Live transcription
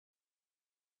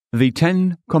The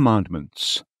Ten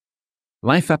Commandments.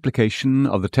 Life application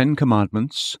of the Ten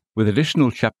Commandments, with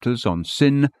additional chapters on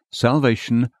sin,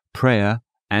 salvation, prayer,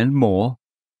 and more.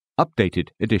 Updated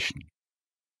edition.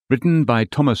 Written by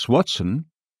Thomas Watson.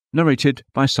 Narrated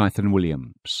by Scythan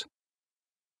Williams.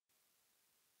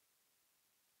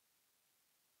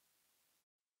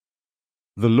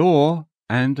 The Law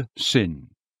and Sin.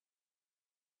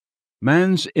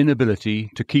 Man's inability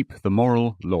to keep the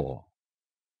moral law.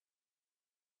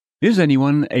 Is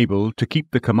anyone able to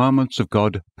keep the commandments of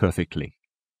God perfectly?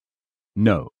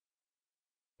 No.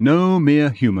 No mere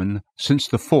human, since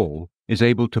the fall, is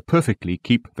able to perfectly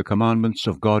keep the commandments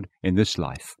of God in this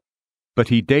life, but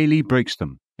he daily breaks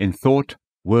them in thought,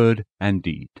 word, and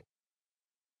deed.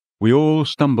 We all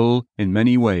stumble in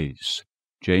many ways.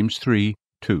 James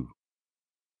 3:2.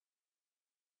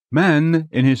 Man,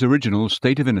 in his original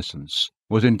state of innocence,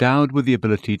 was endowed with the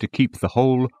ability to keep the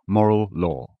whole moral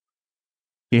law.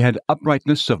 He had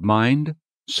uprightness of mind,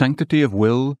 sanctity of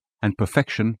will, and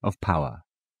perfection of power.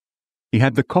 He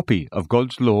had the copy of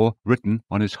God's law written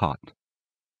on his heart.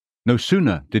 No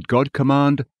sooner did God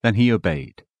command than he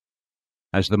obeyed.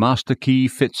 As the master key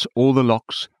fits all the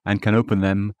locks and can open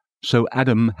them, so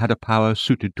Adam had a power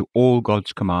suited to all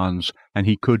God's commands, and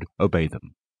he could obey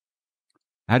them.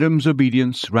 Adam's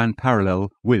obedience ran parallel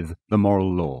with the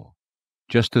moral law,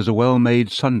 just as a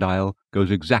well-made sundial goes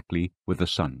exactly with the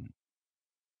sun.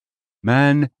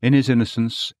 Man, in his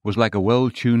innocence, was like a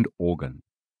well-tuned organ.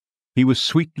 He was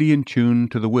sweetly in tune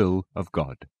to the will of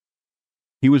God.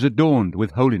 He was adorned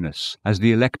with holiness as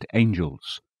the elect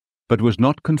angels, but was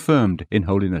not confirmed in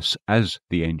holiness as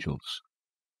the angels.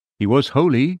 He was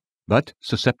holy, but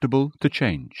susceptible to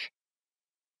change.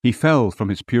 He fell from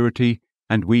his purity,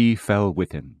 and we fell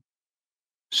with him.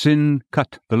 Sin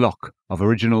cut the lock of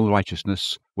original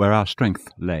righteousness where our strength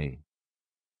lay.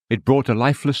 It brought a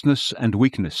lifelessness and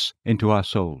weakness into our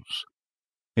souls.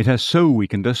 It has so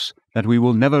weakened us that we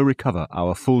will never recover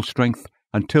our full strength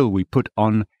until we put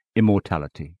on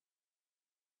immortality.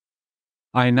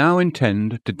 I now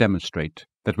intend to demonstrate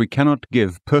that we cannot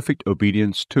give perfect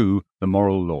obedience to the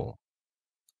moral law.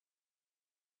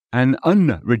 An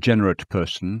unregenerate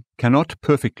person cannot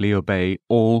perfectly obey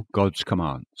all God's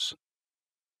commands.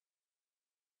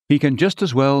 He can just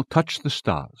as well touch the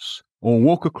stars or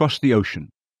walk across the ocean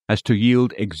as to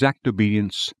yield exact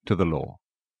obedience to the law.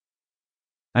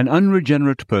 An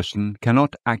unregenerate person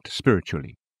cannot act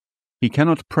spiritually. He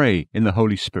cannot pray in the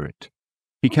Holy Spirit.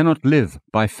 He cannot live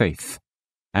by faith,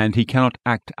 and he cannot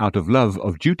act out of love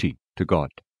of duty to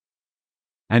God.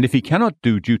 And if he cannot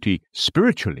do duty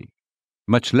spiritually,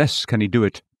 much less can he do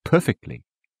it perfectly.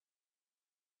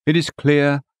 It is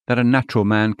clear that a natural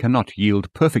man cannot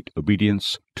yield perfect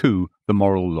obedience to the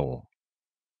moral law.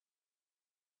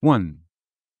 1.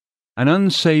 An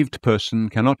unsaved person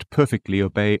cannot perfectly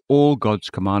obey all God's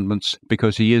commandments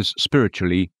because he is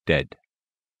spiritually dead.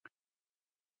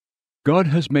 God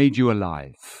has made you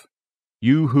alive,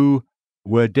 you who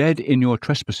were dead in your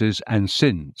trespasses and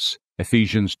sins,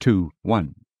 Ephesians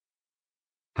 2:1.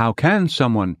 How can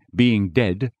someone, being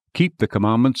dead, keep the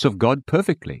commandments of God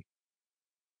perfectly?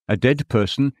 A dead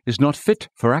person is not fit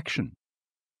for action.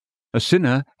 A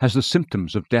sinner has the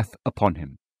symptoms of death upon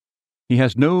him. He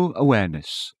has no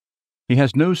awareness. He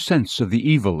has no sense of the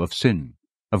evil of sin,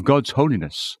 of God's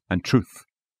holiness and truth.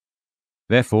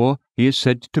 Therefore, he is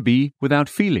said to be without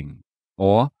feeling,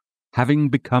 or having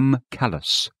become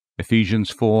callous, Ephesians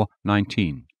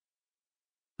 4:19.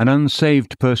 An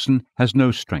unsaved person has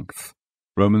no strength,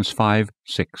 Romans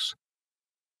 5:6.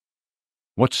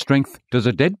 What strength does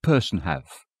a dead person have?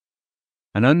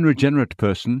 An unregenerate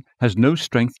person has no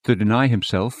strength to deny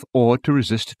himself or to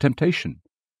resist temptation.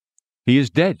 He is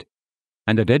dead,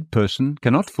 and a dead person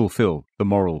cannot fulfill the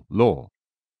moral law.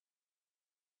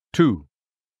 2.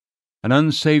 An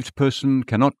unsaved person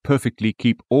cannot perfectly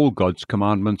keep all God's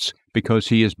commandments because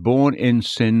he is born in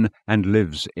sin and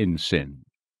lives in sin.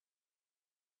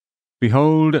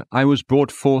 Behold, I was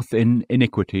brought forth in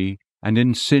iniquity, and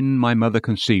in sin my mother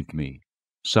conceived me.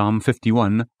 Psalm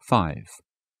 51:5.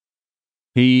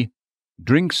 He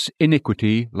drinks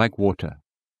iniquity like water.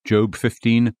 Job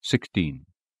 15:16.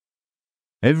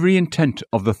 Every intent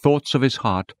of the thoughts of his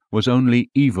heart was only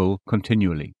evil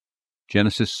continually.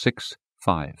 Genesis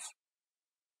 6:5.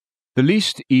 The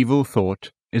least evil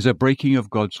thought is a breaking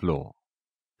of God's law,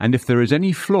 and if there is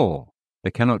any flaw, there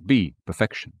cannot be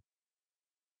perfection.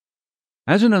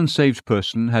 As an unsaved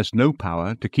person has no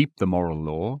power to keep the moral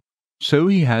law, so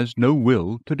he has no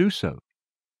will to do so.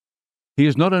 He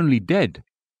is not only dead,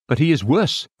 but he is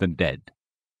worse than dead.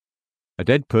 A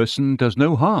dead person does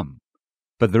no harm,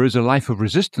 but there is a life of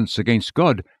resistance against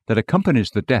God that accompanies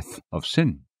the death of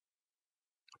sin.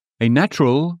 A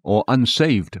natural or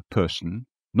unsaved person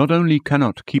not only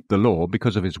cannot keep the law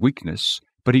because of his weakness,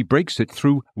 but he breaks it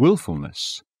through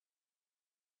willfulness.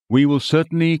 We will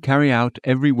certainly carry out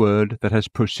every word that has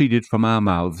proceeded from our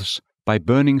mouths by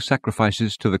burning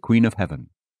sacrifices to the Queen of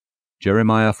Heaven.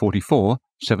 Jeremiah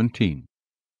 44:17.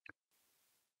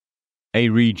 A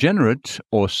regenerate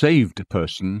or saved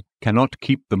person cannot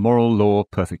keep the moral law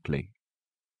perfectly.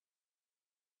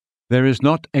 There is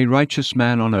not a righteous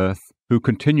man on earth who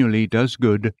continually does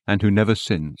good and who never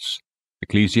sins.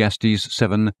 Ecclesiastes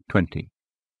 7:20.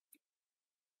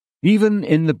 Even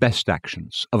in the best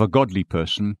actions of a godly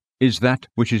person is that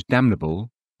which is damnable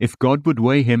if God would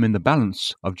weigh him in the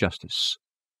balance of justice.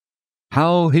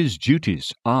 How his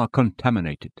duties are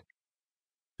contaminated!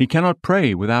 He cannot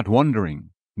pray without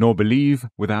wondering, nor believe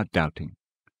without doubting.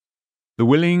 The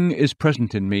willing is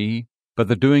present in me, but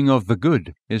the doing of the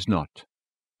good is not.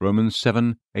 Romans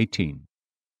 7:18.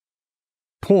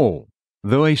 Paul,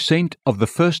 though a saint of the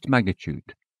first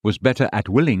magnitude, was better at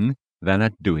willing than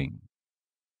at doing.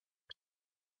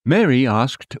 Mary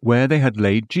asked where they had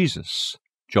laid Jesus,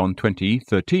 John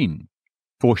 20:13,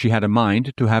 for she had a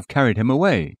mind to have carried him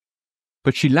away,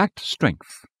 but she lacked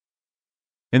strength.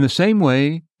 In the same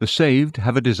way, the saved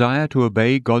have a desire to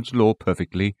obey God's law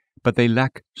perfectly, but they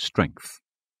lack strength.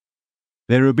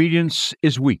 Their obedience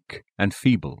is weak and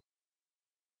feeble.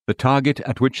 The target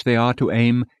at which they are to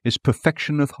aim is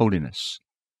perfection of holiness,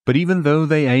 but even though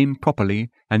they aim properly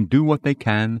and do what they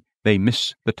can, they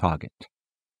miss the target.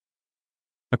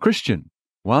 A Christian,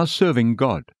 while serving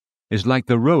God, is like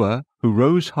the rower who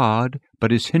rows hard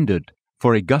but is hindered,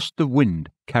 for a gust of wind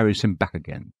carries him back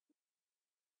again.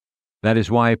 That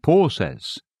is why Paul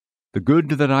says, "The good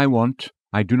that I want,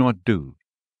 I do not do,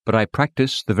 but I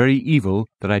practice the very evil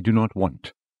that I do not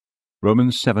want."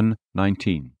 Romans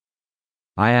 7:19.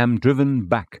 I am driven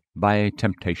back by a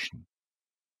temptation.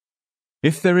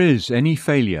 If there is any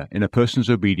failure in a person's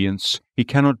obedience, he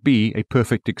cannot be a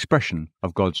perfect expression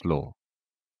of God's law.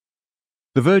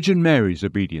 The Virgin Mary's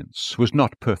obedience was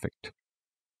not perfect.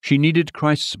 She needed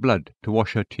Christ's blood to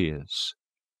wash her tears.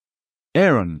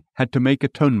 Aaron had to make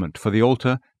atonement for the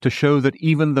altar to show that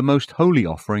even the most holy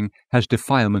offering has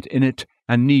defilement in it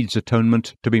and needs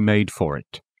atonement to be made for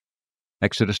it.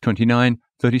 Exodus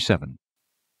 29:37.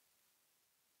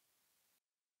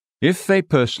 If a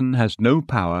person has no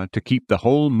power to keep the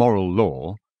whole moral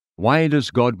law, why does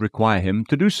God require him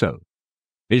to do so?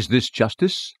 Is this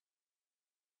justice?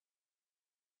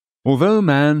 Although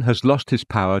man has lost his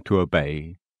power to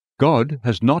obey, God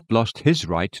has not lost his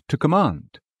right to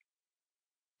command.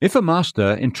 If a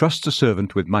master entrusts a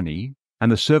servant with money,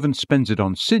 and the servant spends it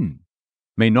on sin,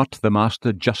 may not the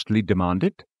master justly demand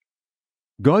it?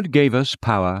 God gave us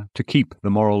power to keep the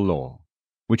moral law,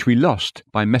 which we lost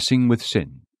by messing with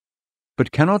sin.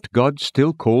 But cannot God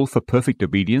still call for perfect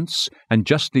obedience and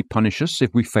justly punish us if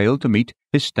we fail to meet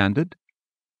his standard?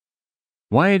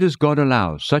 Why does God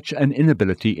allow such an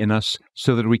inability in us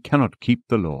so that we cannot keep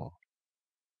the law?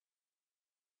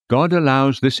 God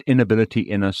allows this inability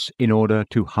in us in order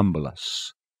to humble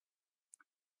us.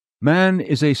 Man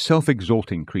is a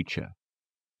self-exalting creature,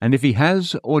 and if he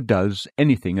has or does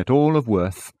anything at all of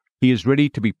worth, he is ready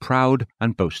to be proud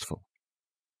and boastful.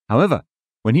 However,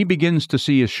 when he begins to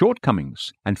see his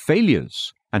shortcomings and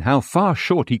failures, and how far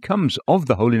short he comes of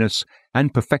the holiness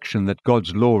and perfection that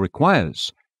God's law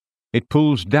requires, it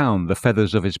pulls down the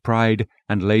feathers of his pride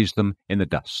and lays them in the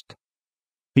dust.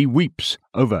 He weeps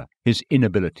over his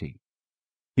inability.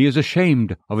 He is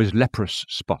ashamed of his leprous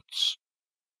spots.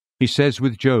 He says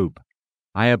with Job,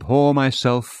 "I abhor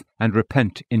myself and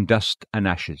repent in dust and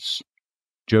ashes."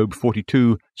 Job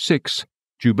 42:6,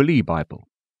 Jubilee Bible.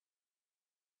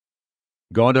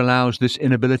 God allows this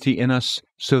inability in us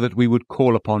so that we would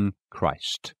call upon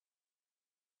Christ.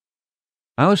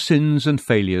 Our sins and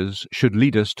failures should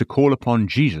lead us to call upon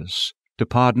Jesus to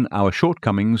pardon our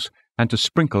shortcomings and to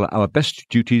sprinkle our best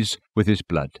duties with his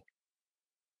blood.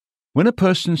 When a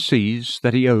person sees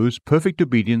that he owes perfect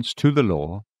obedience to the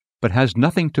law, but has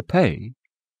nothing to pay,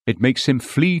 it makes him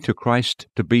flee to Christ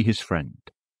to be his friend.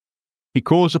 He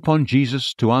calls upon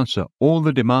Jesus to answer all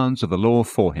the demands of the law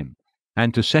for him,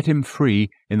 and to set him free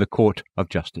in the court of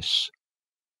justice.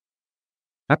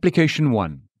 Application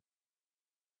 1.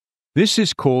 This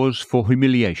is cause for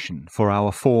humiliation for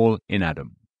our fall in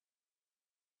Adam.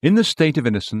 In the state of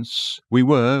innocence, we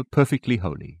were perfectly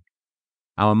holy.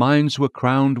 Our minds were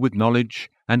crowned with knowledge,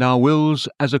 and our wills,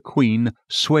 as a queen,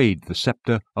 swayed the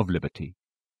scepter of liberty.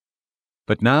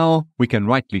 But now we can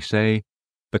rightly say,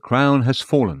 "The crown has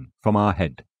fallen from our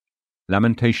head."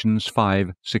 Lamentations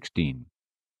 5:16.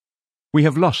 We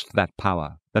have lost that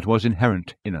power that was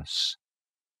inherent in us.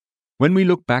 When we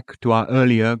look back to our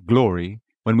earlier glory,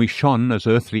 when we shone as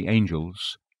earthly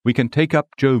angels, we can take up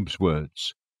Job's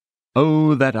words,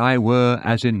 "Oh, that I were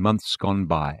as in months gone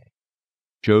by."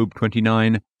 Job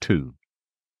 29:2.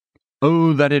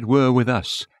 Oh, that it were with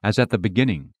us as at the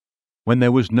beginning, when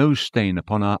there was no stain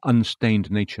upon our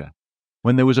unstained nature,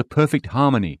 when there was a perfect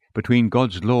harmony between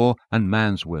God's law and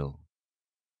man's will.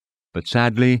 But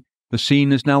sadly, the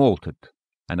scene is now altered,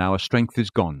 and our strength is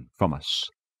gone from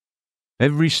us.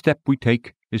 Every step we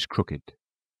take is crooked.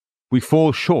 We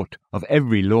fall short of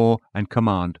every law and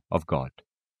command of God.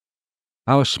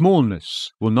 Our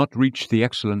smallness will not reach the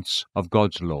excellence of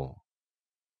God's law.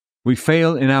 We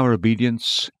fail in our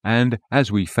obedience, and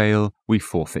as we fail, we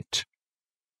forfeit.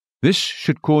 This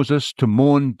should cause us to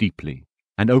mourn deeply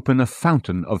and open a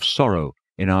fountain of sorrow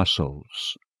in our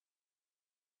souls.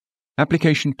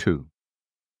 Application 2.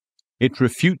 It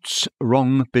refutes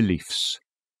wrong beliefs.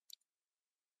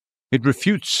 It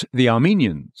refutes the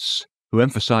Armenians, who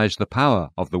emphasize the power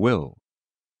of the will.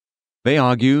 They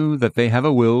argue that they have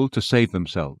a will to save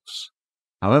themselves.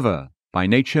 However, by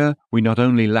nature we not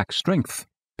only lack strength,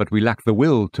 but we lack the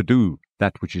will to do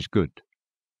that which is good.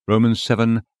 Romans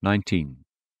 7:19.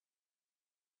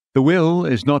 The will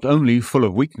is not only full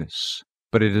of weakness,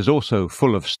 but it is also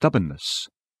full of stubbornness.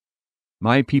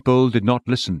 My people did not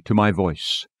listen to my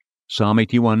voice. Psalm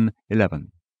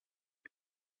 81:11.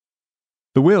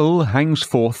 The will hangs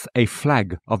forth a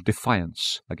flag of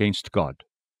defiance against God.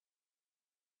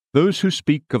 Those who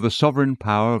speak of the sovereign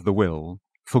power of the will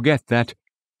forget that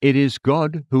it is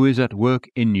God who is at work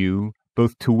in you,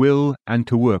 both to will and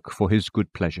to work for his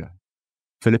good pleasure.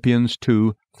 Philippians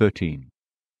 2:13.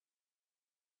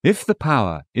 If the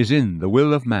power is in the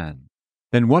will of man,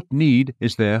 then what need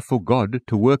is there for God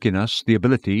to work in us the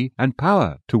ability and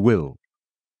power to will?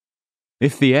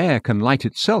 If the air can light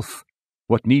itself,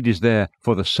 what need is there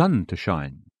for the sun to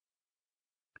shine?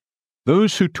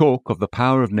 Those who talk of the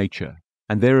power of nature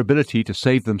and their ability to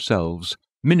save themselves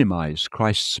minimize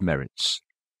Christ's merits.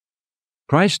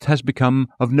 Christ has become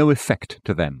of no effect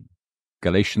to them.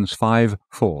 Galatians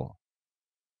 5:4.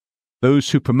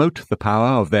 Those who promote the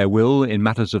power of their will in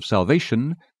matters of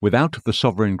salvation without the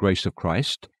sovereign grace of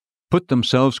Christ put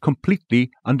themselves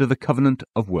completely under the covenant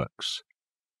of works.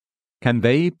 Can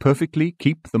they perfectly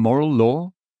keep the moral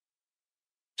law?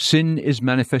 Sin is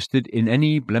manifested in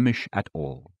any blemish at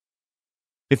all.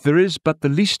 If there is but the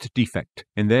least defect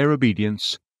in their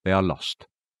obedience, they are lost.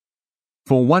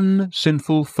 For one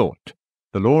sinful thought,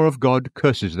 the law of God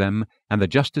curses them, and the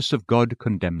justice of God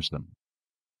condemns them.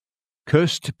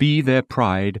 Cursed be their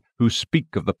pride who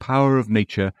speak of the power of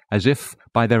nature as if,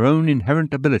 by their own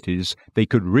inherent abilities, they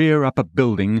could rear up a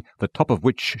building the top of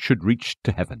which should reach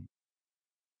to heaven.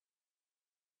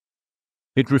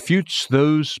 It refutes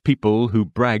those people who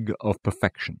brag of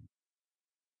perfection.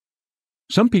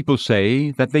 Some people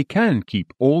say that they can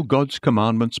keep all God's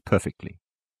commandments perfectly.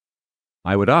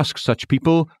 I would ask such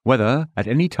people whether, at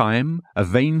any time, a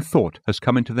vain thought has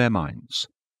come into their minds.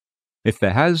 If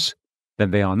there has,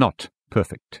 then they are not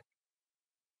perfect.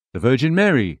 The Virgin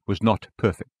Mary was not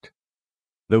perfect.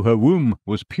 Though her womb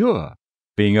was pure,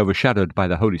 being overshadowed by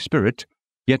the Holy Spirit,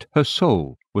 yet her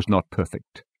soul was not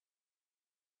perfect.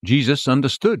 Jesus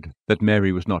understood that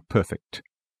Mary was not perfect.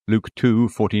 Luke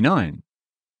 2:49.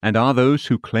 And are those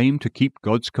who claim to keep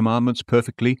God's commandments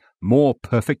perfectly more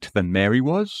perfect than Mary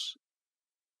was?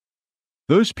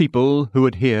 Those people who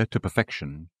adhere to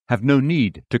perfection have no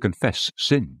need to confess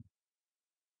sin.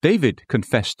 David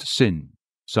confessed sin,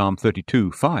 Psalm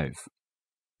 32:5.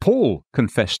 Paul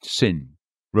confessed sin,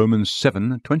 Romans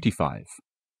 7:25.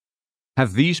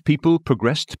 Have these people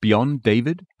progressed beyond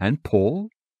David and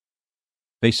Paul?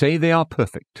 They say they are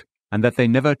perfect, and that they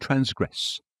never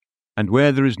transgress. And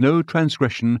where there is no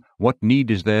transgression, what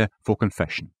need is there for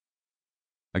confession?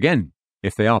 Again,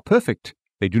 if they are perfect,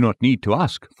 they do not need to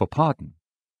ask for pardon.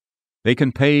 They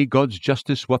can pay God's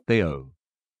justice what they owe.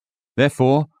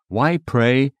 Therefore, why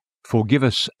pray, "Forgive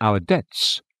us our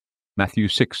debts"? Matthew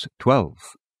 6:12.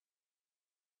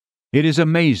 It is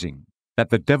amazing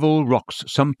that the devil rocks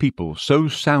some people so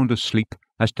sound asleep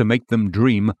as to make them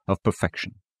dream of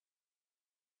perfection.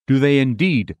 Do they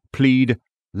indeed plead,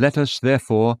 "Let us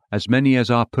therefore, as many as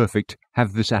are perfect,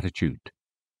 have this attitude"?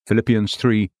 Philippians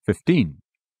 3:15.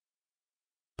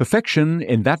 Perfection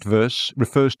in that verse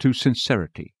refers to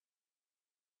sincerity.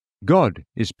 God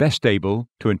is best able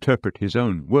to interpret his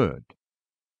own word.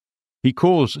 He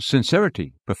calls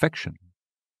sincerity perfection.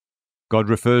 God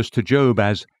refers to Job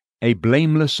as a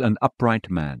blameless and upright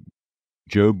man.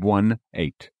 Job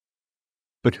 1:8.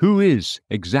 But who is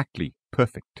exactly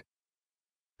perfect?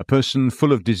 A person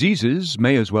full of diseases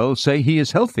may as well say he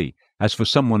is healthy as for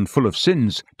someone full of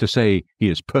sins to say he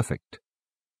is perfect.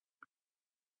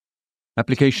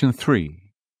 Application 3.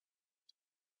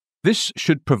 This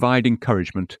should provide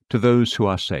encouragement to those who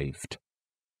are saved.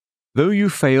 Though you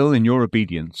fail in your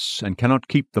obedience and cannot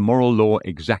keep the moral law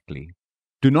exactly,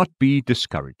 do not be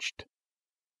discouraged.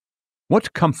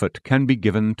 What comfort can be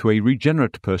given to a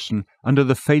regenerate person under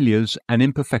the failures and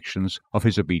imperfections of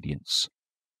his obedience?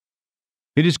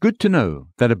 It is good to know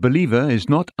that a believer is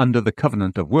not under the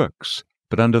covenant of works,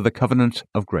 but under the covenant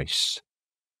of grace.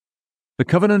 The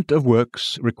covenant of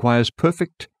works requires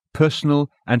perfect, personal,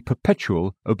 and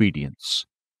perpetual obedience.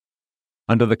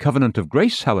 Under the covenant of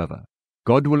grace, however,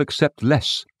 God will accept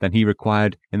less than he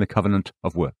required in the covenant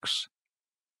of works.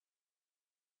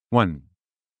 1.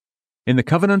 In the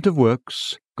covenant of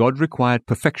works, God required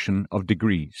perfection of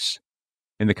degrees.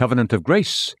 In the covenant of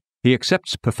grace, he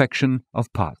accepts perfection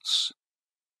of parts.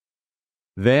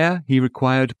 There he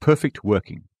required perfect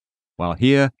working, while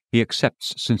here he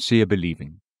accepts sincere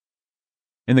believing.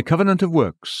 In the covenant of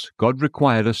works, God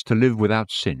required us to live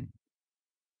without sin.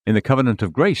 In the covenant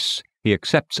of grace, he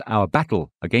accepts our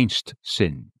battle against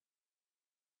sin.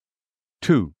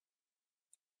 2.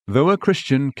 Though a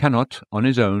Christian cannot, on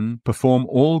his own, perform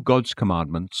all God's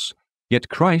commandments, yet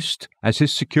Christ, as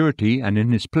his security and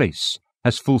in his place,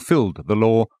 has fulfilled the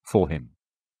law for him.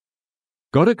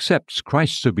 God accepts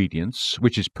Christ's obedience,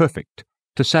 which is perfect,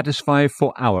 to satisfy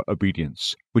for our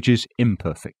obedience, which is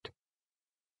imperfect.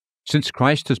 Since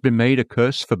Christ has been made a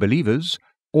curse for believers,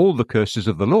 all the curses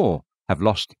of the law have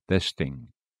lost their sting.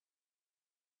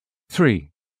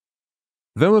 3.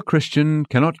 Though a Christian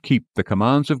cannot keep the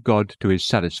commands of God to his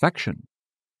satisfaction,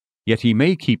 yet he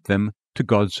may keep them to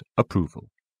God's approval.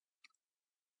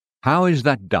 How is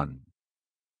that done?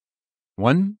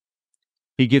 1.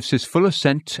 He gives his full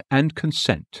assent and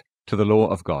consent to the law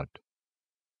of God.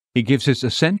 He gives his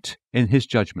assent in his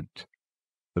judgment.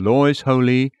 The law is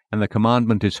holy, and the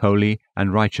commandment is holy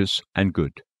and righteous and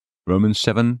good. Romans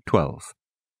 7:12.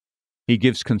 He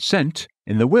gives consent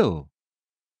in the will.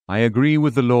 I agree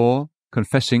with the law,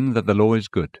 confessing that the law is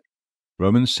good.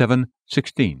 Romans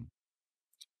 7:16.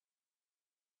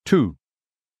 2.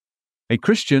 A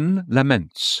Christian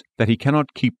laments that he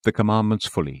cannot keep the commandments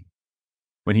fully.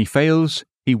 When he fails,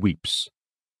 he weeps.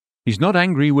 He's not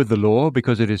angry with the law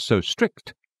because it is so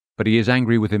strict, but he is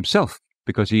angry with himself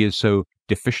because he is so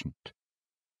deficient.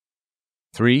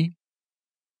 3.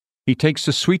 He takes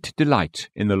a sweet delight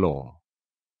in the law.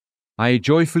 I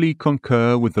joyfully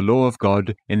concur with the law of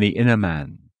God in the inner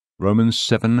man. Romans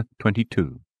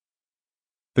 7:22.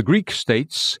 The Greek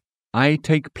states, I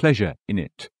take pleasure in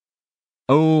it.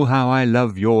 Oh, how I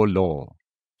love your law.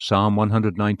 Psalm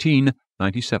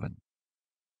 119:97.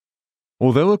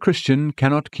 Although a Christian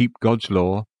cannot keep God's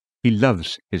law, he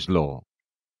loves his law.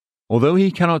 Although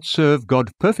he cannot serve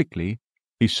God perfectly,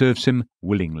 he serves him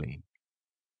willingly.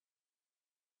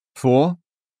 4.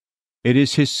 It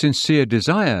is his sincere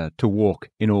desire to walk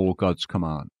in all God's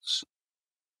commands.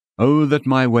 Oh, that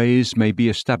my ways may be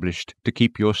established to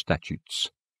keep your statutes.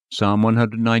 Psalm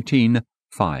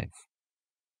 119:5.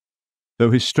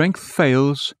 Though his strength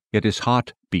fails, yet his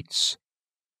heart beats.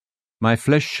 My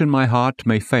flesh and my heart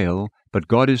may fail, but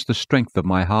God is the strength of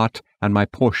my heart and my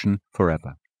portion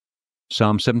forever.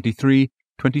 Psalm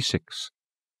 73:26.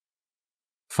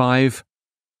 5.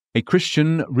 A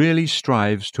Christian really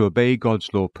strives to obey God's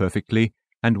law perfectly,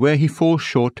 and where he falls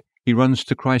short, he runs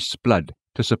to Christ's blood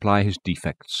to supply his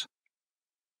defects.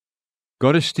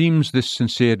 God esteems this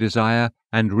sincere desire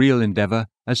and real endeavor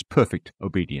as perfect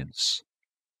obedience.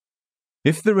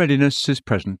 If the readiness is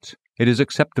present, it is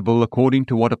acceptable according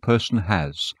to what a person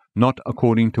has, not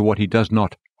according to what he does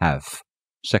not have.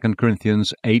 2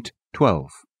 Corinthians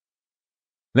 8:12.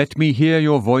 Let me hear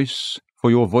your voice, for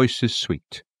your voice is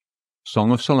sweet.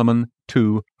 Song of Solomon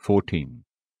 2:14.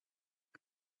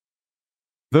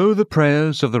 Though the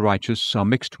prayers of the righteous are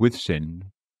mixed with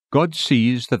sin, God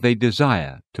sees that they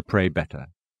desire to pray better.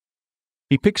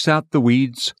 He picks out the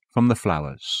weeds from the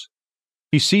flowers.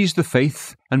 He sees the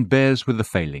faith and bears with the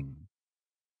failing.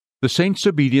 The saint's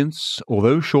obedience,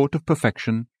 although short of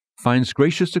perfection, finds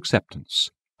gracious acceptance,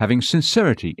 having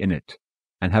sincerity in it,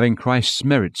 and having Christ's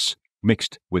merits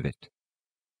mixed with it.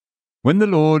 When the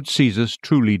Lord sees us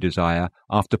truly desire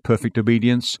after perfect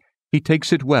obedience, he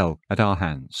takes it well at our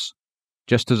hands,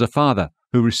 just as a father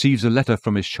who receives a letter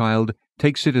from his child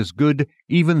takes it as good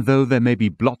even though there may be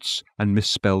blots and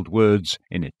misspelled words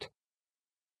in it.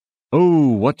 Oh,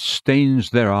 what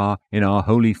stains there are in our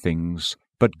holy things,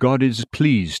 but God is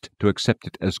pleased to accept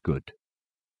it as good.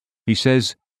 He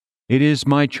says, "It is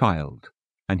my child,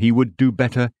 and he would do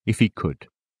better if he could.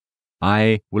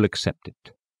 I will accept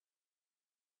it."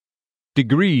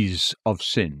 Degrees of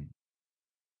sin.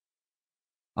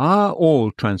 Are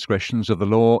all transgressions of the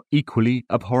law equally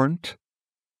abhorrent?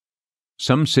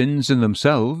 Some sins in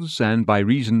themselves, and by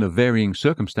reason of varying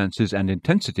circumstances and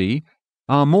intensity,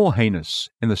 are more heinous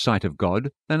in the sight of God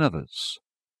than others.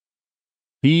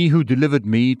 He who delivered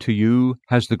me to you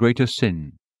has the greater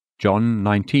sin. John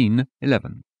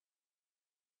 19:11.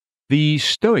 The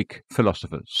Stoic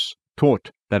philosophers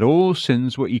taught that all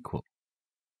sins were equal.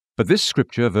 But this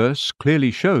scripture verse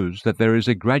clearly shows that there is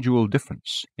a gradual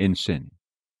difference in sin.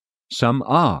 Some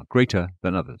are greater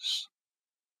than others.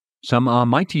 Some are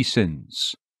mighty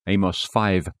sins, Amos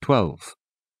 5:12,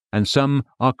 and some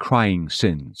are crying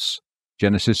sins,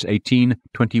 Genesis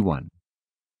 18:21.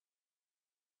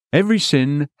 Every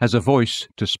sin has a voice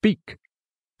to speak,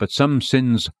 but some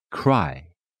sins cry.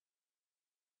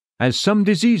 As some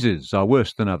diseases are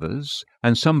worse than others,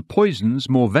 and some poisons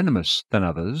more venomous than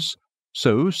others,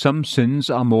 so some sins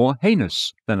are more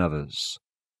heinous than others.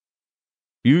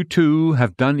 You too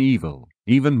have done evil,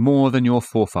 even more than your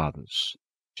forefathers.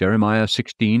 Jeremiah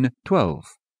 16:12.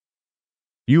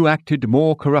 You acted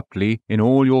more corruptly in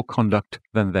all your conduct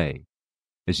than they.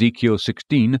 Ezekiel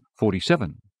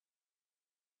 16:47.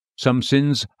 Some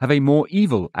sins have a more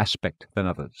evil aspect than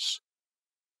others.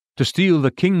 To steal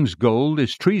the king's gold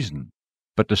is treason,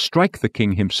 but to strike the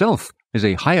king himself is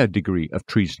a higher degree of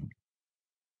treason.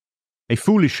 A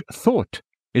foolish thought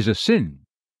is a sin,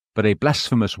 but a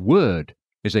blasphemous word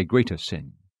is a greater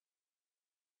sin.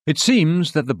 It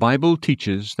seems that the Bible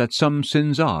teaches that some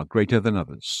sins are greater than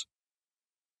others.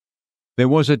 There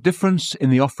was a difference in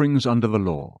the offerings under the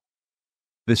law.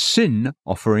 The sin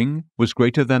offering was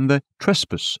greater than the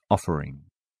trespass offering.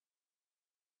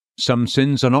 Some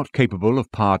sins are not capable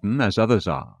of pardon as others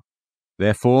are.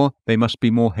 Therefore, they must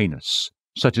be more heinous,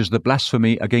 such as the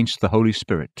blasphemy against the Holy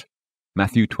Spirit.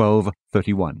 Matthew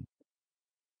 12:31.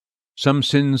 Some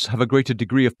sins have a greater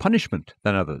degree of punishment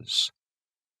than others.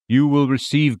 You will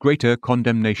receive greater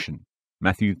condemnation.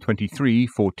 Matthew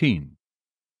 23:14.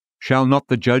 Shall not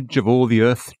the judge of all the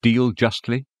earth deal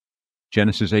justly?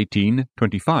 Genesis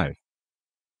 18:25.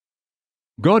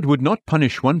 God would not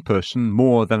punish one person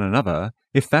more than another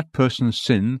if that person's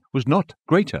sin was not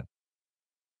greater.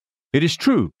 It is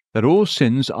true that all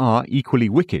sins are equally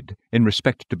wicked in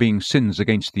respect to being sins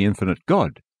against the infinite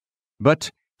God,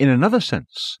 but in another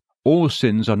sense, all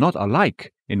sins are not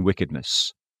alike in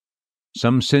wickedness.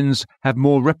 Some sins have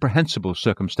more reprehensible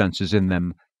circumstances in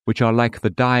them, which are like the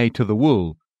dye to the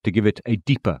wool to give it a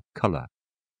deeper color.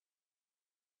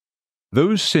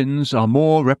 Those sins are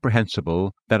more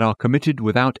reprehensible that are committed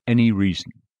without any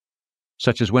reason,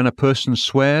 such as when a person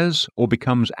swears or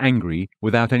becomes angry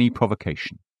without any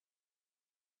provocation.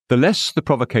 The less the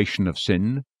provocation of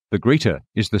sin, the greater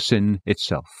is the sin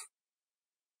itself.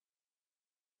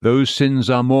 Those sins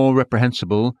are more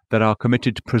reprehensible that are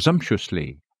committed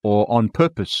presumptuously or on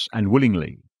purpose and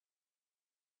willingly.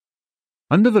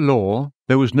 Under the law,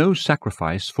 there was no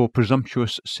sacrifice for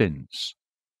presumptuous sins.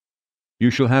 You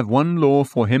shall have one law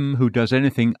for him who does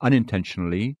anything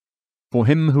unintentionally, for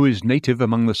him who is native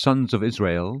among the sons of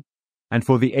Israel, and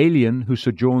for the alien who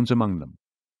sojourns among them.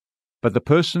 But the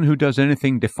person who does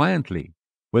anything defiantly,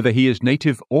 whether he is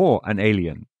native or an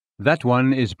alien, that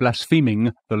one is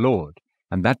blaspheming the Lord,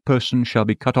 and that person shall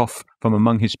be cut off from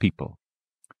among his people.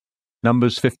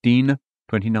 Numbers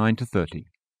 15:29-30.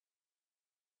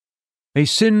 A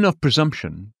sin of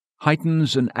presumption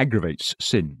heightens and aggravates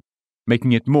sin,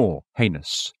 making it more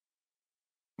heinous.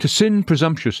 To sin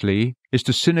presumptuously is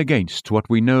to sin against what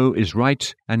we know is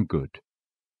right and good.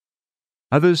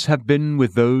 Others have been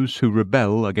with those who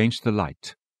rebel against the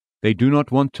light. They do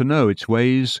not want to know its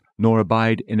ways, nor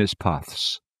abide in its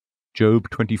paths. Job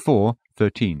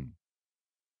 24:13.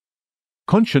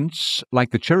 Conscience,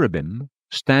 like the cherubim,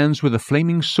 stands with a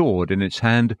flaming sword in its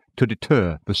hand to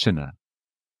deter the sinner.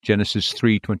 Genesis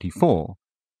 3:24,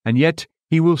 and yet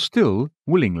he will still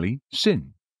willingly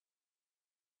sin.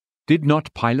 Did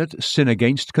not Pilate sin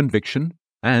against conviction,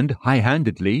 and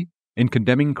high-handedly, in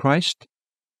condemning Christ?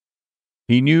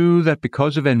 He knew that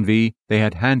because of envy they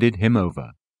had handed him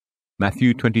over.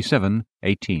 Matthew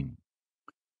 27:18.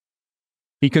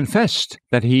 He confessed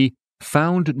that he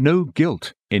found no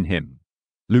guilt in him.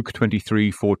 Luke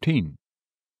 23:14.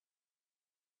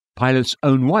 Pilate's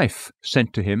own wife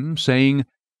sent to him, saying,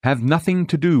 "Have nothing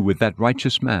to do with that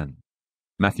righteous man."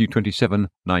 Matthew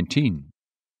 27:19.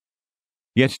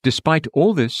 Yet despite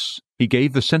all this, he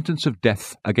gave the sentence of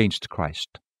death against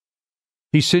Christ.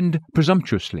 He sinned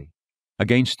presumptuously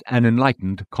against an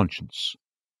enlightened conscience.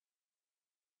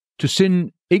 To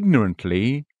sin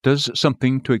ignorantly does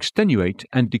something to extenuate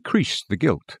and decrease the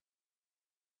guilt.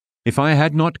 If I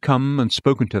had not come and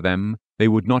spoken to them, they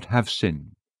would not have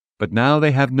sin. But now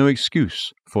they have no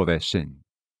excuse for their sin.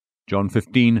 John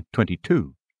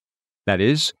 15:22. That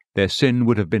is, their sin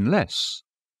would have been less.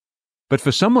 But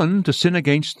for someone to sin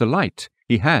against the light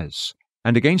he has,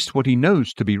 and against what he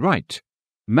knows to be right,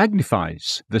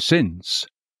 magnifies the sins.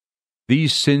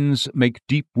 These sins make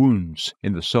deep wounds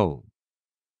in the soul.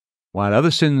 While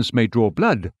other sins may draw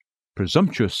blood,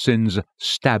 presumptuous sins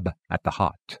stab at the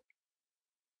heart.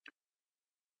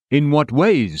 In what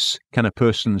ways can a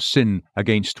person sin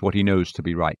against what he knows to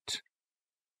be right?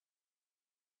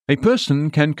 A person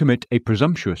can commit a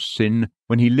presumptuous sin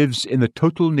when he lives in the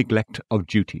total neglect of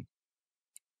duty.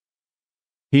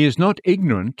 He is not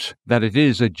ignorant that it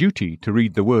is a duty to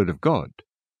read the Word of God,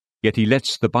 yet he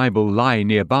lets the Bible lie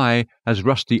nearby as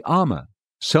rusty armor,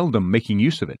 seldom making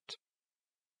use of it.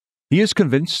 He is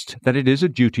convinced that it is a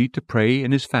duty to pray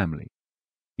in his family,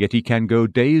 yet he can go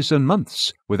days and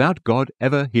months without God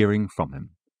ever hearing from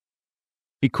him.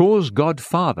 He calls God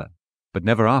Father, but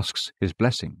never asks his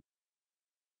blessing.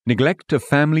 Neglect of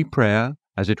family prayer,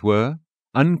 as it were,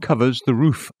 uncovers the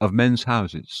roof of men's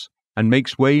houses, and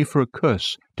makes way for a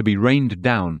curse to be rained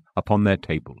down upon their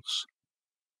tables.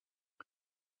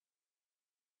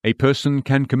 A person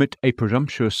can commit a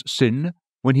presumptuous sin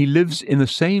when he lives in the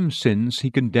same sins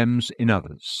he condemns in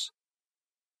others.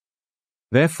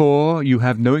 Therefore you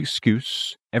have no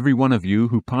excuse, every one of you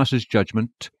who passes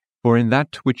judgment, for in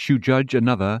that which you judge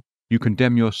another you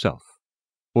condemn yourself.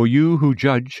 For you who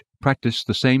judge practice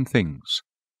the same things.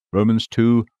 Romans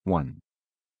 2:1.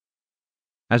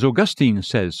 As Augustine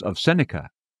says of Seneca,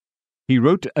 he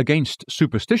wrote against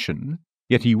superstition,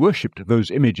 yet he worshipped those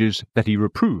images that he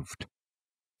reproved.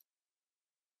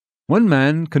 One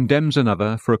man condemns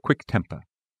another for a quick temper,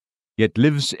 yet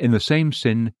lives in the same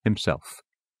sin himself.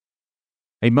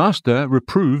 A master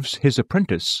reproves his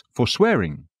apprentice for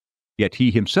swearing, yet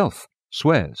he himself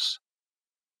swears.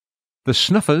 The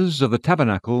snuffers of the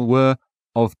tabernacle were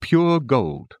of pure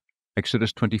gold.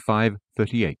 Exodus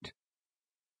 25:38.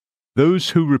 Those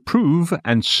who reprove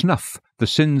and snuff the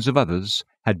sins of others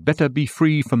had better be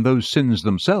free from those sins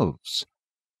themselves.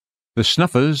 The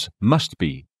snuffers must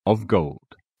be of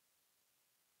gold.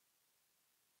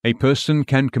 A person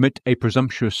can commit a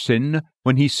presumptuous sin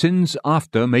when he sins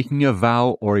after making a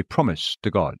vow or a promise to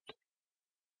God.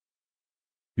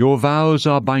 Your vows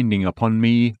are binding upon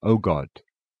me, O God.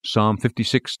 Psalm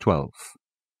 56:12.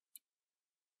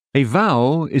 A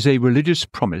vow is a religious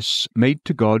promise made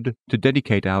to God to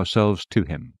dedicate ourselves to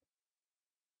Him.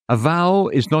 A vow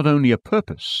is not only a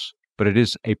purpose, but it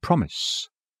is a promise.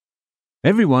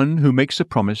 Everyone who makes a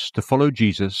promise to follow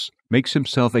Jesus makes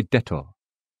himself a debtor.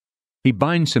 He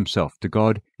binds himself to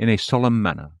God in a solemn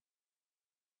manner.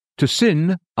 To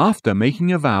sin after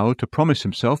making a vow to promise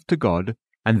himself to God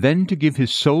and then to give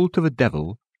his soul to the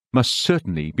devil must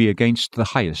certainly be against the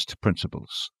highest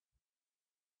principles.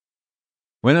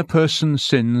 When a person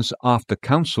sins after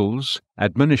counsels,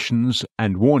 admonitions,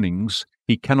 and warnings,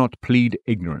 he cannot plead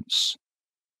ignorance.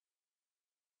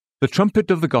 The trumpet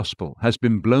of the gospel has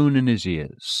been blown in his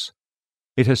ears.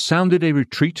 It has sounded a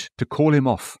retreat to call him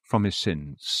off from his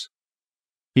sins.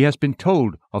 He has been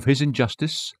told of his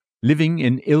injustice, living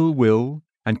in ill will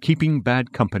and keeping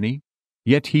bad company,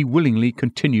 yet he willingly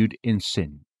continued in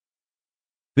sin.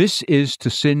 This is to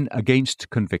sin against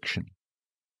conviction.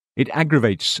 It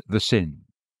aggravates the sin.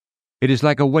 It is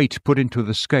like a weight put into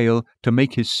the scale to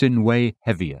make his sin weigh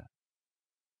heavier.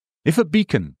 If a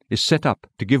beacon is set up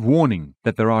to give warning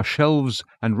that there are shelves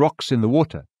and rocks in the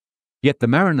water, yet the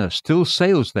mariner still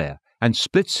sails there and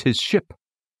splits his ship,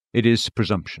 it is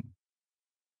presumption.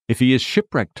 If he is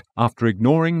shipwrecked after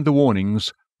ignoring the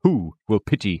warnings, who will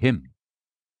pity him?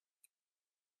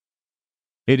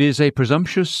 It is a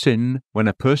presumptuous sin when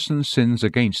a person sins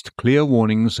against clear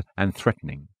warnings and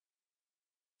threatening.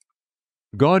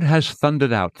 God has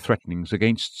thundered out threatenings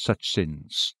against such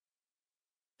sins.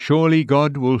 Surely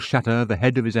God will shatter the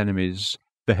head of his enemies,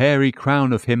 the hairy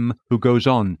crown of him who goes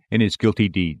on in his guilty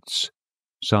deeds.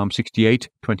 Psalm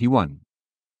 68:21.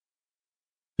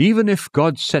 Even if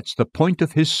God sets the point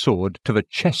of his sword to the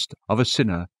chest of a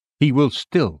sinner, he will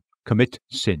still commit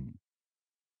sin.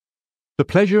 The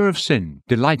pleasure of sin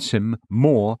delights him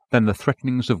more than the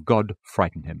threatenings of God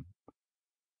frighten him.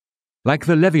 Like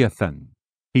the Leviathan,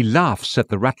 he laughs at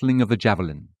the rattling of the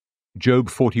javelin. Job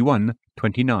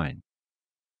 41:29.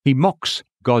 He mocks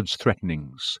God's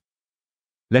threatenings.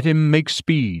 Let him make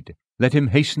speed, let him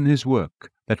hasten his work,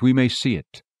 that we may see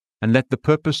it, and let the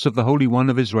purpose of the Holy One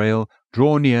of Israel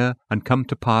draw near and come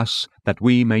to pass, that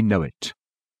we may know it.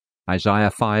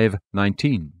 Isaiah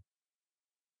 5:19.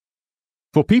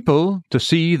 For people to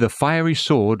see the fiery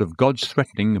sword of God's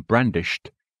threatening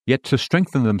brandished, yet to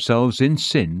strengthen themselves in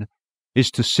sin,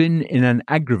 is to sin in an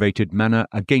aggravated manner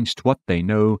against what they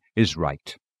know is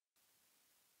right.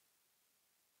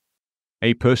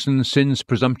 A person sins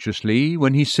presumptuously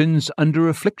when he sins under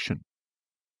affliction.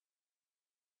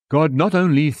 God not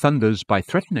only thunders by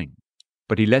threatening,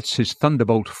 but he lets his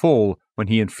thunderbolt fall when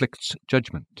he inflicts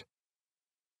judgment.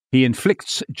 He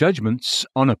inflicts judgments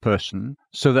on a person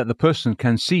so that the person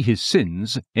can see his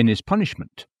sins in his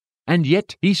punishment, and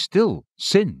yet he still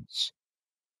sins.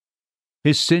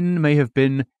 His sin may have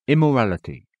been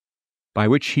immorality, by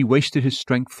which he wasted his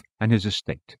strength and his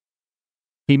estate.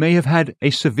 He may have had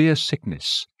a severe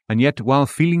sickness, and yet while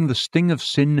feeling the sting of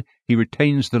sin, he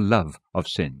retains the love of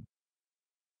sin.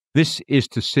 This is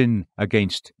to sin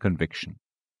against conviction.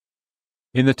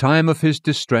 In the time of his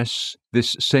distress,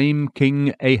 this same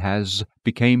King Ahaz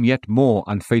became yet more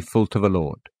unfaithful to the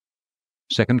Lord.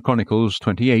 2 Chronicles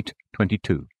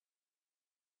 28:22.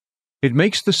 It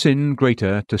makes the sin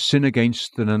greater to sin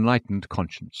against an enlightened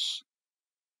conscience.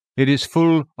 It is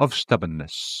full of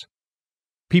stubbornness.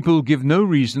 People give no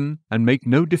reason and make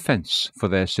no defense for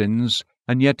their sins,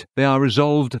 and yet they are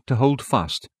resolved to hold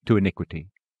fast to iniquity.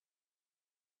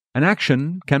 An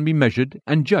action can be measured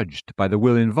and judged by the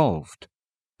will involved.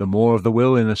 The more of the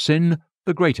will in a sin,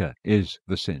 the greater is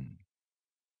the sin.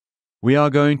 We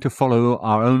are going to follow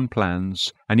our own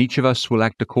plans, and each of us will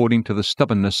act according to the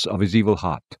stubbornness of his evil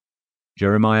heart.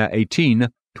 Jeremiah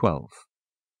 18:12.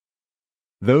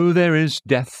 Though there is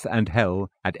death and hell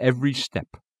at every step,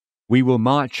 we will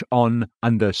march on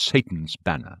under Satan's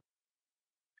banner.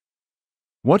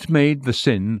 What made the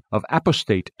sin of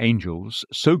apostate angels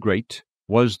so great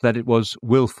was that it was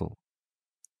willful.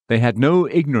 They had no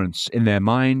ignorance in their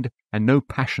mind and no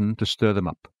passion to stir them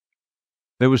up.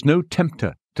 There was no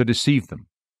tempter to deceive them,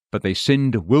 but they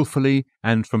sinned willfully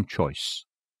and from choice.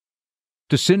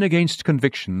 To sin against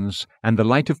convictions and the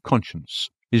light of conscience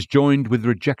is joined with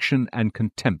rejection and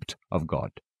contempt of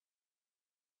God.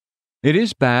 It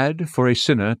is bad for a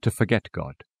sinner to forget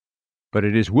God, but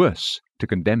it is worse to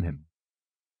condemn him.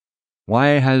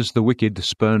 Why has the wicked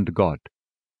spurned God?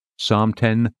 Psalm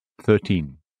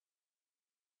 10:13.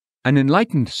 An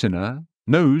enlightened sinner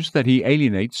knows that he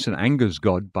alienates and angers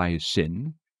God by his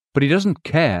sin, but he doesn't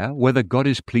care whether God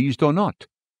is pleased or not.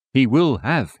 He will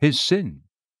have his sin.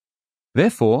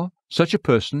 Therefore, such a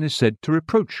person is said to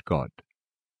reproach God.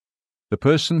 The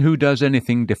person who does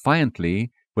anything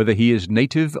defiantly, whether he is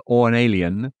native or an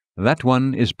alien, that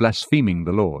one is blaspheming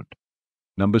the Lord.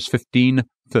 Numbers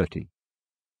 15:30.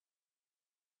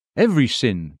 Every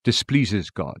sin displeases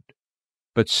God,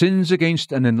 but sins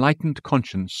against an enlightened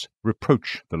conscience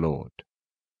reproach the Lord.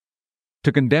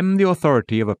 To condemn the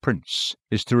authority of a prince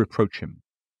is to reproach him.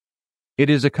 It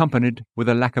is accompanied with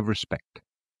a lack of respect.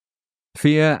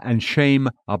 Fear and shame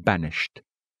are banished.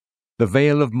 The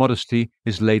veil of modesty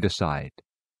is laid aside.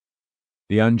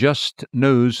 The unjust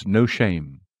knows no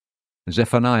shame.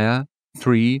 Zephaniah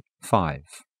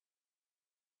 3:5.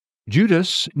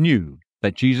 Judas knew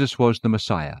that Jesus was the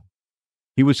Messiah.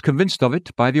 He was convinced of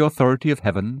it by the authority of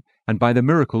heaven and by the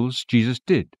miracles Jesus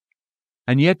did.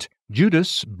 And yet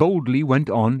Judas boldly went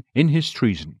on in his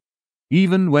treason,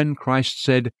 even when Christ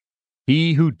said,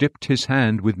 "He who dipped his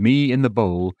hand with me in the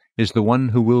bowl is the one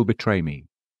who will betray me."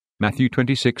 Matthew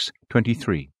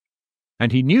 26:23.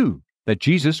 And he knew that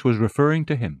Jesus was referring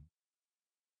to him.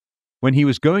 When he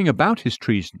was going about his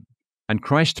treason, and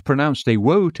Christ pronounced a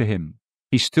woe to him,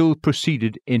 he still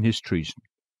proceeded in his treason.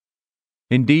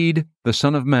 Indeed, the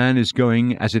Son of Man is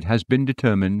going as it has been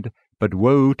determined, but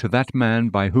woe to that man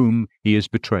by whom he is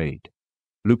betrayed.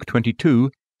 Luke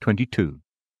 22:22.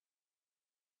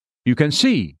 You can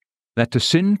see that to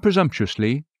sin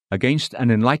presumptuously against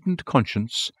an enlightened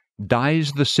conscience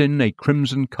dyes the sin a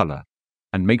crimson color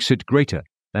and makes it greater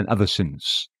than other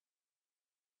sins.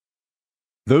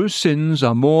 Those sins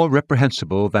are more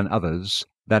reprehensible than others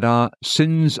that are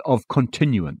sins of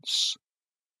continuance.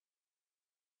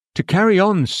 To carry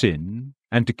on sin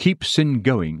and to keep sin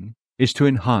going is to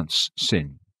enhance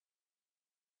sin.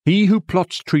 He who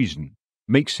plots treason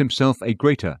makes himself a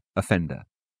greater offender.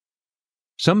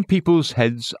 Some people's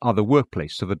heads are the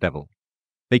workplace of the devil.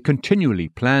 They continually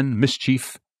plan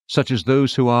mischief, such as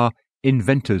those who are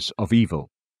inventors of evil.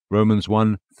 Romans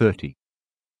 1:30.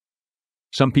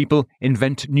 Some people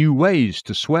invent new ways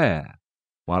to swear,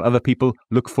 while other people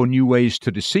look for new ways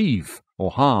to deceive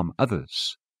or harm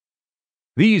others.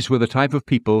 These were the type of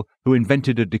people who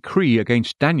invented a decree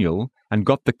against Daniel and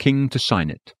got the king to sign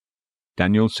it.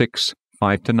 Daniel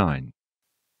 6:5-9.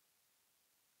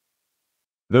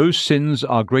 Those sins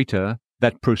are greater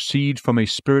that proceed from a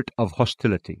spirit of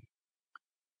hostility.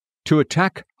 To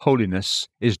attack holiness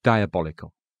is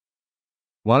diabolical.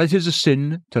 While it is a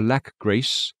sin to lack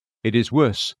grace, it is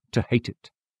worse to hate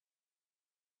it.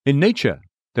 In nature,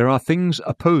 there are things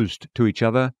opposed to each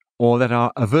other or that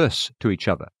are averse to each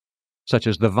other, such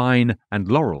as the vine and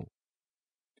laurel.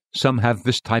 Some have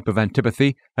this type of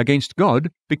antipathy against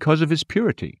God because of his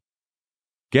purity.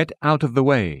 Get out of the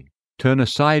way, turn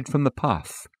aside from the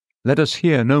path. Let us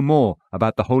hear no more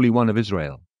about the Holy One of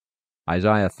Israel.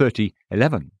 Isaiah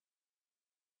 30:11.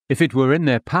 If it were in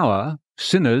their power,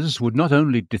 sinners would not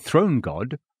only dethrone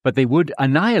God, but they would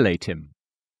annihilate him.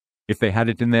 If they had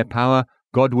it in their power,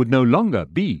 God would no longer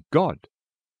be God.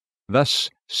 Thus,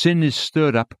 sin is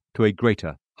stirred up to a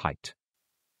greater height.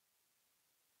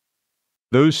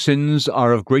 Those sins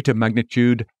are of greater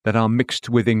magnitude that are mixed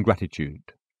with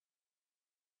ingratitude.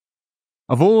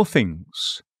 Of all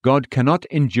things, God cannot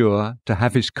endure to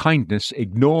have his kindness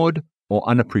ignored or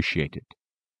unappreciated.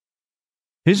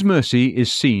 His mercy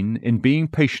is seen in being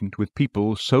patient with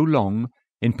people so long,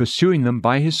 in pursuing them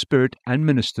by his Spirit and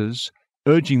ministers,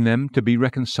 urging them to be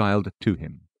reconciled to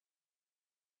him.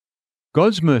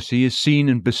 God's mercy is seen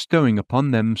in bestowing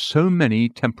upon them so many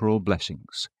temporal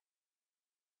blessings.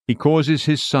 He causes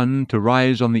his sun to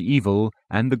rise on the evil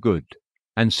and the good,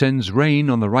 and sends rain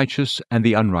on the righteous and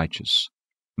the unrighteous.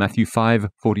 Matthew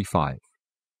 5:45.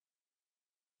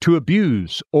 To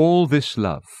abuse all this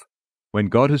love, when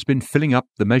God has been filling up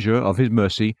the measure of his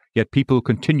mercy, yet people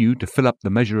continue to fill up the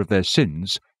measure of their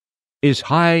sins, is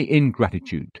high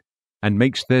ingratitude, and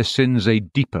makes their sins a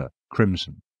deeper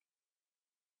crimson.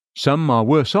 Some are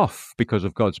worse off because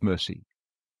of God's mercy.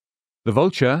 The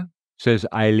vulture, says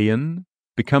Aelian,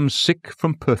 becomes sick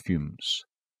from perfumes.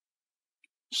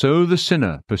 So the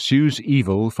sinner pursues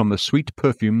evil from the sweet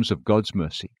perfumes of God's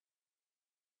mercy.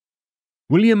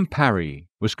 William Parry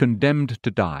was condemned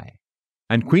to die,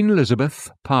 and Queen Elizabeth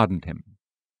pardoned him.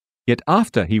 Yet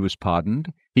after he was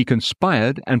pardoned, he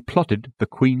conspired and plotted the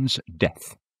Queen's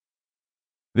death.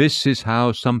 This is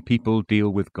how some people deal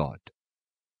with God.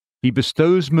 He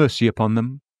bestows mercy upon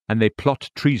them, and they plot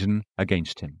treason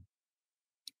against him.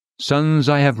 Sons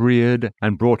I have reared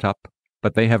and brought up,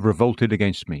 but they have revolted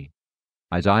against me.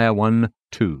 Isaiah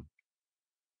 1:2.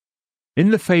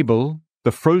 In the fable,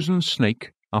 the frozen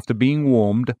snake, after being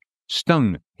warmed,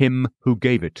 stung him who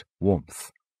gave it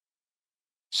warmth.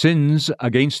 Sins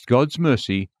against God's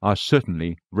mercy are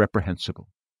certainly reprehensible.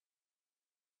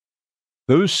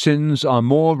 Those sins are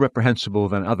more reprehensible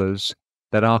than others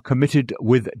that are committed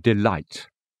with delight.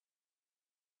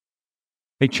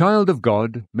 A child of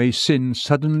God may sin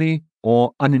suddenly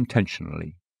or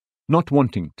unintentionally, not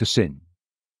wanting to sin.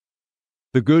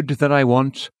 The good that I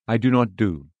want, I do not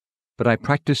do, but I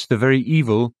practice the very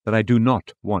evil that I do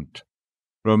not want.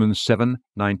 Romans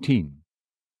 7:19.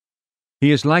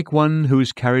 He is like one who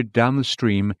is carried down the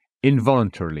stream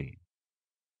involuntarily.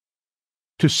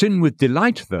 To sin with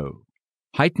delight, though,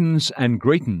 heightens and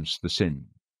greatens the sin.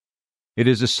 It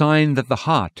is a sign that the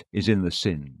heart is in the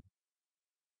sin.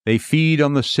 They feed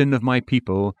on the sin of my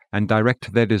people and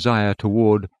direct their desire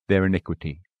toward their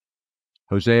iniquity.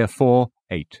 Hosea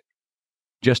 4:8.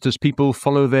 Just as people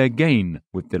follow their gain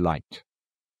with delight.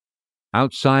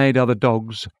 Outside are the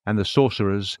dogs and the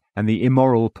sorcerers and the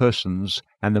immoral persons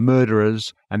and the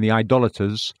murderers and the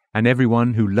idolaters and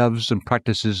everyone who loves and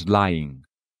practices lying.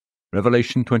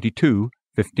 Revelation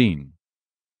 22:15.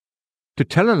 To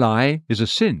tell a lie is a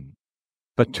sin,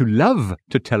 but to love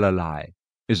to tell a lie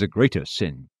is a greater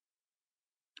sin.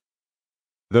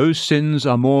 Those sins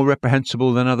are more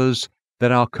reprehensible than others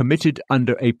that are committed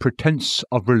under a pretense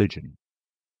of religion.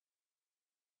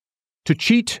 To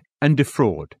cheat and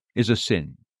defraud is a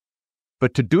sin,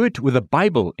 but to do it with a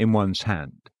Bible in one's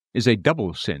hand is a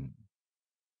double sin.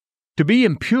 To be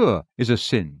impure is a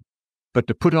sin, but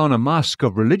to put on a mask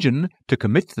of religion to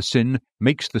commit the sin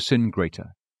makes the sin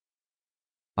greater.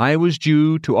 I was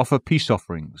due to offer peace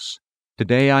offerings.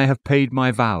 Today I have paid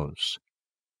my vows.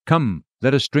 Come,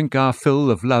 let us drink our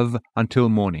fill of love until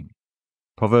morning.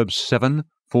 Proverbs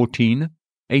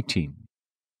 7:14-18.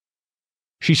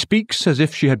 She speaks as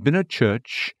if she had been at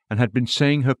church and had been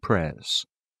saying her prayers.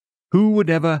 Who would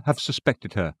ever have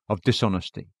suspected her of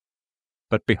dishonesty?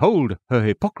 But behold her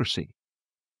hypocrisy.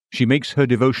 She makes her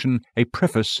devotion a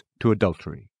preface to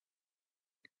adultery.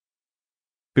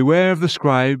 Beware of the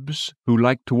scribes who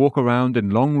like to walk around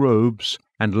in long robes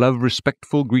and love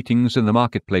respectful greetings in the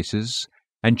marketplaces,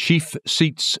 and chief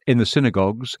seats in the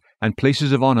synagogues, and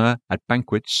places of honor at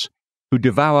banquets, who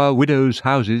devour widows'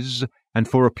 houses, and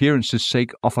for appearance's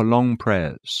sake offer long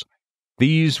prayers.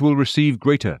 These will receive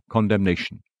greater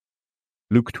condemnation.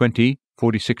 Luke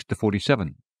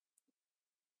 20:46-47.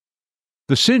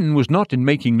 The sin was not in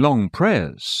making long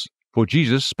prayers, for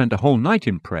Jesus spent a whole night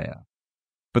in prayer,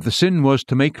 but the sin was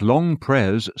to make long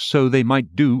prayers so they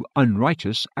might do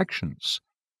unrighteous actions.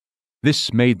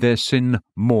 This made their sin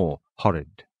more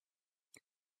horrid.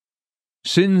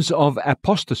 Sins of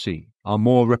apostasy are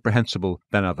more reprehensible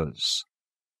than others.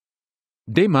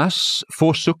 Demas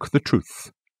forsook the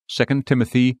truth. 2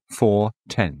 Timothy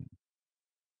 4:10.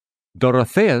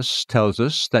 Dorotheus tells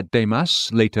us that Demas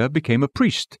later became a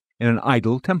priest in an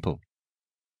idol temple.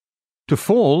 To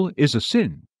fall is a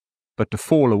sin, but to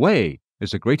fall away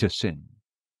is a greater sin.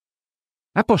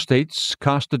 Apostates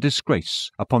cast a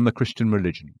disgrace upon the Christian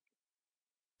religion.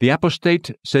 The apostate,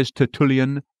 says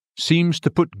Tertullian, seems to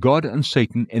put God and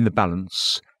Satan in the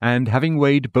balance, and having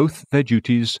weighed both their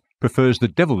duties, prefers the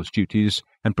devil's duties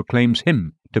and proclaims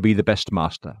him to be the best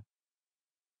master.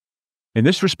 In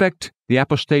this respect, the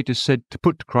apostate is said to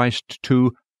put Christ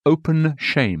to open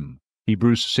shame,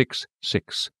 Hebrews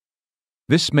 6:6.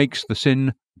 This makes the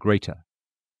sin greater.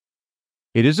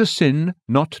 It is a sin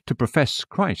not to profess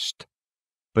Christ,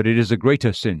 but it is a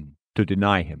greater sin to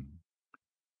deny him.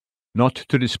 Not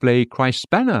to display Christ's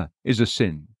banner is a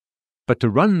sin, but to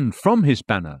run from his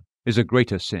banner is a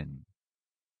greater sin.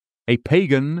 A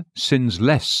pagan sins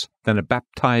less than a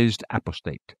baptized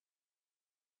apostate.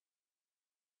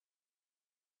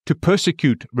 To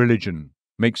persecute religion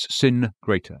makes sin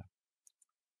greater.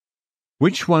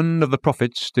 Which one of the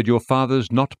prophets did your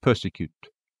fathers not persecute?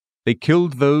 They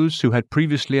killed those who had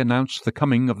previously announced the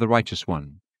coming of the righteous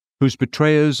one, whose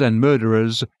betrayers and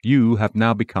murderers you have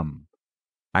now become.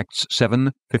 Acts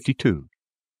 7:52.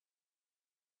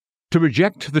 To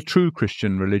reject the true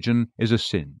Christian religion is a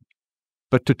sin,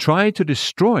 but to try to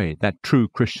destroy that true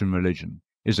Christian religion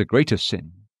is a greater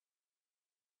sin.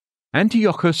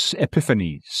 Antiochus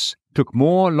Epiphanes took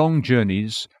more long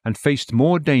journeys and faced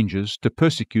more dangers to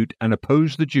persecute and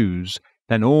oppose the Jews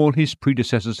than all his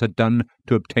predecessors had done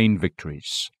to obtain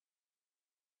victories.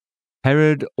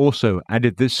 Herod also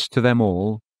added this to them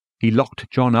all. He locked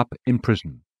John up in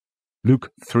prison. Luke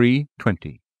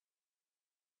 3:20.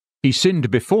 He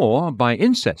sinned before by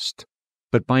incest,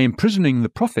 but by imprisoning the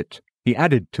prophet, he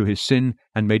added to his sin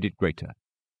and made it greater.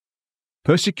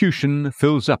 Persecution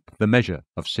fills up the measure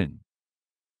of sin.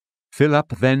 Fill up,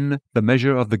 then, the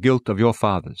measure of the guilt of your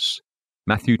fathers.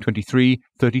 Matthew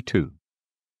 23:32.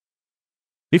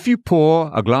 If you pour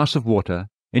a glass of water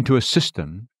into a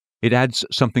cistern, it adds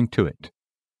something to it.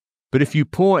 But if you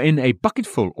pour in a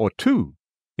bucketful or two,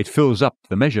 it fills up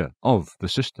the measure of the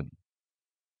cistern.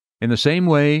 In the same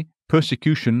way,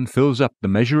 persecution fills up the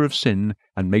measure of sin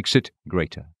and makes it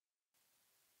greater.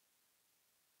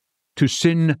 To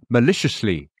sin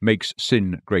maliciously makes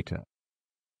sin greater.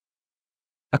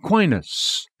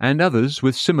 Aquinas and others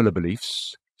with similar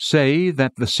beliefs say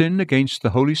that the sin against the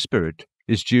Holy Spirit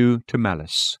is due to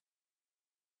malice.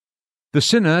 The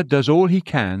sinner does all he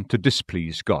can to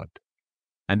displease God,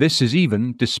 and this is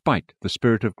even despite the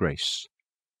Spirit of grace.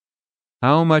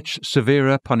 How much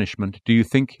severer punishment do you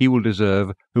think he will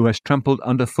deserve who has trampled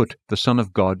underfoot the Son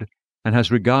of God, and has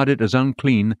regarded as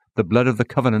unclean the blood of the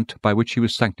covenant by which he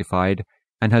was sanctified,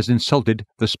 and has insulted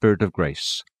the Spirit of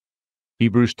grace?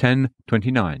 Hebrews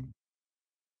 10:29.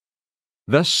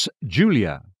 Thus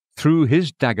Julia threw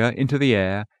his dagger into the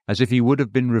air as if he would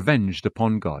have been revenged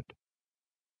upon God.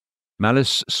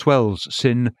 Malice swells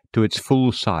sin to its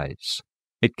full size.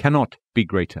 It cannot be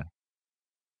greater.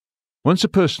 Once a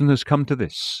person has come to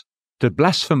this, to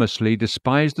blasphemously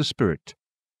despise the Spirit,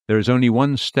 there is only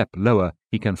one step lower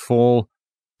he can fall,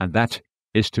 and that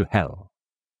is to hell.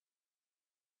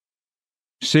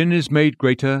 Sin is made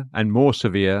greater and more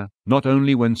severe not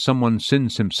only when someone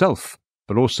sins himself,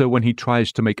 but also when he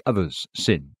tries to make others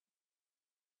sin.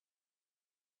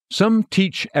 Some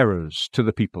teach errors to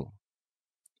the people.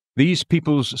 These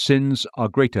people's sins are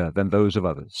greater than those of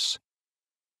others.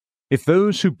 If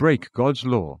those who break God's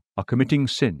law are committing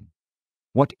sin,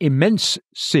 what immense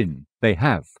sin they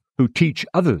have who teach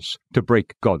others to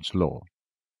break God's law.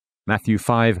 Matthew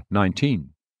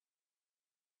 5:19.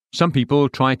 Some people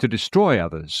try to destroy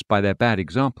others by their bad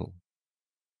example.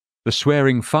 The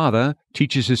swearing father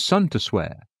teaches his son to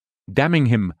swear, damning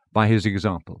him by his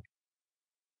example.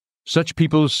 Such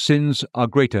people's sins are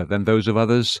greater than those of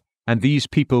others, and these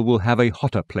people will have a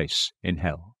hotter place in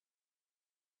hell.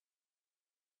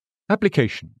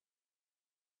 Application.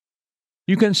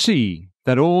 You can see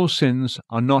that all sins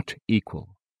are not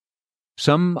equal.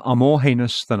 Some are more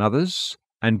heinous than others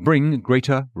and bring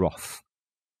greater wrath.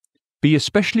 Be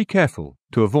especially careful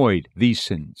to avoid these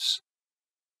sins.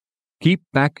 Keep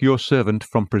back your servant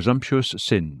from presumptuous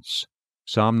sins.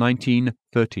 Psalm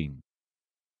 19:13.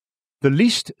 The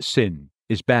least sin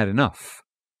is bad enough,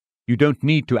 You don't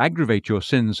need to aggravate your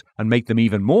sins and make them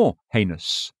even more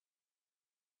heinous.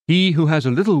 He who has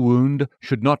a little wound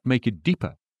should not make it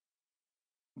deeper.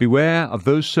 Beware of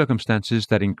those circumstances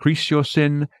that increase your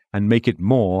sin and make it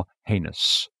more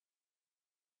heinous.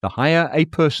 The higher a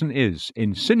person is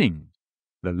in sinning,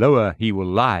 the lower he will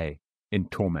lie in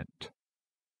torment.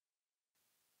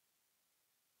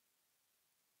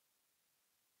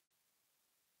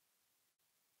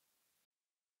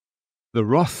 The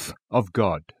wrath of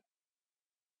God.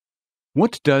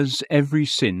 What does every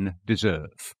sin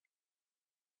deserve?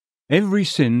 Every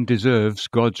sin deserves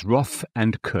God's wrath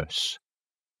and curse,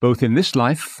 both in this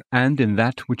life and in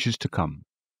that which is to come.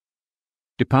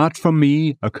 Depart from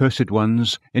me, accursed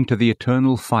ones, into the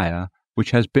eternal fire,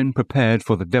 which has been prepared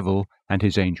for the devil and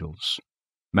his angels.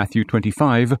 Matthew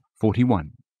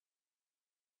 25:41.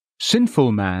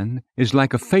 Sinful man is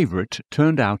like a favourite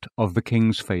turned out of the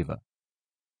king's favour.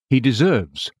 He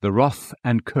deserves the wrath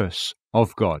and curse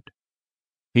of God.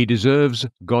 He deserves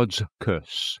God's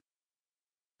curse.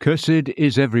 Cursed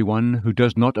is everyone who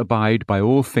does not abide by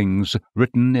all things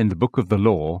written in the book of the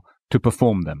law to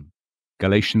perform them.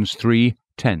 Galatians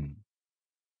 3:10.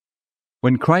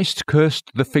 When Christ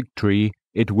cursed the fig tree,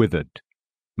 it withered.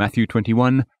 Matthew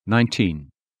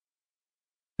 21:19.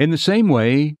 In the same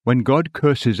way, when God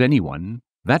curses anyone,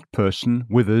 that person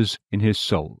withers in his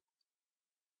soul.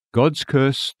 God's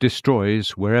curse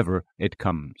destroys wherever it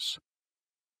comes.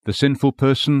 The sinful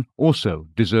person also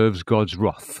deserves God's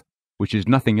wrath, which is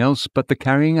nothing else but the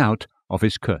carrying out of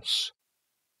his curse.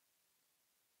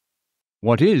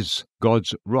 What is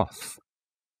God's wrath?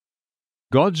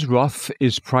 God's wrath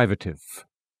is privative.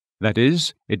 That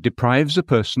is, it deprives a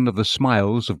person of the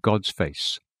smiles of God's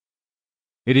face.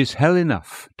 It is hell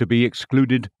enough to be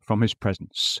excluded from his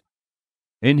presence.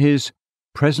 In his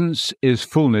presence is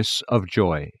fullness of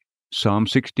joy. Psalm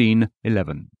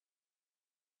 16:11.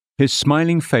 His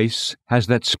smiling face has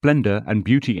that splendor and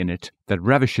beauty in it that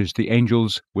ravishes the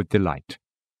angels with delight.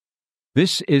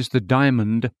 This is the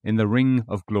diamond in the ring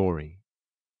of glory.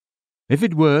 If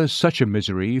it were such a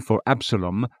misery for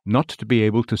Absalom not to be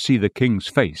able to see the king's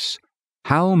face,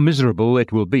 how miserable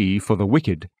it will be for the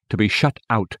wicked to be shut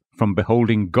out from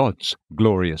beholding God's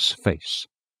glorious face.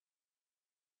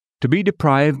 To be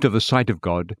deprived of the sight of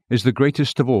God is the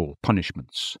greatest of all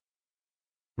punishments.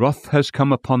 Wrath has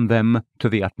come upon them to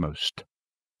the utmost.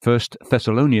 1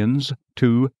 Thessalonians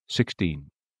 2:16.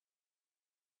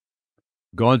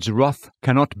 God's wrath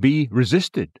cannot be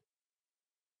resisted.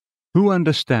 Who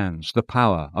understands the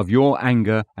power of your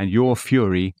anger and your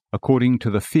fury according to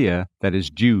the fear that is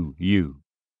due you?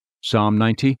 Psalm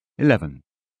 90:11.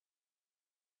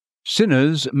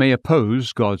 Sinners may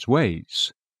oppose God's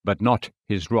ways, but not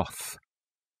his wrath.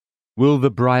 Will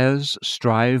the briars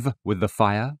strive with the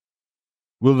fire?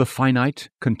 Will the finite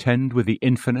contend with the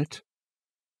infinite?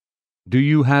 Do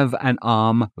you have an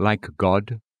arm like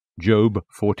God? Job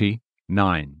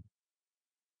 40:9.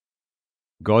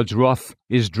 God's wrath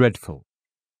is dreadful.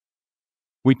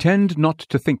 We tend not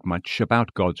to think much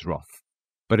about God's wrath,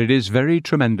 but it is very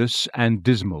tremendous and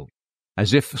dismal,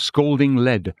 as if scalding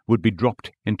lead would be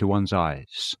dropped into one's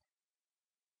eyes.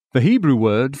 The Hebrew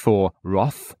word for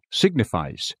wrath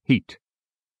signifies heat.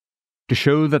 To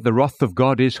show that the wrath of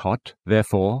God is hot,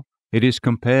 therefore, it is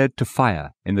compared to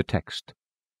fire in the text.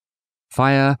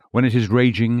 Fire, when it is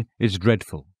raging, is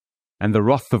dreadful, and the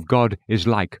wrath of God is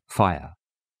like fire.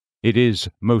 It is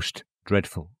most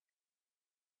dreadful.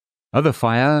 Other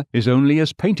fire is only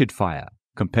as painted fire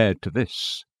compared to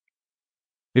this.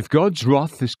 If God's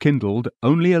wrath is kindled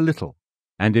only a little,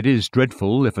 and it is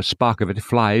dreadful if a spark of it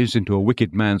flies into a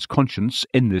wicked man's conscience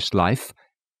in this life,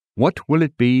 what will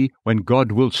it be when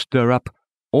God will stir up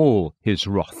all his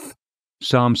wrath?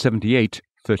 Psalm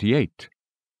 78:38.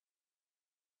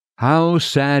 How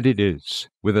sad it is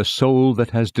with a soul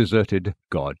that has deserted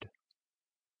God.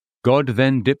 God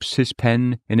then dips his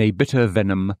pen in a bitter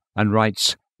venom and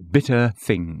writes bitter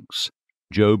things.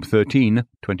 Job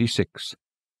 13:26.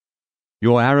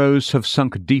 Your arrows have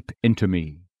sunk deep into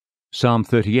me. Psalm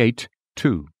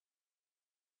 38:2.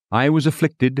 I was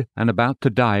afflicted and about to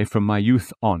die from my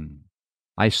youth on.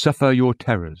 I suffer your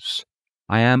terrors.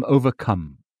 I am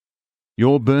overcome.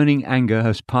 Your burning anger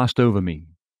has passed over me.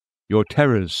 Your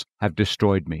terrors have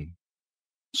destroyed me.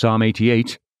 Psalm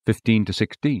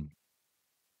 88:15-16.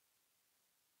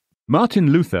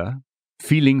 Martin Luther,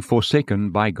 feeling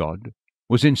forsaken by God,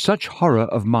 was in such horror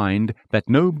of mind that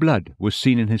no blood was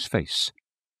seen in his face,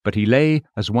 but he lay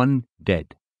as one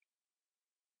dead.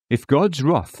 If God's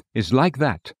wrath is like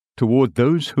that toward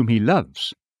those whom he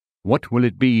loves, what will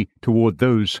it be toward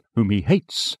those whom he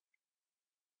hates?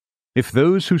 If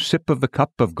those who sip of the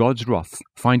cup of God's wrath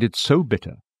find it so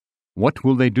bitter, What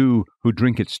will they do who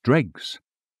drink its dregs?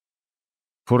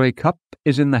 For a cup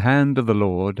is in the hand of the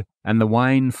Lord, and the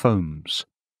wine foams.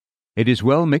 It is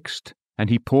well mixed, and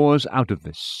he pours out of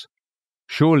this.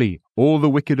 Surely all the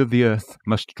wicked of the earth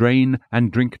must drain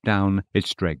and drink down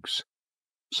its dregs.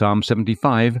 Psalm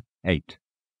 75:8.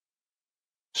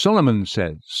 Solomon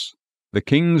says, "The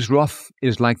king's wrath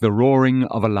is like the roaring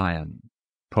of a lion."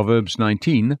 Proverbs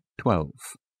 19:12.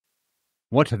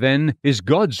 What then is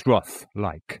God's wrath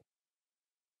like?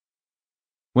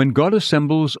 When God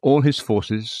assembles all his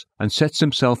forces and sets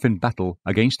himself in battle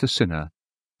against a sinner,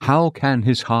 how can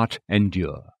his heart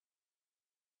endure?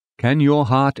 Can your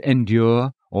heart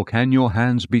endure, or can your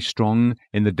hands be strong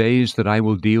in the days that I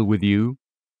will deal with you?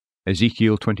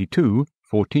 Ezekiel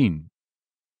 22:14.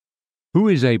 Who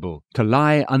is able to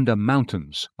lie under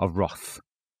mountains of wrath?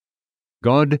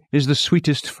 God is the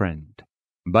sweetest friend,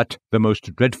 but the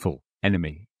most dreadful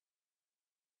enemy.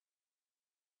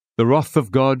 The wrath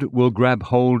of God will grab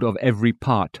hold of every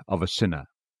part of a sinner.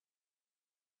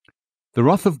 The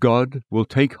wrath of God will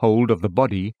take hold of the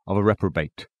body of a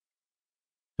reprobate.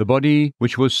 The body,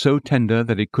 which was so tender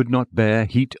that it could not bear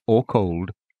heat or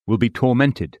cold, will be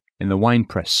tormented in the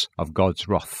winepress of God's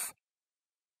wrath.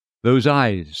 Those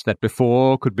eyes that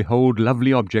before could behold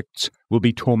lovely objects will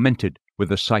be tormented with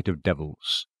the sight of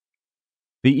devils.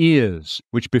 The ears,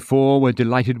 which before were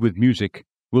delighted with music,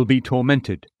 will be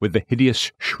tormented with the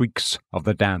hideous shrieks of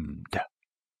the damned.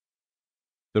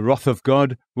 The wrath of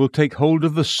God will take hold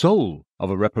of the soul of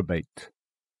a reprobate.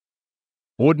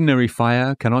 Ordinary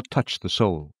fire cannot touch the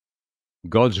soul.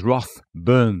 God's wrath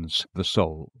burns the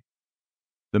soul.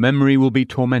 The memory will be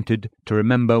tormented to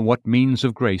remember what means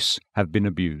of grace have been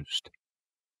abused.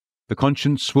 The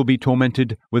conscience will be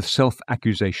tormented with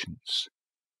self-accusations.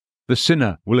 The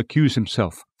sinner will accuse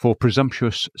himself for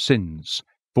presumptuous sins,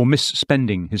 for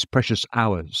misspending his precious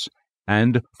hours,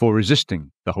 and for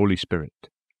resisting the Holy Spirit.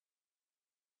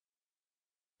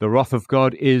 The wrath of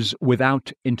God is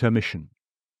without intermission.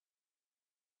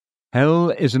 Hell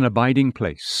is an abiding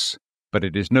place, but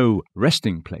it is no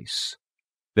resting place.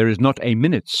 There is not a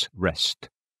minute's rest.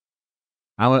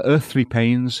 Our earthly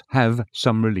pains have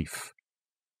some relief.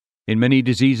 In many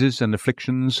diseases and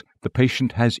afflictions, the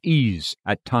patient has ease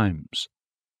at times,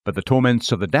 but the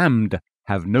torments of the damned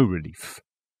have no relief.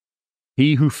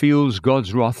 He who feels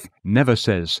God's wrath never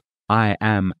says, "I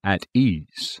am at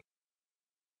ease."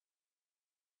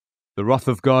 The wrath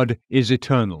of God is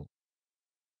eternal.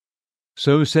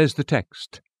 So says the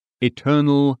text,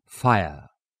 eternal fire.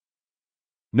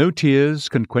 No tears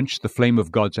can quench the flame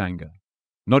of God's anger,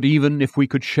 not even if we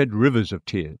could shed rivers of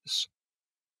tears.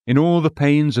 In all the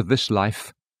pains of this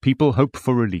life, people hope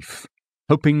for relief,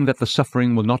 hoping that the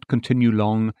suffering will not continue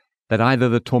long, that either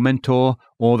the tormentor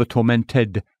or the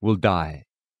tormented will die.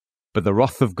 But the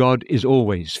wrath of God is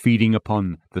always feeding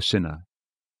upon the sinner.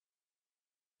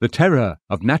 The terror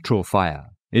of natural fire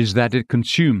is that it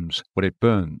consumes what it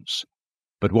burns.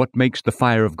 But what makes the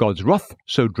fire of God's wrath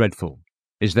so dreadful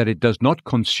is that it does not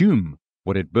consume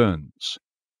what it burns.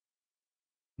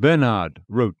 Bernard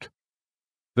wrote,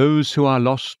 "Those who are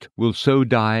lost will so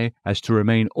die as to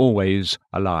remain always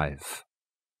alive.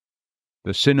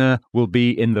 The sinner will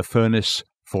be in the furnace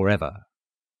forever."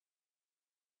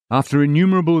 After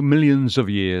innumerable millions of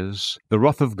years, the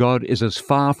wrath of God is as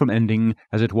far from ending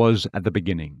as it was at the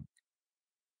beginning.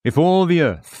 If all the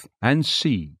earth and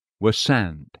sea were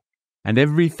sand, and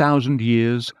every 1,000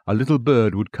 years a little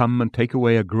bird would come and take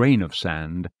away a grain of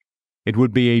sand, it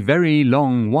would be a very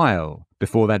long while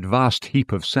before that vast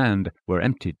heap of sand were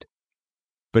emptied.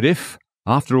 But if,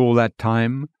 after all that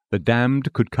time, the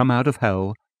damned could come out of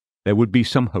hell, there would be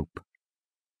some hope.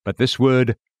 But this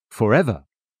word, forever,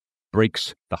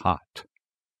 breaks the heart.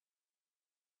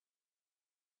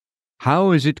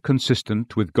 How is it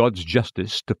consistent with God's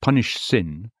justice to punish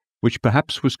sin, which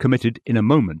perhaps was committed in a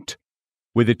moment,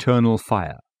 with eternal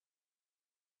fire?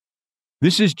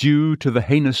 This is due to the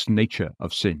heinous nature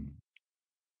of sin.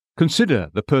 Consider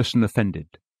the person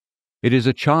offended. It is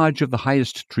a charge of the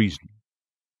highest treason.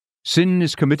 Sin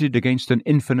is committed against an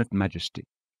infinite majesty.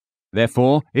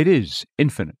 Therefore it is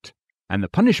infinite, and the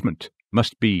punishment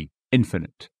must be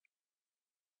infinite.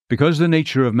 Because the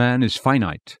nature of man is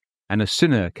finite, and a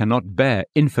sinner cannot bear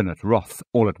infinite wrath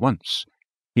all at once,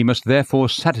 he must therefore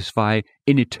satisfy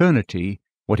in eternity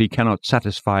what he cannot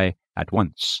satisfy at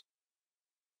once.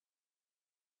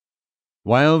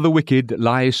 While the wicked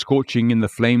lie scorching in the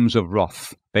flames of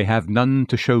wrath, they have none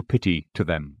to show pity to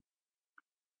them.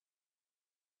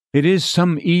 It is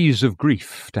some ease of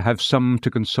grief to have some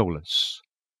to console us,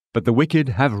 but the wicked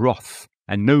have wrath,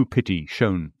 and no pity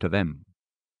shown to them.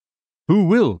 Who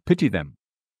will pity them?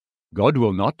 God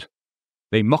will not.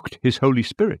 They mocked his Holy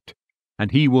Spirit,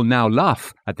 and he will now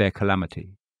laugh at their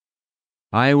calamity.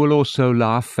 I will also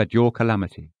laugh at your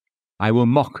calamity. I will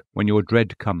mock when your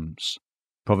dread comes.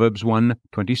 Proverbs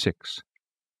 1:26.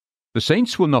 The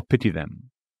saints will not pity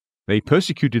them. They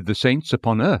persecuted the saints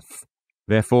upon earth.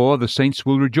 Therefore the saints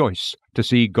will rejoice to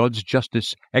see God's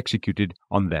justice executed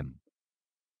on them.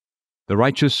 The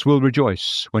righteous will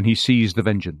rejoice when he sees the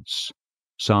vengeance.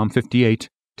 Psalm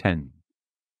 58:10.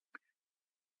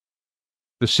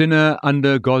 The sinner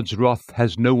under God's wrath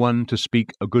has no one to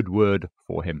speak a good word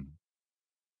for him.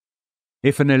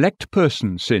 If an elect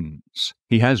person sins,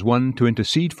 he has one to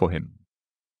intercede for him.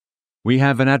 We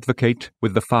have an advocate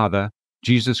with the Father,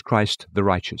 Jesus Christ the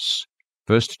righteous.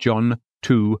 1 John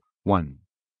 2:1.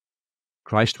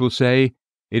 Christ will say,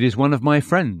 "It is one of my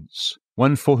friends,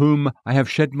 one for whom I have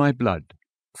shed my blood.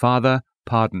 Father,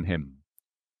 pardon him."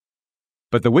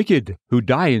 But the wicked who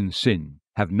die in sin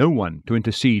have no one to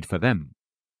intercede for them.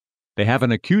 They have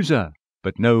an accuser,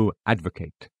 but no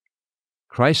advocate.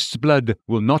 Christ's blood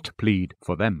will not plead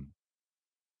for them.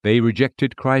 They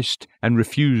rejected Christ and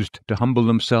refused to humble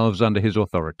themselves under his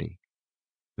authority.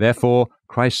 Therefore,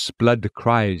 Christ's blood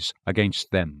cries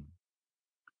against them.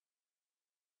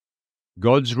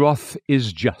 God's wrath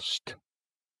is just.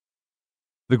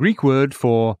 The Greek word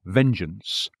for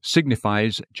vengeance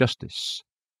signifies justice.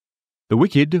 The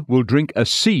wicked will drink a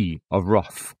sea of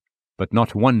wrath, but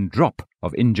not one drop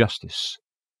of injustice.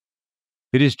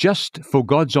 It is just for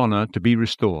God's honor to be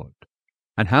restored,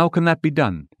 and how can that be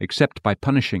done except by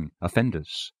punishing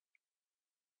offenders?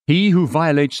 He who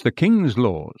violates the king's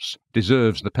laws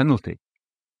deserves the penalty.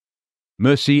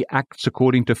 Mercy acts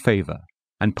according to favor,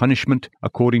 and punishment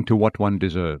according to what one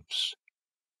deserves.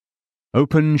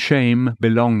 Open shame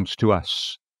belongs to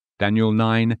us. Daniel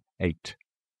 9:8.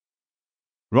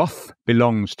 Wrath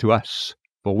belongs to us,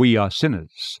 for we are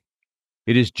sinners.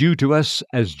 It is due to us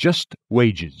as just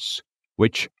wages,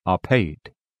 which are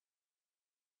paid.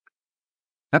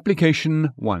 Application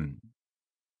 1.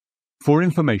 For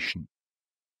information.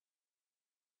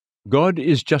 God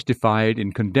is justified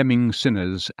in condemning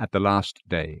sinners at the last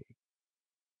day.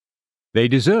 They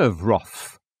deserve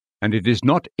wrath, and it is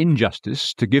not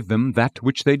injustice to give them that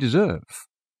which they deserve.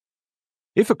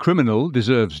 If a criminal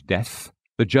deserves death,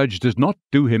 the judge does not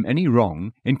do him any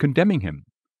wrong in condemning him.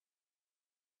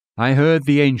 I heard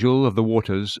the angel of the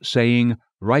waters saying,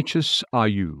 "Righteous are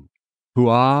you, who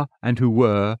are and who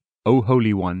were, O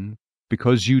Holy One,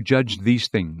 because you judged these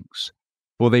things.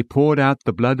 For they poured out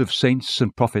the blood of saints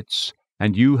and prophets,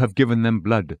 and you have given them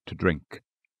blood to drink.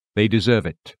 They deserve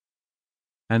it."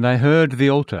 And I heard the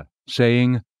altar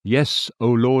saying, "Yes,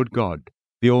 O Lord God,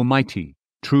 the Almighty,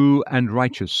 true and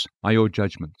righteous are your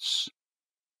judgments."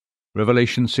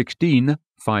 Revelation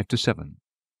 16:5-7.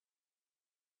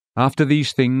 After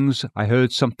these things I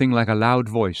heard something like a loud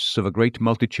voice of a great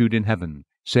multitude in heaven,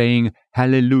 saying,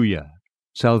 "Hallelujah!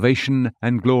 Salvation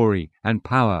and glory and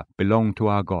power belong to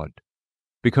our God,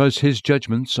 because his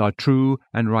judgments are true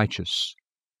and righteous.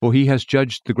 For he has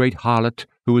judged the great harlot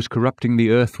who is corrupting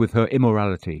the earth with her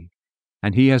immorality,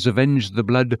 and he has avenged the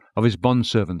blood of his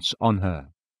bondservants on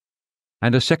her."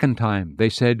 And a second time they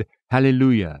said,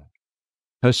 "Hallelujah!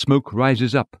 Her smoke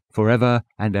rises up forever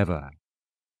and ever."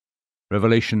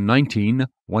 Revelation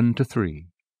 19:1-3.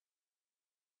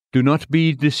 Do not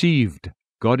be deceived.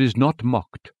 God is not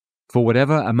mocked. For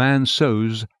whatever a man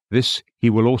sows, this he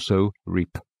will also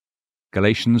reap.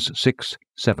 Galatians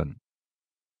 6:7.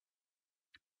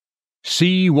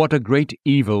 See what a great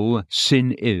evil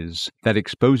sin is that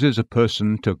exposes a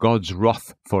person to God's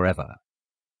wrath forever.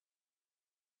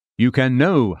 You can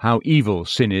know how evil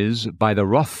sin is by the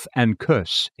wrath and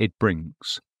curse it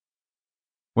brings.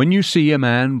 When you see a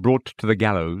man brought to the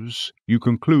gallows, you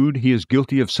conclude he is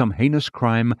guilty of some heinous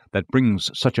crime that brings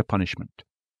such a punishment.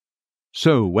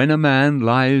 So when a man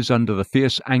lies under the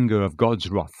fierce anger of God's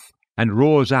wrath and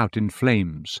roars out in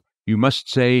flames, you must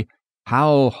say,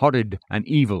 "How horrid and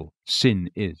evil sin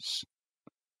is."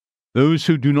 Those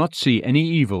who do not see any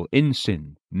evil in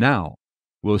sin now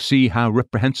will see how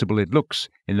reprehensible it looks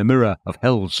in the mirror of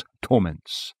hell's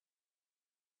torments.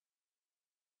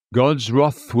 God's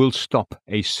wrath will stop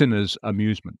a sinner's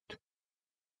amusement.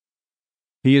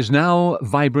 He is now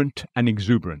vibrant and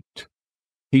exuberant.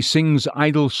 He sings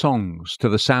idle songs to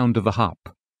the sound of the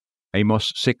harp.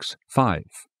 Amos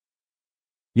 6:5.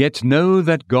 Yet know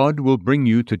that God will bring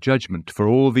you to judgment for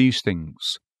all these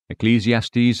things.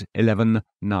 Ecclesiastes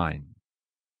 11:9.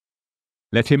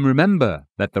 Let him remember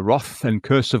that the wrath and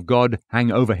curse of God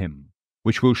hang over him,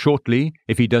 which will shortly,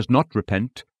 if he does not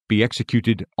repent, be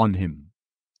executed on him.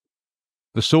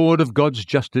 The sword of God's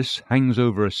justice hangs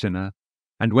over a sinner,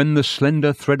 and when the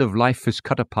slender thread of life is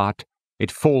cut apart,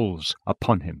 it falls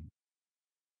upon him.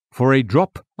 For a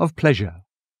drop of pleasure,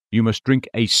 you must drink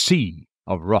a sea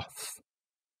of wrath.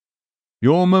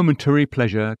 Your momentary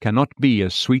pleasure cannot be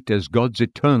as sweet as God's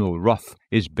eternal wrath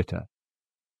is bitter.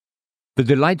 The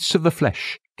delights of the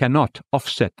flesh cannot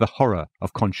offset the horror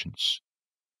of conscience.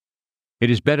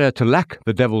 It is better to lack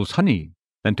the devil's honey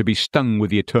than to be stung with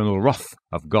the eternal wrath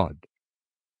of God.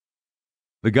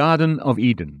 The Garden of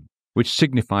Eden, which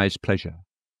signifies pleasure,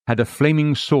 had a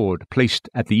flaming sword placed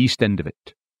at the east end of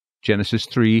it. Genesis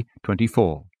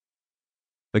 3:24.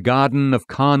 The garden of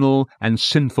carnal and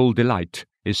sinful delight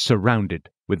is surrounded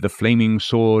with the flaming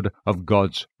sword of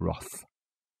God's wrath.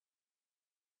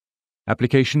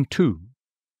 Application 2.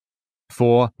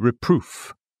 For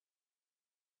reproof.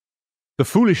 The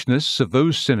foolishness of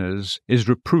those sinners is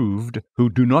reproved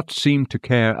who do not seem to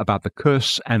care about the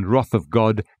curse and wrath of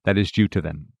God that is due to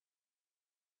them.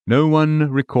 No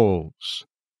one recalls.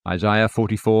 Isaiah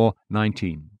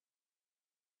 44:19.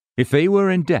 If they were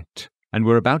in debt and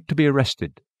were about to be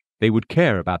arrested, they would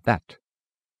care about that.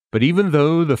 But even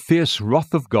though the fierce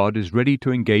wrath of God is ready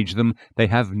to engage them, they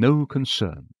have no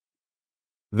concern.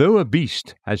 Though a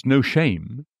beast has no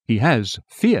shame, he has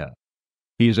fear.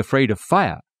 He is afraid of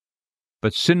fire.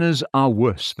 But sinners are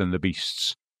worse than the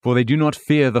beasts, for they do not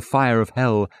fear the fire of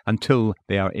hell until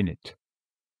they are in it.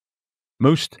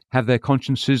 Most have their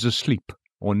consciences asleep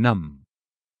or numb,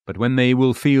 but when they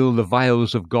will feel the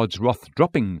vials of God's wrath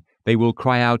dropping, they will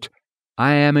cry out,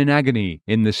 "I am in agony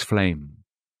in this flame."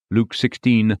 Luke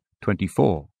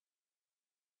 16:24.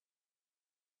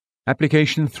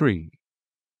 Application 3.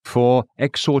 For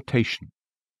exhortation.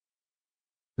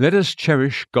 Let us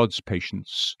cherish God's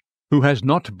patience, who has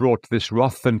not brought this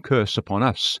wrath and curse upon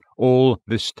us all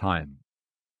this time.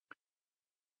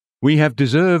 We have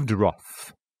deserved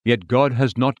wrath, yet God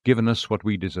has not given us what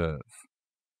we deserve.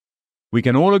 We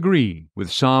can all agree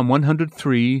with Psalm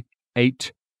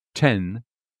 103:8-10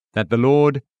 that the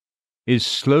Lord is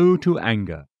slow to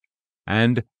anger,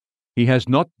 and He has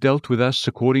not dealt with us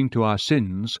according to our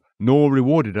sins, nor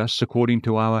rewarded us according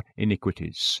to our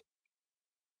iniquities.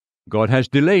 God has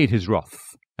delayed His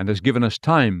wrath, and has given us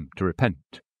time to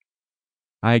repent.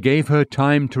 I gave her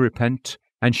time to repent,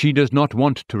 and she does not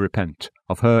want to repent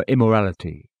of her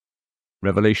immorality.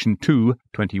 Revelation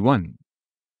 2:21.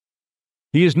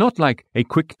 He is not like a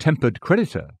quick-tempered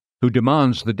creditor who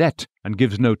demands the debt and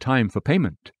gives no time for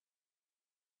payment.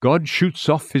 God shoots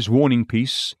off His warning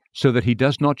piece so that He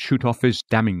does not shoot off His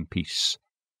damning piece.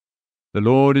 The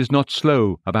Lord is not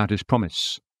slow about His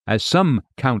promise, as some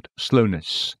count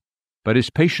slowness, but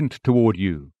is patient toward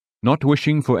you, not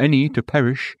wishing for any to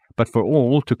perish, but for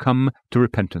all to come to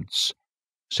repentance.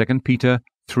 2 Peter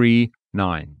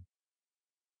 3:9.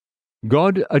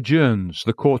 God adjourns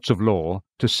the courts of law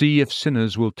to see if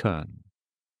sinners will turn.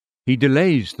 He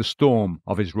delays the storm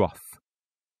of His wrath.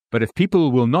 But if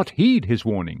people will not heed His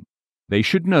warning, they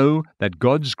should know that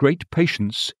God's great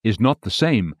patience is not the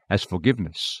same as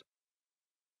forgiveness.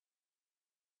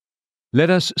 Let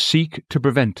us seek to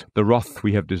prevent the wrath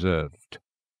we have deserved.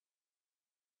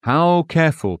 How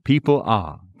careful people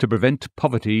are to prevent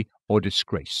poverty or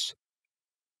disgrace.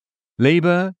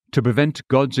 Labor to prevent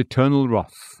God's eternal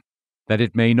wrath, that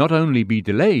it may not only be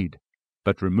delayed,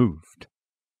 but removed.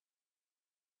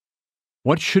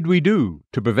 What should we do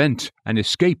to prevent and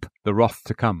escape the wrath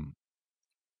to come?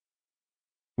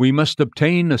 We must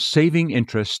obtain a saving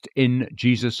interest in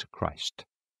Jesus Christ.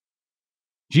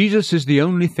 Jesus is the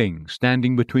only thing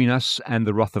standing between us and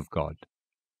the wrath of God.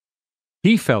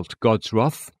 He felt God's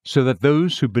wrath so that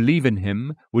those who believe in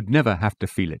Him would never have to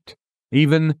feel it.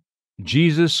 Even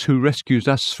Jesus who rescues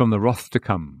us from the wrath to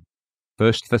come.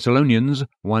 1 Thessalonians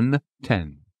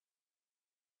 1:10.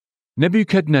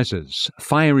 Nebuchadnezzar's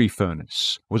fiery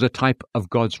furnace was a type of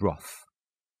God's wrath.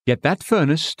 Yet that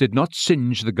furnace did not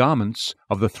singe the garments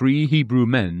of the 3 Hebrew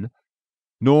men,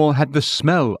 nor had the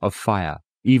smell of fire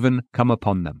even come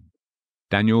upon them.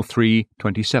 Daniel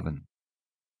 3:27.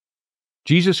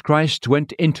 Jesus Christ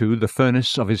went into the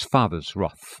furnace of His Father's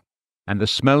wrath, and the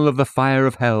smell of the fire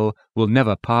of hell will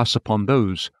never pass upon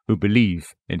those who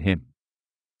believe in Him.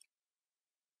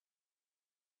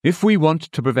 If we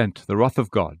want to prevent the wrath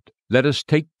of God, let us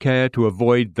take care to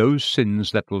avoid those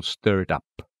sins that will stir it up.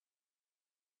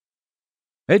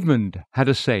 Edmund had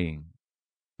a saying,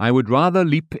 "I would rather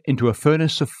leap into a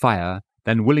furnace of fire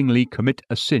than willingly commit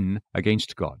a sin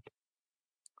against God."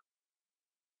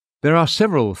 There are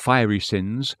several fiery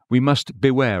sins we must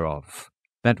beware of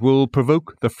that will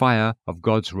provoke the fire of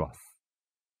God's wrath.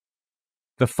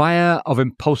 The fire of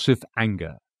impulsive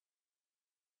anger.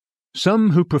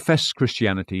 Some who profess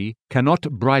Christianity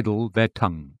cannot bridle their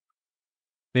tongue.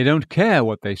 They don't care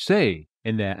what they say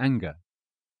in their anger,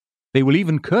 They will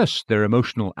even curse their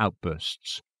emotional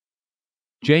outbursts.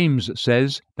 James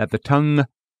says that the tongue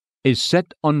is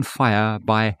set on fire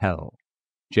by hell.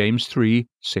 James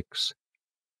 3:6.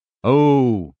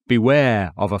 Oh,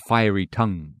 beware of a fiery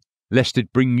tongue, lest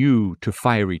it bring you to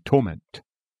fiery torment.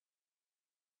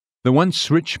 The once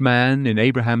rich man in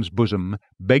Abraham's bosom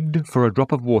begged for a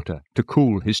drop of water to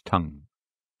cool his tongue.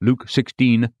 Luke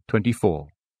 16:24.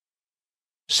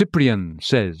 Cyprian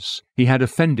says he had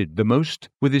offended the most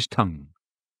with his tongue,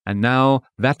 and now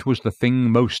that was the thing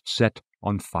most set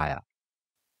on fire.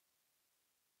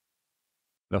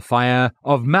 The fire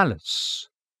of malice.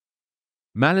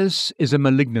 Malice is a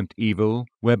malignant evil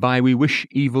whereby we wish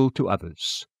evil to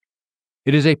others.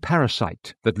 It is a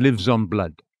parasite that lives on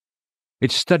blood.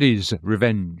 It studies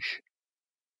revenge.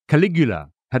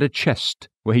 Caligula had a chest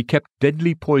where he kept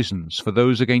deadly poisons for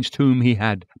those against whom he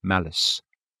had malice.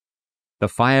 The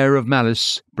fire of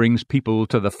malice brings people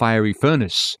to the fiery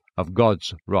furnace of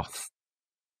God's wrath.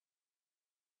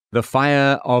 The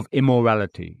fire of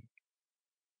immorality.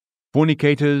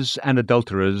 Fornicators and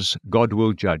adulterers God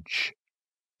will judge.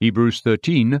 Hebrews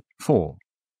 13:4.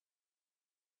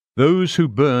 Those who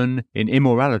burn in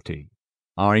immorality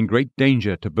are in great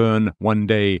danger to burn one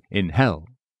day in hell.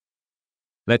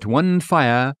 Let one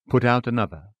fire put out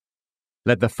another.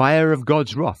 Let the fire of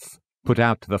God's wrath put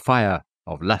out the fire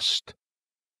of lust.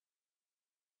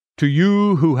 To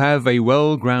you who have a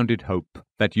well-grounded hope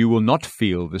that you will not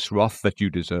feel this wrath that you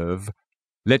deserve,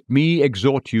 let me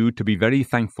exhort you to be very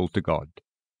thankful to God,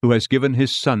 who has given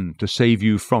his Son to save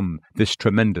you from this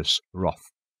tremendous wrath.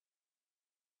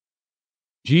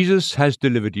 Jesus has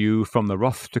delivered you from the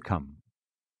wrath to come.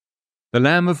 The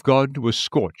Lamb of God was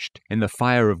scorched in the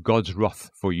fire of God's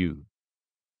wrath for you.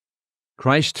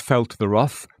 Christ felt the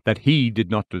wrath that he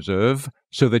did not deserve,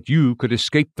 so that you could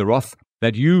escape the wrath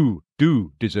that you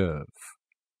do deserve.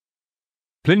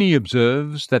 Pliny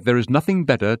observes that there is nothing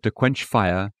better to quench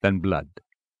fire than blood.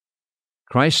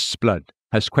 Christ's blood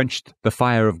has quenched the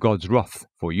fire of God's wrath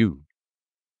for you.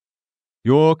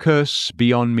 Your curse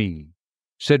be on me,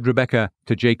 said Rebekah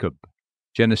to Jacob,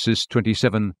 Genesis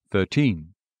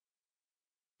 27:13.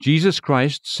 Jesus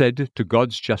Christ said to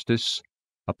God's justice,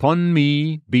 Upon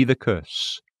me be the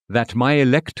curse, that my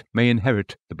elect may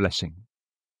inherit the blessing.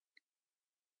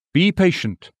 Be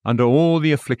patient under all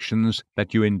the afflictions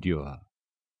that you endure.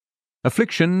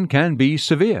 Affliction can be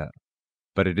severe,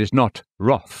 but it is not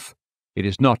wrath, it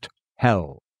is not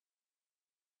hell.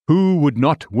 Who would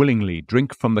not willingly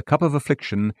drink from the cup of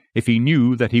affliction if he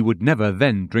knew that he would never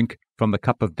then drink from the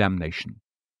cup of damnation?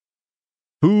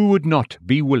 Who would not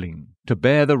be willing to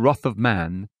bear the wrath of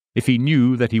man if he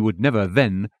knew that he would never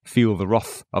then feel the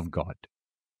wrath of God?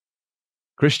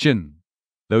 Christian,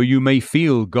 though you may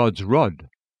feel God's rod,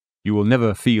 you will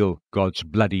never feel God's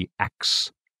bloody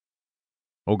axe.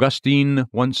 Augustine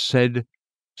once said,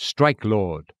 Strike,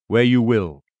 Lord, where you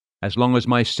will, as long as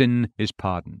my sin is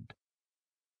pardoned.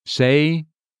 Say,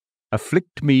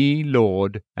 Afflict me,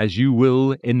 Lord, as you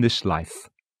will in this life,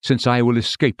 since I will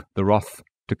escape the wrath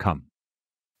to come.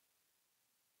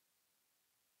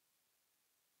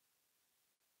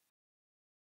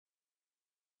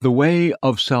 The way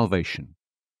of salvation.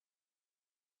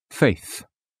 Faith.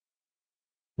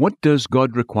 What does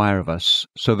God require of us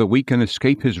so that we can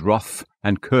escape his wrath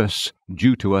and curse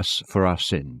due to us for our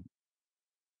sin?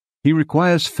 He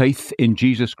requires faith in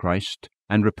Jesus Christ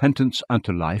and repentance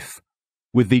unto life,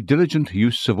 with the diligent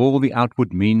use of all the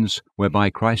outward means whereby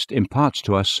Christ imparts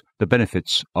to us the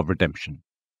benefits of redemption.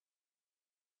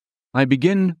 I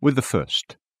begin with the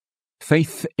first,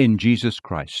 faith in Jesus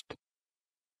Christ.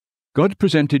 God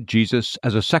presented Jesus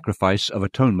as a sacrifice of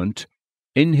atonement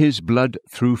in his blood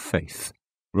through faith.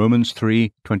 Romans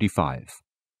 3:25.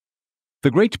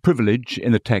 The great privilege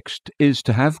in the text is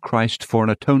to have Christ for an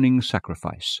atoning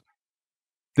sacrifice.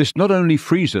 This not only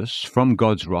frees us from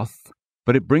God's wrath,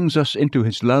 but it brings us into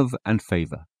his love and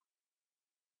favor.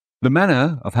 The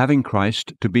manner of having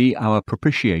Christ to be our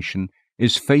propitiation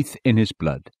is faith in his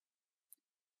blood.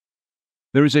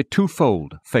 There is a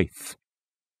twofold faith.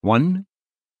 One,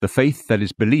 the faith that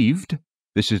is believed,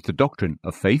 this is the doctrine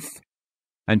of faith,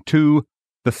 and two,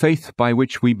 the faith by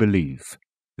which we believe,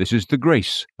 this is the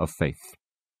grace of faith.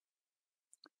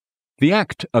 The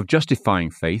act of justifying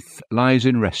faith lies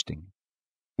in resting.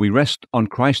 We rest on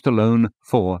Christ alone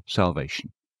for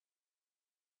salvation.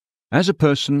 As a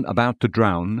person about to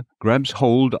drown grabs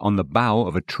hold on the bough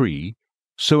of a tree,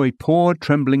 so a poor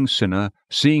trembling sinner,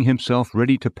 seeing himself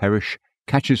ready to perish,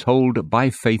 catches hold by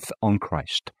faith on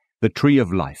Christ, the tree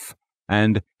of life,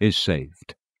 and is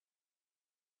saved.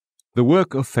 The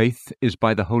work of faith is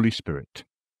by the Holy Spirit.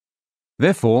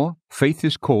 Therefore, faith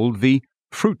is called the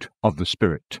fruit of the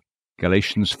Spirit,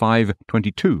 Galatians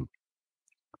 5:22.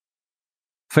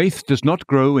 Faith does not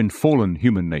grow in fallen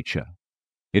human nature.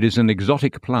 It is an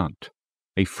exotic plant,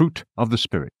 a fruit of the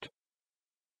Spirit.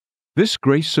 This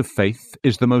grace of faith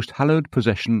is the most hallowed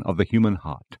possession of the human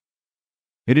heart.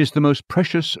 It is the most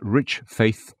precious, rich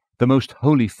faith, the most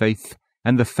holy faith,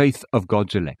 and the faith of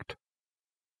God's elect.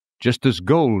 Just as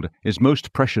gold is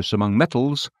most precious among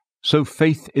metals, so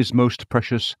faith is most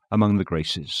precious among the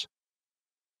graces.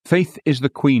 Faith is the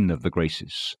queen of the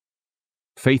graces.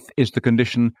 Faith is the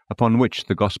condition upon which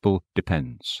the gospel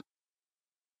depends.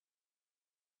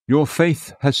 Your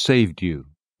faith has saved you,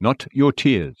 not your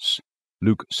tears.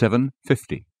 Luke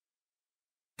 7:50.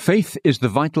 Faith is the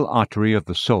vital artery of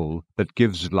the soul that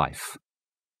gives life.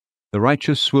 The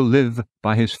righteous will live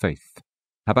by his faith.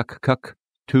 Habakkuk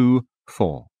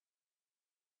 2:4.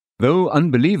 Though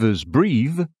unbelievers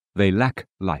breathe, they lack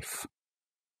life.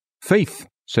 Faith,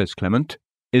 says Clement,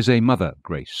 is a mother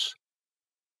grace.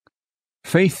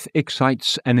 Faith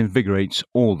excites and invigorates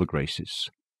all the graces.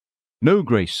 No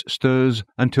grace stirs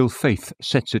until faith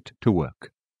sets it to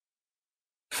work.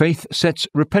 Faith sets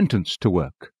repentance to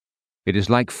work. It is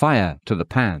like fire to the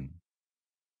pan.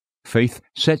 Faith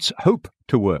sets hope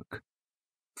to work.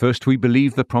 First we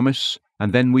believe the promise,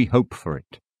 and then we hope for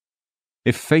it.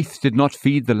 If faith did not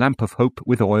feed the lamp of hope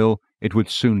with oil, it would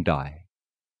soon die.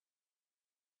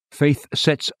 Faith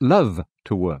sets love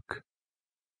to work.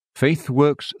 Faith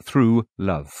works through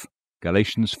love.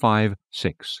 Galatians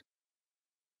 5:6.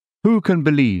 Who can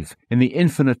believe in the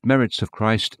infinite merits of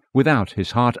Christ without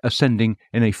his heart ascending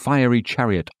in a fiery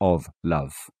chariot of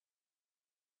love?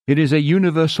 It is a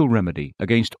universal remedy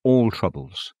against all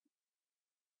troubles.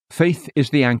 Faith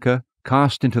is the anchor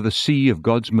cast into the sea of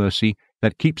God's mercy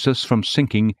that keeps us from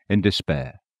sinking in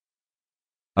despair.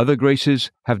 Other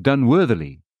graces have done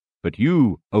worthily, but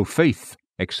you, O faith,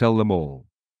 excel them all.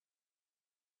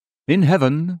 In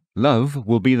heaven, love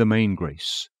will be the main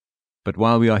grace, but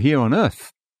while we are here on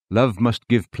earth, love must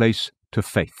give place to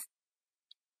faith.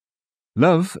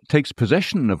 Love takes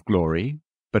possession of glory,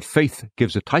 but faith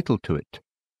gives a title to it.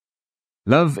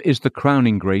 Love is the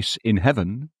crowning grace in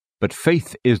heaven, but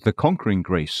faith is the conquering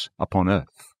grace upon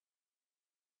earth.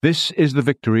 This is the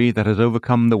victory that has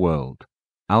overcome the world,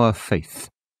 our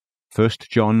faith. 1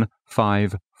 John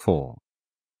 5:4.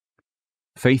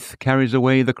 Faith carries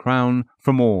away the crown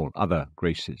from all other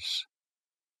graces.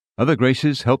 Other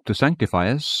graces help to sanctify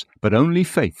us, but only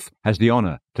faith has the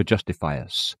honor to justify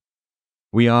us.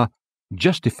 We are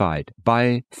justified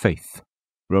by faith.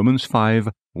 Romans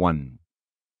 5:1.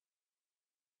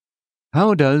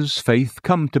 How does faith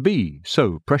come to be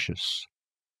so precious?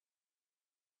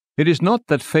 It is not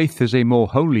that faith is a more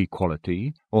holy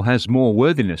quality or has more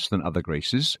worthiness than other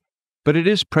graces, but it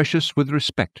is precious with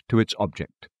respect to its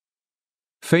object.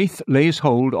 Faith lays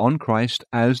hold on Christ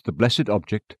as the blessed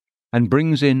object and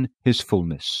brings in his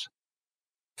fullness.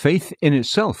 Faith in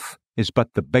itself is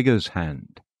but the beggar's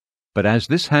hand, but as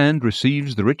this hand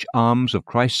receives the rich alms of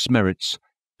Christ's merits,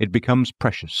 it becomes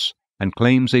precious and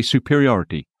claims a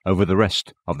superiority over the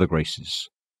rest of the graces.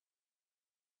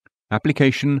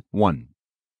 Application 1.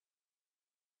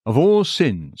 Of all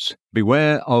sins,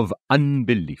 beware of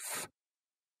unbelief.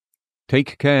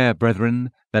 Take care,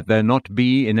 brethren, that there not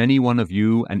be in any one of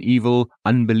you an evil,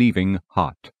 unbelieving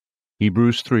heart.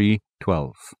 Hebrews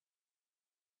 3:12.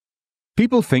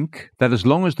 People think that as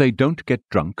long as they don't get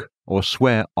drunk or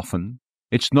swear often,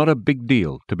 it's not a big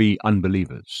deal to be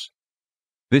unbelievers.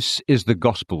 This is the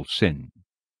gospel sin.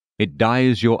 It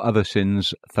dyes your other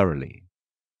sins thoroughly.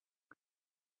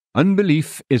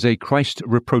 Unbelief is a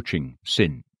Christ-reproaching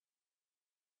sin.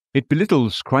 It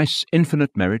belittles Christ's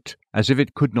infinite merit as if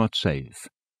it could not save.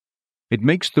 It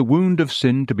makes the wound of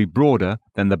sin to be broader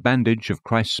than the bandage of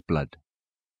Christ's blood.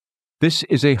 This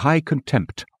is a high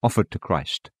contempt offered to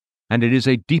Christ, and it is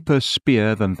a deeper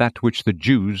spear than that which the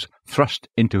Jews thrust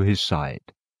into his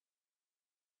side.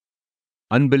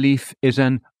 Unbelief is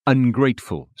an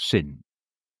ungrateful sin.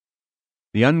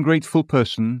 The ungrateful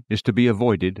person is to be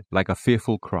avoided like a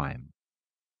fearful crime.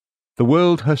 The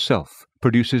world herself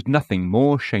produces nothing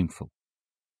more shameful.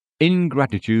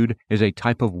 Ingratitude is a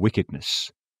type of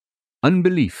wickedness.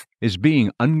 Unbelief is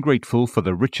being ungrateful for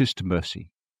the richest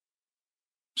mercy.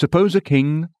 Suppose a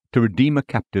king, to redeem a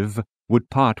captive, would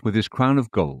part with his crown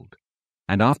of gold,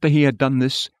 and after he had done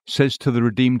this, says to the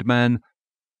redeemed man,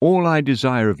 "All I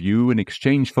desire of you in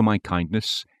exchange for my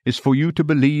kindness is for you to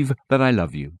believe that I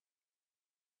love you."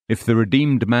 If the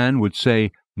redeemed man would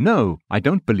say, "No, I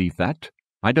don't believe that.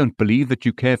 I don't believe that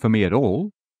you care for me at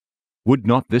all," would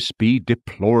not this be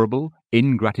deplorable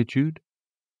ingratitude?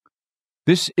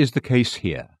 This is the case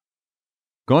here.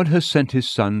 God has sent his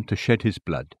Son to shed his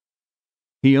blood.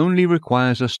 He only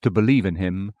requires us to believe in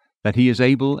him, that he is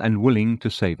able and willing to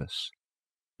save us.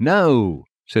 No,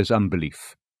 says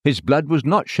unbelief, his blood was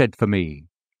not shed for me.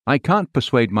 I can't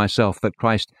persuade myself that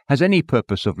Christ has any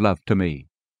purpose of love to me.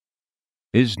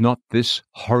 Is not this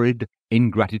horrid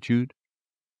ingratitude?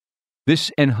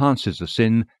 This enhances a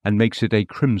sin and makes it a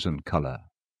crimson color.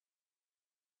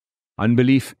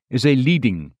 Unbelief is a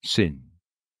leading sin.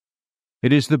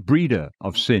 It is the breeder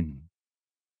of sin.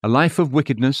 A life of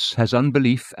wickedness has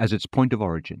unbelief as its point of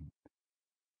origin.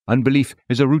 Unbelief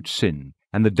is a root sin,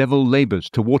 and the devil labors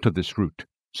to water this root,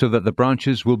 so that the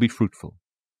branches will be fruitful.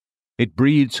 It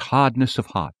breeds hardness of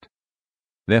heart.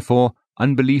 Therefore,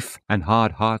 unbelief and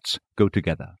hard hearts go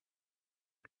together.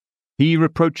 He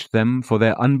reproached them for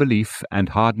their unbelief and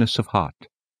hardness of heart.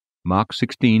 Mark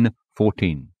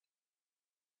 16:14.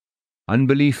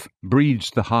 Unbelief breeds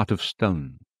the heart of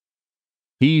stone.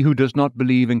 He who does not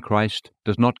believe in Christ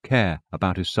does not care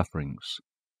about his sufferings.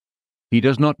 He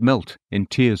does not melt in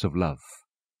tears of love.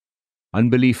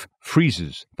 Unbelief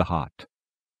freezes the heart.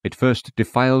 It first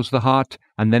defiles the heart,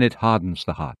 and then it hardens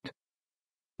the heart.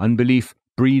 Unbelief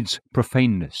breeds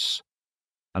profaneness.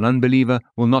 An unbeliever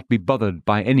will not be bothered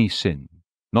by any sin,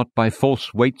 not by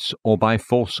false weights or by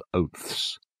false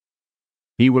oaths.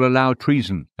 He will allow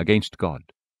treason against God.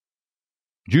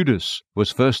 Judas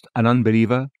was first an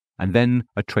unbeliever and then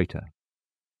a traitor.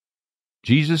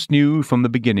 Jesus knew from the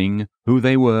beginning who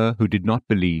they were who did not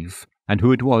believe and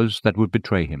who it was that would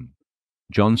betray him.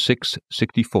 John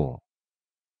 6:64.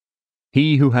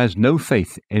 He who has no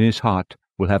faith in his heart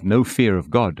will have no fear of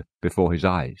God before his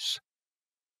eyes.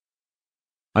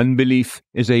 Unbelief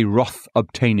is a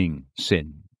wrath-obtaining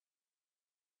sin.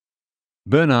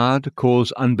 Bernard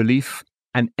calls unbelief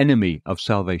an enemy of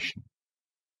salvation.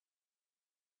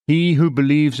 He who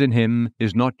believes in him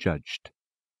is not judged.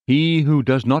 He who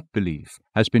does not believe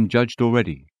has been judged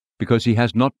already, because he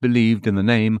has not believed in the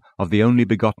name of the only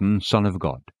begotten Son of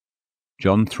God.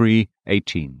 John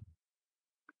 3:18.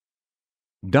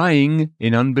 Dying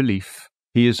in unbelief,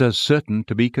 he is as certain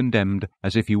to be condemned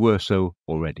as if he were so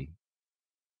already.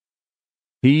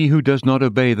 He who does not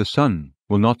obey the Son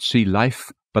will not see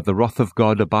life, but the wrath of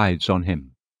God abides on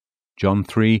him. John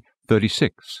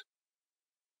 3:36.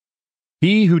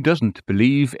 He who doesn't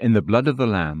believe in the blood of the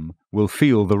Lamb will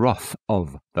feel the wrath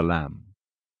of the Lamb.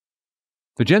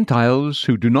 The Gentiles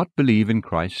who do not believe in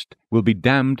Christ will be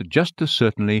damned just as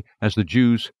certainly as the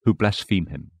Jews who blaspheme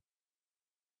him.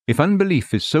 If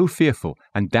unbelief is so fearful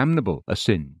and damnable a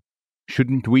sin,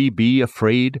 shouldn't we be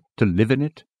afraid to live in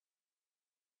it?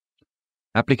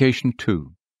 Application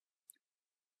 2.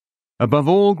 Above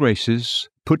all graces,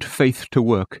 put faith to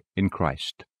work in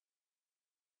Christ.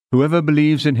 Whoever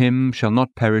believes in him shall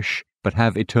not perish, but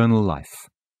have eternal life.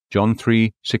 John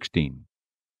 3:16.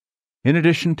 In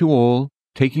addition to all,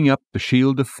 taking up the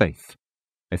shield of faith.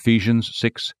 Ephesians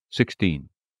 6:16.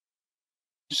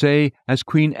 Say, as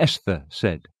Queen Esther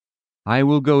said, I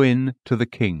will go in to the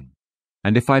king,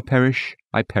 and if I perish,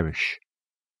 I perish.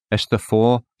 Esther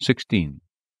 4:16.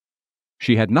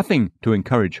 She had nothing to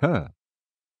encourage her.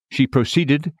 She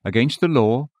proceeded against the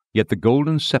law, yet the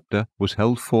golden scepter was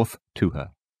held forth to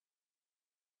her.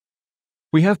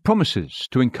 We have promises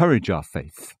to encourage our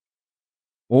faith.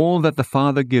 All that the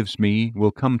Father gives me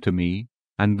will come to me,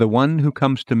 and the one who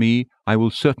comes to me I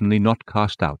will certainly not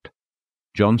cast out.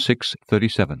 John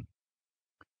 6:37.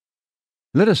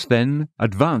 Let us then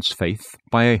advance faith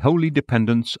by a holy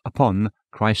dependence upon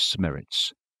Christ's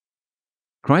merits.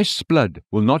 Christ's blood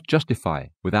will not justify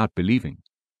without believing.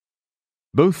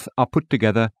 Both are put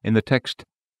together in the text,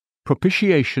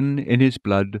 propitiation in his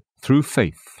blood through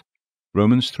faith,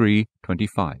 Romans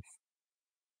 3:25.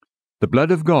 The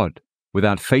blood of God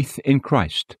without faith in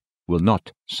Christ will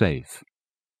not save.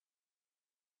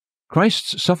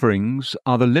 Christ's sufferings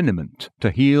are the liniment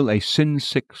to heal a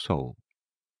sin-sick soul,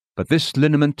 but this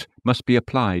liniment must be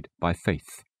applied by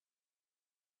faith.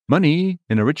 Money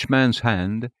in a rich man's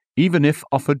hand, even if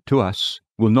offered to us,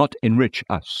 will not enrich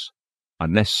us,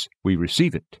 unless we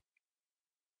receive it.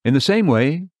 In the same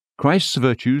way, Christ's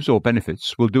virtues or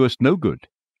benefits will do us no good,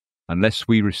 unless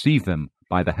we receive them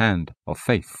by the hand of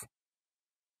faith.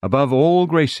 Above all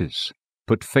graces,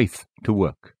 put faith to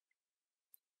work.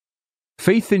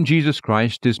 Faith in Jesus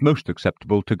Christ is most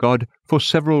acceptable to God for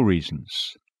several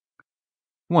reasons.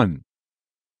 1.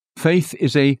 Faith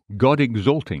is a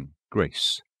God-exalting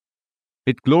grace.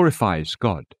 It glorifies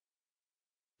God.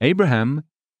 Abraham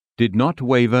did not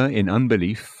waver in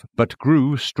unbelief, but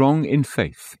grew strong in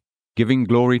faith, giving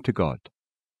glory to God.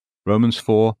 Romans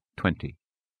 4:20.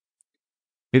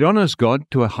 It honors God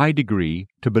to a high degree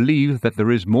to believe that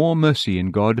there is more mercy in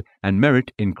God and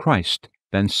merit in Christ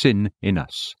than sin in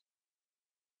us.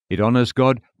 It honors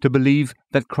God to believe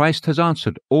that Christ has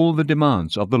answered all the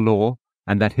demands of the law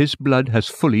and that his blood has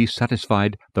fully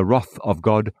satisfied the wrath of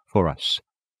God for us.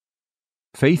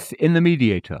 Faith in the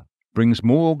mediator brings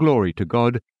more glory to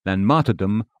God than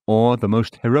martyrdom or the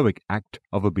most heroic act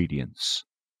of obedience.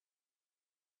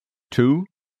 2.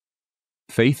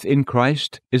 Faith in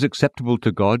Christ is acceptable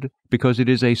to God because it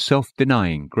is a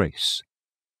self-denying grace.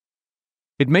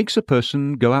 It makes a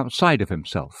person go outside of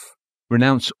himself,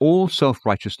 renounce all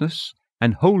self-righteousness,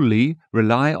 and wholly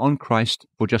rely on Christ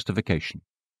for justification.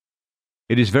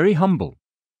 It is very humble,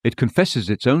 it confesses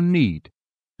its own need,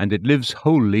 and it lives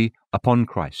wholly upon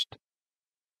Christ.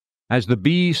 As the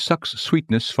bee sucks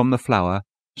sweetness from the flower,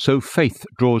 so faith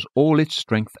draws all its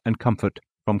strength and comfort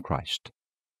from Christ.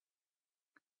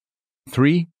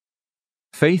 3.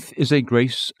 Faith is a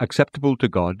grace acceptable to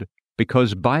God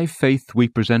because by faith we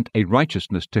present a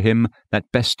righteousness to him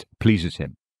that best pleases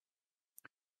him.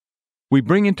 We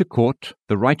bring into court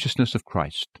the righteousness of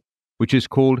Christ, which is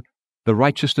called the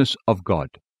righteousness of God,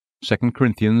 2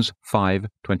 Corinthians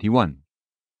 5:21.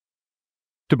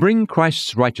 To bring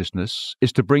Christ's righteousness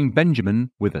is to bring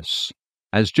Benjamin with us,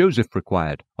 as Joseph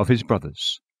required of his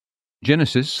brothers.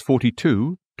 Genesis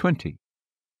 42:20.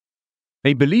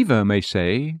 A believer may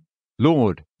say,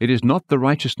 "Lord, it is not the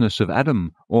righteousness of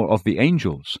Adam or of the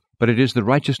angels, but it is the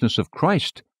righteousness of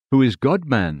Christ, who is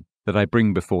God-man, that I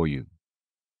bring before you."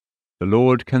 The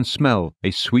Lord can smell a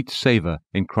sweet savour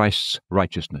in Christ's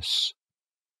righteousness.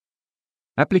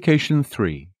 Application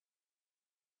 3.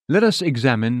 Let us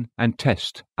examine and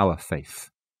test our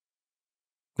faith.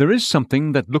 There is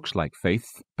something that looks like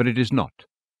faith, but it is not.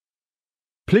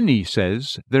 Pliny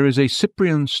says there is a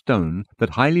Cyprian stone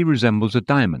that highly resembles a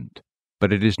diamond,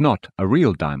 but it is not a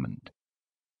real diamond.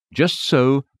 Just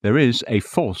so there is a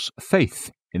false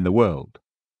faith in the world.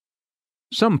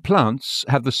 Some plants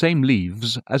have the same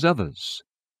leaves as others,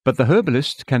 but the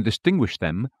herbalist can distinguish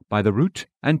them by the root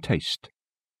and taste.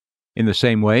 In the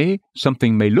same way,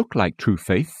 something may look like true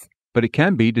faith, but it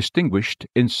can be distinguished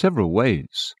in several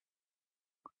ways.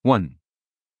 1.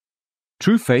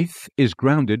 True faith is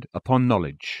grounded upon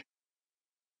knowledge.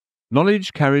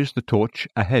 Knowledge carries the torch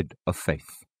ahead of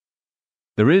faith.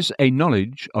 There is a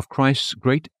knowledge of Christ's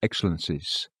great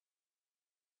excellencies.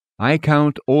 I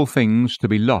count all things to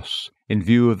be loss in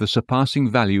view of the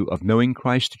surpassing value of knowing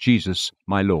Christ Jesus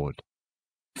my Lord.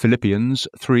 Philippians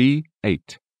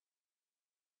 3:8.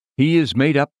 He is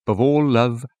made up of all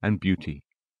love and beauty.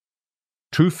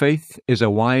 True faith is a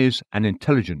wise and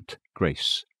intelligent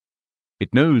grace.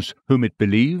 It knows whom it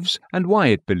believes and why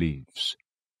it believes.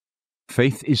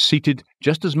 Faith is seated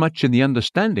just as much in the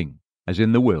understanding as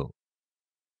in the will.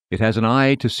 It has an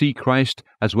eye to see Christ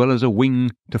as well as a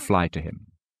wing to fly to him.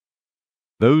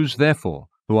 Those, therefore,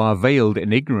 who are veiled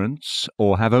in ignorance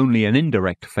or have only an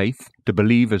indirect faith to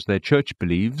believe as their church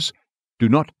believes, do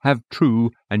not have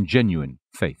true and genuine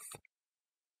faith.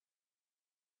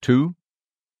 2.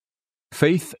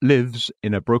 Faith lives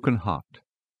in a broken heart.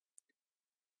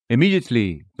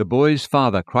 Immediately the boy's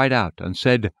father cried out and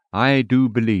said, "I do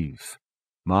believe."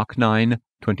 Mark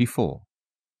 9:24.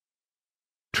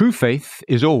 True faith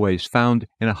is always found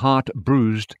in a heart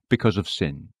bruised because of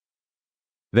sin.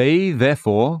 They,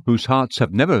 therefore, whose hearts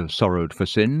have never sorrowed for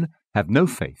sin, have no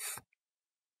faith.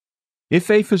 If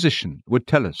a physician would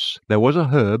tell us there was a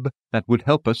herb that would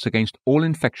help us against all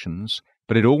infections,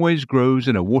 but it always grows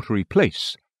in a watery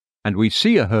place, and we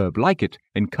see a herb like it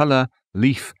in colour,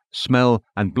 leaf, smell,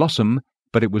 and blossom,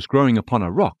 but it was growing upon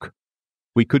a rock,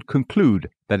 we could conclude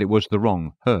that it was the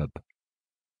wrong herb.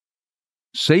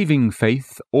 Saving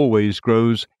faith always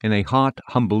grows in a heart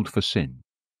humbled for sin,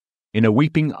 in a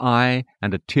weeping eye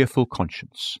and a tearful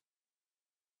conscience.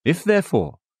 If,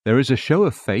 therefore, there is a show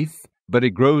of faith, but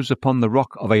it grows upon the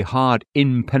rock of a hard,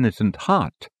 impenitent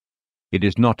heart, it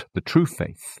is not the true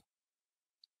faith.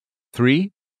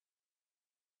 3.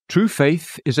 True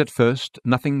faith is at first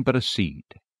nothing but a seed.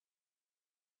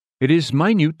 It is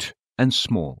minute and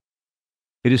small.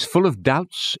 It is full of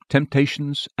doubts,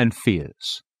 temptations, and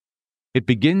fears. It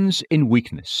begins in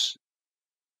weakness.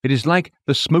 It is like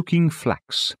the smoking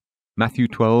flax, Matthew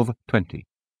 12:20.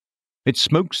 It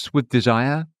smokes with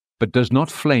desire, but does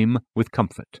not flame with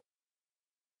comfort.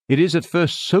 It is at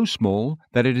first so small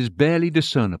that it is barely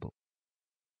discernible.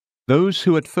 Those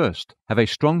who at first have a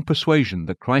strong persuasion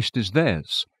that Christ is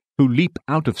theirs, who leap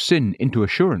out of sin into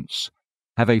assurance,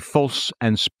 have a false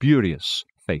and spurious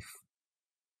faith.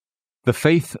 The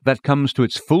faith that comes to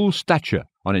its full stature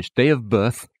on its day of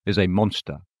birth is a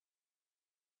monster.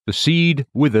 The seed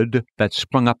withered that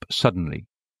sprung up suddenly.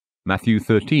 Matthew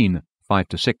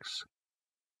 13:5-6.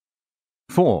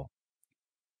 4.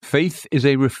 Faith is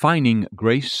a refining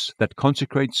grace that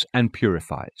consecrates and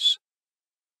purifies.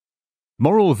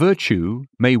 Moral virtue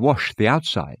may wash the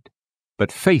outside,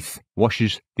 but faith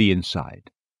washes the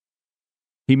inside.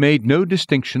 He made no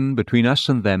distinction between us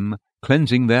and them,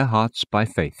 cleansing their hearts by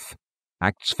faith.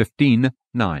 Acts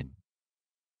 15:9.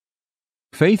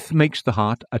 Faith makes the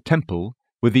heart a temple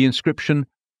with the inscription,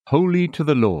 Holy to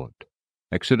the Lord.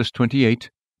 Exodus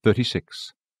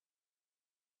 28:36.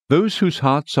 Those whose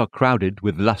hearts are crowded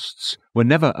with lusts were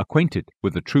never acquainted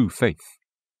with the true faith.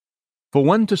 For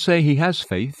one to say he has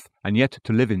faith and yet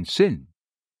to live in sin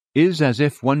is as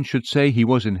if one should say he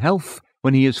was in health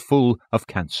when he is full of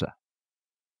cancer.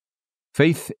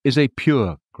 Faith is a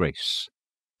pure grace.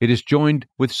 It is joined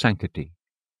with sanctity.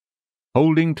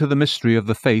 Holding to the mystery of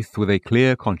the faith with a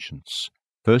clear conscience.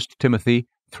 1 Timothy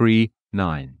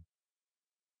 3:9.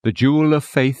 The jewel of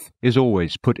faith is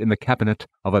always put in the cabinet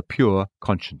of a pure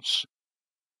conscience.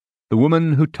 The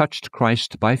woman who touched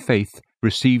Christ by faith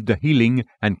received a healing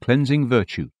and cleansing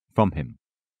virtue from him.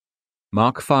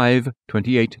 Mark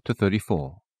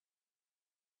 5:28-34.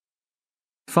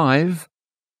 5.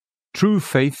 True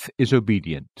faith is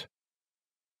obedient.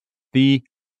 The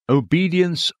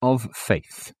obedience of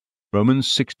faith.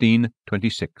 Romans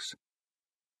 16:26.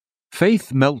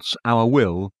 Faith melts our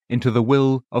will into the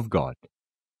will of God.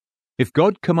 If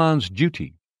God commands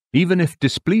duty, even if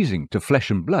displeasing to flesh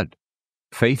and blood,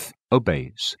 faith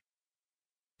obeys.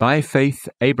 By faith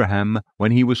Abraham,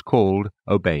 when he was called,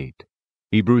 obeyed.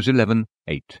 Hebrews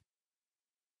 11:8.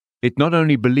 It not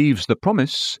only believes the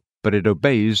promise, but it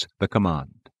obeys the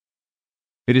command.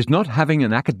 It is not having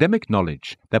an academic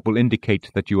knowledge that will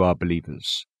indicate that you are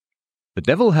believers. The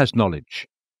devil has knowledge,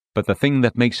 but the thing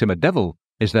that makes him a devil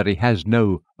is that he has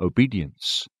no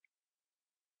obedience.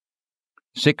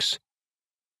 6.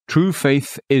 True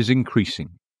faith is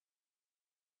increasing.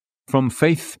 From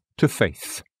faith to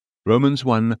faith. Romans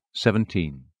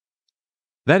 1:17.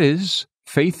 That is,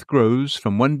 faith grows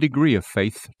from one degree of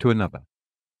faith to another.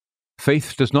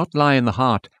 Faith does not lie in the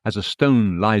heart as a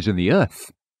stone lies in the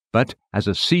earth, but as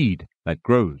a seed that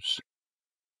grows.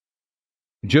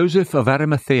 Joseph of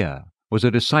Arimathea was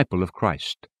a disciple of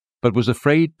Christ, but was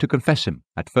afraid to confess him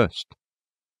at first.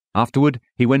 Afterward,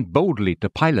 he went boldly to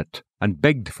Pilate and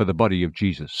begged for the body of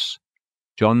Jesus.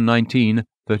 John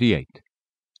 19:38.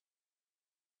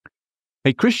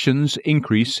 A Christian's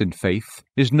increase in faith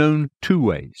is known two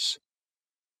ways.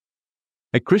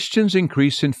 A Christian's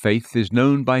increase in faith is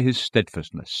known by his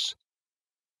steadfastness.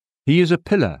 He is a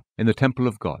pillar in the temple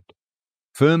of God,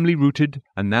 firmly rooted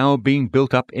and now being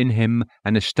built up in him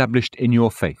and established in your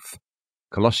faith.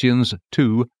 Colossians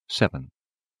 2:7.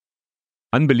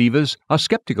 Unbelievers are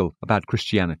skeptical about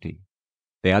Christianity.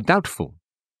 They are doubtful.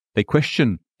 They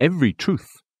question every truth.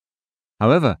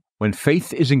 However, when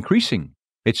faith is increasing,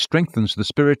 it strengthens the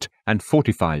spirit and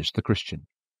fortifies the Christian.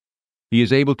 He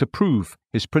is able to prove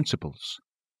his principles.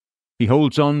 He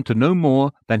holds on to no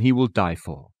more than he will die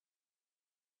for.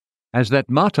 As that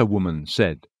martyr woman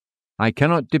said, I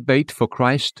cannot debate for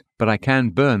Christ, but I can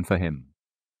burn for him.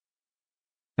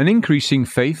 An increasing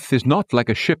faith is not like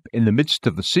a ship in the midst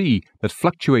of the sea that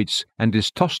fluctuates and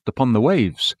is tossed upon the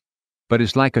waves, but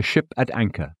is like a ship at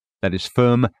anchor that is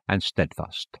firm and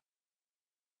steadfast.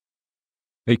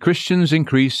 A Christian's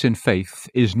increase in faith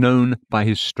is known by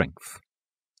his strength.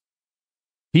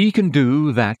 He can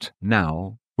do that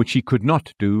now which he could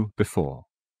not do before.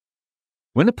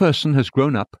 When a person has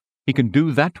grown up, he can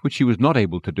do that which he was not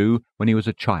able to do when he was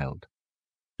a child.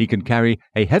 He can carry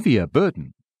a heavier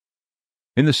burden.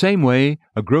 In the same way,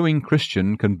 a growing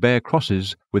Christian can bear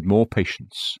crosses with more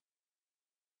patience.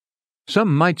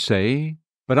 Some might say,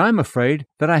 but I'm afraid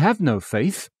that I have no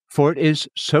faith, for it is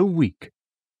so weak.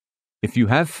 If you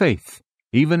have faith,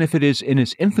 even if it is in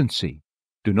its infancy,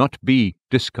 do not be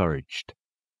discouraged.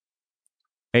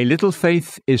 A little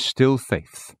faith is still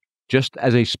faith, just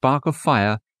as a spark of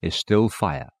fire is still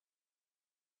fire.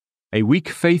 A weak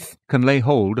faith can lay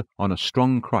hold on a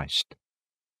strong Christ.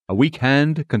 A weak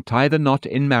hand can tie the knot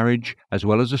in marriage as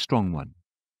well as a strong one.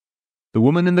 The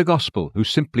woman in the Gospel who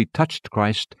simply touched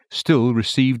Christ still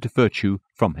received virtue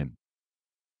from him.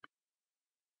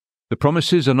 The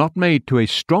promises are not made to a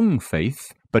strong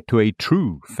faith, but to a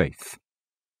true faith.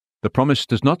 The promise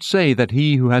does not say that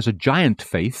he who has a giant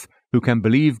faith, who can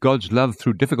believe God's love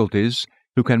through difficulties,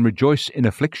 who can rejoice in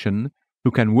affliction,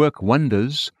 who can work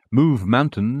wonders, move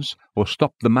mountains, or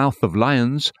stop the mouth of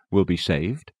lions, will be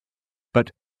saved,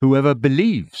 but whoever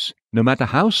believes, no matter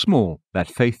how small that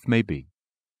faith may be.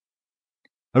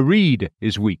 A reed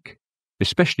is weak,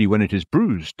 especially when it is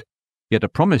bruised, yet a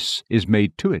promise is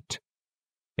made to it.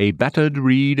 A battered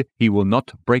reed he will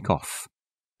not break off.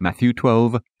 Matthew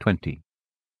 12:20.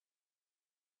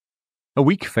 A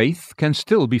weak faith can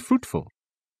still be fruitful.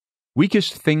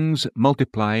 Weakest things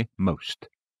multiply most.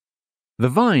 The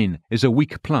vine is a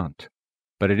weak plant,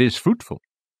 but it is fruitful.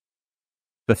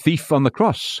 The thief on the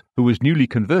cross, who was newly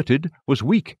converted, was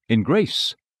weak in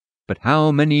grace, but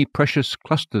how many precious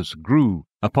clusters grew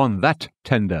upon that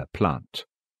tender plant!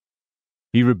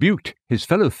 He rebuked his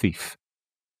fellow thief.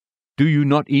 Do you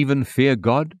not even fear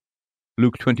God?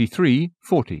 Luke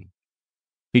 23:40.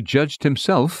 He judged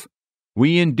himself.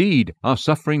 We indeed are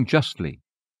suffering justly.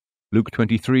 Luke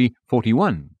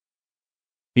 23:41.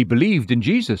 He believed in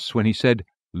Jesus when he said,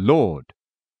 Lord.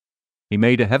 He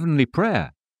made a heavenly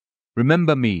prayer.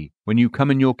 Remember me when you come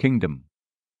in your kingdom.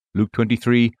 Luke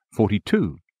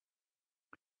 23:42.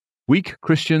 Weak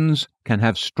Christians can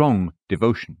have strong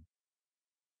devotion.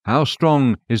 How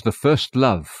strong is the first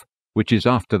love, which is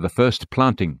after the first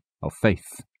planting of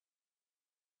faith?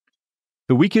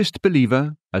 The weakest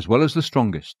believer, as well as the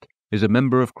strongest, is a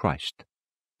member of Christ,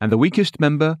 and the weakest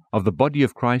member of the body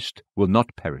of Christ will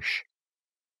not perish.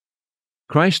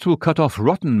 Christ will cut off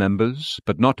rotten members,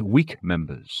 but not weak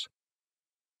members.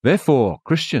 Therefore,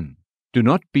 Christian, do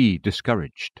not be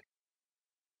discouraged.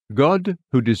 God,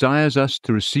 who desires us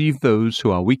to receive those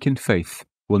who are weak in faith,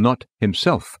 will not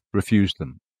himself refuse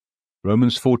them.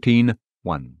 Romans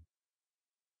 14:1.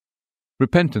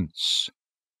 Repentance.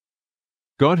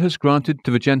 God has granted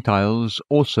to the Gentiles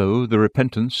also the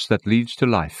repentance that leads to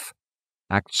life.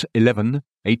 Acts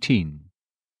 11:18.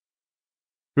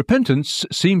 Repentance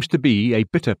seems to be a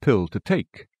bitter pill to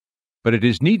take, but it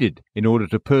is needed in order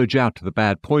to purge out the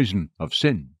bad poison of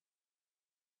sin.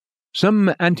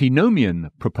 Some antinomian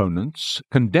proponents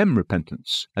condemn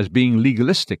repentance as being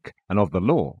legalistic and of the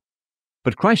law,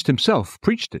 but Christ himself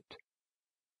preached it.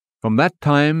 From that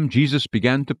time Jesus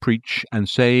began to preach and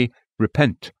say,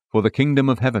 Repent, for the kingdom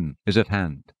of heaven is at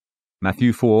hand.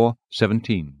 Matthew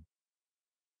 4:17.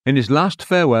 In his last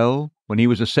farewell, when he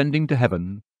was ascending to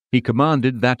heaven, he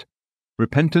commanded that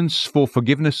repentance for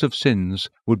forgiveness of sins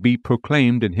would be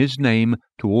proclaimed in his name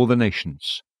to all the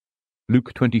nations.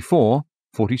 Luke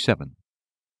 24:47.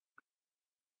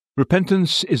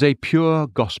 Repentance is a pure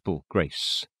gospel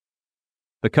grace.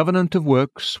 The covenant of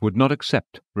works would not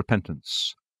accept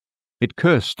repentance. It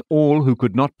cursed all who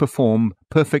could not perform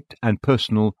perfect and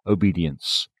personal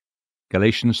obedience.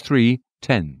 Galatians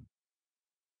 3:10.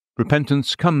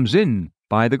 Repentance comes in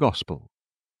by the gospel.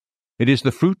 It is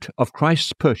the fruit of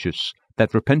Christ's purchase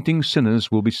that repenting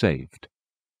sinners will be saved.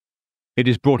 It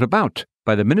is brought about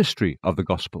by the ministry of the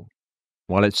gospel,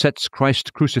 while it sets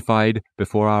Christ crucified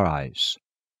before our eyes.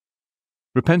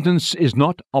 Repentance is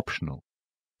not optional,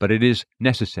 but it is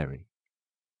necessary.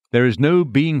 There is no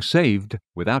being saved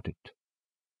without it.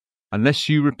 Unless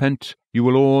you repent, you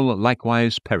will all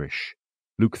likewise perish.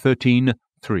 Luke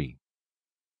 13:3.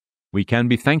 We can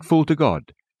be thankful to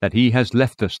God that He has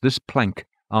left us this plank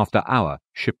after our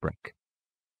shipwreck.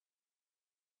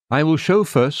 I will show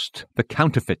first the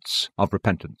counterfeits of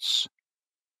repentance.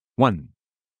 1.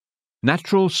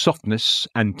 Natural softness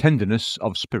and tenderness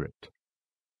of spirit.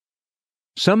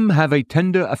 Some have a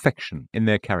tender affection in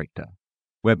their character,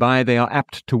 whereby they are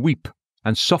apt to weep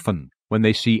and soften when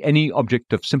they see any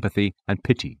object of sympathy and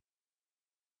pity.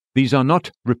 These are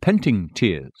not repenting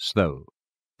tears, though,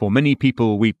 for many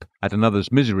people weep at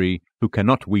another's misery who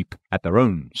cannot weep at their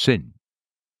own sin.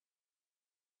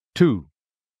 2.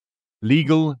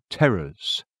 Legal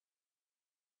terrors.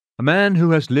 A man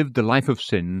who has lived a life of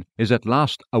sin is at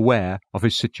last aware of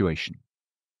his situation.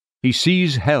 He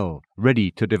sees hell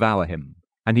ready to devour him,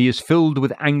 and he is filled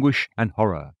with anguish and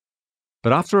horror.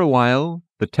 But after a while,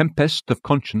 the tempest of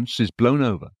conscience is blown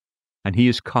over, and he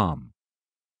is calm.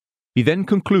 He then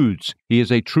concludes he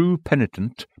is a true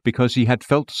penitent because he had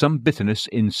felt some bitterness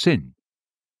in sin.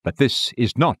 But this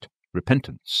is not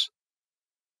repentance.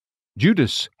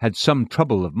 Judas had some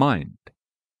trouble of mind.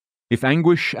 If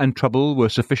anguish and trouble were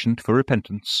sufficient for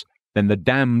repentance, then the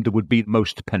damned would be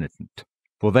most penitent,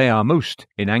 for they are most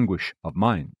in anguish of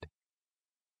mind.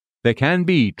 There can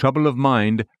be trouble of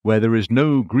mind where there is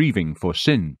no grieving for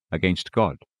sin against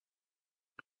God.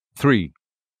 3.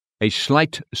 A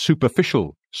slight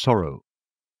superficial sorrow.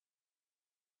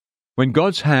 When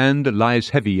God's hand lies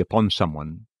heavy upon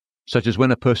someone, such as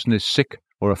when a person is sick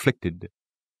or afflicted,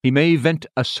 he may vent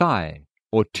a sigh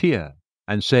or tear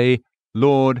and say,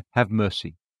 Lord, have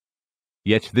mercy.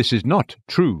 Yet this is not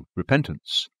true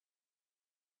repentance.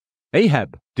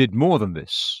 Ahab did more than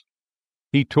this.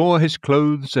 He tore his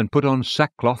clothes and put on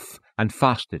sackcloth and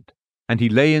fasted, and he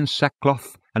lay in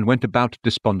sackcloth and went about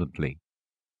despondently.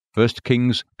 1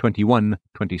 Kings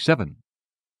 21:27.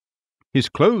 His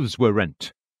clothes were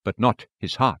rent, but not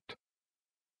his heart.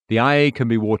 The eye can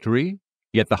be watery,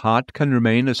 yet the heart can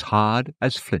remain as hard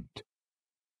as flint.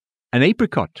 An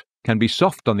apricot can be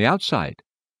soft on the outside,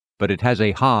 but it has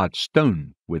a hard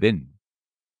stone within.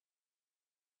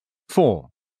 4.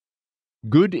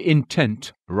 Good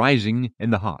intent rising in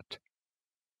the heart.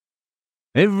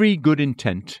 Every good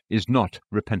intent is not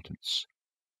repentance.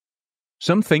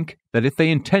 Some think that if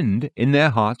they intend in their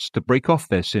hearts to break off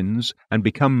their sins and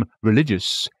become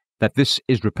religious, that this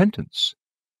is repentance.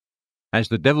 As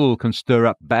the devil can stir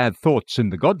up bad thoughts in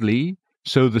the godly,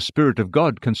 so the Spirit of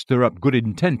God can stir up good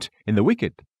intent in the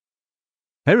wicked.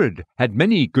 Herod had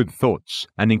many good thoughts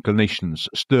and inclinations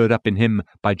stirred up in him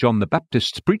by John the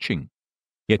Baptist's preaching,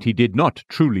 yet he did not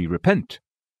truly repent,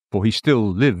 for he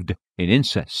still lived in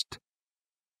incest.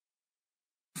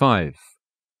 5.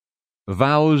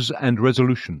 Vows and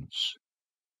resolutions.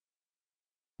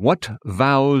 What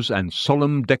vows and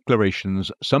solemn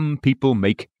declarations some people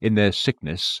make in their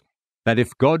sickness, that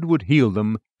if God would heal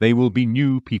them, they will be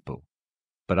new people,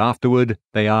 but afterward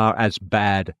they are as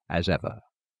bad as ever.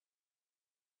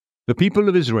 The people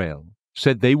of Israel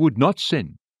said they would not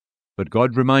sin, but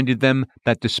God reminded them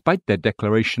that despite their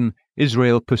declaration,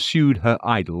 Israel pursued her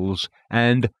idols,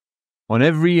 and on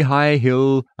every high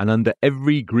hill and under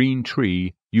every green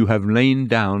tree you have lain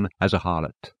down as a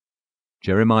harlot.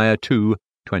 Jeremiah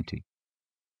 2:20.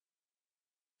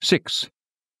 6.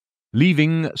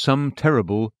 Leaving some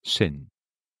terrible sin.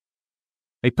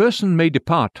 A person may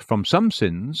depart from some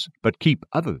sins, but keep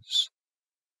others.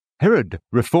 Herod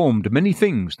reformed many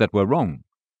things that were wrong,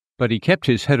 but he kept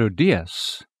his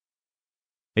Herodias.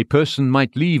 A person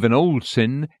might leave an old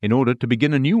sin in order to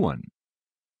begin a new one.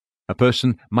 A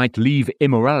person might leave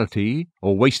immorality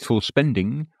or wasteful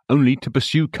spending only to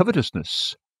pursue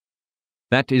covetousness.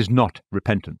 That is not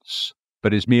repentance,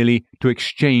 but is merely to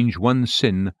exchange one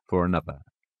sin for another.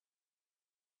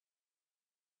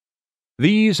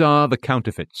 These are the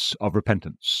counterfeits of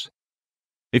repentance.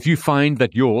 If you find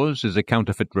that yours is a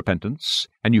counterfeit repentance,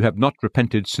 and you have not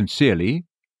repented sincerely,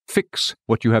 fix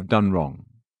what you have done wrong.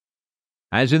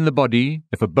 As in the body,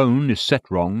 if a bone is set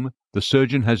wrong, the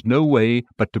surgeon has no way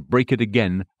but to break it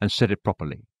again and set it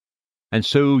properly. And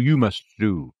so you must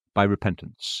do by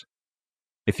repentance.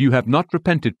 If you have not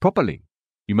repented properly,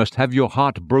 you must have your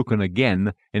heart broken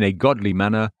again in a godly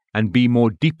manner and be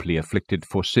more deeply afflicted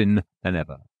for sin than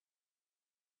ever.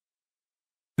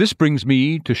 This brings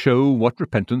me to show what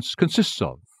repentance consists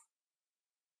of.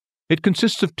 It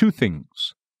consists of two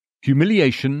things: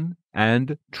 humiliation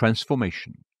and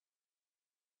transformation.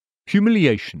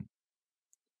 Humiliation.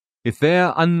 If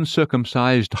their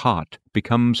uncircumcised heart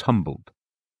becomes humbled.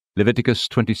 Leviticus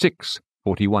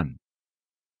 26:41.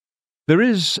 There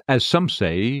is, as some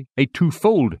say, a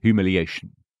twofold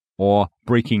humiliation, or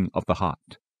breaking of the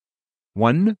heart.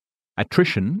 1.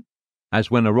 Attrition, as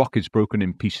when a rock is broken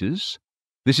in pieces.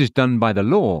 This is done by the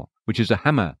law, which is a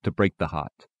hammer to break the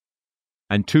heart.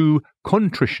 And 2.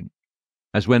 Contrition,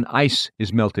 as when ice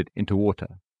is melted into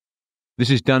water. This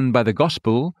is done by the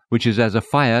gospel, which is as a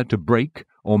fire to break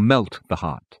or melt the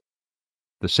heart.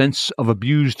 The sense of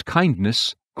abused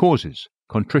kindness causes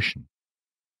contrition.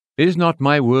 Is not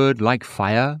my word like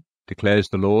fire, declares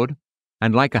the Lord,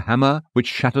 and like a hammer which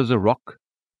shatters a rock?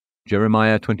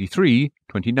 Jeremiah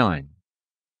 23:29.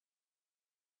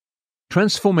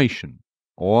 Transformation,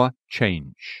 or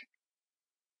change.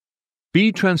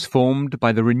 Be transformed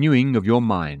by the renewing of your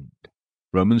mind.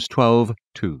 Romans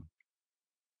 12:2.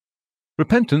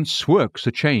 Repentance works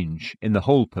a change in the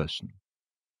whole person.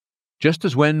 Just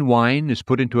as when wine is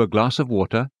put into a glass of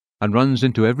water and runs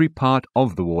into every part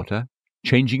of the water,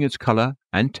 changing its color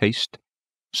and taste,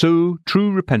 so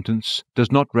true repentance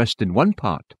does not rest in one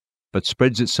part, but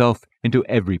spreads itself into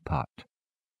every part.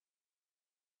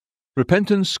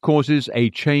 Repentance causes a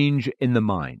change in the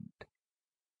mind.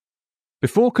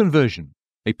 Before conversion,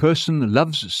 a person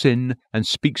loves sin and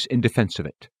speaks in defense of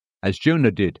it, as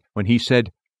Jonah did when he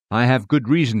said, "I have good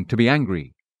reason to be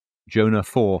angry," Jonah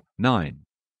 4:9.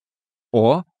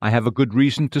 Or, "I have a good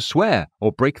reason to swear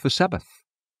or break the Sabbath."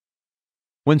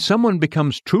 When someone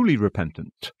becomes truly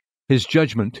repentant, his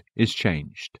judgment is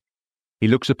changed. He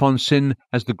looks upon sin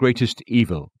as the greatest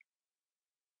evil.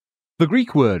 The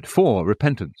Greek word for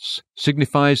repentance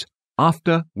signifies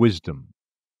after wisdom,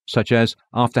 such as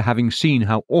after having seen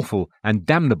how awful and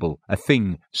damnable a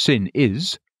thing sin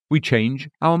is, we change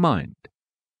our mind.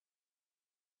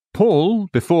 Paul,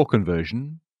 before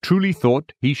conversion, truly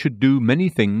thought he should do many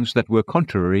things that were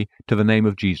contrary to the name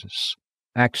of Jesus.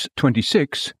 Acts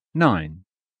 26:9.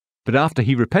 But after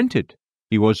he repented,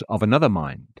 he was of another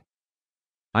mind.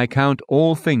 I count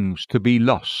all things to be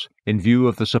loss in view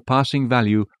of the surpassing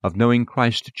value of knowing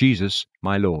Christ Jesus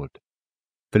my Lord.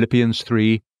 Philippians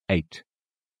 3:8.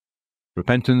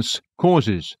 Repentance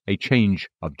causes a change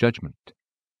of judgment.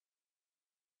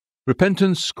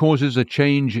 Repentance causes a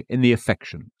change in the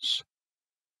affections,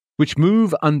 which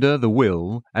move under the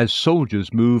will as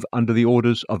soldiers move under the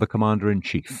orders of the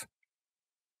commander-in-chief.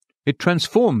 It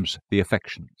transforms the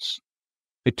affections.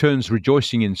 It turns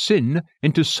rejoicing in sin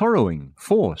into sorrowing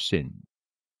for sin.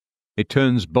 It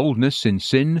turns boldness in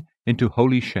sin into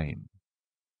holy shame.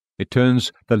 It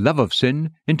turns the love of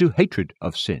sin into hatred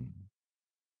of sin.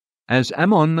 As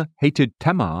Ammon hated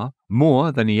Tamar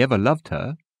more than he ever loved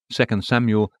her, 2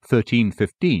 Samuel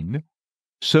 13:15,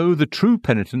 so the true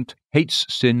penitent hates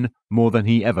sin more than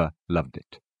he ever loved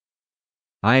it.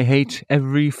 I hate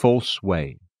every false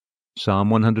way. Psalm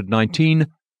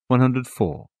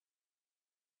 119:104.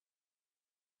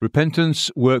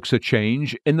 Repentance works a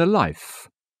change in the life.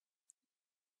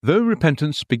 Though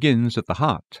repentance begins at the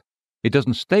heart, it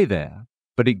doesn't stay there,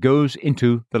 but it goes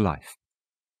into the life.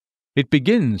 It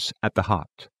begins at the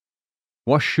heart.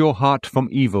 Wash your heart from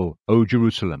evil, O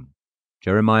Jerusalem.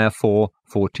 Jeremiah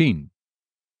 4:14.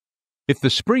 If the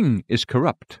spring is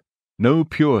corrupt, no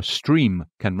pure stream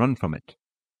can run from it.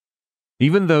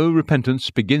 Even though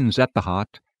repentance begins at the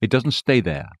heart, it doesn't stay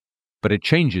there, but it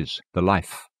changes the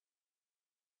life.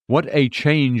 What a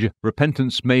change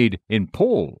repentance made in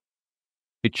Paul!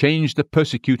 It changed the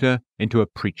persecutor into a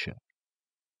preacher.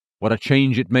 What a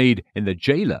change it made in the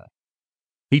jailer!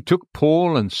 He took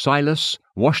Paul and Silas,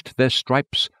 washed their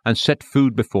stripes, and set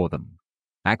food before them.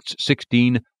 Acts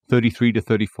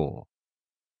 16:33-34.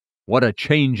 What a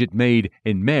change it made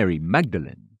in Mary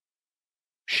Magdalene!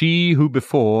 She who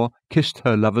before kissed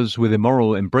her lovers with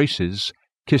immoral embraces,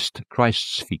 kissed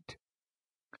Christ's feet.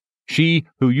 She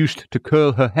who used to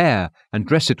curl her hair and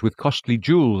dress it with costly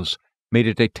jewels, made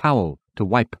it a towel to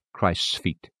wipe Christ's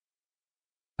feet.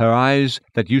 Her eyes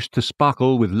that used to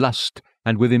sparkle with lust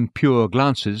and with impure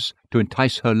glances to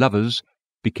entice her lovers,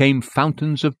 became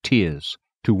fountains of tears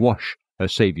to wash her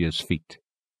Saviour's feet.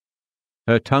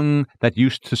 Her tongue that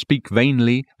used to speak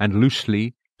vainly and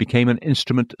loosely became an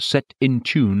instrument set in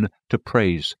tune to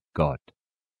praise God.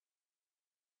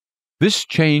 This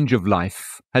change of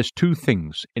life has two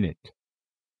things in it.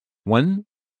 1.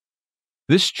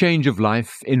 This change of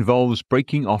life involves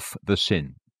breaking off the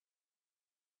sin.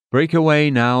 Break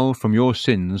away now from your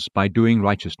sins by doing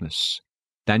righteousness.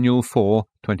 Daniel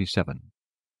 4:27.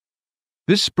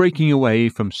 This breaking away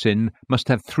from sin must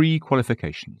have three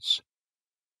qualifications.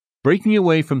 Breaking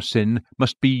away from sin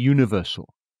must be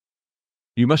universal.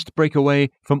 You must break away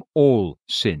from all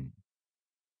sin.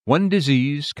 One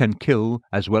disease can kill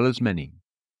as well as many.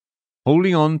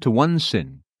 Holding on to one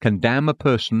sin can damn a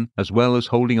person as well as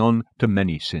holding on to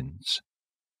many sins.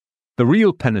 The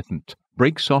real penitent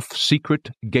breaks off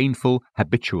secret, gainful,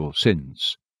 habitual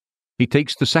sins. He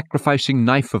takes the sacrificing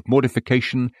knife of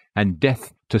mortification and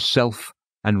death to self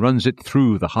and runs it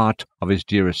through the heart of his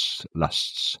dearest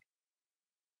lusts.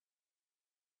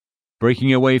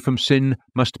 Breaking away from sin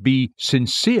must be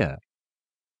sincere.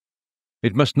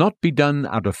 It must not be done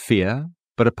out of fear,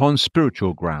 but upon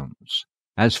spiritual grounds,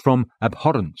 as from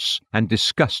abhorrence and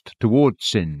disgust toward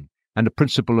sin and a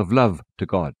principle of love to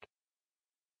God.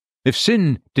 If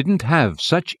sin didn't have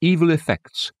such evil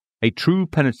effects, a true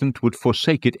penitent would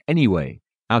forsake it anyway,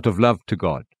 out of love to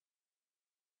God.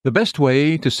 The best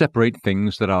way to separate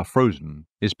things that are frozen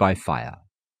is by fire.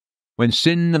 When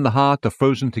sin and the heart are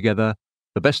frozen together,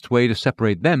 the best way to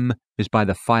separate them is by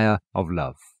the fire of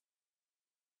love.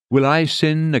 Will I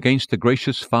sin against the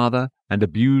gracious Father and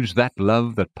abuse that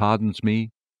love that pardons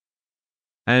me?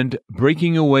 And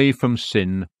breaking away from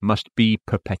sin must be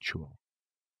perpetual.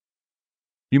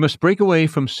 You must break away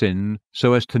from sin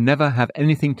so as to never have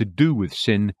anything to do with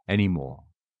sin any more.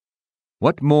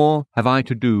 What more have I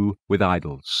to do with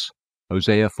idols?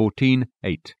 Hosea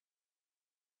 14:8.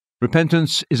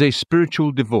 Repentance is a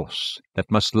spiritual divorce that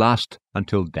must last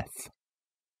until death.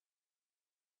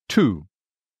 2.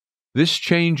 This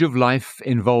change of life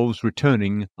involves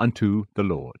returning unto the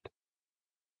Lord.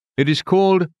 It is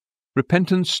called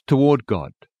repentance toward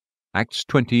God. Acts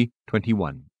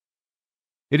 20:21.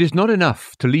 It is not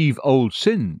enough to leave old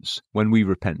sins when we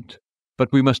repent,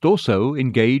 but we must also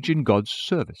engage in God's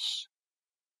service.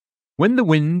 When the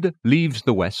wind leaves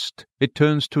the west, it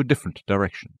turns to a different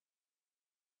direction.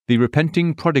 The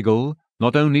repenting prodigal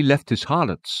not only left his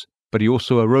harlots, but he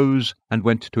also arose and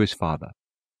went to his father.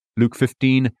 Luke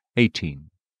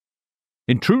 15:18.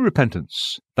 In true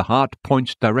repentance, the heart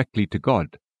points directly to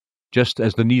God, just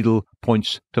as the needle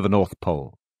points to the North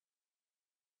Pole.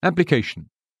 Application.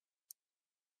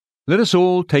 Let us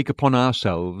all take upon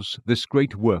ourselves this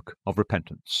great work of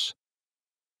repentance.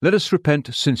 Let us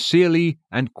repent sincerely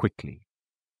and quickly.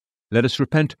 Let us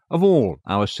repent of all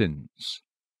our sins.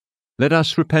 Let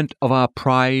us repent of our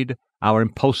pride, our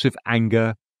impulsive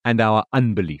anger, and our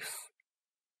unbelief.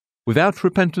 Without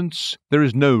repentance, there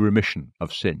is no remission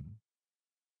of sin.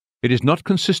 It is not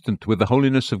consistent with the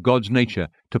holiness of God's nature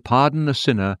to pardon a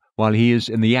sinner while he is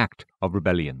in the act of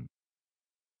rebellion.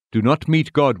 Do not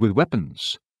meet God with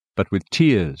weapons, but with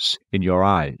tears in your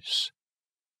eyes.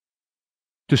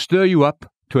 To stir you up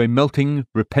to a melting,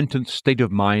 repentant state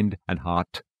of mind and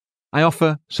heart, I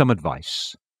offer some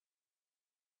advice.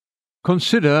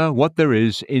 Consider what there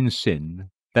is in sin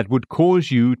that would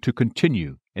cause you to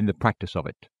continue in the practice of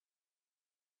it.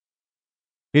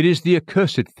 It is the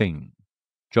accursed thing,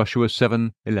 Joshua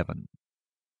 7:11.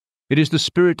 It is the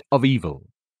spirit of evil.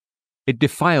 It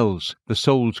defiles the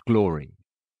soul's glory.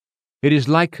 It is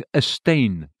like a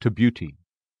stain to beauty.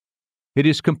 It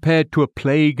is compared to a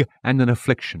plague and an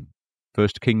affliction,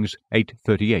 1 Kings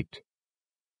 8:38.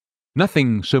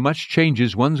 Nothing so much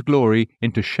changes one's glory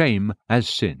into shame as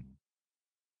sin.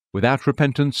 Without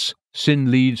repentance,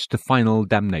 sin leads to final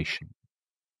damnation.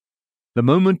 The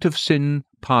moment of sin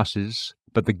passes,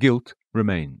 but the guilt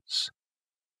remains.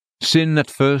 Sin at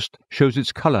first shows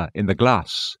its color in the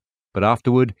glass, but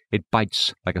afterward it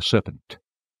bites like a serpent.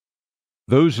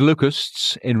 Those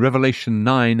locusts in Revelation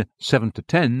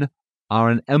 9:7-10 are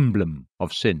an emblem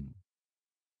of sin.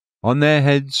 On their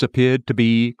heads appeared to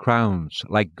be crowns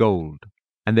like gold,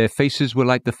 and their faces were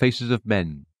like the faces of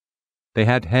men. They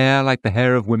had hair like the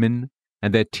hair of women,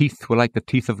 and their teeth were like the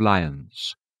teeth of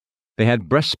lions. They had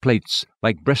breastplates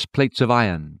like breastplates of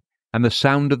iron, and the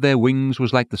sound of their wings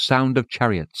was like the sound of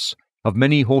chariots, of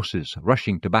many horses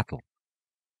rushing to battle.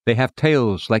 They have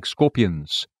tails like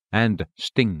scorpions, and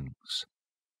stings.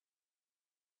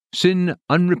 Sin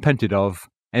unrepented of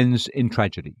ends in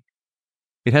tragedy.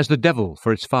 It has the devil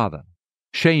for its father,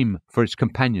 shame for its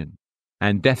companion,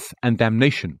 and death and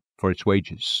damnation for its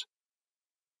wages.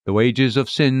 The wages of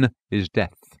sin is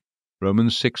death.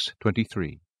 Romans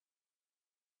 6:23.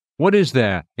 What is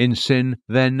there in sin,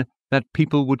 then, that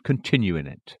people would continue in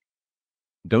it?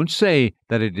 Don't say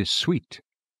that it is sweet.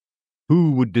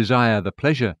 Who would desire the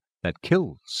pleasure that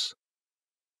kills?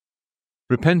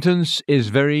 Repentance is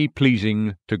very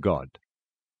pleasing to God.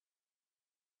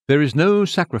 There is no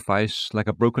sacrifice like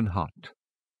a broken heart.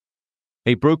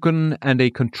 A broken and a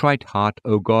contrite heart,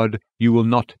 O God, you will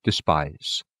not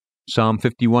despise. Psalm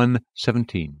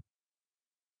 51:17.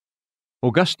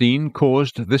 Augustine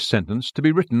caused this sentence to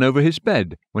be written over his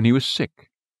bed when he was sick.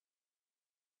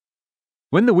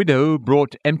 When the widow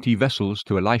brought empty vessels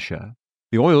to Elisha,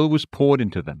 the oil was poured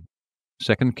into them.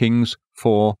 2 Kings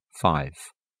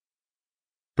 4:5.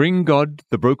 Bring God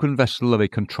the broken vessel of a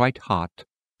contrite heart,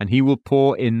 and he will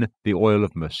pour in the oil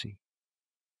of mercy.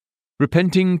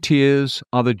 Repenting tears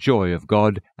are the joy of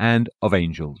God and of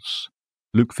angels.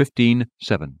 Luke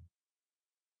 15:7.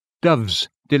 Doves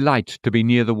delight to be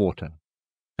near the water,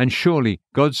 and surely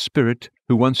God's Spirit,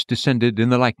 who once descended in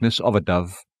the likeness of a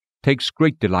dove, takes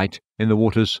great delight in the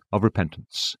waters of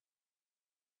repentance.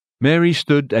 Mary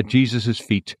stood at Jesus'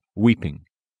 feet weeping.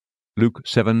 Luke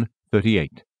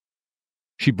 7:38.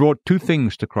 She brought two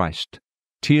things to Christ,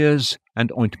 tears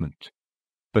and ointment,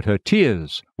 but her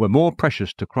tears were more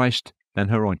precious to Christ than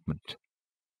her ointment.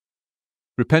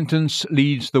 Repentance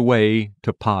leads the way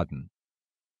to pardon.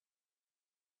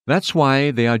 That's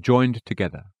why they are joined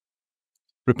together.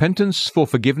 Repentance for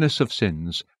forgiveness of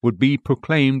sins would be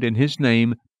proclaimed in his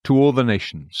name to all the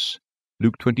nations.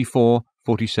 Luke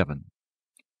 24:47.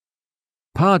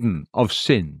 Pardon of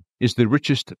sin is the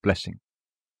richest blessing.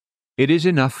 It is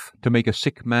enough to make a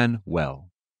sick man well.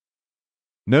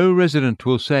 No resident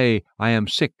will say, I am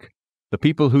sick. The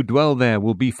people who dwell there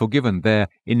will be forgiven their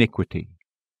iniquity.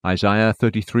 Isaiah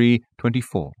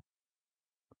 33:24.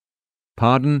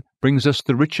 Pardon brings us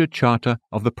the richer charter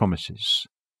of the promises.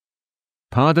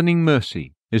 Pardoning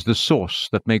mercy is the sauce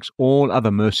that makes all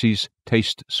other mercies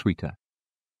taste sweeter.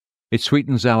 It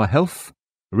sweetens our health,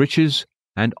 riches,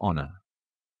 and honor.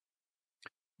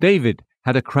 David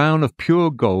had a crown of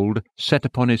pure gold set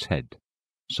upon his head.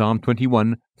 Psalm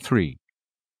 21:3.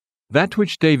 That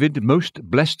which David most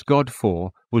blessed God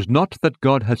for was not that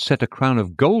God had set a crown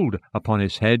of gold upon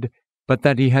his head, but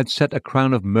that he had set a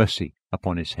crown of mercy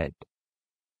upon his head.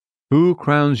 Who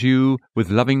crowns you with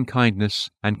loving kindness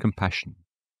and compassion?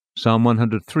 Psalm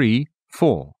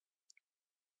 103:4.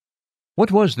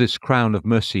 What was this crown of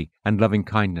mercy and loving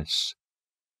kindness?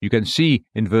 You can see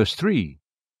in verse 3,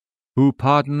 who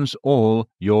pardons all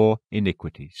your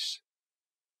iniquities.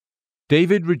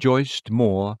 David rejoiced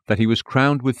more that he was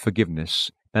crowned with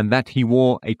forgiveness than that he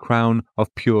wore a crown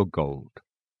of pure gold.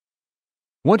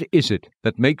 What is it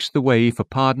that makes the way for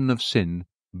pardon of sin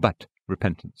but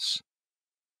repentance.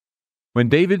 When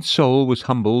David's soul was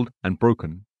humbled and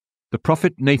broken, the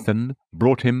prophet Nathan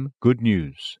brought him good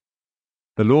news.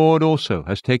 The Lord also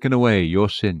has taken away your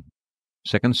sin.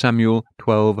 2 Samuel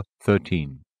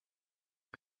 12:13.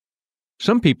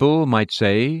 Some people might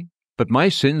say, but my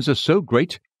sins are so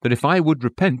great that if I would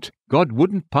repent, God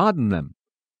wouldn't pardon them.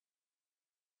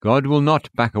 God will not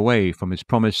back away from his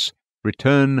promise,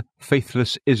 "Return,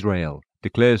 faithless Israel,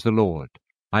 declares the Lord.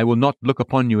 I will not look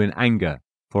upon you in anger,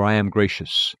 for I am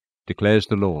gracious, declares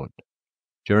the Lord."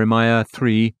 Jeremiah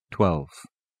 3:12.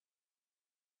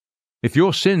 If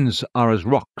your sins are as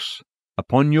rocks,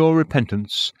 upon your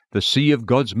repentance the sea of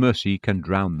God's mercy can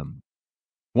drown them.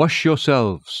 Wash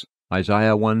yourselves,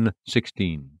 Isaiah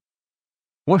 1:16.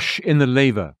 Wash in the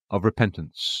laver of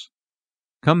repentance.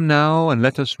 Come now and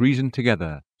let us reason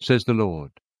together, says the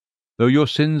Lord. Though your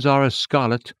sins are as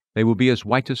scarlet, they will be as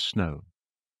white as snow.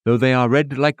 Though they are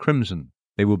red like crimson,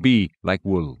 they will be like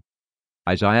wool.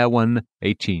 Isaiah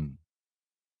 1:18.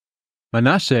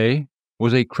 Manasseh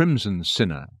was a crimson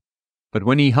sinner, but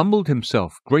when he humbled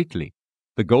himself greatly,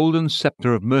 the golden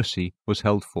scepter of mercy was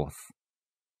held forth.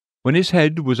 When his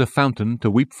head was a fountain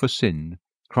to weep for sin,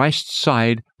 Christ's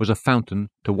side was a fountain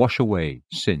to wash away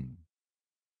sin.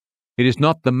 It is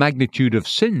not the magnitude of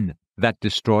sin that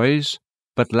destroys,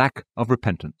 but lack of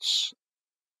repentance.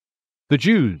 The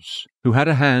Jews, who had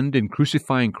a hand in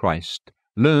crucifying Christ,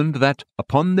 learned that,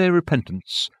 upon their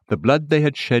repentance, the blood they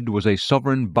had shed was a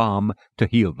sovereign balm to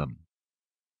heal them.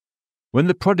 When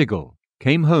the prodigal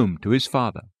came home to his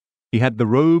father, he had the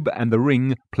robe and the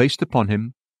ring placed upon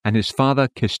him, and his father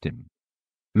kissed him.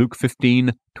 Luke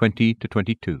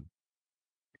 15:20-22.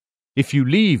 If you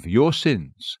leave your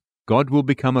sins, God will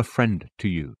become a friend to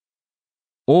you.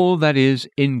 All that is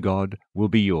in God will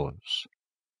be yours.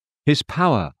 His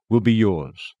power will be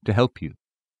yours to help you.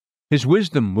 His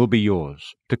wisdom will be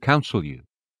yours to counsel you.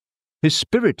 His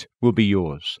Spirit will be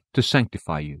yours to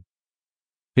sanctify you.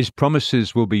 His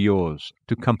promises will be yours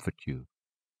to comfort you.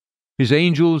 His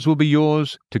angels will be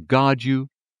yours to guard you.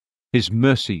 His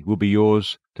mercy will be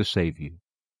yours to save you.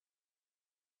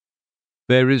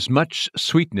 There is much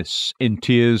sweetness in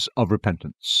tears of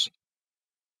repentance.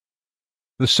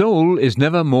 The soul is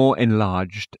never more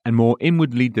enlarged and more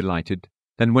inwardly delighted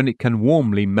than when it can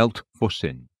warmly melt for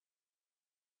sin.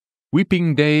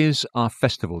 Weeping days are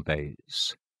festival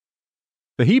days.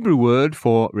 The Hebrew word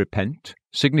for repent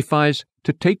signifies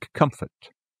to take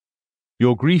comfort.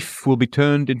 Your grief will be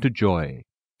turned into joy.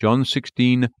 John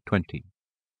 16:20.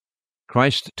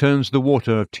 Christ turns the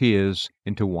water of tears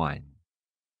into wine.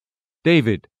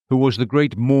 David, who was the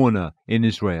great mourner in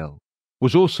Israel,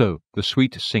 was also the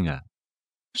sweet singer.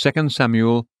 2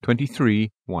 Samuel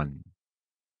 23:1.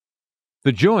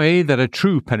 The joy that a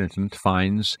true penitent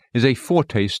finds is a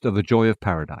foretaste of the joy of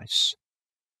paradise.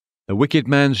 The wicked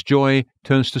man's joy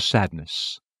turns to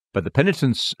sadness, but the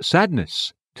penitent's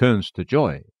sadness turns to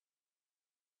joy.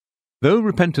 Though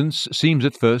repentance seems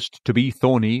at first to be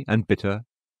thorny and bitter,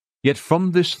 yet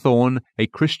from this thorn a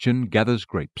Christian gathers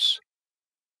grapes.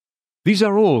 These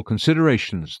are all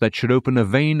considerations that should open a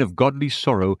vein of godly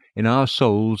sorrow in our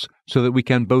souls so that we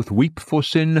can both weep for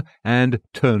sin and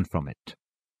turn from it.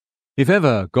 If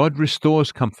ever God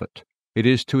restores comfort, it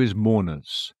is to his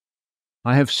mourners.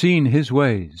 I have seen his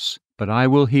ways, but I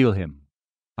will heal him.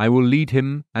 I will lead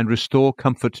him and restore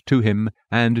comfort to him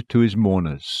and to his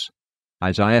mourners.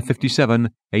 Isaiah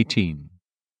 57:18.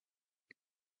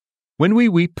 When we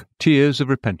weep tears of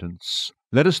repentance,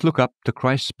 let us look up to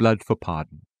Christ's blood for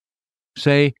pardon.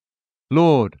 Say,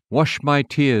 Lord, wash my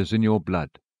tears in your blood.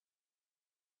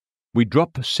 We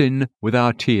drop sin with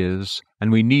our tears,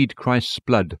 and we need Christ's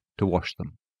blood to wash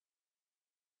them.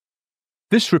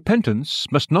 This repentance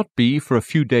must not be for a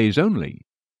few days only,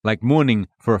 like mourning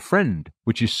for a friend,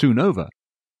 which is soon over,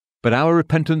 but our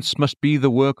repentance must be the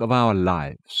work of our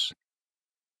lives.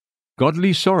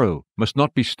 Godly sorrow must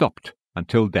not be stopped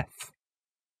until death.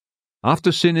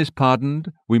 After sin is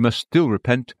pardoned, we must still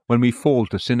repent when we fall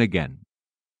to sin again.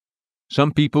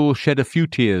 Some people shed a few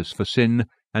tears for sin,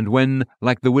 and when,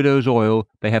 like the widow's oil,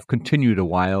 they have continued a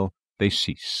while, they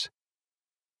cease.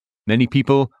 Many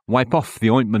people wipe off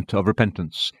the ointment of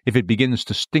repentance if it begins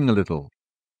to sting a little,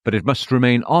 but it must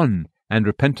remain on, and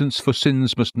repentance for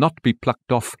sins must not be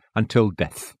plucked off until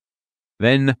death.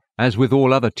 Then, as with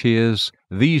all other tears,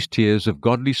 these tears of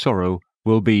godly sorrow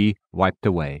will be wiped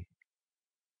away.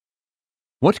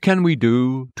 What can we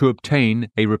do to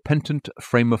obtain a repentant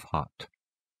frame of heart?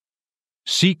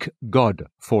 Seek God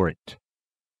for it.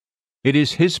 It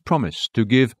is his promise to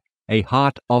give a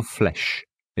heart of flesh,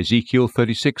 Ezekiel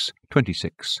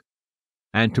 36:26,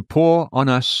 and to pour on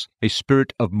us a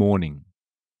spirit of mourning,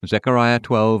 Zechariah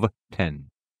 10.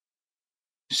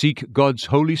 Seek God's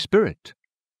Holy Spirit.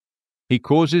 He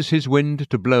causes his wind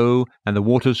to blow and the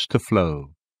waters to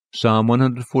flow. Psalm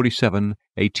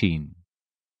 147:18.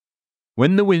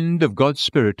 When the wind of God's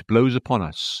Spirit blows upon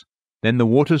us, then the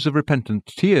waters of repentant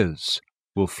tears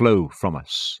will flow from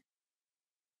us.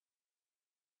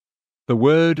 The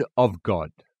Word of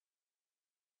God.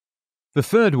 The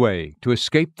third way to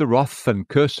escape the wrath and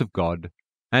curse of God,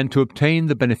 and to obtain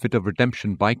the benefit of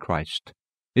redemption by Christ,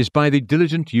 is by the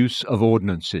diligent use of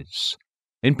ordinances,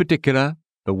 in particular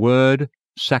the Word,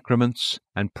 sacraments,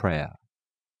 and prayer.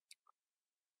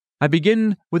 I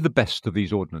begin with the best of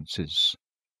these ordinances,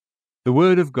 the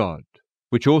Word of God,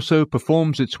 which also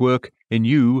performs its work in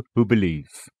you who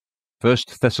believe.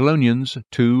 1 Thessalonians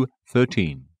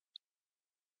 2:13.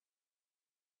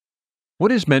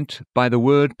 What is meant by the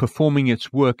Word performing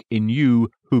its work in you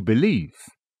who believe?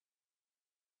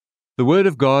 The Word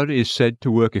of God is said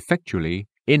to work effectually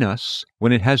in us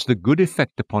when it has the good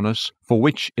effect upon us for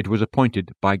which it was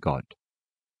appointed by God,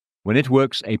 when it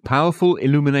works a powerful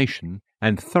illumination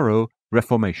and thorough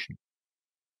reformation,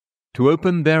 to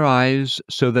open their eyes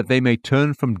so that they may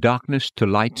turn from darkness to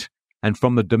light and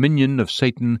from the dominion of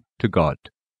Satan to God.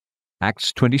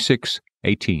 Acts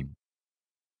 26:18.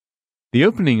 The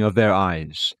opening of their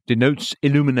eyes denotes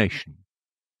illumination,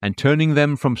 and turning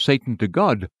them from Satan to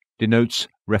God denotes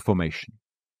reformation.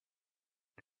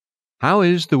 How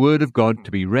is the Word of God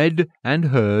to be read and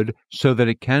heard so that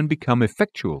it can become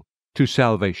effectual to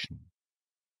salvation?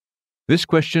 This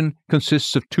question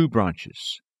consists of two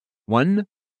branches. 1.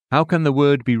 How can the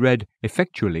Word be read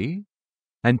effectually?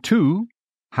 And 2.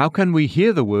 How can we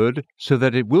hear the Word so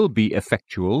that it will be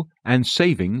effectual and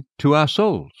saving to our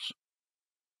souls?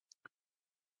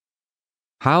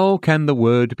 How can the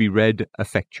Word be read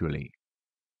effectually?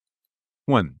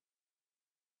 1.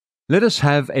 Let us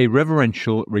have a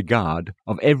reverential regard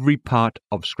of every part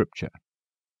of Scripture.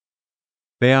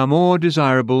 They are more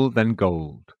desirable than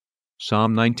gold.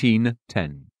 Psalm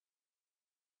 19:10.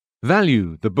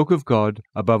 Value the book of God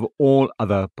above all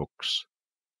other books.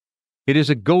 It is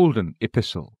a golden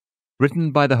epistle,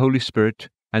 written by the Holy Spirit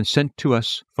and sent to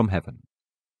us from heaven.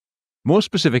 More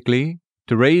specifically,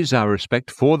 to raise our respect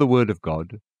for the Word of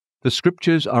God, the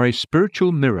Scriptures are a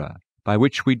spiritual mirror by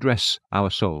which we dress our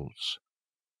souls.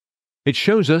 It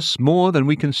shows us more than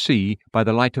we can see by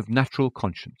the light of natural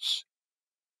conscience.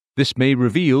 This may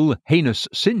reveal heinous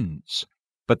sins,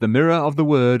 but the mirror of the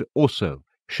Word also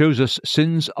shows us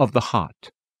sins of the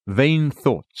heart, vain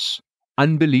thoughts,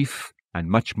 unbelief, and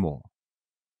much more.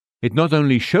 It not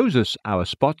only shows us our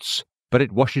spots, but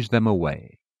it washes them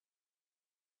away.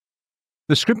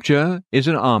 The Scripture is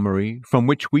an armory from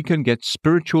which we can get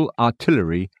spiritual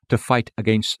artillery to fight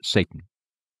against Satan.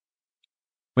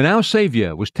 When our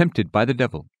Saviour was tempted by the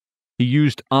devil, he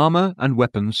used armor and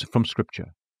weapons from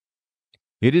Scripture.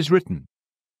 It is written,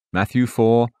 Matthew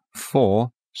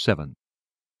 4:4-7.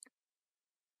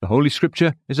 The Holy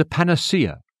Scripture is a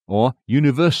panacea, or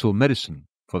universal medicine,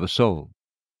 for the soul.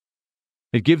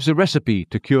 It gives a recipe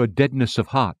to cure deadness of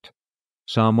heart,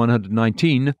 Psalm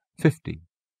 119:50,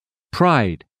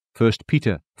 pride, 1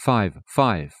 Peter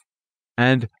 5:5,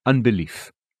 and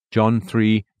unbelief, John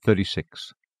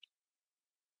 3:36.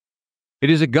 It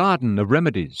is a garden of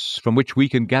remedies from which we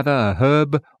can gather a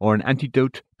herb or an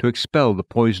antidote to expel the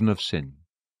poison of sin.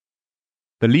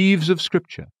 The leaves of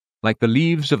Scripture, like the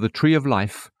leaves of the tree of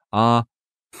life, are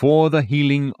for the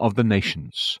healing of the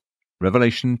nations.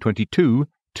 Revelation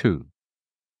 22:2.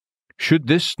 Should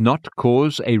this not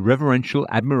cause a reverential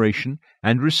admiration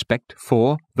and respect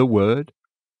for the Word?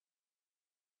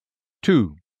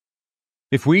 2.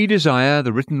 If we desire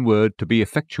the written Word to be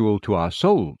effectual to our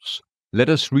souls, let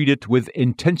us read it with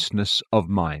intenseness of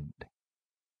mind.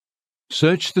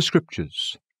 Search the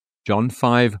Scriptures. John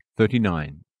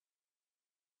 5:39.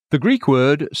 The Greek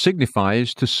word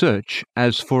signifies to search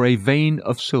as for a vein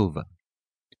of silver.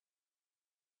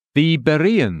 The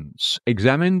Bereans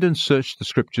examined and searched the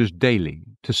Scriptures daily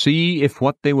to see if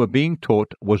what they were being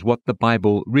taught was what the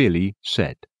Bible really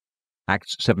said.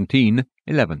 Acts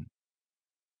 17:11.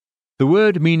 The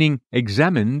word meaning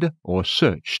examined or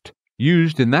searched,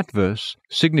 used in that verse,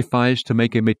 signifies to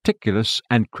make a meticulous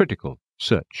and critical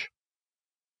search.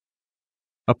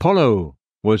 Apollo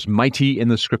was mighty in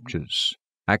the Scriptures.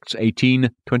 Acts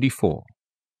 18:24.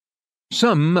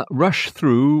 Some rush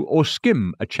through or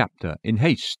skim a chapter in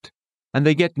haste, and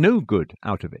they get no good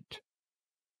out of it.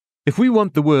 If we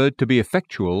want the Word to be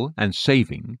effectual and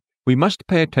saving, we must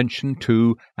pay attention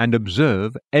to and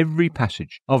observe every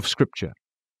passage of Scripture.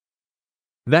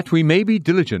 That we may be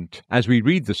diligent as we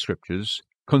read the Scriptures,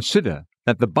 consider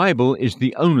that the Bible is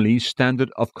the only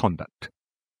standard of conduct.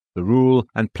 the rule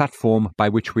and platform by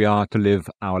which we are to live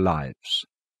our lives.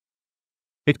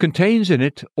 It contains in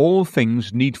it all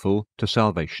things needful to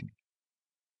salvation.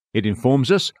 It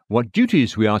informs us what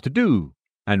duties we are to do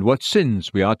and what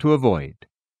sins we are to avoid.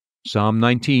 Psalm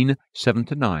 19,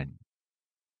 7-9.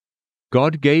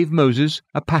 God gave Moses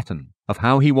a pattern of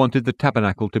how he wanted the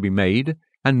tabernacle to be made,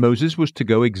 and Moses was to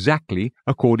go exactly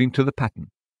according to the pattern.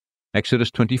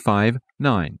 Exodus 25,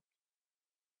 9.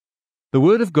 The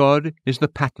Word of God is the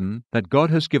pattern that God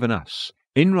has given us,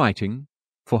 in writing,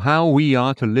 for how we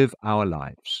are to live our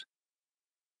lives.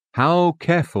 How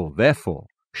careful, therefore,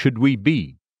 should we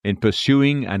be in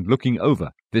pursuing and looking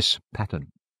over this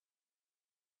pattern?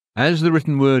 As the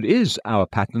written word is our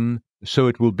pattern, so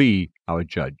it will be our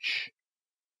judge.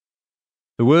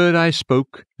 The word I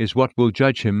spoke is what will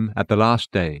judge him at the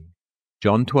last day.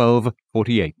 John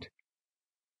 12:48.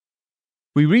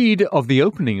 We read of the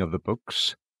opening of the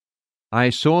books. I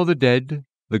saw the dead,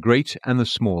 the great and the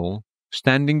small,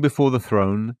 standing before the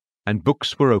throne, and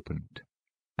books were opened.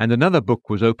 And another book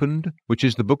was opened, which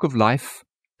is the book of life,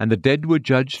 and the dead were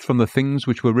judged from the things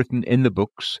which were written in the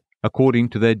books, according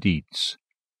to their deeds.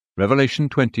 Revelation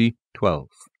 20:12.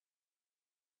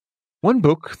 One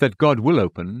book that God will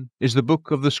open is the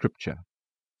book of the Scripture,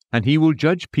 and he will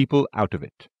judge people out of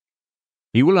it.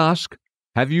 He will ask,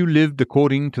 have you lived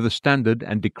according to the standard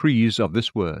and decrees of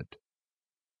this word?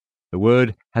 The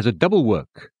word has a double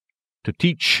work, to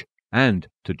teach and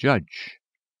to judge.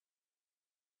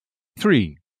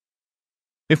 3.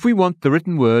 If we want the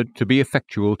written word to be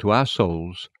effectual to our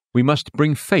souls, we must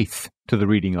bring faith to the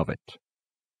reading of it.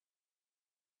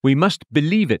 We must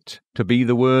believe it to be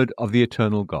the word of the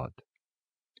eternal God.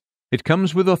 It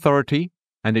comes with authority,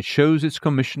 and it shows its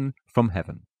commission from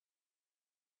heaven.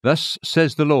 Thus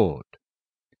says the Lord.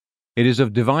 It is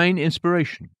of divine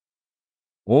inspiration.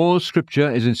 All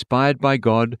Scripture is inspired by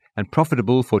God and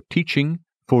profitable for teaching,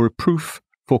 for reproof,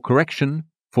 for correction,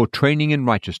 for training in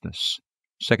righteousness.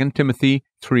 2 Timothy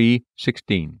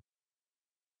 3:16.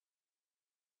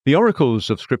 The oracles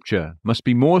of Scripture must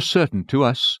be more certain to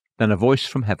us than a voice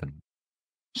from heaven.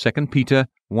 2 Peter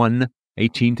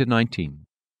 1:18-19.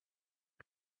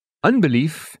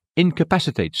 Unbelief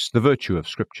incapacitates the virtue of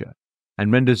Scripture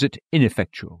and renders it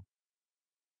ineffectual.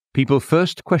 People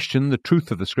first question the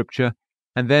truth of the Scripture,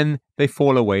 and then they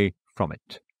fall away from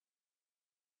it.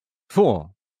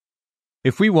 4.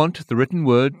 If we want the written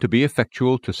word to be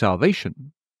effectual to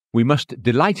salvation, we must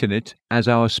delight in it as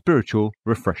our spiritual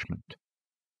refreshment.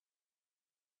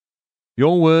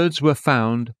 Your words were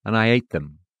found, and I ate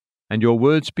them, and your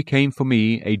words became for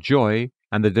me a joy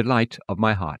and the delight of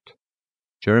my heart.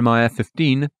 Jeremiah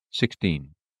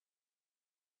 15:16.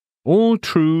 All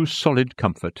true solid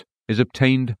comfort is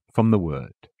obtained from the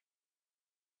Word.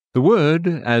 The Word,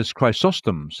 as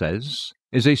Chrysostom says,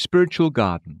 is a spiritual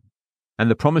garden, and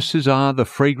the promises are the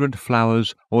fragrant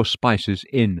flowers or spices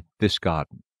in this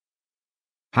garden.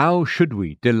 How should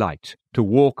we delight to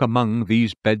walk among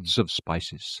these beds of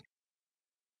spices?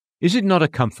 Is it not a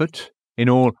comfort, in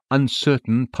all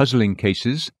uncertain, puzzling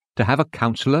cases, to have a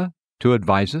counselor to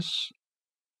advise us?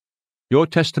 Your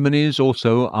testimonies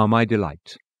also are my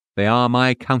delight. They are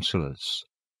my counselors.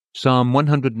 Psalm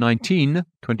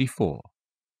 119:24.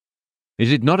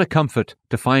 Is it not a comfort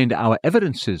to find our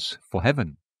evidences for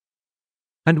heaven?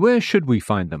 And where should we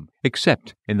find them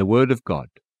except in the Word of God?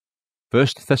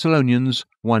 1 Thessalonians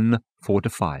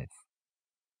 1:4-5.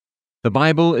 The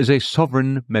Bible is a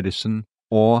sovereign medicine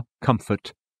or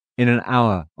comfort in an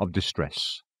hour of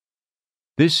distress.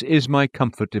 This is my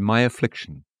comfort in my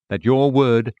affliction, that your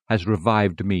word has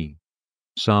revived me.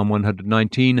 Psalm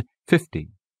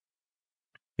 119:50.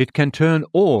 It can turn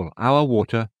all our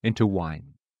water into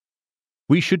wine.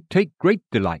 We should take great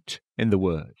delight in the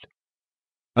word.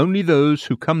 Only those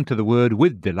who come to the word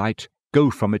with delight go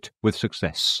from it with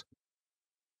success.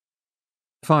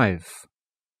 5.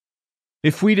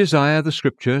 If we desire the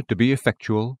Scripture to be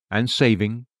effectual and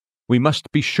saving, we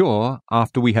must be sure,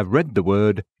 after we have read the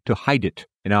word, to hide it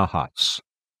in our hearts.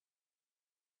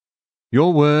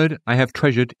 Your word I have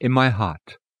treasured in my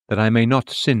heart, that I may not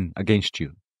sin against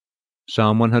you.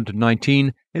 Psalm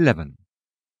 119:11.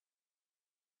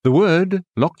 The word,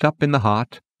 locked up in the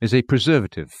heart, is a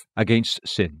preservative against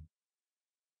sin.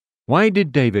 Why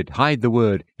did David hide the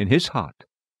word in his heart?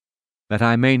 That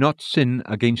I may not sin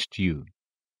against you.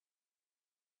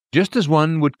 Just as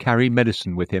one would carry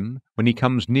medicine with him when he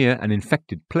comes near an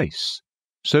infected place,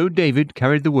 so David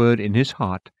carried the word in his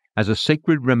heart as a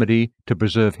sacred remedy to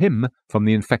preserve him from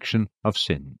the infection of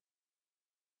sin.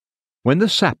 When the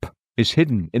sap is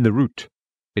hidden in the root,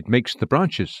 it makes the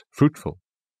branches fruitful.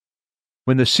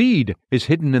 When the seed is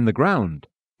hidden in the ground,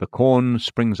 the corn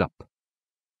springs up.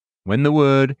 When the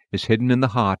word is hidden in the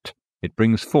heart, it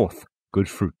brings forth good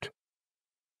fruit.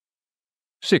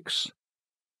 6.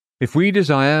 If we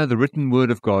desire the written word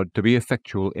of God to be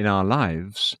effectual in our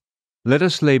lives, let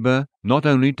us labor not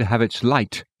only to have its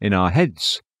light in our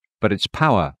heads, but its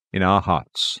power in our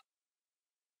hearts.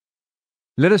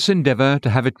 Let us endeavor to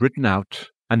have it written out,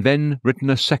 and then written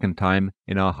a second time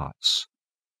in our hearts.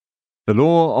 The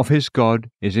law of his God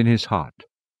is in his heart.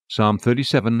 Psalm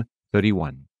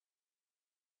 37:31.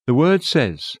 The word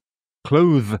says,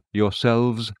 "Clothe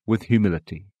yourselves with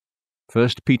humility."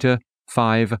 1 Peter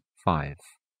 5:5.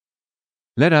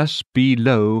 Let us be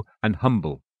low and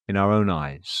humble in our own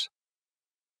eyes.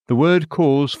 The word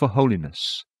calls for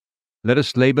holiness. Let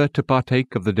us labor to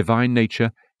partake of the divine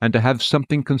nature and to have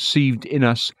something conceived in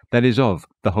us that is of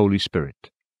the Holy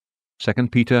Spirit.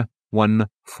 2 Peter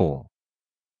 1:4.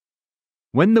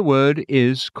 When the word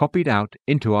is copied out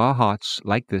into our hearts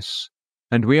like this,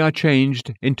 and we are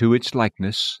changed into its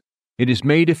likeness, it is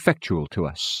made effectual to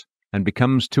us, and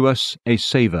becomes to us a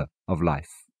savour of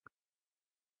life.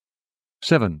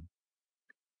 7.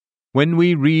 When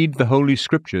we read the Holy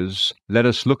Scriptures, let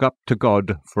us look up to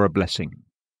God for a blessing.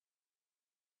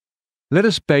 Let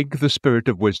us beg the Spirit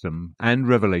of wisdom and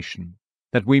revelation,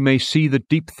 that we may see the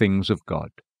deep things of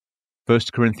God.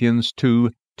 1 Corinthians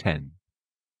 2:10.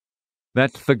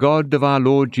 That the God of our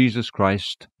Lord Jesus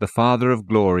Christ, the Father of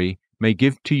glory, may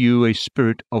give to you a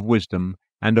spirit of wisdom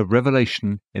and of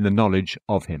revelation in the knowledge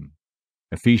of him.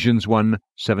 Ephesians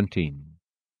 1:17.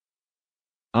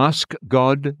 Ask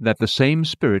God that the same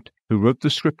Spirit who wrote the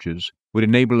Scriptures would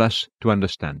enable us to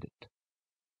understand it.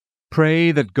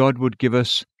 Pray that God would give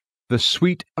us the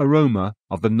sweet aroma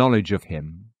of the knowledge of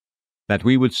him, that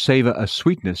we would savour a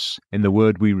sweetness in the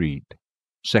word we read.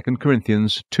 2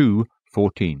 Corinthians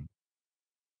 2:14.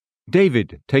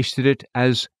 David tasted it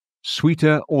as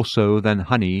sweeter also than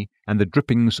honey and the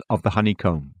drippings of the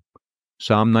honeycomb.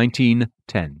 Psalm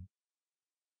 19:10.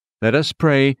 Let us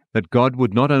pray that God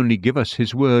would not only give us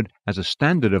his word as a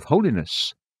standard of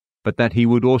holiness, but that he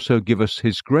would also give us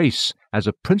his grace as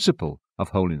a principle of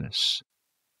holiness.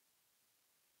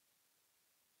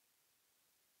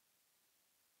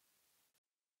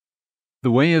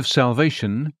 The way of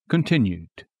salvation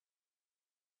continued.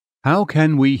 How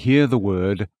can we hear the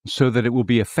word so that it will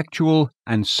be effectual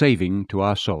and saving to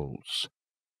our souls?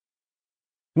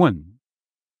 1.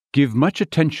 Give much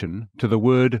attention to the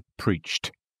word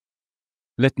preached.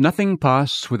 Let nothing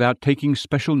pass without taking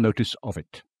special notice of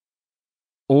it.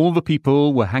 All the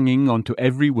people were hanging on to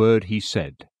every word he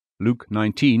said. Luke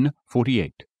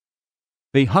 19:48.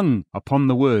 They hung upon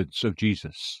the words of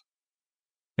Jesus.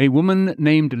 A woman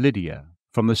named Lydia,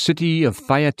 from the city of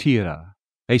Thyatira,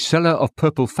 a seller of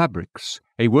purple fabrics,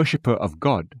 a worshipper of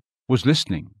God, was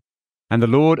listening, and the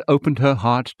Lord opened her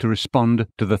heart to respond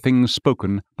to the things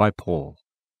spoken by Paul.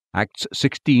 Acts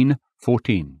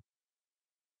 16:14.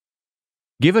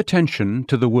 Give attention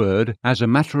to the word as a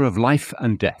matter of life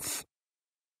and death.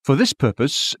 For this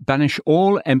purpose, banish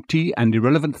all empty and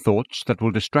irrelevant thoughts that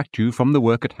will distract you from the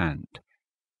work at hand.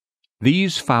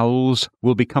 These fowls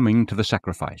will be coming to the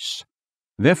sacrifice.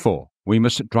 Therefore, we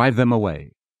must drive them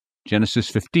away. Genesis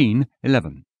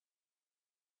 15:11.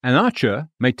 An archer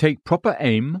may take proper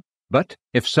aim, but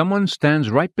if someone stands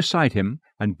right beside him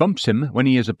and bumps him when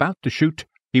he is about to shoot,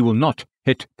 he will not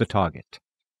hit the target.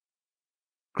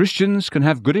 Christians can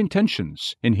have good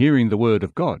intentions in hearing the word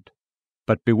of God,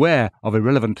 but beware of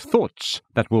irrelevant thoughts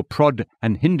that will prod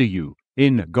and hinder you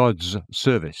in God's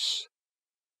service.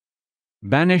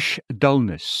 Banish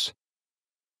dullness.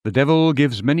 The devil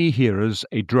gives many hearers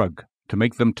a drug to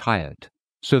make them tired,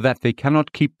 so that they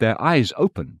cannot keep their eyes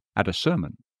open at a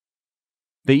sermon.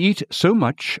 They eat so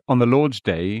much on the Lord's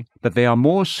day that they are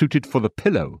more suited for the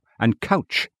pillow and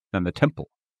couch than the temple.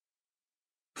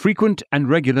 Frequent and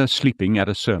regular sleeping at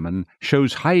a sermon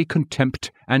shows high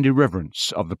contempt and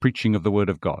irreverence of the preaching of the Word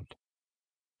of God.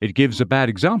 It gives a bad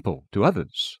example to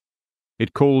others.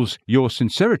 It calls your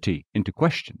sincerity into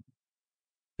question.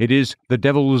 It is the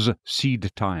devil's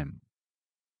seed time.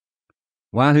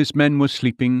 While his men were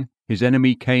sleeping, his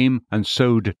enemy came and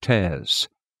sowed tares.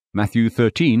 Matthew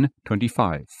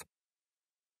 13:25.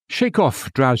 Shake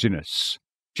off drowsiness,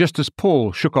 just as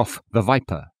Paul shook off the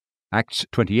viper. Acts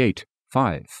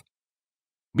 28:5.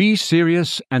 Be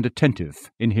serious and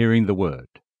attentive in hearing the word.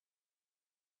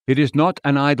 It is not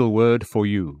an idle word for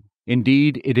you.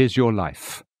 Indeed, it is your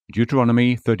life.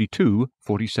 Deuteronomy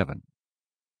 32:47.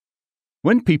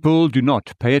 When people do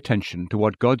not pay attention to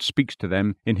what God speaks to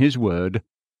them in His Word,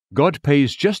 God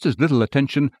pays just as little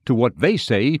attention to what they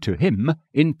say to Him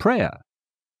in prayer.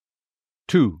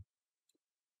 2.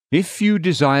 If you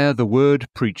desire the Word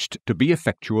preached to be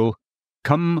effectual,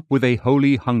 Come with a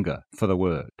holy hunger for the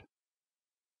word.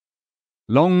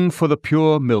 Long for the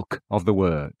pure milk of the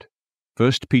word.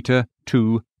 1 Peter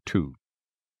 2:2.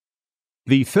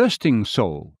 The thirsting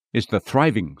soul is the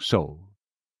thriving soul.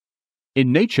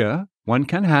 In nature, one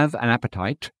can have an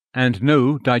appetite and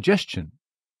no digestion,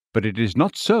 but it is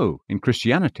not so in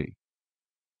Christianity.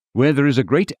 Where there is a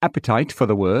great appetite for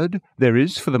the word, there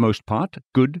is, for the most part,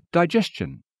 good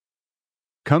digestion.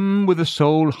 Come with a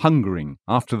soul hungering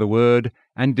after the word,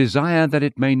 and desire that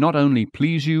it may not only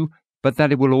please you, but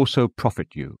that it will also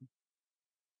profit you.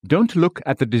 Don't look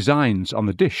at the designs on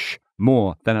the dish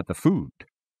more than at the food.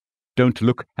 Don't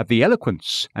look at the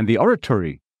eloquence and the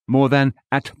oratory more than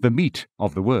at the meat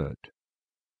of the word.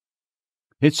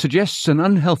 It suggests an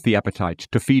unhealthy appetite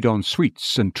to feed on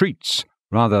sweets and treats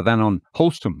rather than on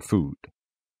wholesome food.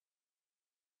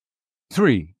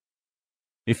 3.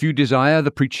 If you desire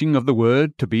the preaching of the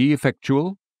word to be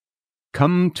effectual,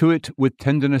 come to it with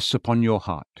tenderness upon your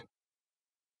heart.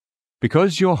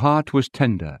 Because your heart was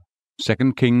tender.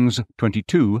 2 Kings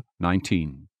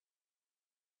 22:19.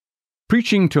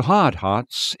 Preaching to hard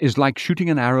hearts is like shooting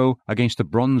an arrow against a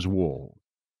bronze wall.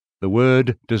 The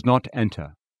word does not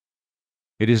enter.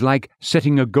 It is like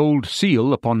setting a gold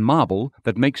seal upon marble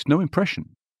that makes no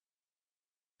impression.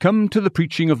 Come to the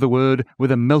preaching of the word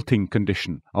with a melting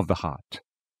condition of the heart.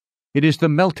 It is the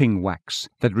melting wax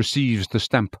that receives the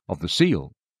stamp of the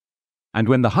seal. And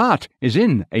when the heart is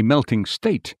in a melting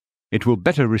state, it will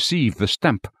better receive the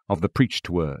stamp of the preached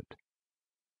word.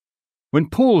 When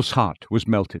Paul's heart was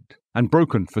melted and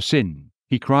broken for sin,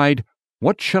 he cried,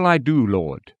 "What shall I do,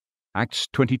 Lord?" Acts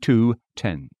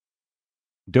 22:10.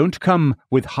 Don't come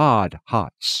with hard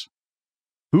hearts.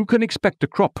 Who can expect a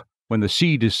crop when the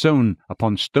seed is sown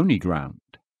upon stony ground?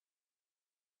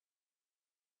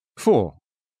 4.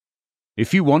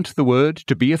 If you want the word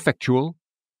to be effectual,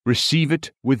 receive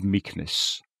it with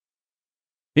meekness.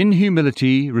 In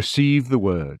humility receive the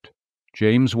word.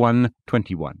 James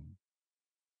 1:21.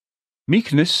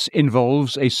 Meekness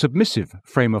involves a submissive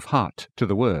frame of heart to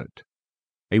the word,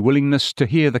 a willingness to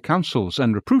hear the counsels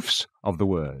and reproofs of the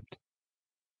word.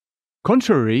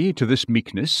 Contrary to this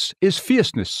meekness is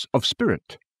fierceness of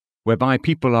spirit, whereby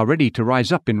people are ready to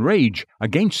rise up in rage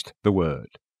against the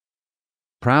word.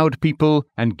 Proud people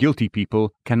and guilty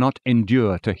people cannot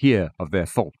endure to hear of their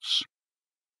faults.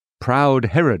 Proud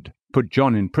Herod put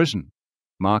John in prison.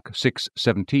 Mark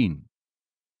 6:17.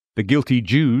 The guilty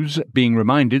Jews, being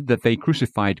reminded that they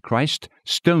crucified Christ,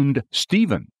 stoned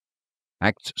Stephen.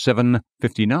 Acts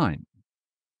 7:59.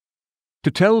 To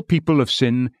tell people of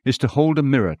sin is to hold a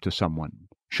mirror to someone,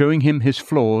 showing him his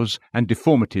flaws and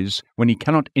deformities when he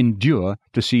cannot endure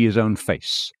to see his own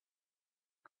face.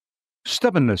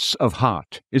 Stubbornness of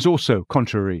heart is also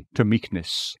contrary to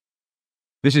meekness.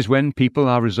 This is when people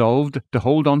are resolved to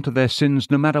hold on to their sins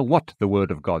no matter what the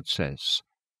Word of God says.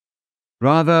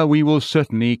 Rather, we will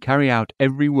certainly carry out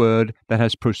every word that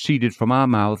has proceeded from our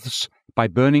mouths by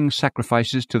burning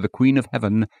sacrifices to the Queen of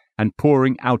Heaven and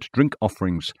pouring out drink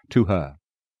offerings to her.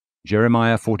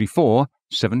 Jeremiah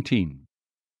 44:17.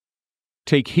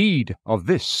 Take heed of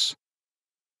this.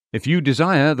 If you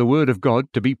desire the word of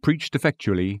God to be preached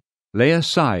effectually, lay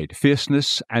aside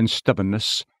fierceness and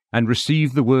stubbornness, and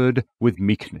receive the word with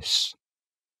meekness.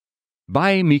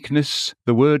 By meekness,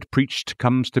 the word preached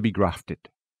comes to be grafted.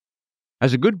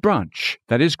 As a good branch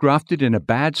that is grafted in a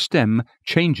bad stem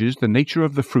changes the nature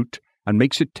of the fruit and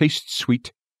makes it taste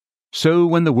sweet, so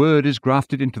when the word is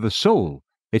grafted into the soul,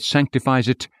 it sanctifies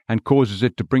it and causes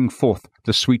it to bring forth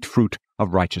the sweet fruit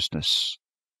of righteousness.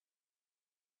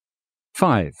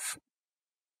 5.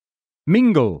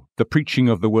 Mingle the preaching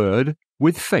of the word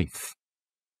with faith.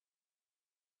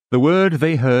 The word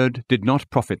they heard did not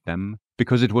profit them,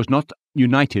 because it was not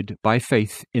united by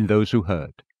faith in those who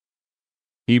heard.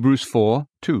 Hebrews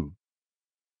 4:2.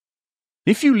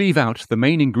 If you leave out the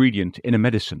main ingredient in a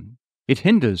medicine, it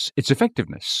hinders its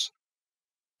effectiveness.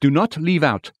 Do not leave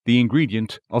out the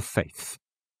ingredient of faith.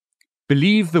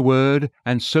 Believe the word,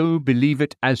 and so believe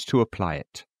it as to apply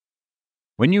it.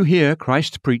 When you hear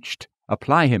Christ preached,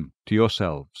 apply him to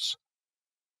yourselves.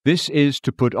 This is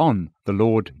to put on the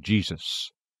Lord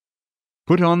Jesus.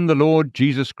 Put on the Lord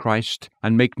Jesus Christ,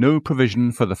 and make no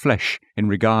provision for the flesh in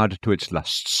regard to its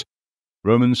lusts.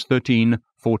 Romans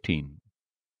 13:14.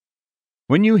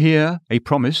 When you hear a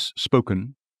promise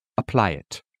spoken, apply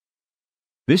it.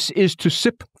 This is to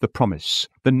sip the promise,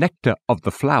 the nectar of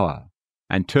the flower,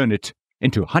 and turn it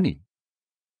into honey.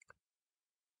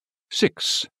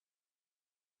 6.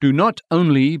 Do not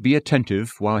only be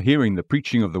attentive while hearing the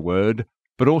preaching of the word,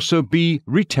 but also be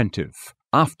retentive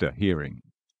after hearing.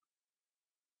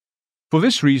 For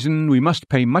this reason, we must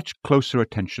pay much closer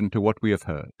attention to what we have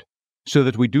heard, so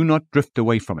that we do not drift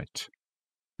away from it,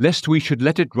 lest we should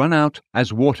let it run out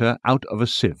as water out of a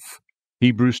sieve.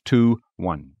 Hebrews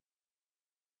 2:1.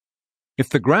 If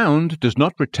the ground does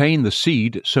not retain the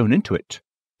seed sown into it,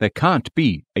 there can't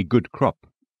be a good crop.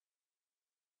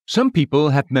 Some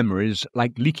people have memories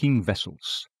like leaking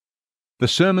vessels. The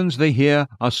sermons they hear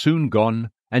are soon gone,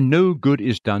 and no good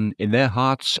is done in their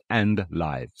hearts and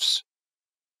lives.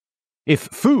 If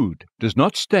food does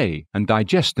not stay and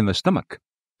digest in the stomach,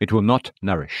 it will not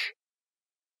nourish.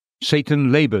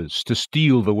 Satan labors to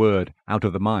steal the word out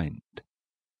of the mind.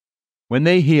 When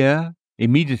they hear,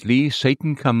 immediately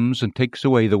Satan comes and takes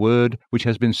away the word which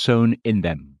has been sown in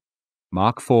them.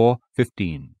 Mark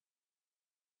 4:15.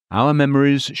 Our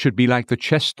memories should be like the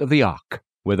chest of the ark,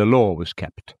 where the law was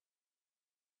kept.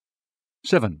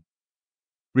 7.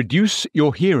 Reduce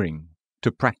your hearing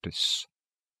to practice.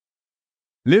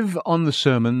 Live on the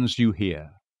sermons you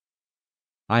hear.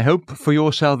 I hope for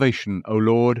your salvation, O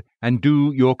Lord, and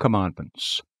do your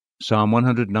commandments. Psalm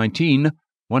 119,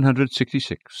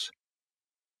 166.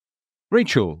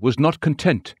 Rachel was not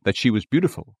content that she was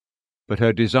beautiful, but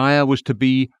her desire was to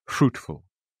be fruitful.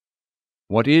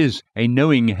 What is a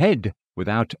knowing head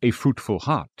without a fruitful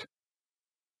heart?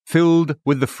 Filled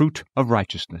with the fruit of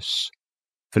righteousness.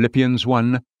 Philippians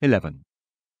 1:11.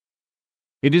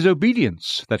 It is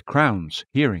obedience that crowns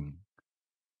hearing.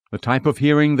 The type of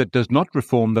hearing that does not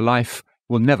reform the life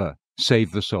will never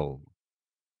save the soul.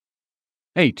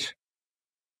 8.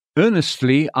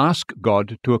 Earnestly ask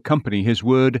God to accompany His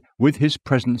word with His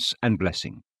presence and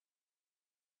blessing.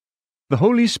 The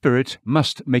Holy Spirit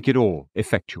must make it all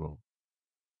effectual.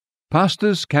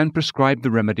 Pastors can prescribe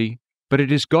the remedy, but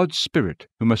it is God's Spirit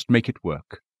who must make it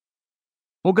work.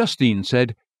 Augustine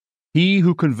said, "He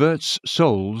who converts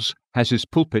souls has his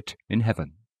pulpit in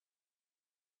heaven."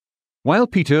 While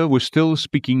Peter was still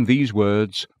speaking these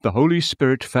words, the Holy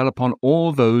Spirit fell upon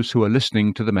all those who are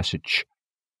listening to the message.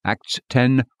 Acts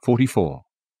 10:44.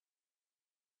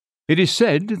 It is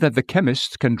said that the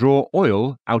chemist can draw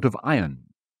oil out of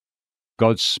iron.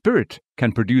 God's Spirit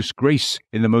can produce grace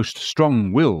in the most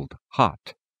strong-willed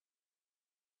heart.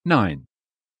 9.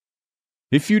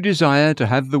 If you desire to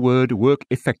have the word work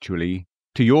effectually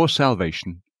to your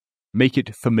salvation, make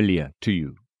it familiar to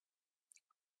you.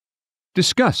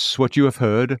 Discuss what you have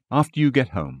heard after you get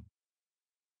home.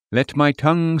 Let my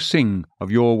tongue sing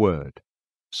of your word.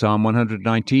 Psalm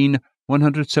 119,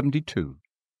 172.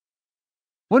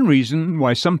 One reason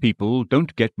why some people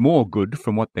don't get more good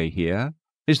from what they hear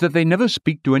is that they never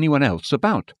speak to anyone else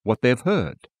about what they have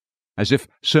heard, as if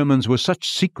sermons were such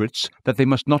secrets that they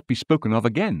must not be spoken of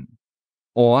again,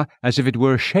 or as if it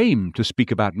were a shame to speak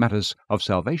about matters of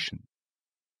salvation.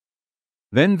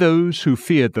 Then those who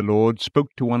feared the Lord spoke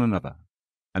to one another,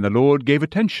 and the Lord gave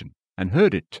attention and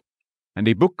heard it, and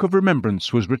a book of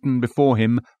remembrance was written before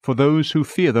Him for those who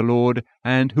fear the Lord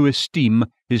and who esteem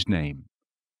His name.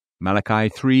 Malachi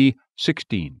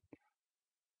 3:16.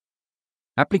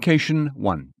 Application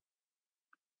 1.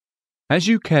 As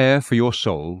you care for your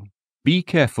soul, be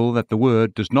careful that the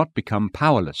word does not become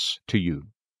powerless to you.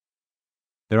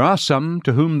 There are some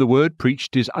to whom the word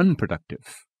preached is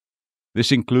unproductive.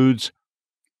 This includes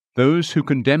those who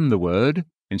condemn the word.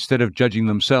 Instead of judging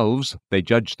themselves, they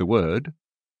judge the word.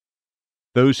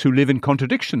 Those who live in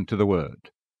contradiction to the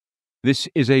word. This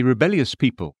is a rebellious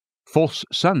people, false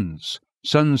sons,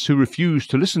 sons who refuse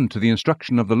to listen to the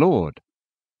instruction of the Lord.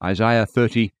 Isaiah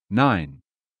 30:9.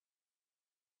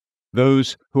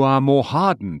 Those who are more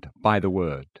hardened by the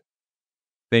word.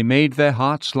 They made their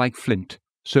hearts like flint,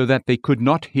 so that they could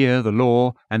not hear the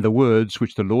law and the words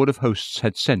which the Lord of hosts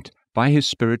had sent by His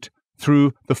Spirit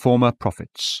through the former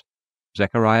prophets.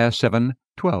 Zechariah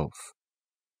 7:12.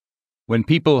 When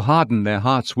people harden their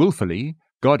hearts willfully,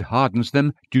 God hardens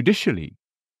them judicially.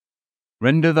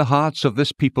 Render the hearts of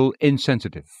this people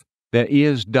insensitive, their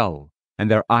ears dull, and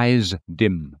their eyes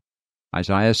dim.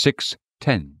 Isaiah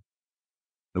 6:10.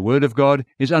 The word of God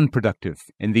is unproductive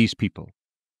in these people.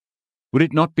 Would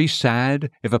it not be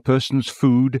sad if a person's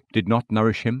food did not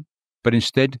nourish him, but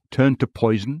instead turned to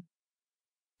poison?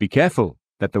 Be careful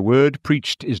that the word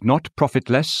preached is not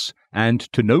profitless and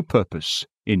to no purpose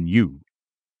in you.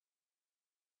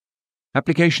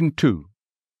 Application 2.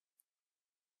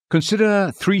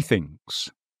 Consider 3 things.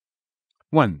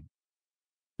 1.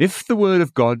 If the word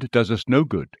of God does us no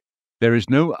good, there is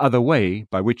no other way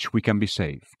by which we can be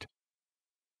saved.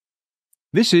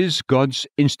 This is God's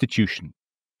institution,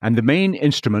 and the main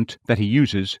instrument that He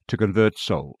uses to convert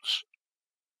souls.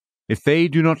 If they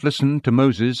do not listen to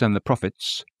Moses and the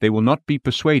prophets, they will not be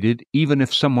persuaded even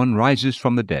if someone rises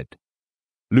from the dead.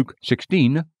 Luke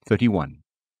 16:31.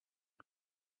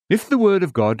 If the word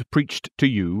of God preached to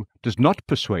you does not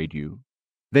persuade you,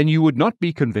 then you would not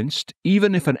be convinced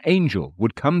even if an angel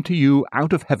would come to you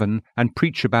out of heaven and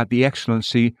preach about the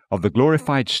excellency of the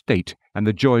glorified state and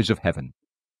the joys of heaven,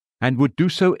 and would do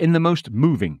so in the most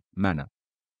moving manner.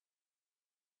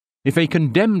 If a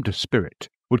condemned spirit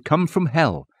would come from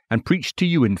hell and preach to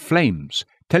you in flames,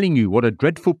 telling you what a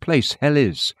dreadful place hell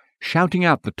is, shouting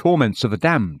out the torments of the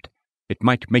damned, it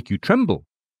might make you tremble,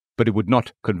 but it would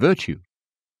not convert you,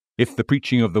 if the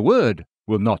preaching of the word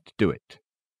will not do it.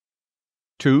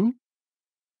 2.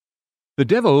 The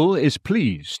devil is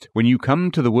pleased when you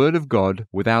come to the word of God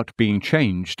without being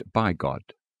changed by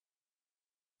God.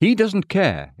 He doesn't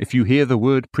care if you hear the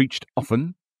word preached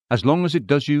often, as long as it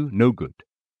does you no good.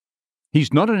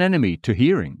 He's not an enemy to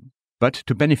hearing, but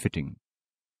to benefiting.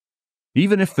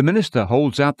 Even if the minister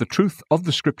holds out the truth of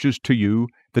the Scriptures to you,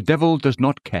 the devil does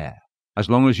not care, as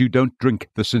long as you don't drink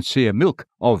the sincere milk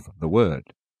of the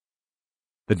word.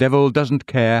 The devil doesn't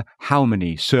care how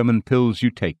many sermon pills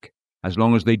you take, as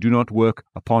long as they do not work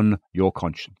upon your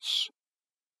conscience.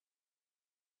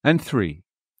 And 3.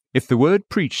 If the word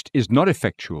preached is not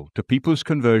effectual to people's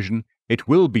conversion, it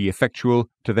will be effectual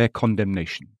to their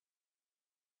condemnation.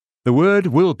 The word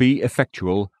will be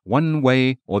effectual one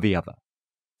way or the other.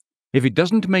 If it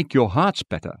doesn't make your hearts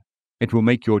better, it will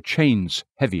make your chains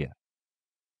heavier.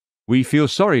 We feel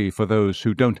sorry for those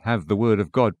who don't have the word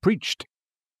of God preached,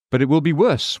 but it will be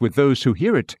worse with those who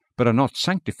hear it but are not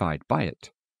sanctified by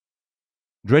it.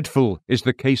 Dreadful is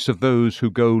the case of those who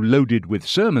go loaded with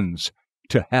sermons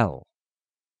to hell.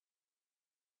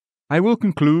 I will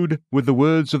conclude with the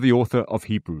words of the author of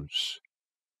Hebrews.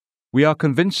 We are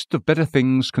convinced of better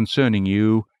things concerning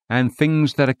you and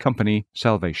things that accompany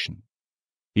salvation.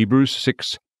 Hebrews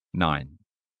 6:9.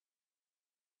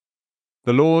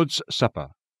 The Lord's Supper.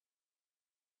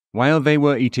 While they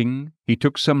were eating, he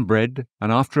took some bread,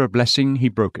 and after a blessing he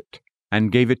broke it,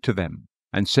 and gave it to them,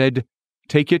 and said,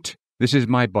 "Take it, this is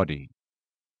my body."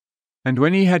 And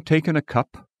when he had taken a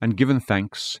cup and given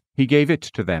thanks, he gave it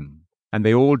to them, and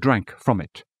they all drank from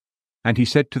it. And he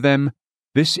said to them,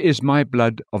 "This is my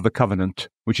blood of the covenant,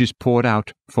 which is poured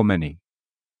out for many."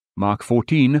 Mark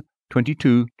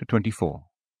 14:22-24.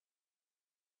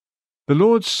 The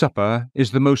Lord's Supper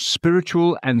is the most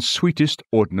spiritual and sweetest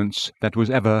ordinance that was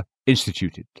ever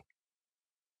instituted.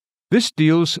 This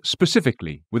deals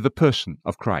specifically with the person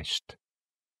of Christ.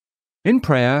 In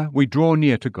prayer, we draw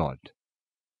near to God.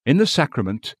 In the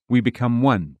sacrament, we become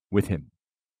one with Him.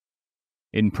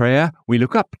 In prayer, we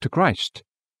look up to Christ.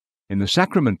 In the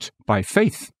sacrament, by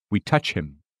faith, we touch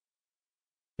Him.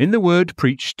 In the word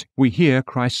preached, we hear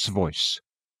Christ's voice.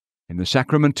 In the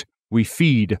sacrament, we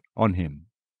feed on Him.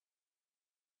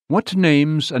 What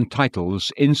names and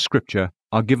titles in Scripture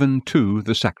are given to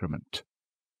the sacrament?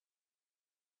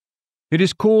 It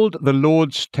is called the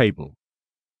Lord's table.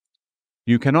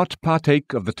 You cannot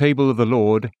partake of the table of the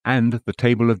Lord and the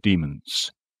table of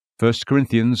demons. 1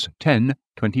 Corinthians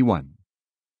 10:21.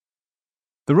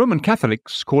 The Roman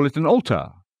Catholics call it an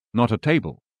altar, not a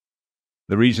table.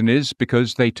 The reason is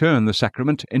because they turn the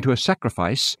sacrament into a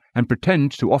sacrifice and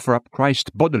pretend to offer up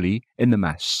Christ bodily in the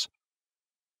Mass.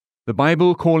 The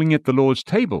Bible calling it the Lord's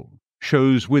table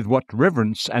shows with what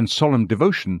reverence and solemn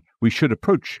devotion we should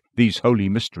approach these holy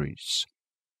mysteries.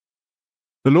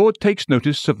 The Lord takes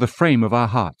notice of the frame of our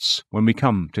hearts when we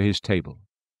come to His table.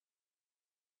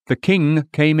 The King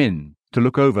came in to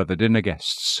look over the dinner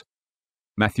guests.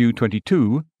 Matthew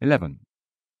 22:11.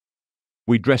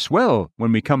 We dress well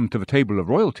when we come to the table of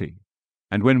royalty,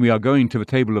 and when we are going to the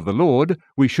table of the Lord,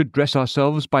 we should dress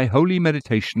ourselves by holy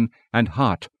meditation and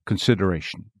heart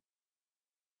consideration.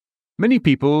 Many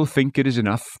people think it is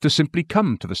enough to simply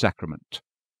come to the sacrament,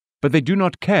 but they do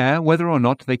not care whether or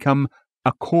not they come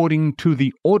according to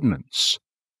the ordinance.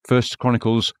 1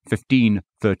 Chronicles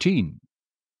 15:13.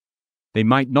 They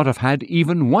might not have had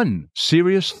even one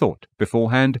serious thought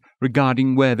beforehand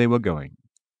regarding where they were going.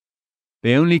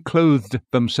 They only clothed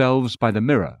themselves by the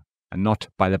mirror and not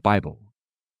by the Bible.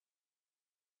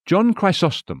 John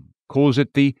Chrysostom calls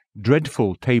it the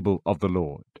dreadful table of the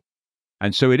Lord,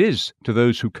 and so it is to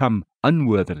those who come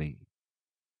unworthily.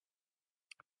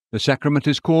 The sacrament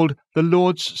is called the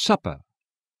Lord's Supper.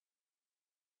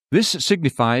 This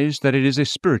signifies that it is a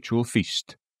spiritual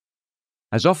feast.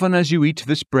 As often as you eat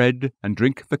this bread and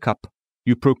drink the cup,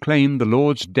 you proclaim the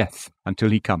Lord's death until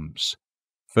He comes.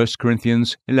 1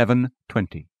 Corinthians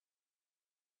 11:20.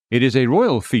 It is a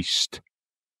royal feast.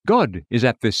 God is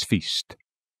at this feast.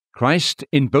 Christ,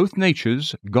 in both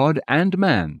natures, God and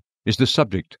man, is the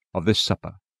subject of this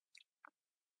supper.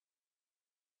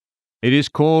 It is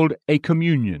called a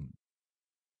communion.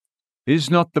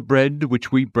 Is not the bread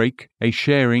which we break a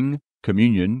sharing,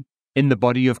 communion, in the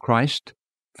body of Christ?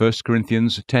 1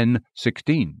 Corinthians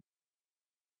 10:16.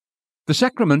 The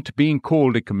sacrament being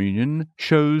called a communion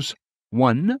shows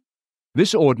 1.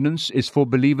 This ordinance is for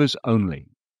believers only,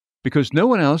 because no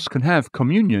one else can have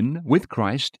communion with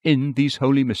Christ in these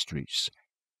holy mysteries.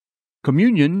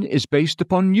 Communion is based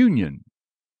upon union.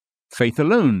 Faith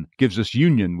alone gives us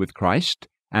union with Christ,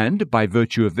 and by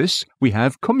virtue of this we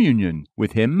have communion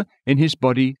with Him in His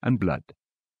body and blood.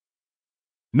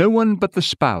 No one but the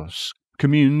spouse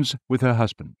communes with her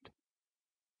husband.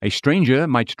 A stranger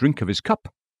might drink of his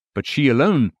cup, but she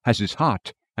alone has his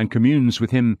heart and communes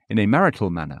with him in a marital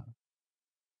manner.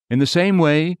 In the same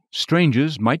way,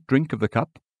 strangers might drink of the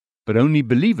cup, but only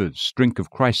believers drink of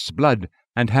Christ's blood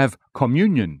and have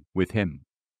communion with Him.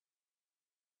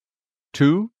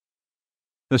 2.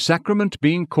 The sacrament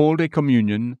being called a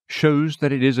communion shows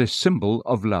that it is a symbol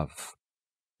of love,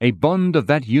 a bond of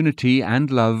that unity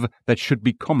and love that should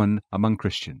be common among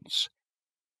Christians.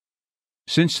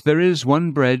 Since there is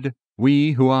one bread,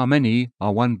 we who are many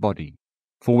are one body,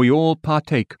 for we all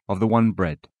partake of the one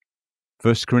bread.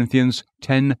 1 Corinthians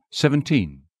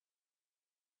 10:17.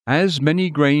 As many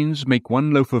grains make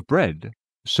one loaf of bread,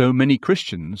 so many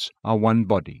Christians are one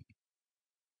body.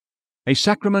 A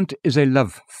sacrament is a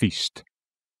love feast.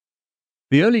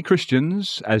 The early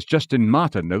Christians, as Justin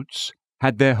Martyr notes,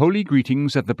 had their holy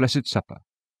greetings at the Blessed Supper,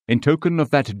 in token of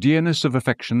that dearness of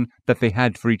affection that they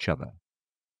had for each other.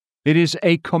 It is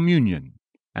a communion,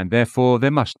 and therefore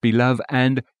there must be love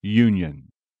and union.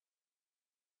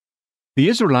 The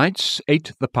Israelites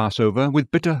ate the Passover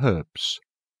with bitter herbs,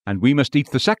 and we must eat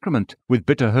the sacrament with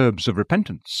bitter herbs of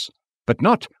repentance, but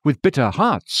not with bitter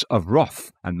hearts of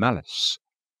wrath and malice.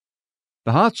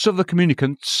 The hearts of the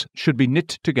communicants should be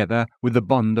knit together with the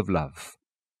bond of love.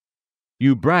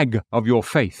 You brag of your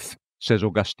faith, says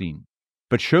Augustine,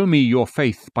 but show me your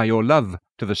faith by your love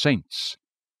to the saints.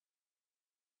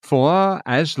 For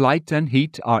as light and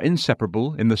heat are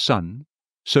inseparable in the sun,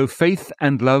 so faith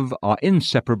and love are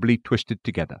inseparably twisted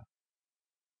together.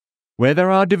 Where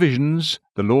there are divisions,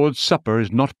 the Lord's Supper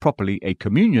is not properly a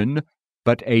communion,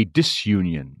 but a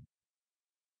disunion.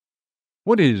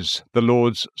 What is the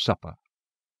Lord's Supper?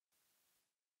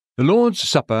 The Lord's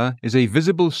Supper is a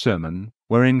visible sermon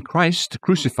wherein Christ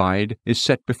crucified is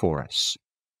set before us.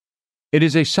 It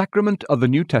is a sacrament of the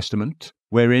New Testament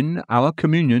wherein our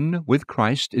communion with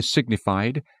Christ is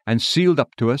signified and sealed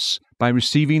up to us by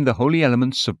receiving the holy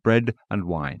elements of bread and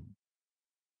wine.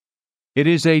 It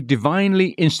is a divinely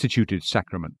instituted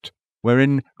sacrament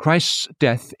wherein Christ's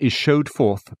death is showed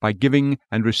forth by giving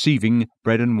and receiving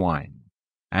bread and wine,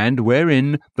 and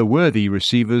wherein the worthy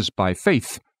receivers by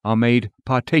faith are made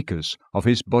partakers of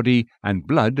His body and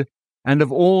blood and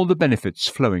of all the benefits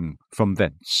flowing from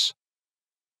thence.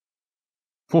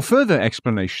 For further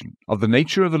explanation of the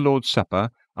nature of the Lord's Supper,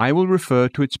 I will refer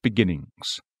to its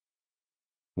beginnings.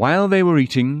 While they were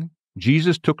eating,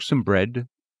 Jesus took some bread,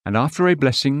 and after a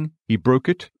blessing He broke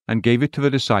it and gave it to the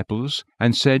disciples,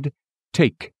 and said,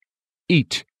 "Take,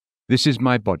 eat, this is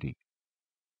my body."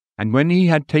 And when He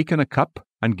had taken a cup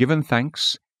and given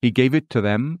thanks, He gave it to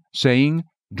them, saying,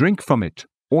 "Drink from it,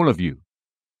 all of you."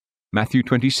 Matthew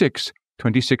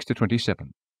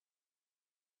 26:26-27.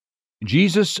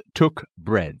 Jesus took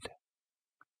bread.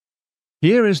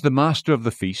 Here is the master of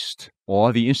the feast,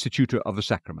 or the institutor of the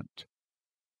sacrament.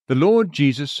 The Lord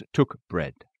Jesus took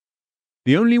bread.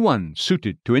 The only one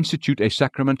suited to institute a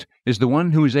sacrament is the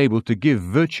one who is able to give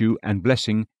virtue and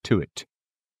blessing to it.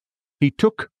 He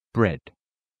took bread.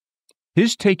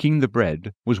 His taking the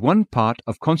bread was one part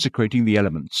of consecrating the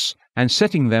elements and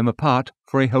setting them apart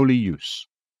for a holy use.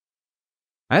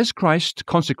 As Christ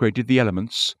consecrated the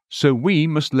elements, so we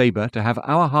must labor to have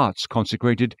our hearts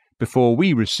consecrated before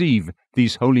we receive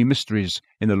these holy mysteries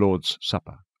in the Lord's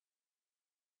Supper.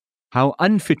 How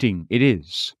unfitting it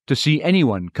is to see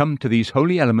anyone come to these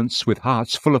holy elements with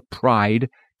hearts full of pride,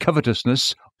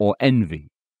 covetousness, or envy.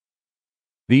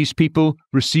 These people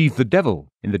receive the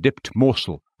devil in the dipped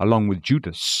morsel along with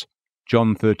Judas,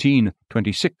 John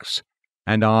 13:26,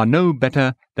 and are no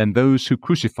better than those who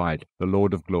crucified the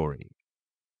Lord of glory.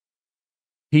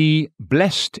 He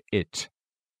blessed it.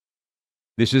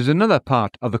 This is another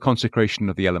part of the consecration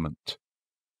of the element.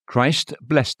 Christ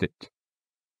blessed it.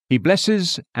 He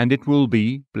blesses, and it will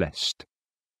be blessed.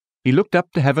 He looked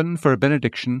up to heaven for a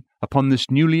benediction upon this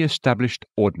newly established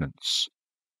ordinance.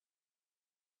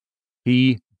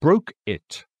 He broke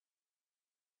it.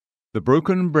 The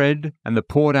broken bread and the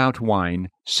poured out wine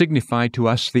signify to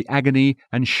us the agony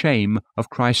and shame of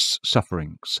Christ's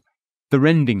sufferings, the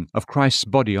rending of Christ's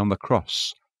body on the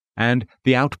cross, and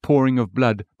the outpouring of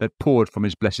blood that poured from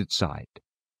his blessed side.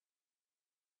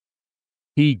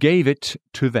 He gave it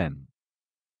to them.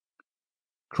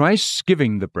 Christ's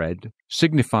giving the bread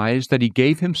signifies that he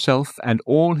gave himself and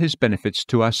all his benefits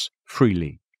to us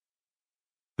freely.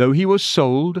 Though he was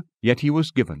sold, yet he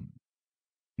was given.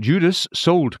 Judas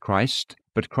sold Christ,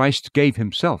 but Christ gave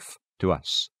himself to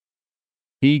us.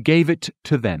 He gave it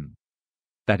to them.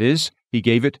 That is, he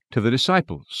gave it to the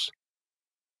disciples.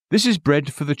 This is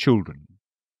bread for the children.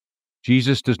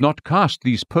 Jesus does not cast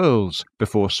these pearls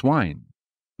before swine.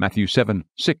 Matthew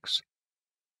 7:6.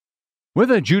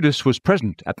 Whether Judas was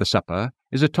present at the supper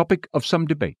is a topic of some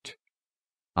debate.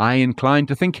 I incline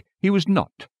to think he was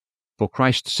not, for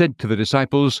Christ said to the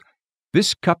disciples,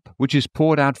 "This cup which is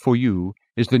poured out for you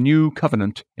is the new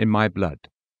covenant in my blood."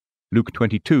 Luke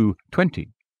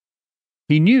 22:20.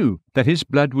 He knew that his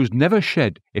blood was never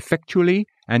shed effectually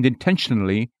and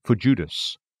intentionally for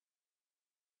Judas.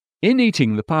 In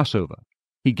eating the Passover,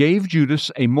 he gave Judas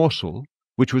a morsel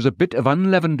which was a bit of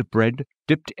unleavened bread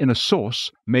dipped in a sauce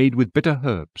made with bitter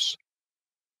herbs.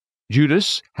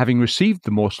 Judas, having received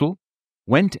the morsel,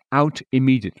 went out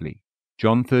immediately.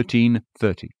 John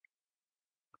 13:30.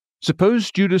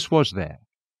 Suppose Judas was there.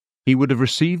 He would have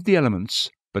received the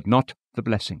elements, but not the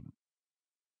blessing.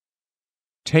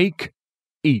 Take,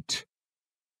 eat.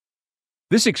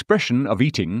 This expression of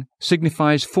eating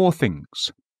signifies four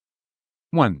things.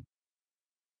 1.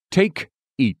 Take,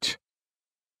 eat.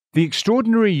 The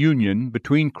extraordinary union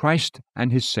between Christ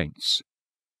and his saints.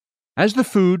 As the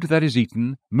food that is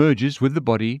eaten merges with the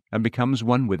body and becomes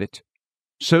one with it,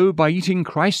 so by eating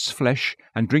Christ's flesh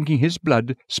and drinking his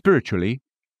blood spiritually,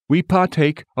 we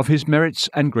partake of his merits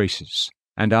and graces,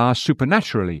 and are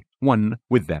supernaturally one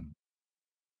with them.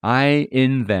 I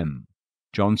in them.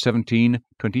 John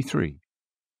 17:23.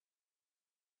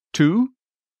 2.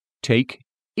 Take,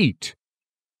 eat.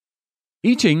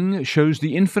 Eating shows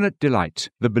the infinite delight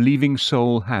the believing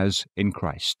soul has in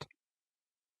Christ.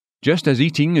 Just as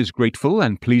eating is grateful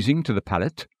and pleasing to the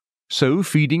palate, so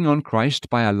feeding on Christ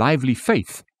by a lively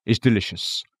faith is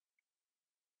delicious.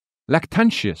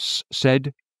 Lactantius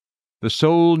said, "The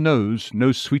soul knows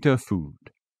no sweeter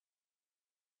food."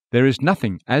 There is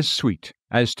nothing as sweet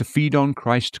as to feed on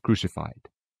Christ crucified.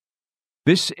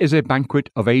 This is a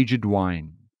banquet of aged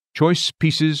wine, choice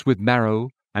pieces with marrow,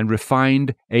 and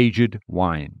refined aged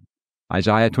wine.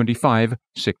 Isaiah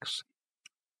 25:6.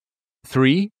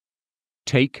 3.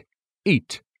 Take,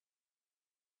 eat.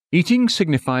 Eating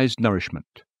signifies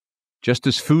nourishment. Just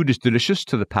as food is delicious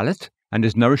to the palate and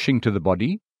is nourishing to the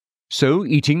body, so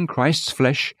eating Christ's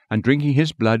flesh and drinking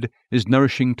his blood is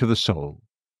nourishing to the soul.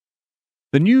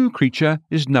 The new creature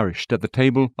is nourished at the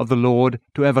table of the Lord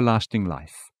to everlasting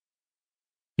life.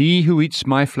 He who eats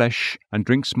my flesh and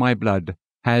drinks my blood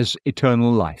has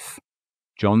eternal life.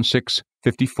 John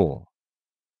 6:54.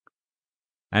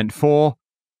 And 4.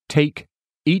 Take,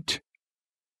 eat.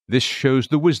 This shows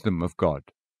the wisdom of God,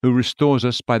 who restores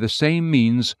us by the same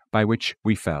means by which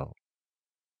we fell.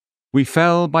 We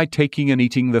fell by taking and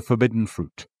eating the forbidden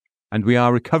fruit, and we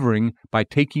are recovering by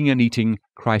taking and eating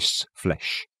Christ's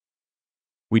flesh.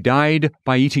 We died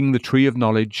by eating the tree of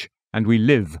knowledge, and we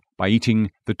live by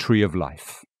eating the tree of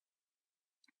life.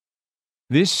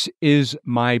 This is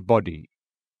my body.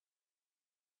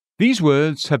 These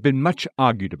words have been much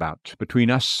argued about between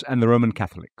us and the Roman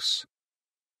Catholics.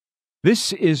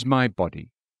 This is my body.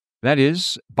 That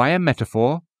is, by a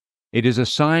metaphor, it is a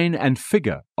sign and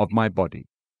figure of my body.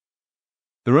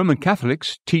 The Roman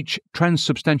Catholics teach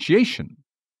transubstantiation,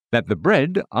 that the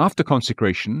bread, after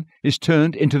consecration, is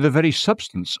turned into the very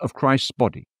substance of Christ's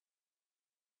body.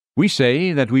 We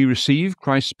say that we receive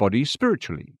Christ's body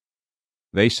spiritually.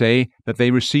 They say that they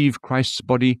receive Christ's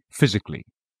body physically,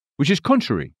 which is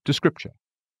contrary to Scripture.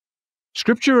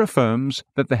 Scripture affirms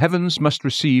that the heavens must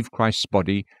receive Christ's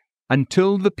body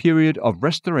until the period of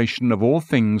restoration of all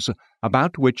things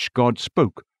about which God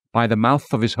spoke by the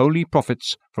mouth of his holy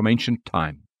prophets from ancient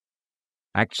time.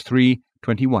 Acts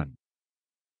 3:21.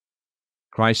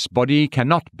 Christ's body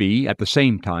cannot be at the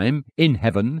same time in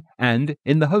heaven and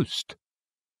in the host.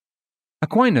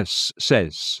 Aquinas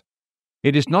says,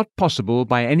 "It is not possible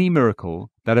by any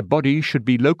miracle that a body should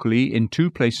be locally in two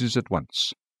places at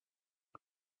once."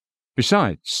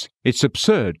 Besides, it's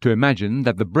absurd to imagine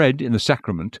that the bread in the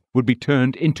sacrament would be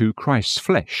turned into Christ's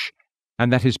flesh,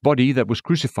 and that his body that was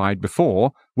crucified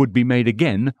before would be made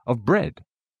again of bread.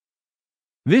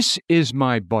 "This is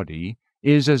my body"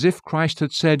 is as if Christ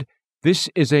had said, "This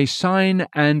is a sign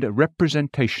and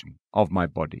representation of my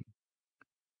body."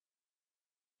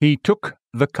 He took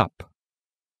the cup.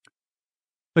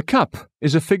 The cup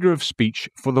is a figure of speech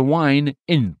for the wine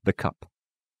in the cup.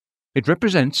 It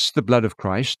represents the blood of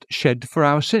Christ shed for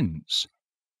our sins.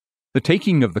 The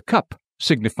taking of the cup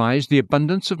signifies the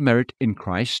abundance of merit in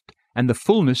Christ and the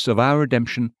fullness of our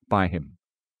redemption by him.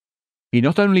 He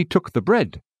not only took the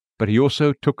bread, but he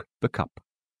also took the cup.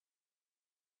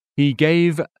 He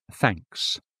gave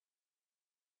thanks.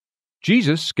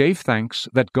 Jesus gave thanks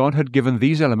that God had given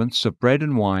these elements of bread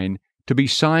and wine to be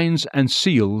signs and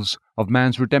seals of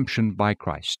man's redemption by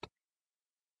Christ.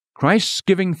 Christ's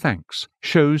giving thanks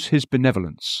shows his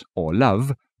benevolence, or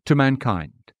love, to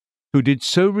mankind, who did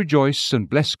so rejoice and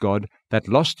bless God that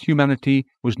lost humanity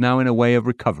was now in a way of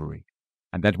recovery,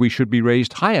 and that we should be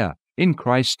raised higher in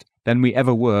Christ than we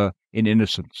ever were in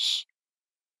innocence.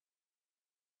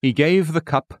 He gave the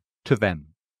cup to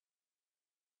them.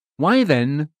 Why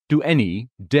then do any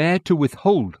dare to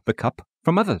withhold the cup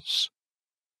from others?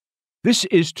 This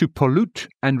is to pollute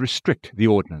and restrict the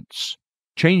ordinance,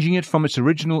 changing it from its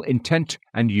original intent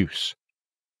and use.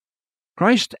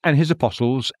 Christ and his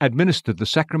apostles administered the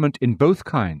sacrament in both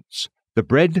kinds, the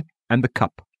bread and the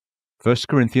cup. 1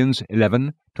 Corinthians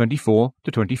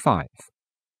 11:24-25.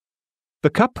 The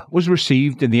cup was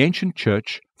received in the ancient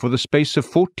church for the space of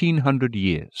 1400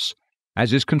 years,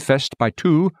 as is confessed by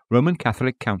 2 Roman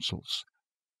Catholic councils.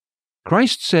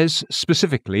 Christ says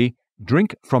specifically,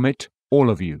 "Drink from it, all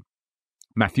of you,"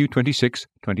 Matthew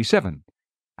 26:27,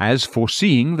 as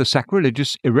foreseeing the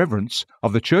sacrilegious irreverence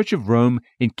of the Church of Rome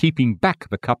in keeping back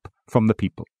the cup from the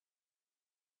people.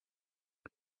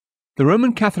 The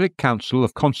Roman Catholic Council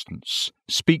of Constance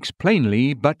speaks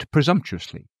plainly but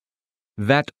presumptuously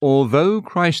that although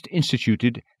Christ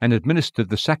instituted and administered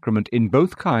the sacrament in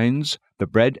both kinds, the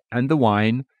bread and the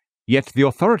wine, yet the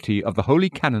authority of the holy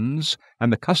canons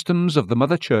and the customs of the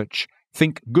Mother Church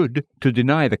think good to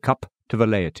deny the cup to the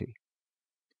laity.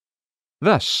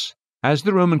 Thus, as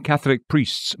the Roman Catholic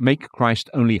priests make Christ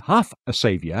only half a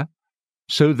Saviour,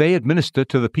 so they administer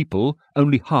to the people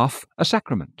only half a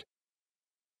sacrament.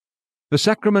 The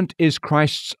sacrament is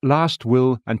Christ's last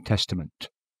will and testament.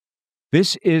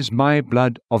 "This is my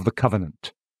blood of the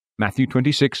covenant," Matthew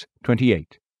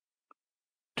 26:28.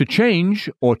 To change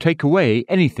or take away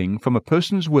anything from a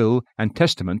person's will and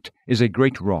testament is a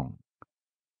great wrong.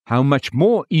 How much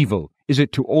more evil is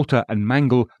it to alter and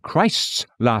mangle Christ's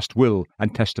last will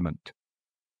and testament?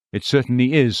 It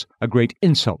certainly is a great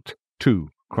insult to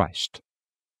Christ.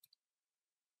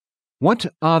 What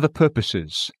are the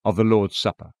purposes of the Lord's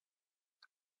Supper?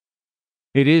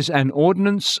 It is an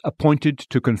ordinance appointed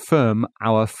to confirm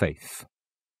our faith.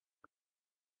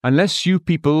 Unless you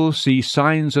people see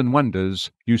signs and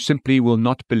wonders, you simply will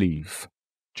not believe.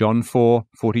 John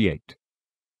 4:48.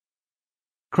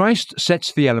 Christ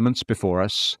sets the elements before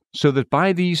us so that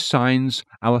by these signs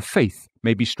our faith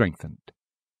may be strengthened.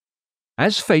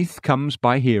 As faith comes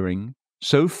by hearing,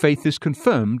 so faith is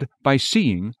confirmed by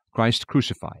seeing Christ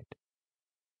crucified.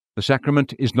 The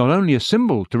sacrament is not only a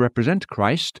symbol to represent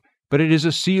Christ, but it is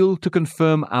a seal to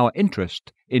confirm our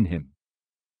interest in him.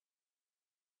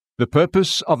 The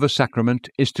purpose of the sacrament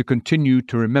is to continue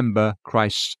to remember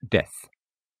Christ's death.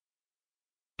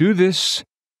 Do this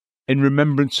in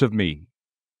remembrance of me.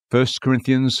 1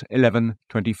 Corinthians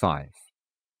 11:25.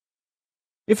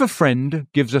 If a friend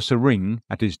gives us a ring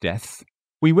at his death,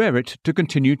 we wear it to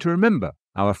continue to remember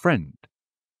our friend.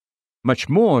 Much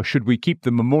more should we keep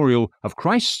the memorial of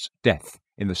Christ's death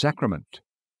in the sacrament.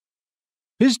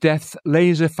 His death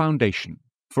lays a foundation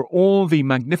for all the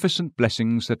magnificent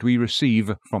blessings that we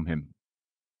receive from him.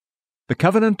 The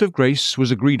covenant of grace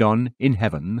was agreed on in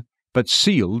heaven, but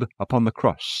sealed upon the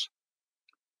cross.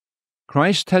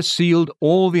 Christ has sealed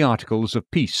all the articles of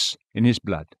peace in his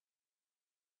blood.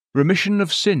 Remission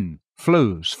of sin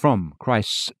flows from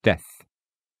Christ's death.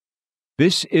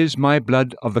 This is my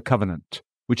blood of the covenant,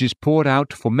 which is poured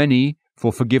out for many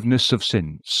for forgiveness of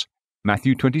sins.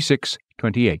 Matthew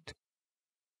 26:28.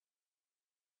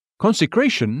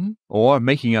 Consecration, or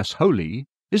making us holy,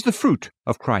 is the fruit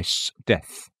of Christ's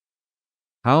death.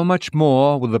 How much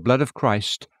more will the blood of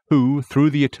Christ, who, through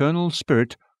the eternal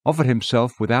Spirit, offered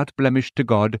himself without blemish to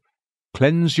God,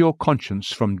 cleanse your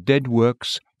conscience from dead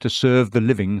works to serve the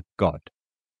living God?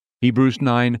 Hebrews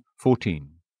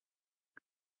 9:14.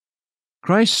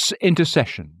 Christ's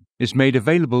intercession is made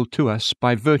available to us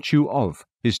by virtue of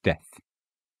his death.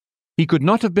 He could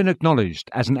not have been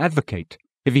acknowledged as an advocate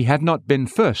if he had not been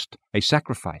first a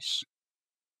sacrifice.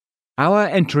 Our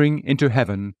entering into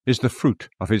heaven is the fruit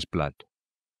of his blood.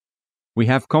 We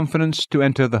have confidence to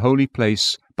enter the holy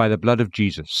place by the blood of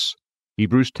Jesus.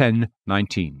 Hebrews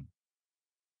 10:19.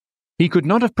 He could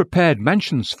not have prepared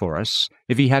mansions for us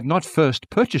if he had not first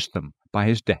purchased them by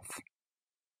his death.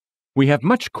 We have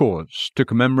much cause to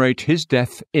commemorate his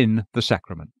death in the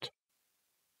sacrament.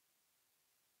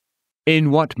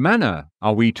 In what manner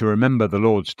are we to remember the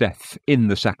Lord's death in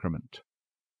the sacrament?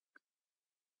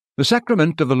 The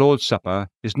sacrament of the Lord's Supper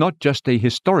is not just a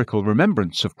historical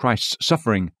remembrance of Christ's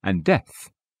suffering and death.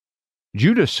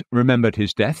 Judas remembered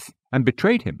his death and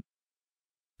betrayed him.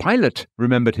 Pilate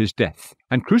remembered his death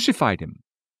and crucified him.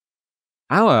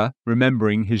 Our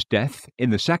remembering his death in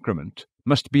the sacrament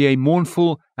must be a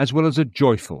mournful as well as a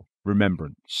joyful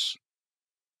remembrance.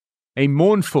 A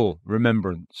mournful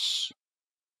remembrance.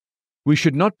 We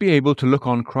should not be able to look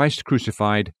on Christ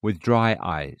crucified with dry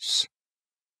eyes.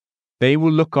 They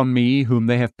will look on me whom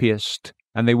they have pierced,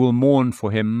 and they will mourn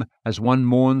for him as one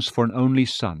mourns for an only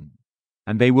son,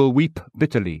 and they will weep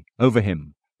bitterly over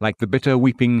him, like the bitter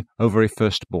weeping over a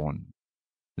firstborn.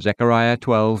 Zechariah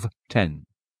 12:10.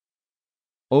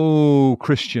 O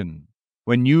Christian,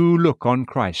 when you look on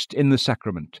Christ in the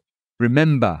sacrament,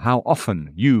 remember how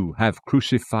often you have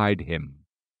crucified him.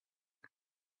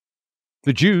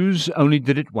 The Jews only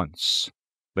did it once,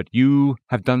 but you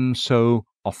have done so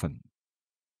often.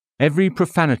 Every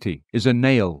profanity is a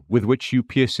nail with which you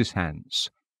pierce his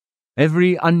hands.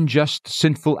 Every unjust,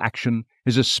 sinful action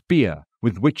is a spear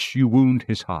with which you wound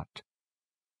his heart.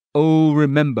 Oh,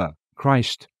 remember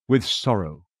Christ with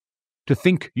sorrow. To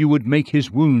think you would make his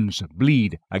wounds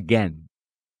bleed again.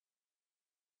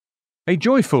 A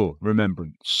joyful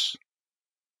remembrance.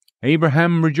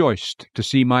 Abraham rejoiced to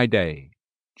see my day.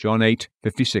 John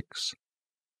 8:56.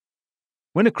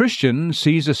 When a Christian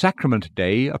sees a sacrament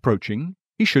day approaching,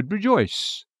 he should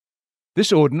rejoice.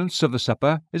 This ordinance of the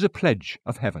supper is a pledge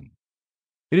of heaven.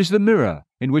 It is the mirror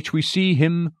in which we see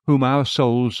him whom our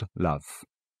souls love.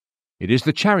 It is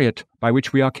the chariot by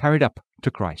which we are carried up to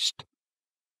Christ.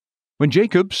 When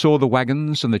Jacob saw the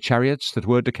wagons and the chariots that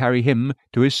were to carry him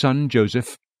to his son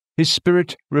Joseph, his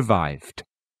spirit revived.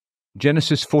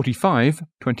 Genesis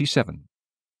 45:27.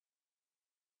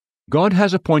 God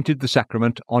has appointed the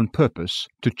sacrament on purpose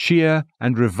to cheer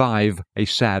and revive a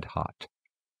sad heart.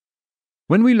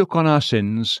 When we look on our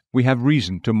sins, we have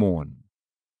reason to mourn.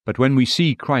 But when we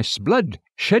see Christ's blood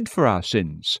shed for our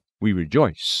sins, we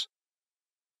rejoice.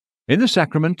 In the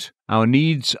sacrament, our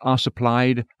needs are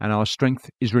supplied and our strength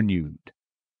is renewed.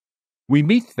 We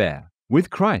meet there with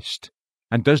Christ,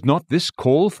 and does not this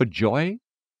call for joy?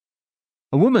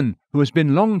 A woman who has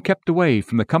been long kept away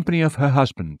from the company of her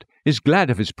husband is glad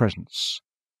of his presence.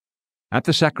 At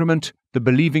the sacrament, the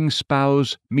believing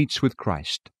spouse meets with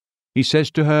Christ. He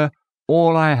says to her,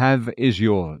 "All I have is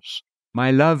yours. My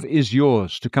love is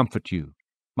yours to comfort you.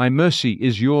 My mercy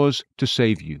is yours to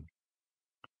save you."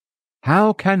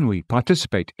 How can we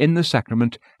participate in the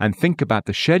sacrament and think about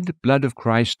the shed blood of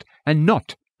Christ and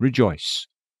not rejoice?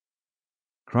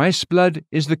 Christ's blood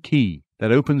is the key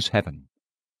that opens heaven.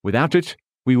 Without it,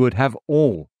 we would have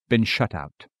all been shut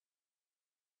out.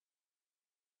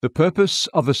 The purpose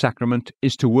of the sacrament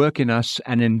is to work in us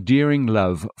an endearing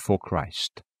love for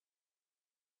Christ.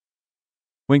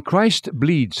 When Christ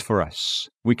bleeds for us,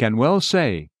 we can well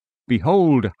say,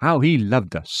 "Behold how he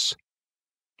loved us."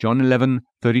 John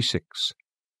 11:36.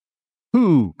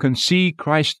 Who can see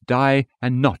Christ die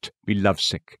and not be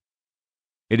lovesick?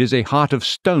 It is a heart of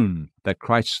stone that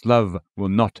Christ's love will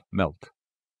not melt.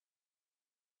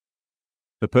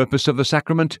 The purpose of the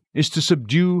sacrament is to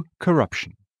subdue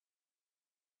corruption.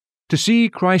 To see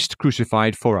Christ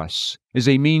crucified for us is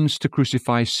a means to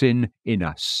crucify sin in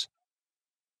us.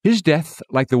 His death,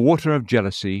 like the water of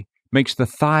jealousy, makes the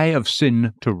thigh of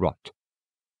sin to rot.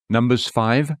 Numbers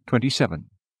 5:27.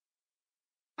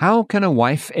 How can a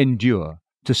wife endure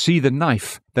to see the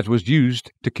knife that was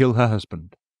used to kill her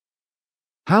husband?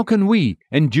 How can we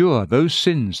endure those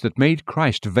sins that made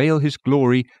Christ veil his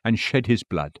glory and shed his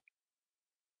blood?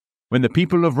 When the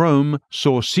people of Rome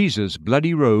saw Caesar's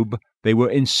bloody robe, they were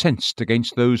incensed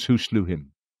against those who slew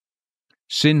him.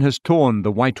 Sin has torn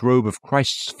the white robe of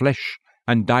Christ's flesh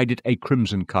and dyed it a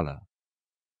crimson color.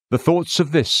 The thoughts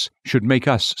of this should make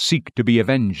us seek to be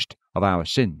avenged of our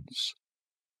sins.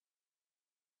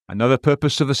 Another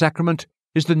purpose of the sacrament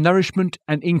is the nourishment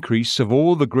and increase of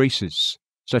all the graces,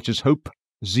 such as hope,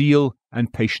 zeal,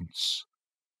 and patience.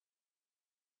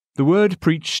 The word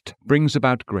preached brings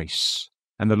about grace,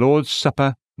 and the Lord's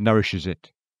Supper nourishes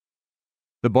it.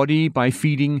 The body, by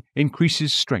feeding,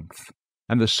 increases strength,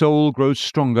 and the soul grows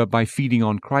stronger by feeding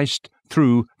on Christ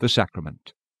through the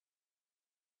sacrament.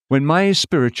 When my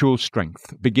spiritual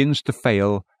strength begins to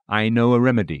fail, I know a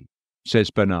remedy,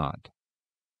 says Bernard.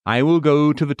 I will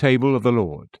go to the table of the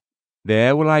Lord.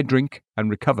 There will I drink and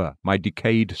recover my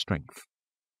decayed strength.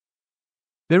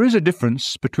 There is a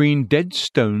difference between dead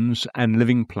stones and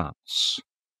living plants.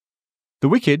 The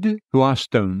wicked, who are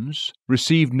stones,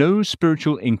 receive no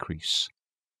spiritual increase,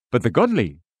 but the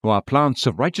godly, who are plants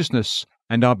of righteousness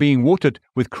and are being watered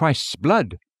with Christ's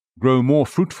blood, grow more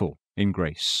fruitful in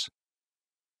grace.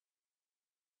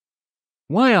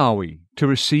 Why are we to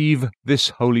receive this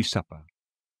Holy Supper?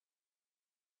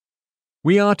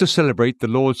 We are to celebrate the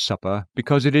Lord's Supper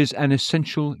because it is an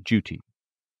essential duty.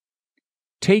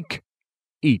 Take,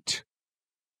 eat.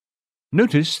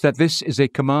 Notice that this is a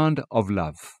command of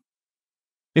love.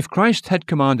 If Christ had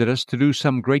commanded us to do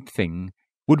some great thing,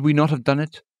 would we not have done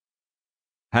it?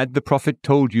 Had the prophet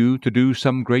told you to do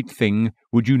some great thing,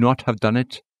 would you not have done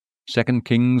it? 2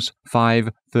 Kings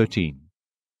 5:13.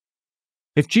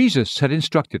 If Jesus had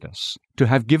instructed us to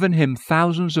have given him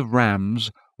thousands of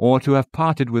rams or to have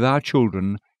parted with our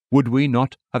children, would we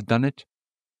not have done it?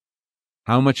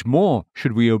 How much more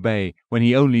should we obey when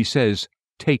he only says,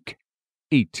 "Take,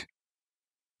 eat.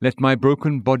 Let my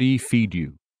broken body feed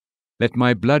you. Let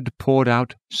my blood poured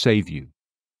out save you.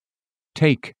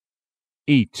 Take,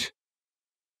 eat."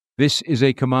 This is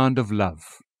a command of love,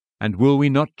 and will we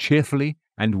not cheerfully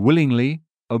and willingly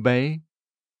obey?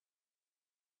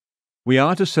 We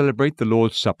are to celebrate the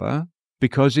Lord's Supper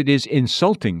because it is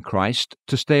insulting Christ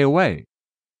to stay away.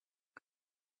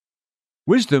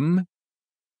 Wisdom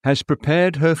has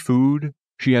prepared her food,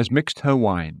 she has mixed her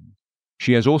wine,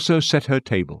 she has also set her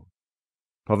table.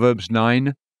 Proverbs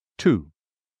 9:2.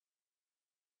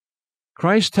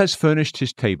 Christ has furnished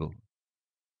his table.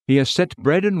 He has set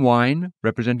bread and wine,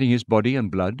 representing his body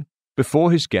and blood,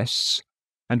 before his guests,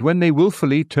 and when they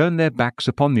willfully turn their backs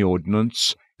upon the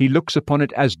ordinance, he looks upon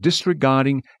it as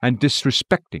disregarding and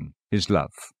disrespecting his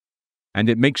love, and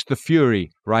it makes the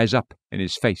fury rise up in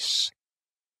his face.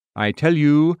 I tell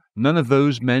you, none of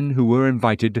those men who were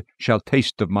invited shall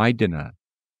taste of my dinner.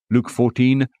 Luke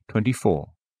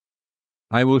 14:24.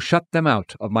 I will shut them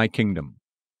out of my kingdom.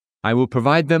 I will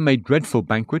provide them a dreadful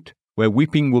banquet, where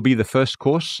weeping will be the first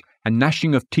course, and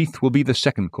gnashing of teeth will be the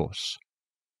second course.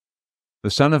 The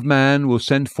Son of Man will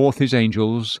send forth his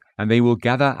angels, and they will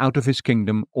gather out of his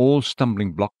kingdom all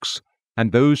stumbling blocks,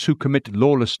 and those who commit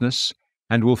lawlessness,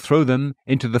 and will throw them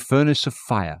into the furnace of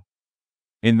fire.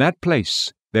 In that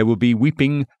place there will be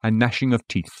weeping and gnashing of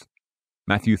teeth.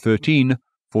 Matthew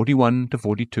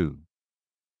 13:41-42.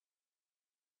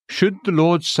 Should the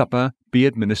Lord's Supper be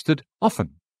administered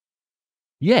often?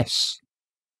 Yes,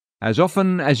 as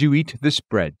often as you eat this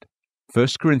bread.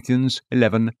 1 Corinthians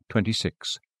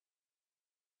 11:26.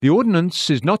 The ordinance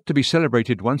is not to be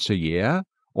celebrated once a year,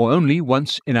 or only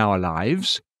once in our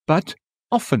lives, but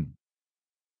often.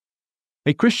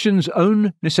 A Christian's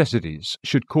own necessities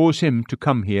should cause him to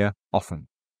come here often.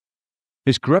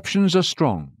 His corruptions are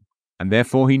strong, and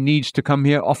therefore he needs to come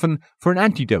here often for an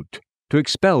antidote to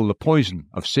expel the poison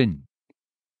of sin.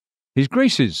 His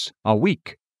graces are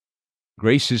weak.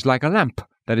 Grace is like a lamp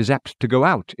that is apt to go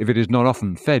out if it is not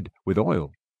often fed with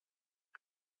oil.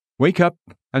 Wake up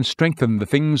and strengthen the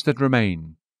things that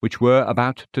remain, which were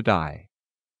about to die.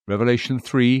 Revelation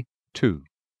 3:2.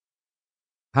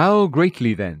 How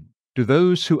greatly, then, do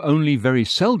those who only very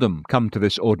seldom come to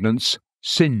this ordinance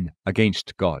sin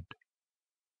against God?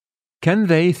 Can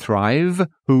they thrive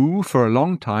who for a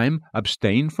long time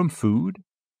abstain from food?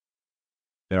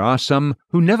 There are some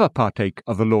who never partake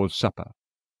of the Lord's Supper,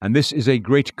 and this is a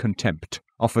great contempt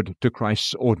offered to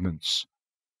Christ's ordinance.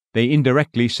 They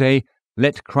indirectly say,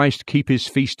 "Let Christ keep his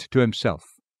feast to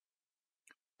himself."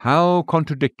 How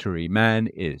contradictory man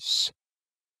is!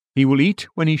 He will eat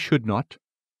when he should not,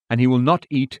 and he will not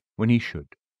eat when he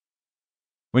should.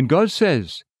 When God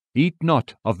says, "Eat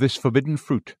not of this forbidden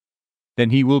fruit," then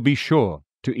he will be sure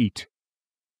to eat.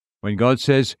 When God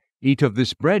says, "Eat of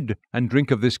this bread and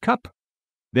drink of this cup,"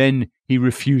 then he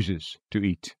refuses to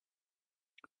eat.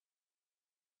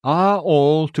 Are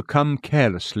all to come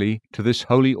carelessly to this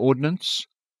holy ordinance?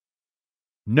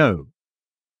 No,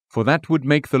 for that would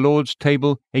make the Lord's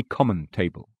table a common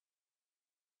table.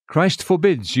 Christ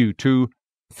forbids you to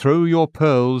throw your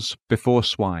pearls before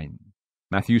swine.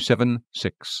 Matthew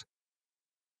 7:6.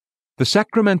 The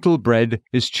sacramental bread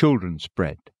is children's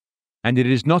bread, and it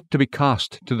is not to be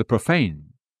cast to the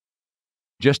profane.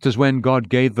 Just as when God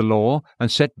gave the law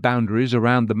and set boundaries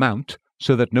around the mount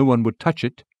so that no one would touch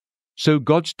it, so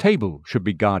God's table should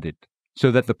be guarded,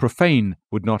 so that the profane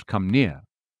would not come near.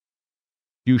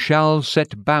 You shall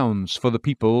set bounds for the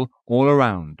people all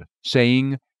around,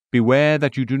 saying, "Beware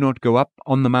that you do not go up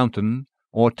on the mountain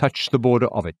or touch the border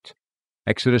of it."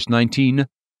 Exodus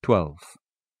 19:12.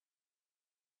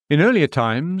 In earlier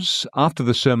times, after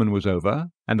the sermon was over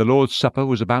and the Lord's Supper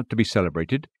was about to be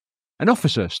celebrated, an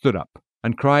officer stood up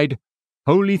and cried,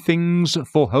 "Holy things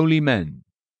for holy men,"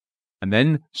 and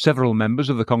then several members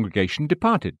of the congregation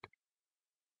departed.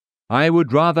 "I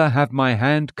would rather have my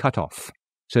hand cut off,"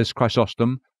 says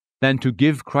Chrysostom, than to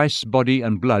give Christ's body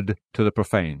and blood to the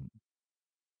profane.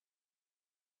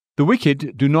 The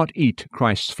wicked do not eat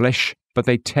Christ's flesh, but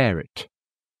they tear it.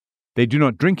 They do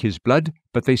not drink his blood,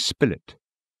 but they spill it.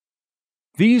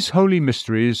 These holy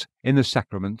mysteries in the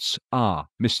sacraments are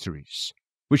mysteries,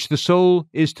 which the soul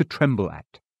is to tremble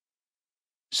at.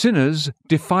 Sinners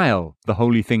defile the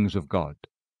holy things of God.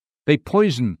 They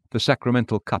poison the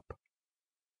sacramental cup.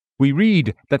 We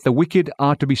read that the wicked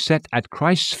are to be set at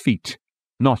Christ's feet,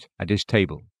 not at his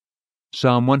table.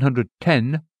 Psalm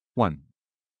 110:1.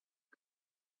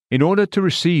 In order to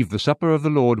receive the supper of the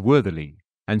Lord worthily,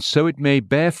 and so it may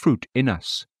bear fruit in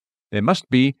us, there must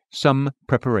be some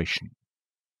preparation.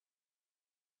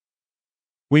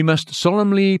 We must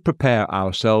solemnly prepare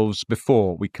ourselves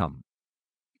before we come.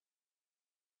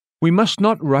 We must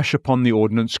not rush upon the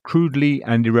ordinance crudely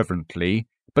and irreverently,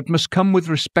 but must come with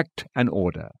respect and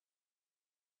order.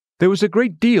 There was a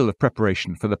great deal of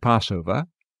preparation for the Passover,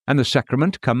 and the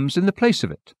sacrament comes in the place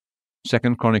of it.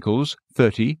 2 Chronicles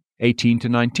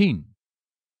 30:18-19.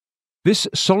 This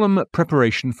solemn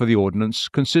preparation for the ordinance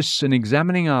consists in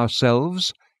examining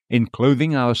ourselves, in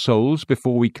clothing our souls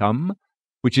before we come,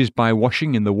 which is by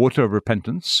washing in the water of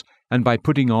repentance, and by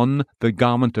putting on the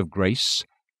garment of grace,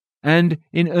 and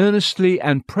in earnestly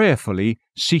and prayerfully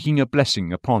seeking a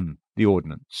blessing upon the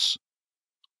ordinance.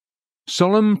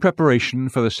 Solemn preparation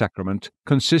for the sacrament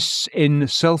consists in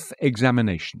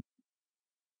self-examination.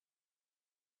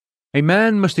 A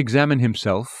man must examine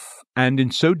himself, and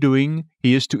in so doing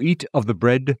he is to eat of the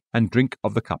bread and drink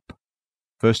of the cup.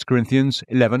 1 Corinthians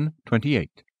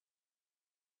 11:28.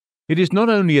 It is not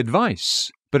only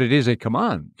advice, but it is a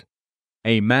command.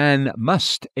 A man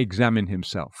must examine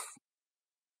himself.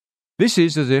 This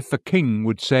is as if a king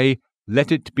would say,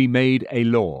 "Let it be made a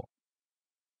law."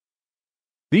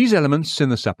 These elements in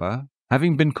the supper,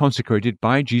 having been consecrated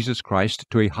by Jesus Christ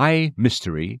to a high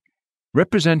mystery,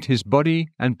 represent his body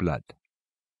and blood.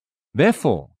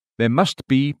 Therefore, there must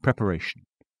be preparation.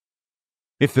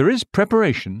 If there is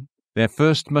preparation, there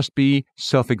first must be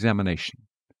self-examination.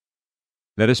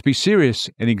 Let us be serious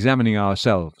in examining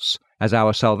ourselves, as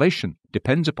our salvation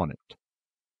depends upon it.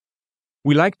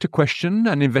 We like to question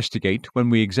and investigate when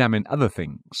we examine other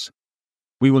things.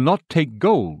 We will not take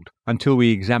gold until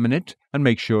we examine it and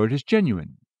make sure it is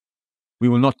genuine. We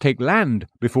will not take land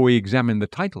before we examine the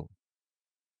title.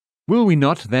 Will we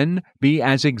not, then, be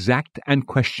as exact and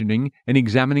questioning in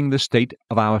examining the state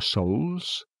of our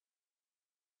souls?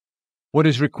 What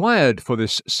is required for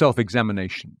this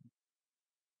self-examination?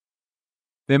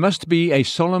 There must be a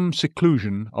solemn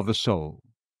seclusion of the soul.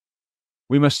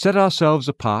 We must set ourselves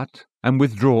apart and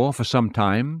withdraw for some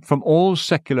time from all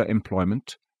secular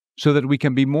employment, so that we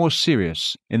can be more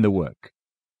serious in the work.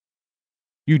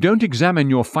 You don't examine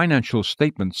your financial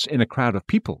statements in a crowd of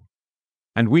people,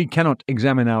 and we cannot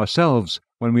examine ourselves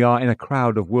when we are in a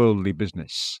crowd of worldly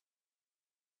business.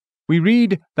 We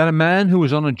read that a man who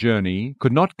was on a journey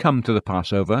could not come to the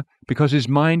Passover because his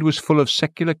mind was full of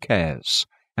secular cares,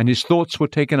 and his thoughts were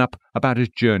taken up about his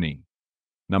journey.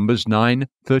 Numbers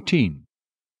 9:13.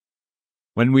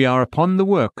 When we are upon the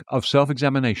work of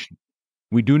self-examination,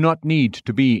 we do not need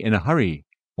to be in a hurry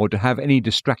or to have any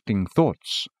distracting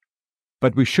thoughts,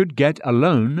 but we should get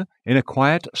alone in a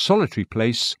quiet, solitary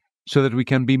place so that we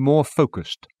can be more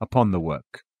focused upon the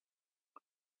work.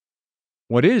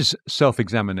 What is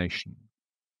self-examination?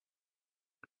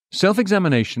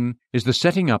 Self-examination is the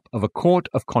setting up of a court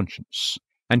of conscience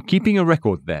and keeping a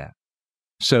record there,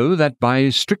 so that by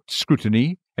strict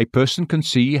scrutiny a person can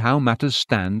see how matters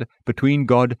stand between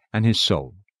God and his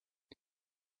soul.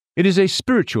 It is a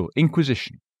spiritual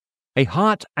inquisition, a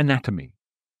heart anatomy,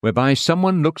 whereby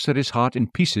someone looks at his heart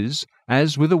in pieces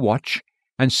as with a watch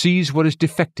and sees what is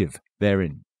defective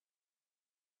therein.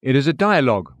 It is a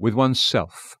dialogue with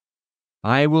oneself.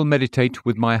 I will meditate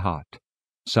with my heart.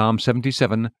 Psalm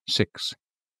 77:6.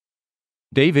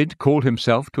 David called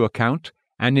himself to account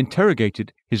and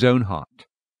interrogated his own heart.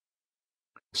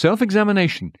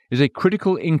 Self-examination is a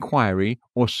critical inquiry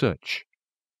or search.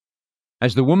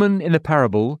 As the woman in the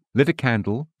parable lit a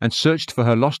candle and searched for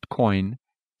her lost coin,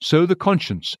 so the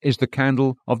conscience is the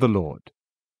candle of the Lord.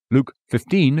 Luke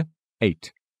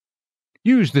 15:8.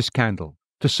 Use this candle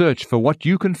to search for what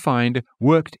you can find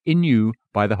worked in you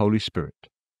by the Holy Spirit.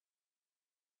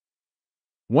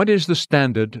 What is the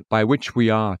standard by which we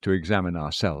are to examine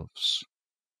ourselves?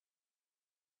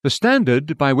 The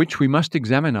standard by which we must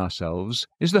examine ourselves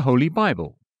is the Holy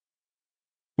Bible.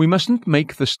 We mustn't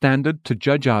make the standard to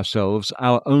judge ourselves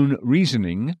our own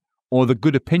reasoning or the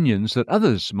good opinions that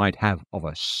others might have of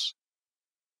us.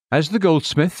 As the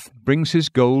goldsmith brings his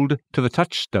gold to the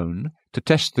touchstone to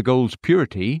test the gold's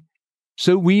purity,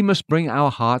 So we must bring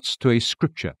our hearts to a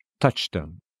Scripture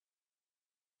touchstone.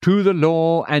 To the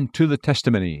law and to the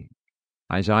testimony.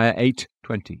 Isaiah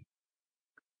 8:20.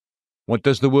 What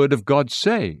does the Word of God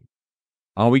say?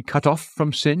 Are we cut off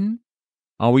from sin?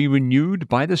 Are we renewed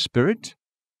by the Spirit?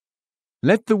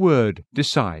 Let the Word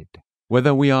decide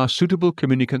whether we are suitable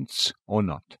communicants or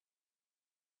not.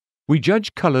 We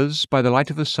judge colours by the light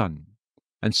of the sun,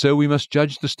 and so we must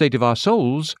judge the state of our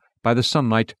souls by the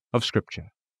sunlight of Scripture.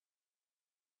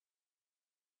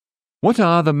 What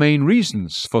are the main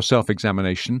reasons for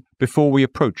self-examination before we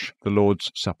approach the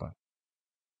Lord's Supper?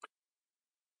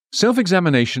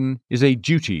 Self-examination is a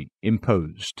duty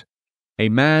imposed. A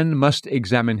man must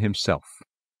examine himself.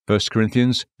 1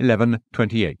 Corinthians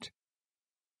 11:28.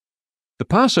 The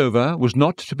Passover was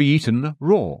not to be eaten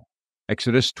raw.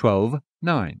 Exodus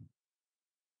 12:9.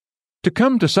 To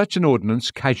come to such an ordinance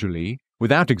casually,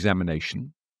 without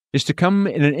examination, is to come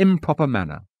in an improper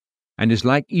manner, and is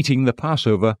like eating the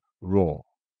Passover raw.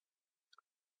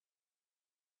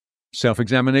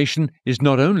 Self-examination is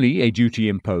not only a duty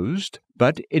imposed,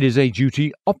 but it is a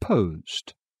duty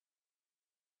opposed.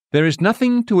 There is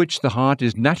nothing to which the heart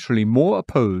is naturally more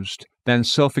opposed than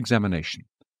self-examination.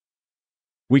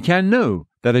 We can know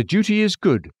that a duty is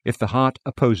good if the heart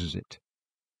opposes it.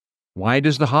 Why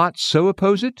does the heart so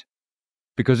oppose it?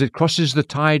 Because it crosses the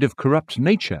tide of corrupt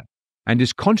nature and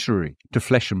is contrary to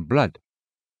flesh and blood.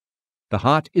 The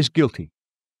heart is guilty,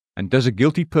 and does a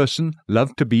guilty person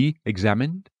love to be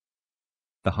examined?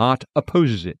 The heart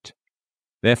opposes it.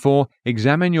 Therefore,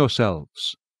 examine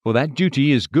yourselves, for that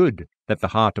duty is good that the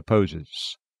heart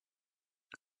opposes.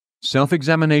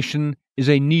 Self-examination is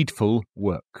a needful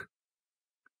work.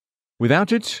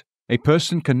 Without it, a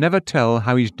person can never tell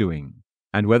how he's doing,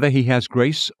 and whether he has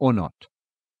grace or not.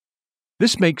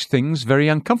 This makes things very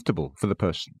uncomfortable for the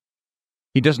person.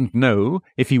 He doesn't know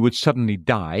if he would suddenly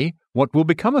die, what will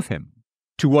become of him,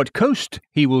 to what coast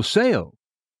he will sail,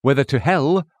 whether to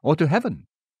hell or to heaven.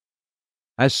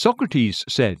 As Socrates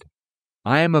said,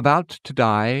 I am about to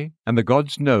die, and the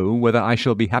gods know whether I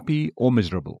shall be happy or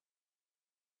miserable.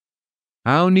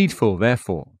 How needful,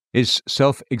 therefore, is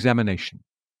self-examination,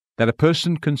 that a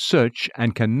person can search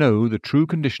and can know the true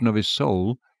condition of his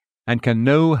soul, and can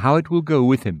know how it will go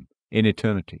with him in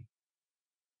eternity.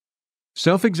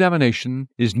 Self-examination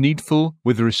is needful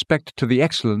with respect to the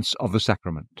excellence of the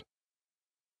sacrament.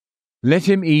 Let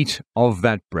him eat of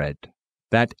that bread,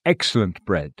 that excellent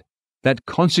bread, that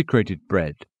consecrated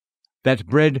bread, that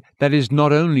bread that is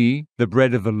not only the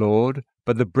bread of the Lord,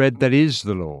 but the bread that is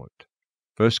the Lord.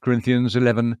 1 Corinthians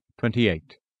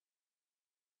 11:28.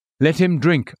 Let him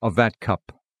drink of that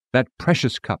cup, that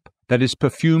precious cup that is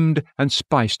perfumed and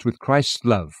spiced with Christ's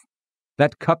love,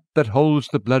 that cup that holds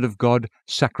the blood of God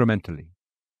sacramentally.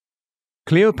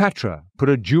 Cleopatra put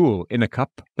a jewel in a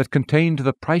cup that contained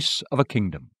the price of a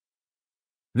kingdom.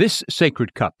 This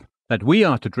sacred cup that we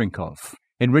are to drink of,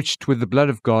 enriched with the blood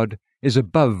of God, is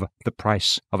above the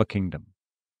price of a kingdom.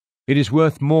 It is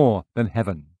worth more than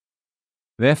heaven.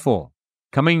 Therefore,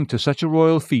 coming to such a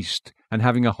royal feast and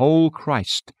having a whole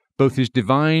Christ, both his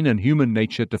divine and human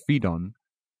nature, to feed on,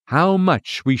 how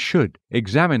much we should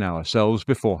examine ourselves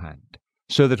beforehand,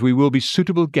 so that we will be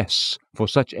suitable guests for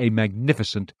such a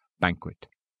magnificent banquet.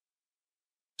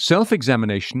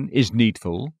 Self-examination is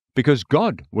needful because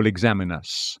God will examine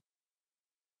us.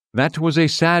 That was a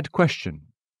sad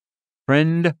question.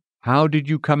 Friend, how did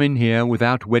you come in here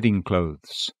without wedding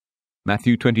clothes?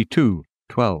 Matthew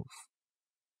 22:12.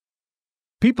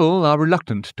 People are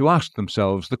reluctant to ask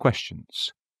themselves the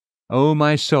questions. O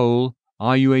my soul,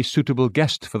 are you a suitable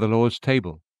guest for the Lord's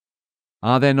table?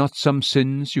 Are there not some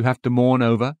sins you have to mourn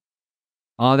over?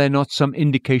 Are there not some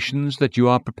indications that you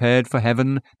are prepared for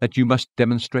heaven that you must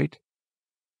demonstrate?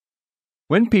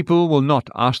 When people will not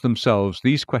ask themselves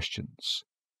these questions,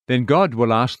 then God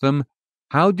will ask them,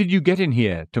 how did you get in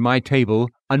here to my table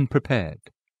unprepared?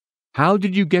 How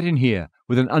did you get in here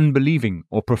with an unbelieving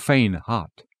or profane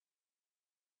heart?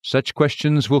 Such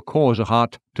questions will cause a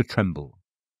heart to tremble.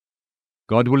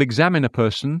 God will examine a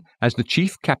person as the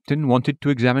chief captain wanted to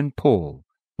examine Paul,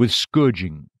 with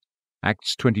scourging.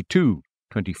 Acts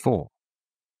 22:24.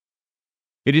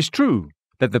 It is true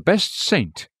that the best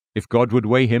saint, if God would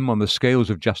weigh him on the scales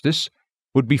of justice,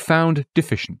 would be found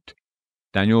deficient.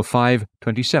 Daniel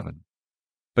 5:27.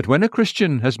 But when a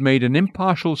Christian has made an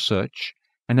impartial search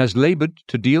and has labored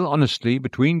to deal honestly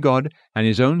between God and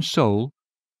his own soul,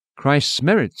 Christ's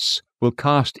merits will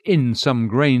cast in some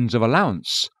grains of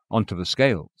allowance onto the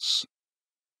scales.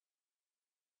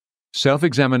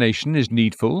 Self-examination is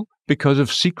needful because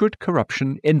of secret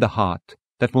corruption in the heart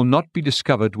that will not be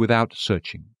discovered without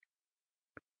searching.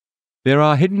 There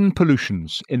are hidden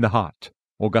pollutions in the heart,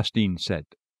 Augustine said.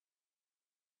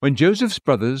 When Joseph's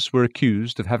brothers were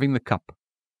accused of having the cup,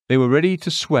 they were ready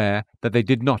to swear that they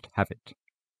did not have it.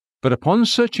 But upon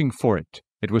searching for it,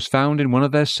 it was found in one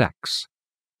of their sacks.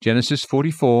 Genesis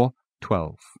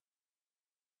 44:12.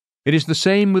 It is the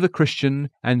same with a Christian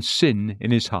and sin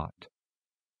in his heart.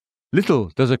 Little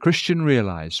does a Christian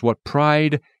realize what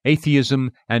pride,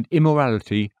 atheism, and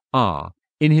immorality are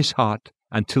in his heart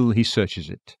until he searches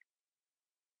it.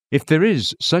 If there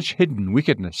is such hidden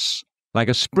wickedness, like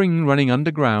a spring running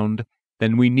underground,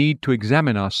 then we need to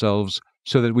examine ourselves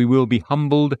so that we will be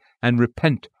humbled and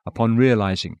repent upon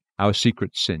realizing our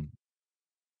secret sin.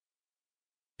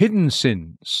 Hidden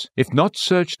sins, if not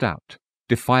searched out,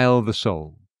 defile the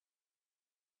soul.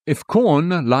 If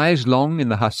corn lies long in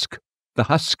the husk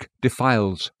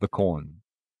defiles the corn.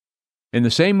 In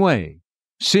the same way,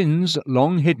 sins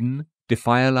long hidden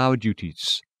defile our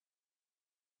duties.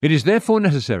 It is therefore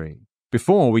necessary,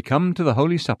 before we come to the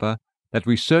Holy Supper, that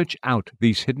we search out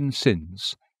these hidden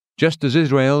sins, just as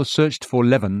Israel searched for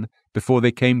leaven before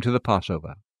they came to the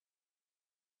Passover.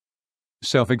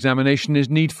 Self-examination is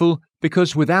needful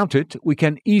because without it we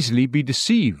can easily be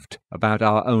deceived about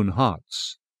our own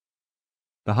hearts.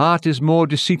 The heart is more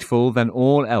deceitful than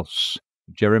all else.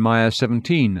 Jeremiah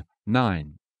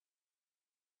 17:9.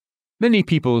 Many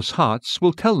people's hearts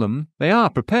will tell them they are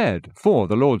prepared for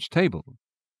the Lord's table.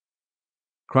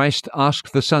 Christ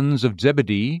asked the sons of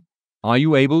Zebedee, "Are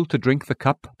you able to drink the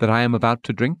cup that I am about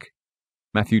to drink?"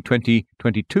 Matthew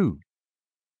 20:22.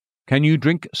 "Can you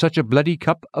drink such a bloody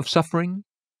cup of suffering?"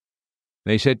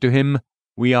 They said to him,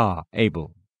 "We are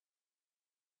able."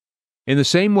 In the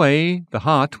same way, the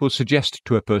heart will suggest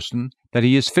to a person that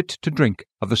he is fit to drink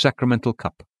of the sacramental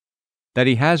cup, that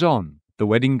he has on the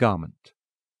wedding garment.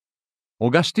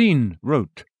 Augustine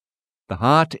wrote, "The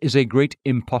heart is a great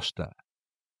impostor."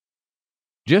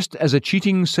 Just as a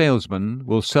cheating salesman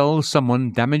will sell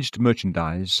someone damaged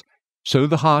merchandise, so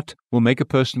the heart will make a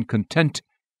person content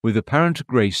with apparent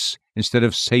grace instead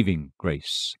of saving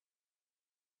grace.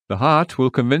 The heart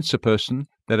will convince a person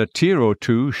that a tear or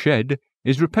two shed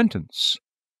is repentance,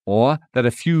 or that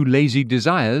a few lazy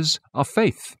desires are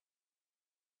faith.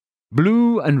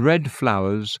 Blue and red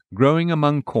flowers growing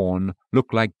among corn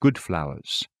look like good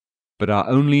flowers, but are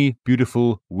only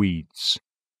beautiful weeds.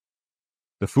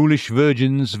 The foolish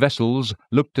virgins' vessels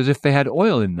looked as if they had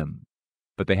oil in them,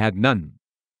 but they had none.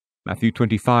 Matthew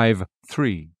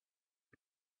 25:3.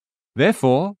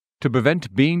 Therefore, to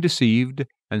prevent being deceived,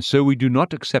 and so we do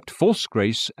not accept false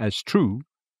grace as true,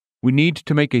 we need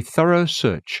to make a thorough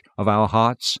search of our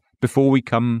hearts before we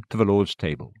come to the Lord's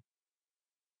table.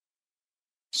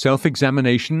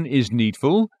 Self-examination is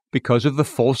needful because of the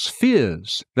false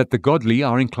fears that the godly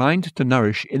are inclined to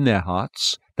nourish in their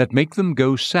hearts that make them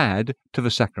go sad to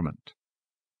the sacrament.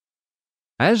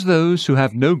 As those who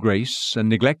have no grace and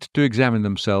neglect to examine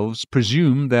themselves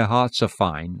presume their hearts are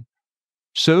fine,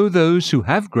 so those who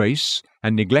have grace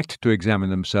and neglect to examine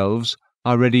themselves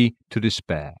are ready to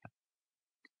despair.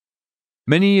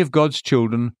 Many of God's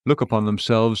children look upon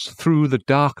themselves through the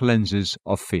dark lenses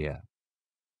of fear.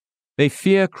 They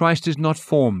fear Christ is not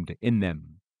formed in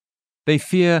them. They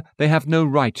fear they have no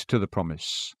right to the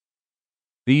promise.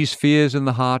 These fears in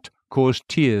the heart cause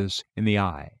tears in the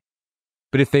eye.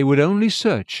 But if they would only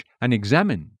search and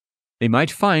examine, they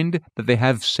might find that they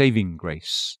have saving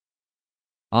grace.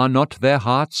 Are not their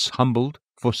hearts humbled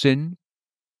for sin?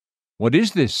 What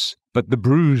is this but the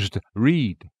bruised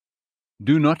reed?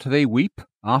 Do not they weep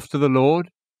after the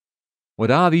Lord?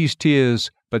 What are these tears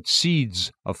but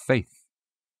seeds of faith?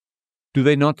 Do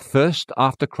they not thirst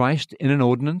after Christ in an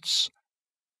ordinance?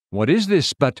 What is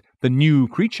this but the new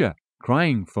creature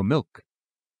crying for milk?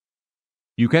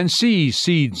 You can see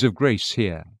seeds of grace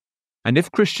here, and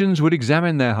if Christians would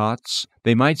examine their hearts,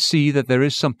 they might see that there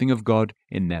is something of God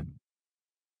in them.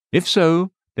 If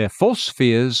so, their false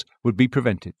fears would be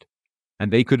prevented,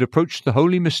 and they could approach the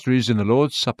holy mysteries in the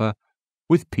Lord's Supper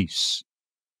with peace.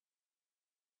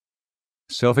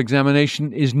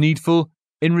 Self-examination is needful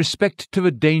in respect to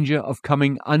the danger of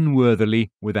coming unworthily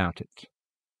without it.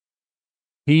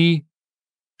 He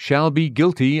shall be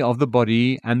guilty of the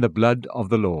body and the blood of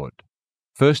the Lord.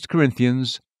 1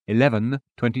 Corinthians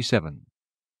 11:27.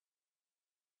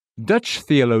 Dutch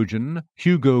theologian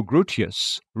Hugo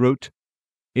Grotius wrote,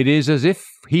 "It is as if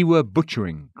he were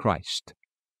butchering Christ."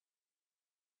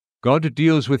 God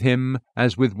deals with him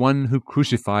as with one who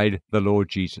crucified the Lord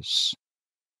Jesus.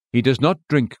 He does not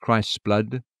drink Christ's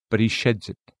blood, but he sheds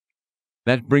it.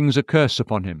 That brings a curse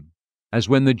upon him, as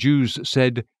when the Jews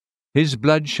said, "His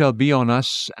blood shall be on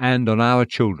us and on our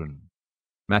children."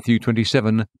 Matthew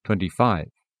 27:25.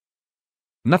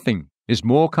 Nothing is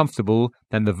more comfortable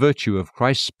than the virtue of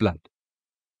Christ's blood.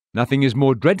 Nothing is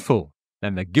more dreadful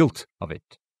than the guilt of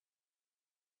it.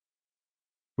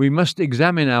 We must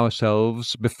examine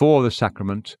ourselves before the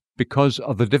sacrament because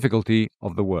of the difficulty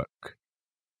of the work.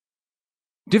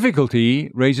 Difficulty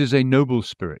raises a noble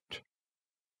spirit.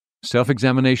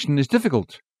 Self-examination is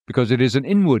difficult because it is an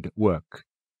inward work.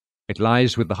 It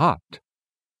lies with the heart.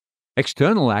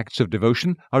 External acts of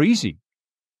devotion are easy.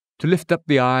 To lift up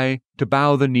the eye, to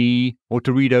bow the knee, or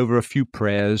to read over a few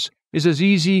prayers is as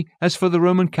easy as for the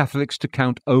Roman Catholics to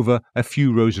count over a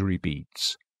few rosary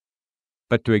beads.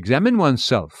 But to examine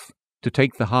oneself, to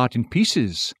take the heart in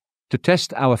pieces, to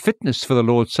test our fitness for the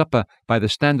Lord's Supper by the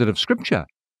standard of Scripture,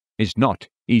 is not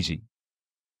easy.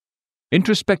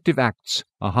 Introspective acts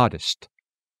are hardest.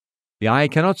 The eye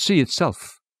cannot see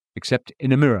itself except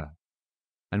in a mirror,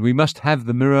 and we must have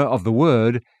the mirror of the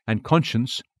Word and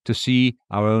conscience to see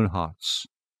our own hearts.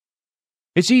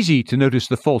 It's easy to notice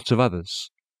the faults of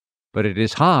others, but it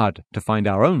is hard to find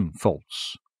our own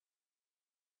faults.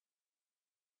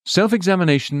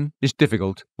 Self-examination is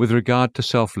difficult with regard to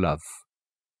self-love.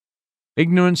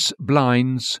 Ignorance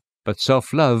blinds, but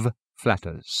self-love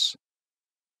flatters.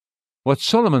 What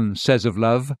Solomon says of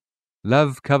love,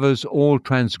 "Love covers all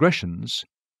transgressions,"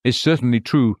 is certainly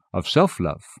true of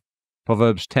self-love.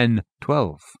 Proverbs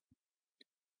 10:12.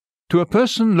 To a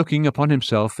person looking upon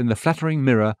himself in the flattering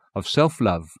mirror of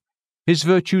self-love, his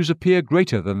virtues appear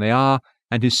greater than they are,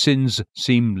 and his sins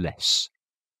seem less.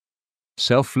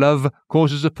 Self-love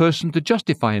causes a person to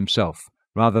justify himself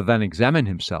rather than examine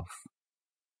himself.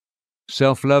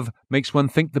 Self-love makes one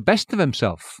think the best of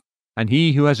himself, and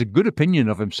he who has a good opinion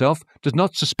of himself does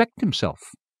not suspect himself.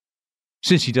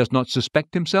 Since he does not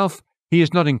suspect himself, he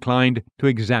is not inclined to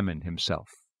examine himself.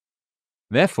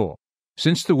 Therefore,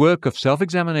 since the work of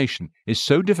self-examination is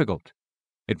so difficult,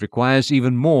 it requires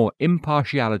even more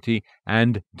impartiality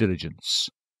and diligence.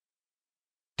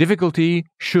 Difficulty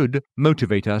should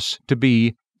motivate us to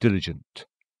be diligent.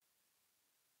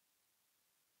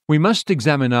 We must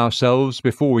examine ourselves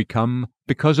before we come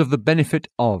because of the benefit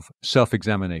of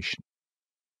self-examination.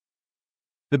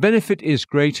 The benefit is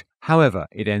great however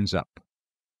it ends up.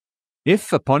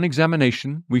 If, upon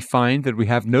examination, we find that we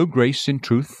have no grace in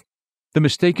truth, the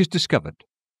mistake is discovered,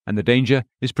 and the danger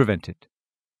is prevented.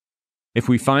 If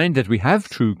we find that we have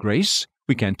true grace,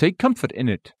 we can take comfort in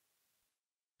it.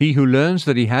 He who learns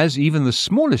that he has even the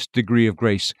smallest degree of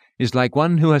grace is like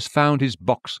one who has found his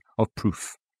box of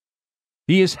proof.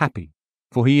 He is happy,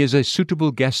 for he is a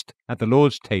suitable guest at the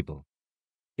Lord's table,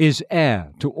 is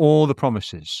heir to all the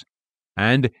promises,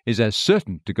 and is as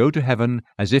certain to go to heaven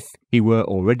as if he were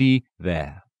already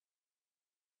there.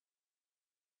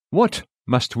 What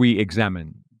must we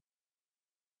examine?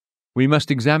 We must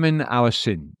examine our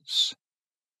sins.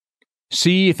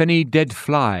 See if any dead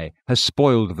fly has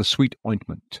spoiled the sweet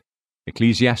ointment.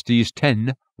 Ecclesiastes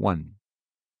 10:1.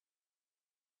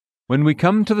 When we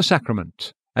come to the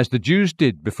sacrament, as the Jews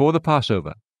did before the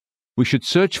Passover, we should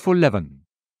search for leaven,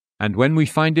 and when we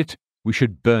find it, we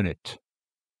should burn it.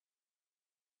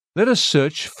 Let us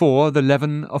search for the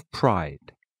leaven of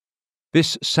pride.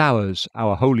 This sours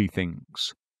our holy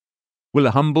things. Will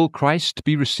a humble Christ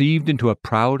be received into a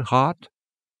proud heart?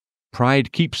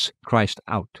 Pride keeps Christ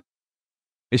out.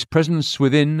 His presence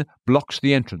within blocks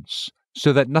the entrance,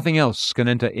 so that nothing else can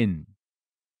enter in.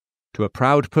 To a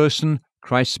proud person,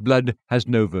 Christ's blood has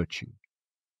no virtue.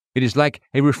 It is like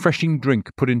a refreshing drink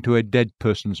put into a dead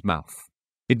person's mouth.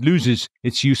 It loses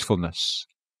its usefulness.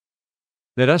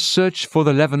 Let us search for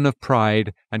the leaven of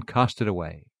pride and cast it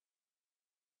away.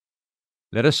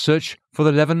 Let us search for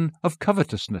the leaven of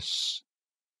covetousness.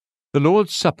 The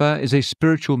Lord's Supper is a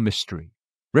spiritual mystery,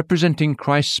 representing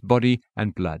Christ's body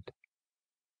and blood.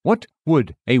 What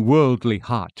would a worldly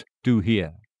heart do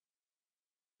here?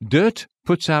 Dirt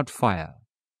puts out fire,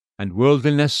 and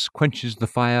worldliness quenches the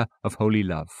fire of holy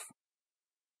love.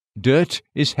 Dirt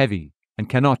is heavy and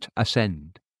cannot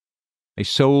ascend. A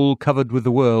soul covered with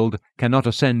the world cannot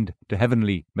ascend to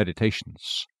heavenly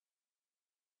meditations.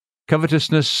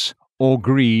 Covetousness or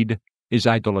greed is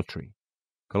idolatry.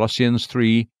 Colossians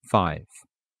 3:5.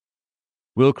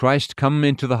 Will Christ come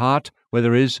into the heart where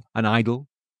there is an idol?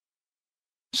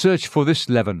 Search for this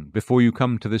leaven before you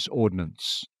come to this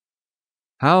ordinance.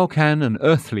 How can an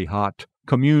earthly heart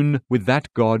commune with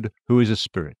that God who is a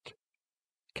spirit?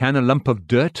 Can a lump of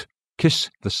dirt kiss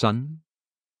the sun?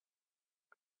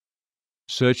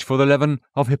 Search for the leaven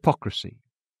of hypocrisy.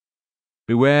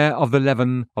 Beware of the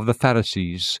leaven of the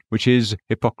Pharisees, which is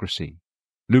hypocrisy.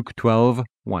 Luke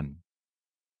 12:1.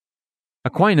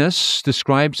 Aquinas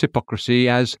describes hypocrisy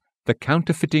as the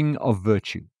counterfeiting of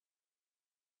virtue.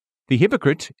 The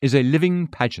hypocrite is a living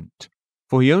pageant,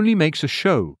 for he only makes a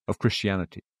show of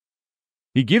Christianity.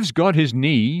 He gives God his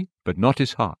knee, but not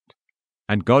his heart,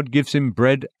 and God gives him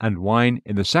bread and wine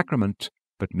in the sacrament,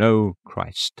 but no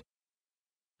Christ.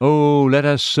 Oh, let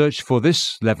us search for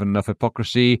this leaven of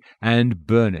hypocrisy and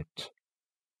burn it.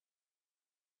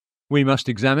 We must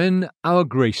examine our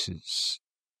graces.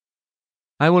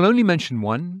 I will only mention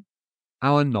one,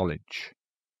 our knowledge.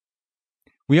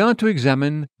 We are to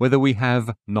examine whether we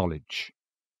have knowledge.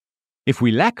 If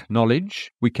we lack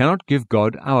knowledge, we cannot give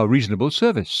God our reasonable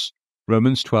service.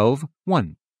 Romans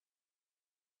 12:1.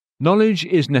 Knowledge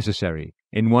is necessary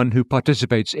in one who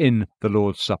participates in the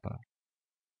Lord's Supper.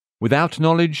 Without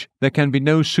knowledge, there can be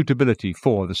no suitability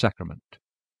for the sacrament.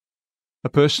 A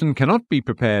person cannot be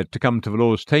prepared to come to the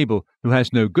Lord's table who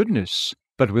has no goodness,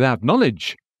 but without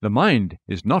knowledge, the mind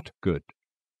is not good.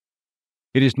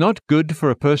 It is not good for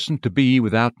a person to be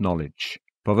without knowledge.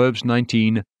 Proverbs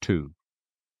 19:2.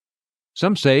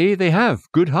 Some say they have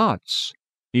good hearts,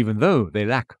 even though they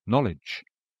lack knowledge.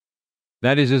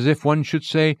 That is as if one should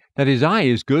say that his eye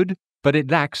is good, but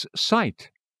it lacks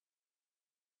sight.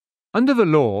 Under the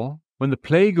law, when the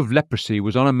plague of leprosy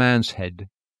was on a man's head,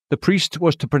 the priest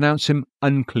was to pronounce him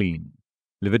unclean.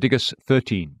 Leviticus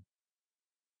 13.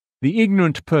 The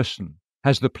ignorant person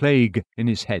has the plague in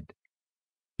his head.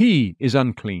 He is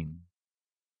unclean.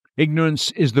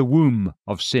 Ignorance is the womb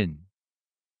of sin.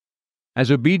 As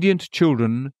obedient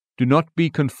children, do not be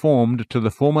conformed to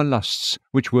the former lusts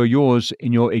which were yours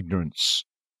in your ignorance.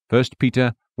 1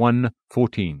 Peter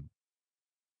 1:14.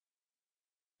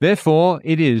 Therefore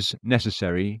it is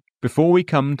necessary, before we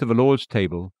come to the Lord's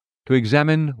table, to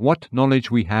examine what knowledge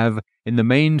we have in the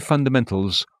main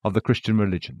fundamentals of the Christian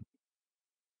religion.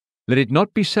 Let it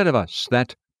not be said of us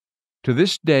that, to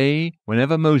this day,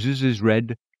 whenever Moses is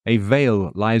read, a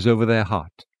veil lies over their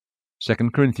heart.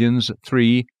 2 Corinthians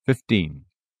 3:15.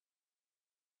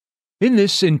 In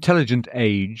this intelligent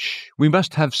age, we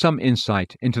must have some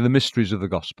insight into the mysteries of the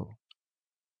gospel.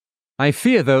 I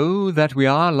fear, though, that we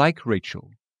are like Rachel,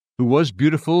 who was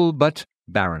beautiful but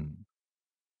barren.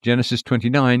 Genesis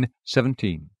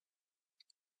 29:17.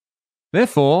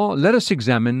 Therefore, let us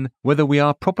examine whether we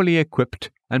are properly equipped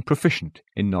and proficient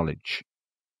in knowledge.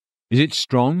 Is it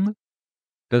strong?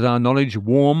 Does our knowledge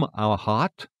warm our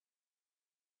heart?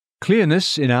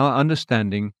 Clearness in our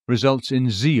understanding results in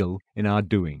zeal in our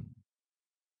doing.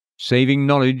 Saving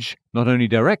knowledge not only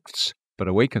directs, but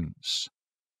awakens.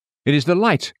 It is the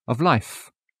light of life.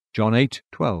 John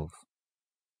 8:12.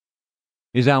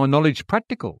 Is our knowledge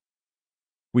practical?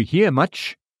 We hear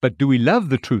much, but do we love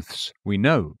the truths we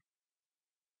know?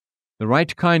 The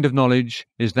right kind of knowledge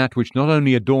is that which not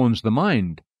only adorns the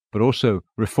mind, but also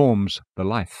reforms the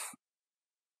life.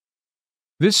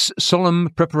 This solemn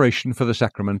preparation for the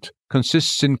sacrament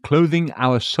consists in clothing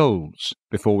our souls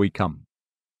before we come.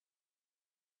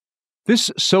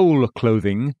 This soul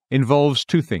clothing involves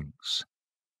two things.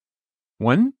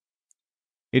 1.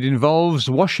 It involves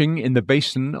washing in the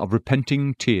basin of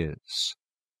repenting tears.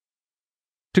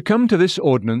 To come to this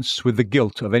ordinance with the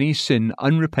guilt of any sin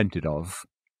unrepented of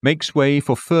makes way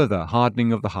for further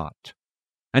hardening of the heart,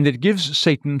 and it gives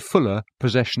Satan fuller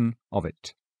possession of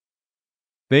it.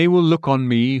 They will look on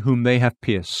me whom they have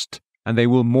pierced, and they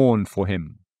will mourn for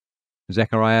him.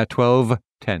 Zechariah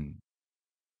 12:10.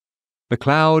 The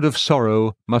cloud of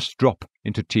sorrow must drop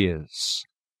into tears.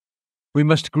 We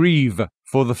must grieve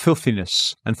for the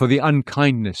filthiness and for the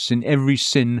unkindness in every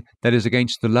sin that is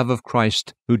against the love of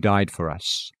Christ who died for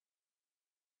us.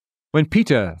 When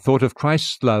Peter thought of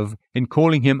Christ's love in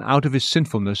calling him out of his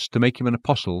sinfulness to make him an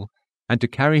apostle and to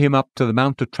carry him up to the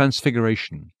Mount of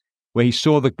Transfiguration, where he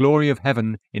saw the glory of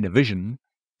heaven in a vision,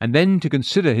 and then to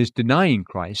consider his denying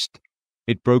Christ,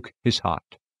 it broke his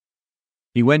heart.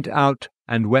 He went out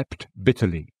and wept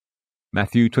bitterly.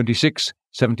 Matthew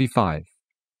 26:75.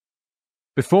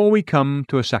 Before we come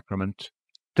to a sacrament,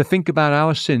 to think about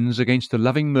our sins against the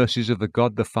loving mercies of the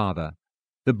God the Father,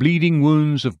 the bleeding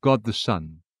wounds of God the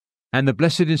Son, and the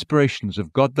blessed inspirations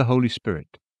of God the Holy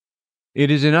Spirit, it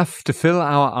is enough to fill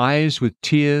our eyes with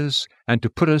tears and to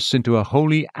put us into a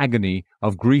holy agony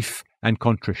of grief and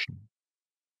contrition.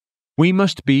 We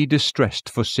must be distressed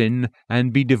for sin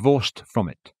and be divorced from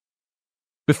it.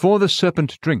 Before the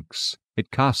serpent drinks,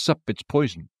 it casts up its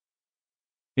poison.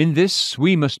 In this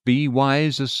we must be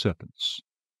wise as serpents.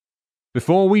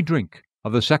 Before we drink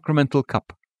of the sacramental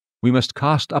cup, we must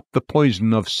cast up the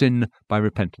poison of sin by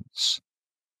repentance.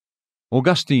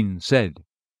 Augustine said,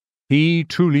 "He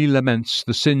truly laments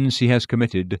the sins he has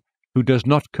committed, who does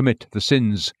not commit the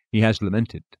sins he has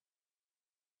lamented."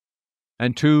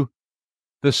 And 2.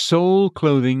 The soul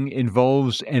clothing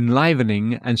involves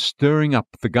enlivening and stirring up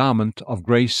the garment of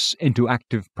grace into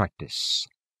active practice.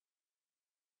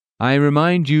 I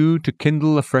remind you to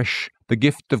kindle afresh the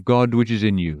gift of God which is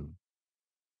in you.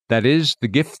 That is, the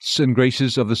gifts and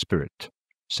graces of the Spirit.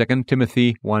 2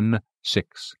 Timothy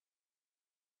 1:6.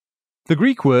 The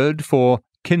Greek word for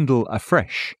kindle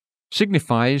afresh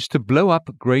signifies to blow up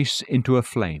grace into a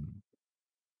flame.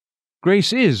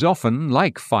 Grace is often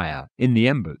like fire in the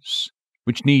embers,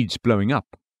 which needs blowing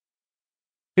up.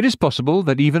 It is possible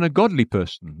that even a godly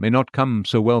person may not come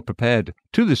so well prepared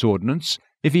to this ordinance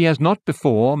if he has not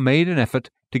before made an effort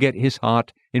to get his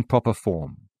heart in proper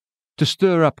form, to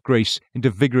stir up grace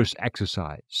into vigorous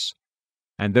exercise.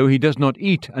 And though he does not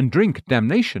eat and drink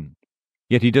damnation,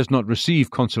 yet he does not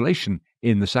receive consolation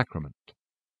in the sacrament.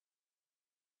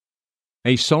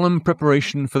 A solemn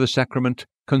preparation for the sacrament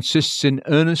consists in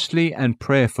earnestly and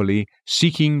prayerfully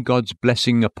seeking God's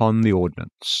blessing upon the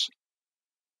ordinance.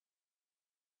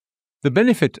 The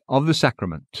benefit of the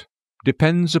sacrament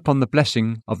depends upon the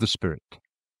blessing of the Spirit.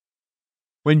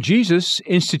 When Jesus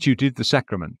instituted the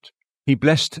sacrament, he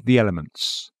blessed the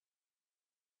elements.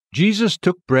 Jesus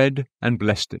took bread and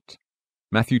blessed it.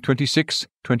 Matthew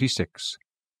 26:26.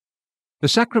 The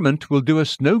sacrament will do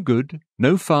us no good,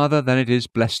 no farther than it is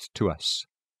blessed to us.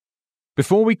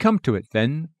 Before we come to it,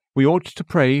 then, we ought to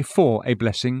pray for a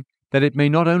blessing, that it may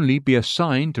not only be a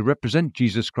sign to represent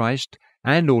Jesus Christ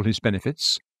and all his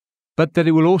benefits, but that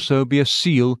it will also be a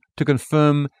seal to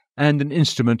confirm and an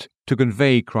instrument to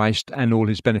convey Christ and all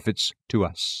his benefits to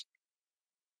us.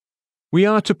 We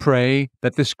are to pray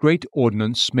that this great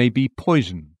ordinance may be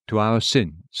poison to our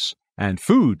sins and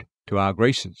food to our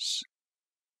graces.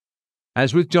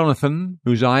 As with Jonathan,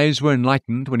 whose eyes were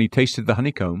enlightened when he tasted the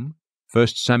honeycomb, 1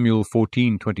 Samuel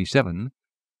 14:27,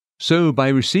 so by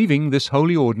receiving this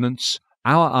holy ordinance,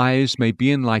 our eyes may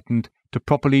be enlightened to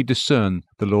properly discern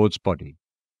the Lord's body.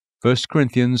 1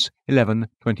 Corinthians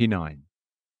 11:29.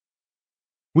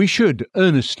 We should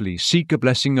earnestly seek a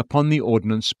blessing upon the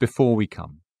ordinance before we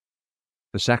come.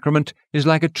 The sacrament is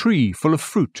like a tree full of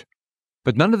fruit,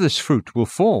 but none of this fruit will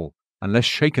fall unless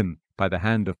shaken by the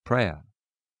hand of prayer.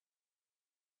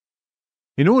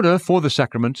 In order for the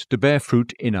sacrament to bear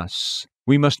fruit in us,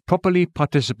 we must properly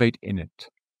participate in it.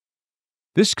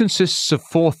 This consists of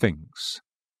 4 things.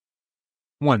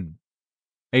 1.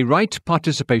 A right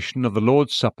participation of the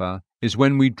Lord's Supper is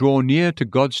when we draw near to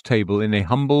God's table in a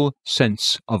humble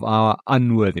sense of our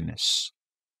unworthiness.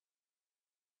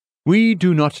 We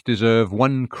do not deserve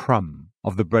 1 crumb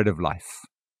of the bread of life.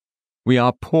 We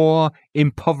are poor,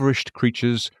 impoverished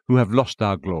creatures who have lost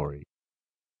our glory.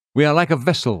 We are like a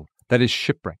vessel that is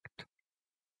shipwrecked.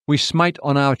 We smite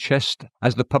on our chest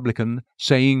as the publican,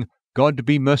 saying, God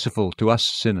be merciful to us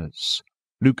sinners.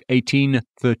 Luke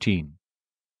 18:13.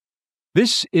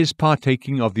 This is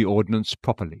partaking of the ordinance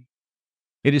properly.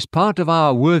 It is part of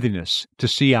our worthiness to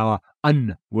see our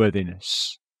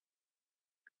unworthiness.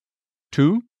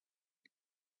 2.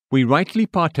 We rightly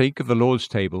partake of the Lord's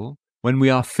table when we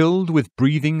are filled with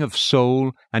breathing of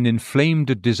soul and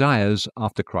inflamed desires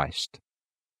after Christ.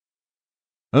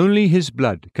 Only his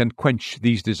blood can quench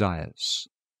these desires.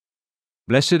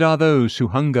 Blessed are those who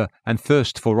hunger and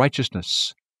thirst for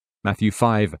righteousness. Matthew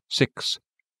 5:6.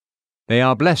 They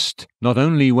are blessed not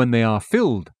only when they are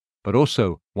filled, but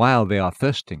also while they are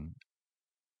thirsting.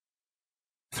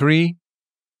 3.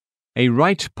 A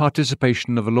right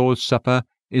participation of the Lord's Supper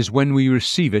is when we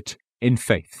receive it in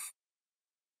faith.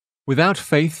 Without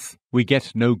faith, we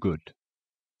get no good.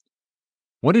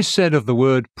 What is said of the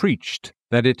word preached,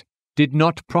 that it did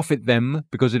not profit them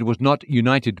because it was not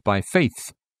united by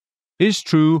faith, is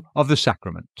true of the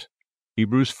sacrament.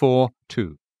 Hebrews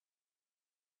 4:2.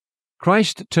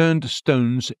 Christ turned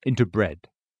stones into bread,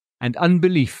 and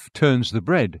unbelief turns the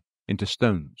bread into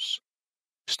stones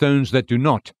that do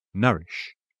not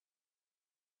nourish.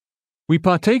 We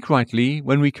partake rightly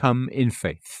when we come in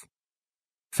faith.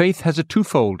 Faith has a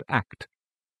twofold act,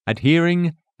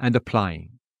 adhering and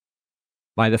applying.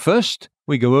 By the first,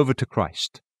 we go over to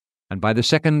Christ, and by the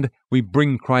second, we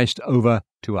bring Christ over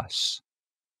to us.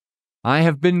 I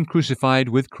have been crucified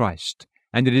with Christ,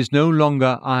 and it is no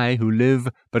longer I who live,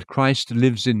 but Christ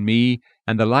lives in me,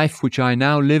 and the life which I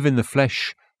now live in the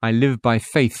flesh, I live by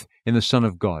faith in the Son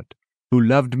of God, who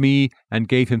loved me and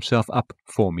gave himself up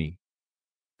for me.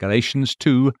 Galatians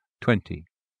 2:20.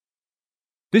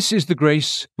 This is the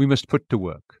grace we must put to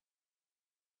work.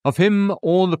 Of him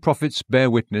all the prophets bear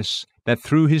witness that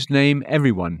through his name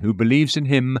everyone who believes in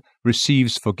him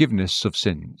receives forgiveness of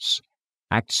sins.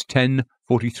 Acts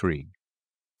 10:43.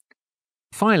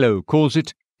 Philo calls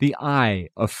it the eye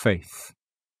of faith.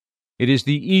 It is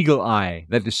the eagle eye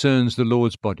that discerns the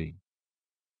Lord's body.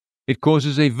 It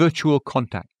causes a virtual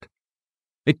contact.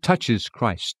 It touches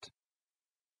Christ.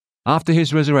 After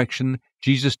his resurrection,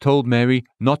 Jesus told Mary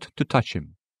not to touch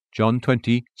him. John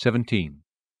 20:17.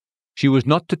 She was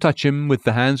not to touch him with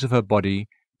the hands of her body,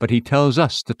 but he tells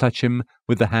us to touch him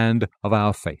with the hand of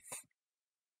our faith.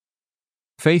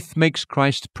 Faith makes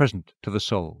Christ present to the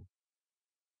soul.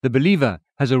 The believer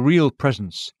has a real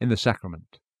presence in the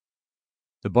sacrament.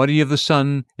 The body of the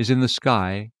sun is in the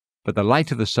sky, but the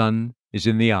light of the sun is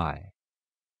in the eye.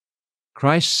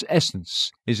 Christ's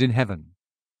essence is in heaven,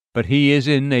 but he is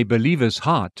in a believer's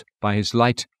heart by his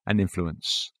light and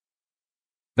influence.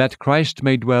 That Christ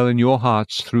may dwell in your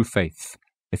hearts through faith.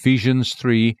 Ephesians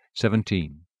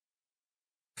 3:17.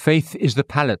 Faith is the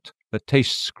palate that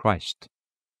tastes Christ.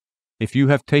 If you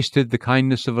have tasted the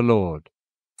kindness of the Lord.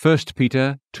 1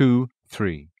 Peter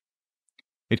 2:3.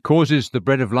 It causes the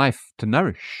bread of life to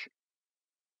nourish.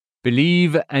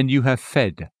 Believe and you have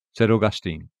fed, said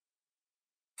Augustine.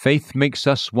 Faith makes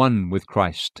us one with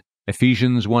Christ.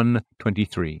 Ephesians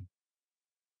 1:23.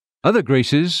 Other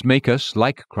graces make us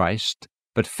like Christ,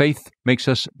 but faith makes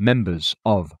us members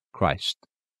of Christ.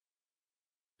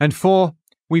 And 4,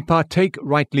 we partake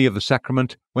rightly of the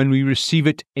sacrament when we receive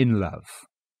it in love.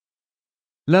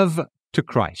 Love to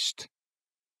Christ.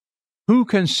 Who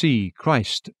can see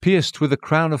Christ pierced with a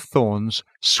crown of thorns,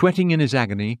 sweating in his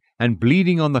agony, and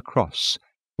bleeding on the cross,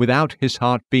 without his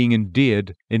heart being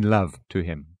endeared in love to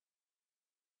him?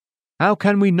 How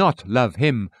can we not love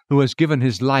him who has given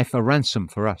his life a ransom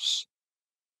for us?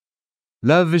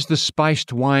 Love is the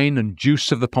spiced wine and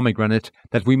juice of the pomegranate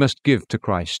that we must give to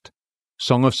Christ.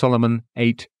 Song of Solomon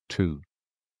 8:2.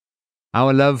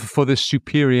 Our love for this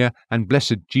superior and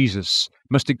blessed Jesus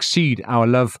must exceed our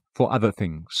love for other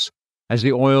things, as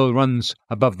the oil runs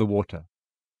above the water.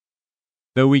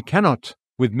 Though we cannot,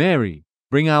 with Mary,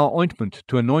 bring our ointment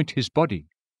to anoint his body,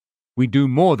 we do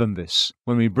more than this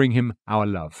when we bring him our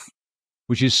love,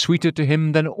 which is sweeter to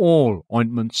him than all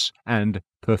ointments and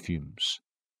perfumes.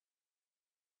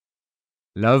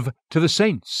 Love to the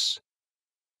saints.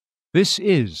 This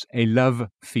is a love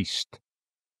feast.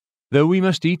 Though we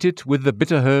must eat it with the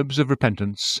bitter herbs of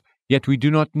repentance, yet we do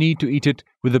not need to eat it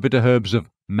with the bitter herbs of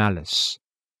malice.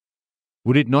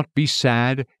 Would it not be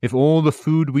sad if all the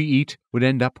food we eat would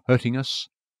end up hurting us?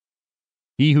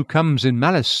 He who comes in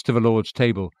malice to the Lord's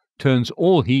table turns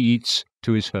all he eats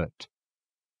to his hurt.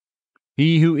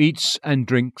 He who eats and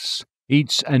drinks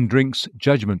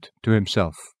judgment to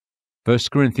himself. 1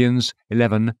 Corinthians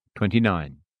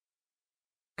 11:29.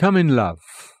 Come in love.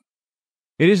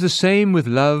 It is the same with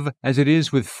love as it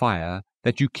is with fire,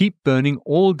 that you keep burning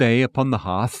all day upon the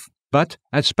hearth, but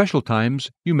at special times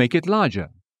you make it larger.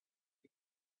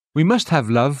 We must have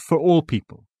love for all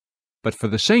people, but for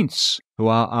the saints who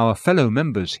are our fellow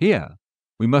members here,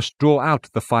 we must draw out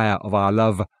the fire of our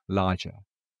love larger.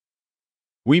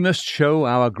 We must show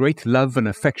our great love and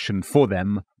affection for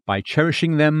them by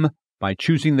cherishing them, by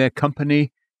choosing their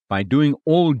company, by doing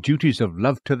all duties of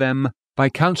love to them, by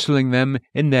counseling them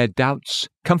in their doubts,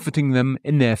 comforting them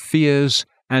in their fears,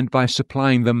 and by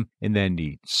supplying them in their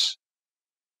needs.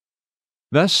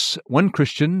 Thus, one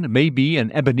Christian may be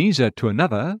an Ebenezer to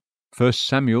another, 1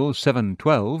 Samuel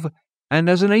 7:12, and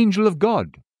as an angel of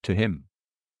God to him.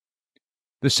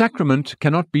 The sacrament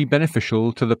cannot be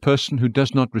beneficial to the person who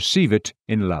does not receive it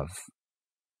in love.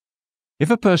 If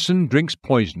a person drinks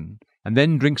poison and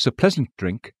then drinks a pleasant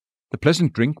drink, the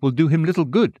pleasant drink will do him little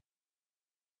good.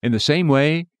 In the same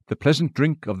way, the pleasant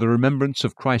drink of the remembrance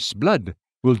of Christ's blood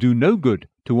will do no good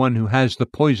to one who has the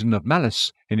poison of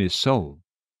malice in his soul.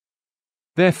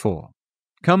 Therefore,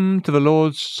 come to the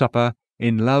Lord's Supper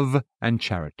in love and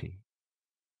charity.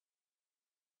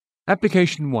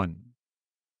 Application 1.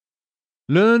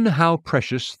 Learn how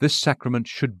precious this sacrament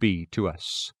should be to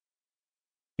us.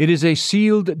 It is a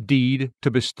sealed deed to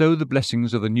bestow the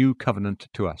blessings of the new covenant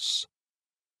to us.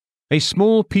 A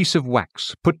small piece of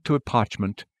wax put to a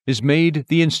parchment is made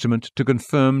the instrument to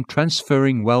confirm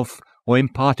transferring wealth or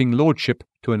imparting lordship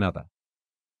to another.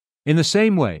 In the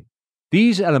same way,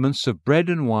 these elements of bread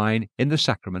and wine in the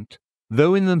sacrament,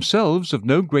 though in themselves of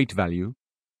no great value,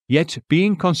 yet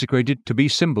being consecrated to be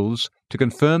symbols to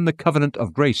confirm the covenant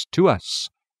of grace to us,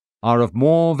 are of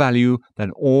more value than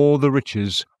all the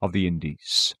riches of the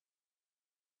Indies.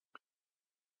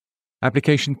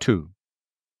 Application 2.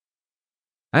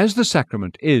 As the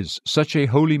sacrament is such a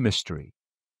holy mystery,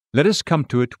 let us come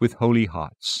to it with holy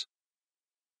hearts.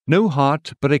 No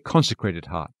heart but a consecrated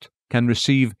heart can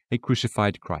receive a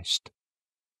crucified Christ.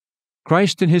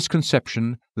 Christ in his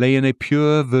conception lay in a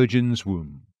pure virgin's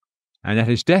womb, and at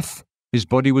his death His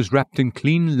body was wrapped in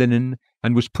clean linen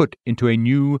and was put into a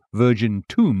new virgin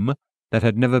tomb that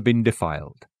had never been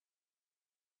defiled.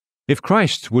 If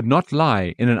Christ would not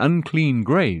lie in an unclean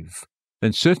grave,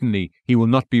 then certainly he will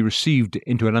not be received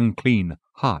into an unclean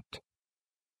heart.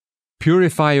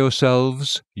 Purify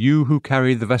yourselves, you who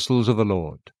carry the vessels of the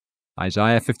Lord.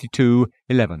 Isaiah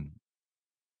 52:11.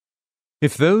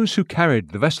 If those who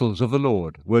carried the vessels of the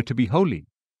Lord were to be holy,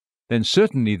 then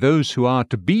certainly those who are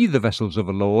to be the vessels of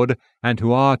the Lord and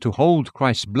who are to hold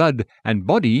Christ's blood and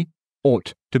body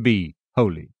ought to be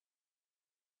holy.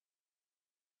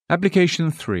 Application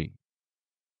 3.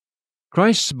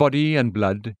 Christ's body and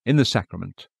blood in the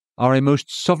sacrament are a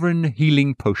most sovereign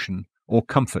healing potion or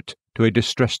comfort to a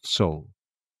distressed soul.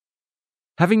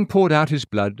 Having poured out his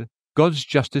blood, God's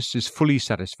justice is fully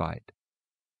satisfied.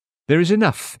 There is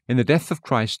enough in the death of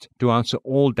Christ to answer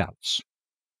all doubts.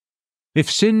 If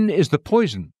sin is the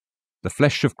poison, the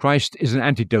flesh of Christ is an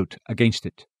antidote against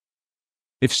it.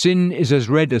 If sin is as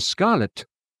red as scarlet,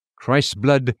 Christ's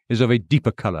blood is of a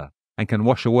deeper color and can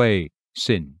wash away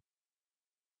sin.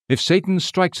 If Satan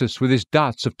strikes us with his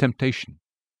darts of temptation,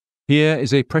 here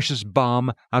is a precious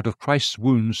balm out of Christ's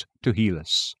wounds to heal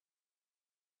us.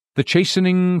 The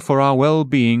chastening for our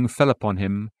well-being fell upon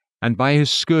him, and by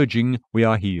his scourging we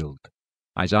are healed.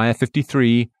 Isaiah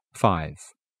 53:5.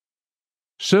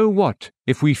 So what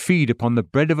if we feed upon the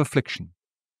bread of affliction,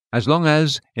 as long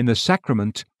as in the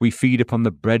sacrament we feed upon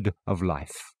the bread of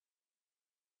life?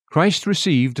 Christ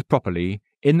received properly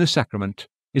in the sacrament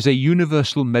is a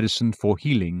universal medicine for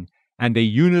healing and a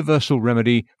universal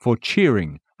remedy for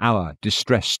cheering our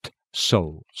distressed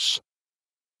souls.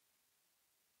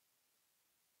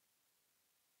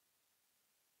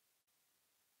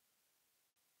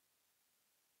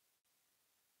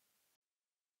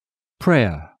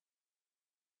 Prayer.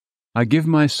 I give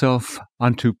myself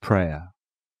unto prayer.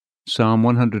 Psalm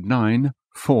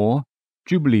 109:4,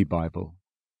 Jubilee Bible.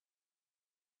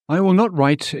 I will not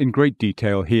write in great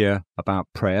detail here about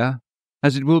prayer,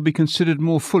 as it will be considered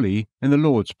more fully in the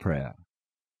Lord's Prayer.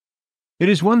 It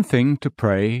is one thing to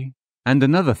pray, and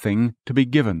another thing to be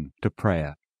given to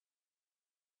prayer.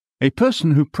 A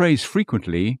person who prays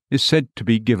frequently is said to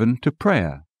be given to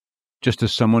prayer, just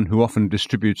as someone who often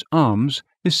distributes alms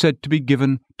is said to be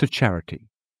given to charity.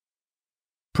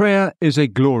 Prayer is a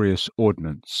glorious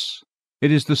ordinance.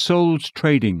 It is the soul's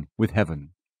trading with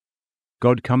heaven.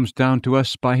 God comes down to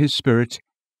us by his Spirit,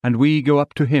 and we go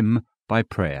up to him by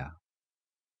prayer.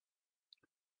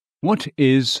 What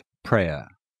is prayer?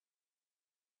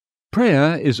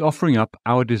 Prayer is offering up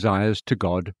our desires to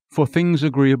God for things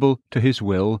agreeable to his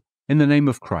will in the name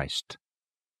of Christ.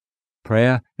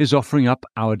 Prayer is offering up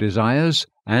our desires,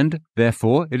 and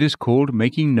therefore it is called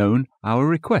making known our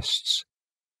requests.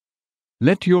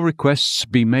 Let your requests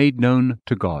be made known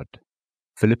to God.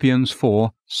 Philippians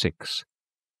 4:6.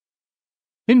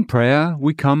 In prayer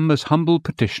we come as humble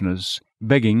petitioners,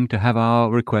 begging to have our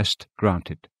request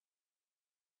granted.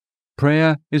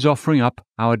 Prayer is offering up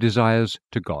our desires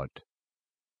to God.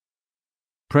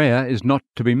 Prayer is not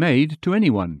to be made to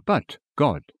anyone but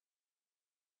God.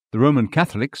 The Roman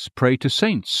Catholics pray to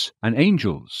saints and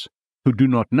angels who do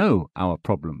not know our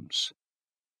problems.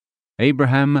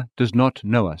 Abraham does not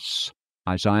know us.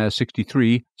 Isaiah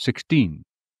 63:16.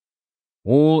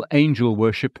 All angel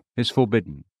worship is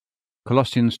forbidden.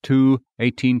 Colossians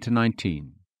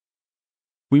 2:18-19.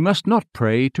 We must not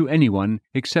pray to anyone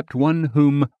except one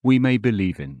whom we may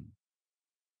believe in.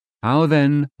 How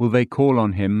then will they call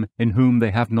on him in whom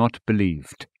they have not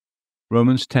believed?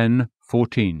 Romans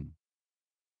 10:14.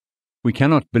 We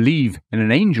cannot believe in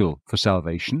an angel for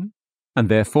salvation, and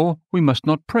therefore we must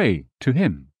not pray to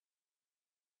him.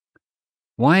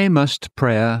 Why must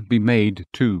prayer be made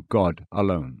to God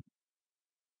alone?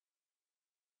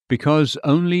 Because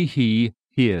only he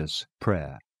hears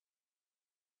prayer.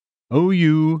 O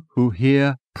you who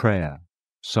hear prayer.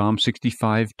 Psalm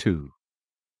 65:2.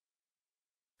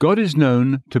 God is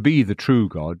known to be the true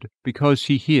God because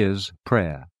he hears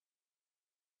prayer.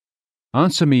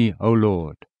 Answer me, O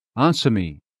Lord, answer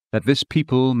me, that this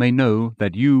people may know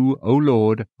that you, O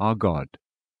Lord, are God.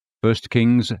 1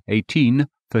 Kings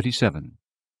 18:37.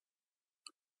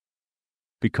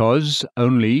 Because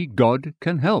only God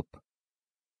can help.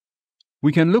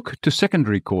 We can look to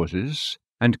secondary causes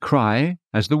and cry,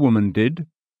 as the woman did,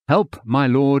 "Help, my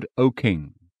lord, O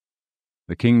king."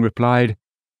 The king replied,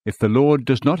 "If the Lord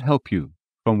does not help you,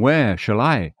 from where shall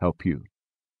I help you?"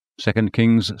 2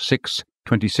 Kings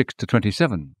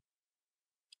 6:26-27.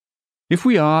 If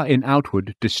we are in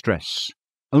outward distress,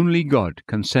 only God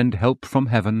can send help from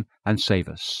heaven and save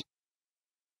us.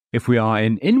 If we are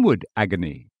in inward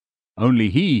agony, only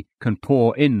he can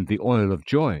pour in the oil of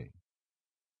joy.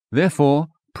 Therefore,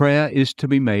 prayer is to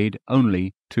be made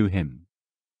only to him.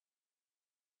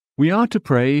 We are to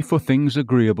pray for things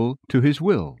agreeable to his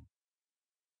will.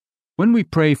 When we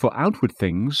pray for outward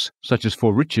things, such as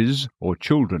for riches or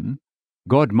children,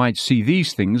 God might see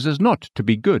these things as not to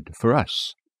be good for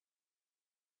us.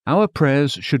 Our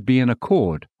prayers should be in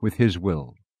accord with his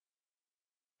will.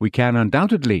 We can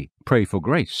undoubtedly pray for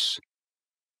grace.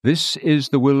 This is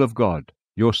the will of God,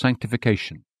 your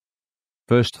sanctification.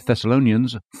 1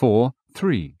 Thessalonians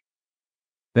 4:3.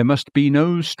 There must be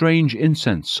no strange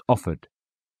incense offered.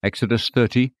 Exodus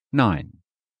 30:9.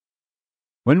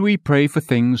 When we pray for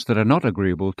things that are not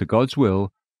agreeable to God's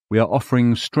will, we are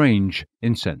offering strange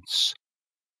incense.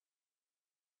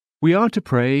 We are to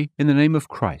pray in the name of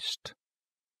Christ.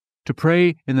 To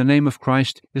pray in the name of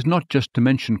Christ is not just to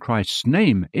mention Christ's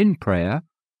name in prayer,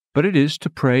 but it is to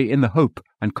pray in the hope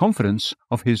and confidence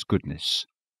of his goodness.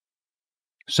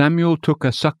 Samuel took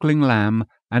a suckling lamb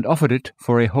and offered it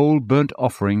for a whole burnt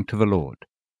offering to the Lord.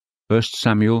 1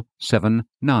 Samuel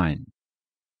 7:9.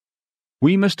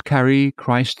 We must carry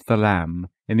Christ the Lamb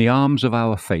in the arms of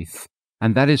our faith,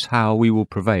 and that is how we will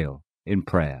prevail in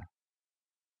prayer.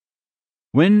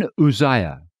 When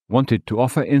Uzziah wanted to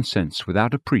offer incense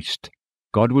without a priest,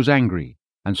 God was angry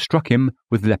and struck him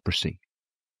with leprosy.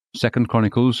 2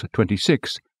 Chronicles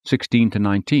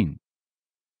 26:16-19.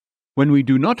 When we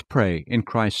do not pray in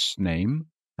Christ's name,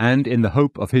 and in the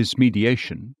hope of his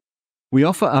mediation, we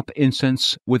offer up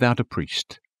incense without a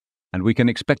priest, and we can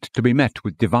expect to be met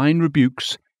with divine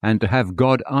rebukes and to have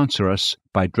God answer us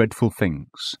by dreadful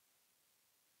things.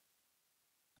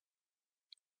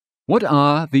 What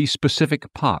are the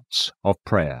specific parts of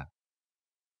prayer?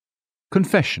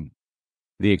 Confession,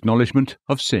 the acknowledgement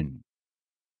of sin.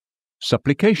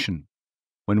 Supplication,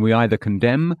 when we either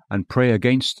condemn and pray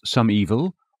against some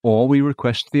evil, or we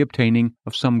request the obtaining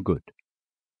of some good.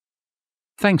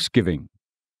 Thanksgiving,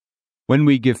 when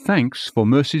we give thanks for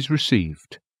mercies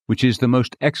received, which is the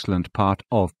most excellent part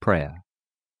of prayer.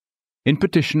 In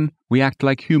petition, we act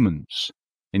like humans.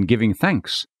 In giving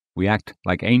thanks, we act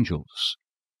like angels.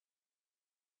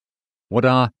 What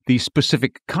are the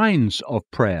specific kinds of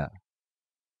prayer?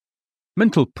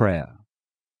 Mental prayer,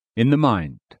 in the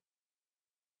mind.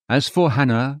 As for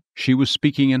Hannah, she was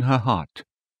speaking in her heart.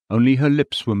 Only her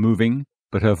lips were moving,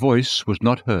 but her voice was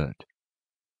not heard.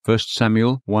 1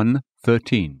 Samuel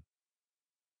 1:13.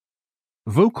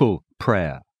 Vocal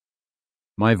prayer.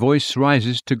 My voice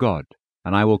rises to God,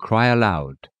 and I will cry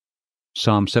aloud.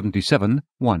 Psalm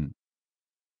 77:1.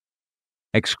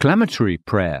 Exclamatory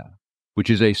prayer, which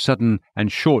is a sudden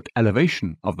and short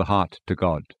elevation of the heart to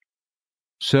God.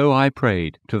 So I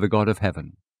prayed to the God of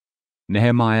heaven.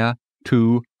 Nehemiah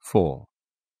 2:4.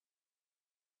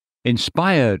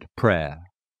 Inspired prayer,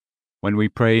 when we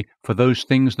pray for those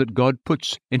things that God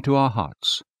puts into our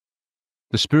hearts.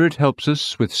 The Spirit helps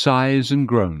us with sighs and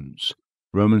groans.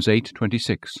 Romans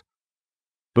 8:26.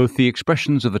 Both the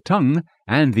expressions of the tongue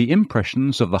and the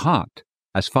impressions of the heart,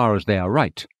 as far as they are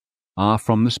right, are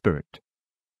from the Spirit.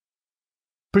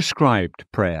 Prescribed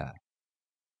prayer.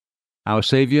 Our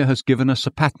Saviour has given us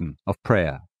a pattern of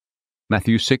prayer.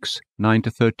 Matthew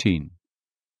 6:9-13.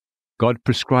 God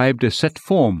prescribed a set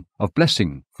form of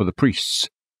blessing for the priests.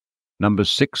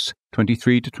 Numbers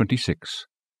 6:23-26.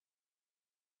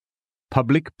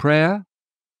 Public prayer,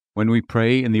 when we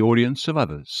pray in the audience of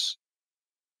others.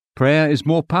 Prayer is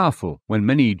more powerful when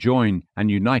many join and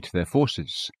unite their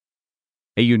forces.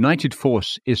 A united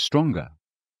force is stronger.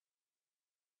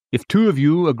 If two of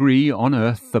you agree on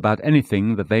earth about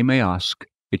anything that they may ask,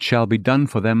 it shall be done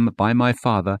for them by my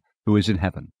Father who is in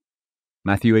heaven.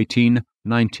 Matthew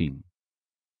 18:19.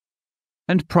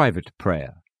 And private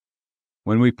prayer,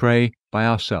 when we pray by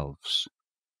ourselves.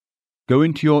 Go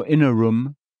into your inner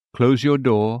room, close your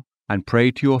door, and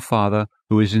pray to your Father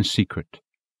who is in secret.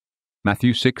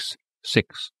 Matthew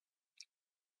 6:6.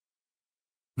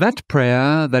 That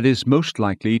prayer that is most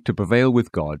likely to prevail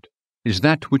with God is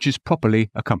that which is properly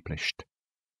accomplished.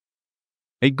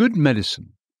 A good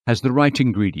medicine has the right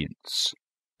ingredients,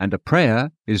 and a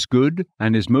prayer is good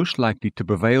and is most likely to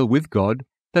prevail with God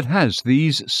that has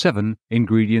these 7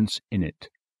 ingredients in it.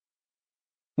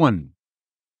 1.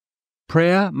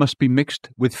 Prayer must be mixed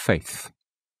with faith.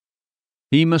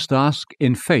 He must ask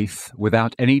in faith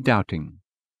without any doubting.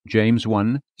 James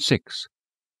 1:6.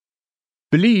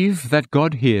 Believe that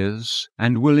God hears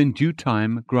and will in due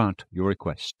time grant your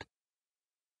request.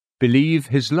 Believe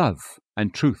his love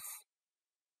and truth.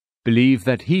 Believe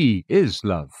that he is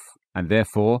love, and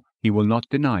therefore he will not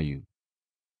deny you.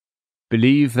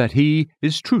 Believe that he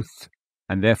is truth,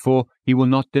 and therefore he will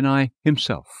not deny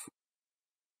himself.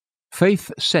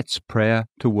 Faith sets prayer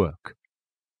to work.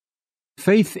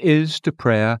 Faith is to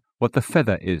prayer what the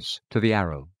feather is to the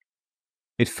arrow.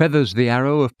 It feathers the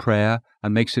arrow of prayer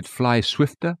and makes it fly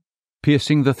swifter,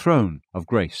 piercing the throne of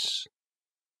grace.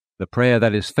 The prayer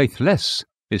that is faithless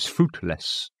is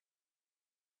fruitless.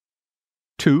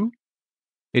 2.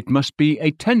 It must be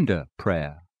a tender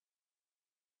prayer.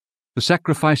 The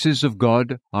sacrifices of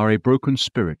God are a broken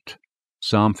spirit.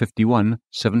 Psalm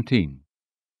 51:17.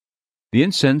 The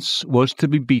incense was to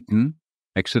be beaten,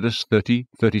 Exodus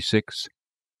 30:36,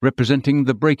 representing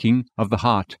the breaking of the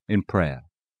heart in prayer.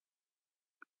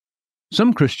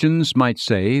 Some Christians might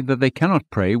say that they cannot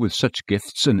pray with such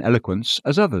gifts and eloquence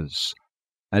as others.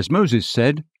 As Moses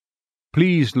said,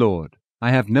 "Please, Lord,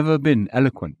 I have never been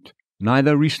eloquent,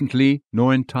 neither recently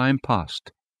nor in time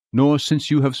past, nor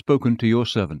since you have spoken to your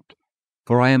servant,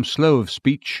 for I am slow of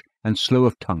speech and slow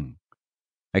of tongue."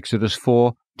 Exodus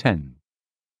 4:10.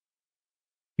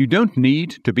 You don't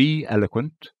need to be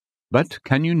eloquent, but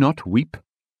can you not weep?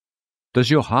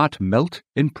 Does your heart melt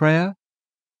in prayer?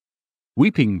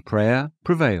 Weeping prayer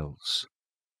prevails.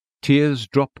 Tears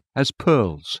drop as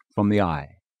pearls from the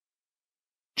eye.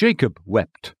 Jacob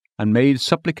wept and made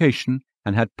supplication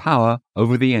and had power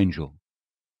over the angel.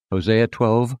 Hosea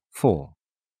 12:4.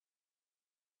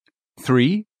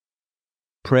 3.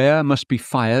 Prayer must be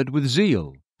fired with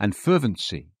zeal and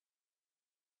fervency.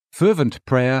 Fervent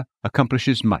prayer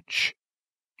accomplishes much.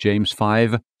 James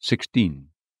 5:16.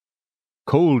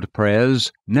 Cold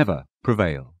prayers never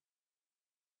prevail.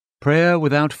 Prayer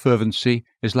without fervency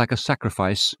is like a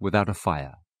sacrifice without a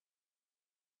fire.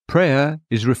 Prayer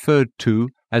is referred to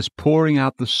as pouring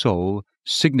out the soul,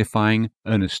 signifying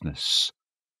earnestness.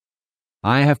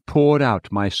 I have poured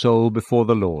out my soul before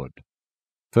the Lord.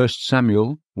 1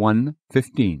 Samuel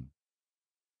 1:15.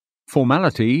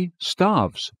 Formality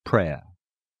starves prayer.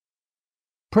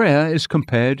 Prayer is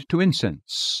compared to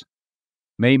incense.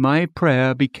 May my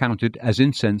prayer be counted as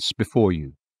incense before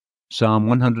you. Psalm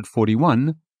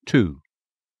 141:2.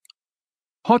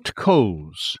 Hot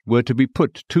coals were to be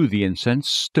put to the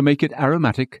incense to make it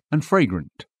aromatic and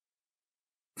fragrant.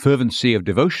 Fervency of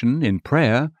devotion in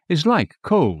prayer is like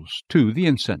coals to the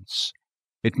incense.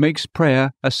 It makes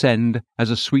prayer ascend as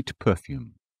a sweet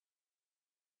perfume.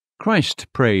 Christ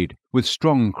prayed with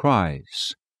strong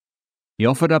cries. He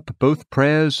offered up both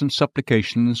prayers and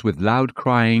supplications with loud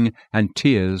crying and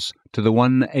tears to the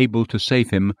one able to save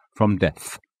him from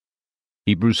death.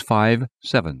 Hebrews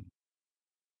 5:7.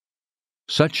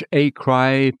 Such a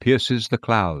cry pierces the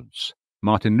clouds,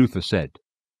 Martin Luther said.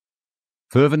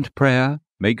 Fervent prayer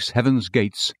makes heaven's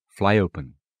gates fly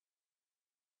open.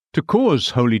 To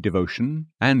cause holy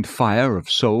devotion and fire of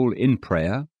soul in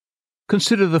prayer,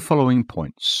 consider the following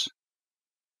points.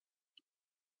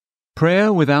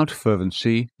 Prayer without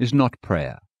fervency is not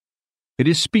prayer. It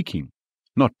is speaking,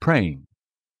 not praying.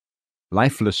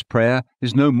 Lifeless prayer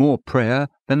is no more prayer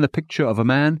than the picture of a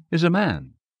man is a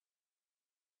man.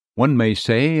 One may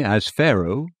say, as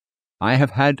Pharaoh, I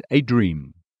have had a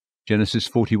dream. Genesis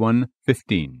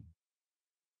 41:15.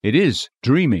 It is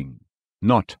dreaming,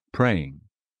 not praying.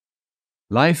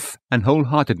 Life and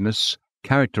wholeheartedness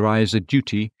characterize a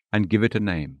duty and give it a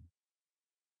name.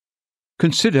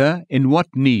 Consider in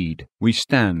what need we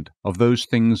stand of those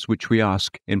things which we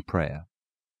ask in prayer.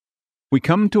 We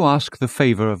come to ask the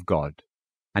favor of God,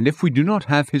 and if we do not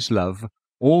have His love,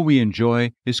 all we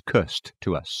enjoy is cursed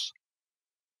to us.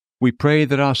 We pray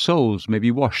that our souls may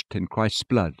be washed in Christ's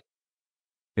blood.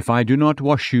 If I do not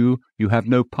wash you, you have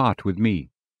no part with me.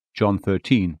 John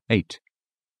 13:8.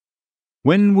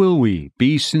 When will we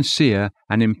be sincere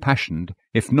and impassioned,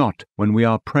 if not when we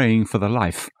are praying for the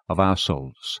life of our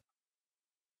souls?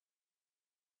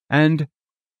 And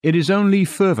it is only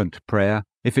fervent prayer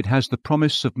if it has the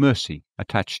promise of mercy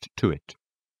attached to it.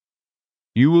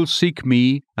 You will seek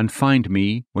me and find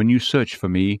me when you search for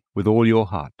me with all your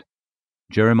heart.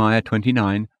 Jeremiah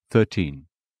 29:13.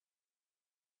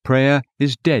 Prayer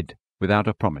is dead without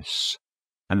a promise,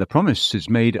 and the promise is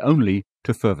made only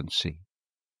to fervency.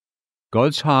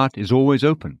 God's heart is always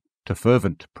open to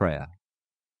fervent prayer.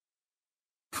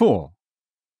 4.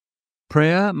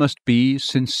 Prayer must be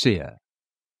sincere.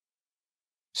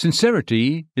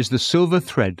 Sincerity is the silver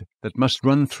thread that must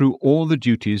run through all the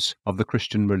duties of the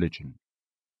Christian religion.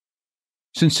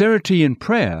 Sincerity in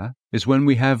prayer is when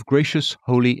we have gracious,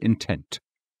 holy intent,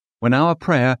 when our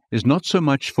prayer is not so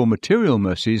much for material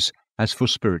mercies as for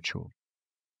spiritual.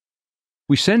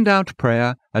 We send out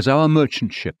prayer as our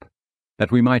merchant ship,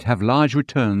 that we might have large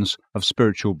returns of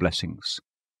spiritual blessings.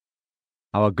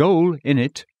 Our goal in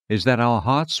it is that our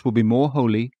hearts will be more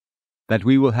holy, that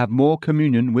we will have more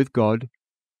communion with God,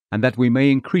 and that we may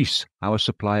increase our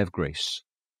supply of grace.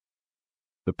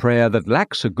 The prayer that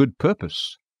lacks a good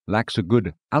purpose, lacks a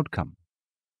good outcome.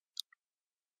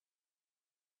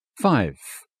 5.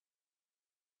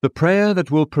 The prayer that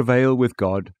will prevail with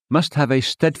God must have a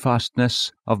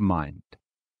steadfastness of mind.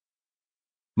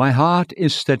 My heart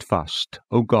is steadfast,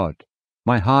 O God,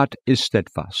 my heart is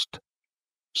steadfast.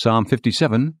 Psalm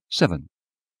 57:7.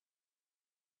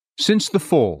 Since the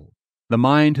fall, the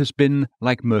mind has been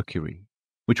like mercury,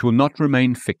 which will not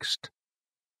remain fixed.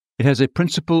 It has a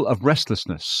principle of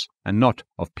restlessness and not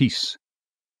of peace.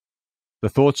 The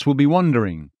thoughts will be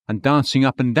wandering and dancing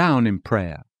up and down in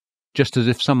prayer, just as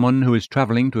if someone who is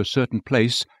traveling to a certain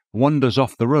place wanders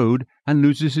off the road and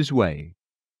loses his way.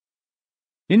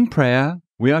 In prayer,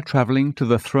 we are traveling to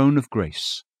the throne of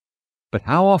grace. But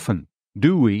how often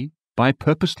do we, by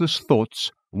purposeless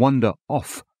thoughts, wander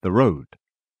off the road?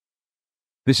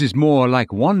 This is more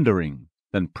like wandering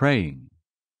than praying.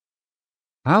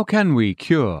 How can we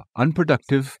cure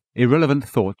unproductive, irrelevant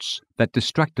thoughts that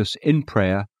distract us in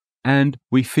prayer and,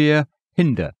 we fear,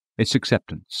 hinder its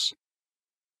acceptance?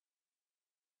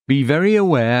 Be very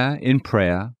aware in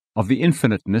prayer of the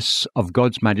infiniteness of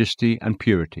God's majesty and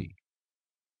purity.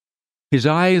 His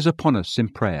eye is upon us in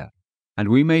prayer, and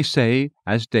we may say,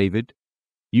 as David,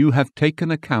 "You have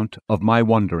taken account of my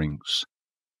wanderings."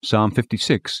 Psalm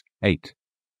 56:8.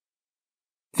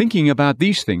 Thinking about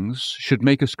these things should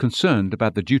make us concerned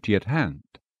about the duty at hand.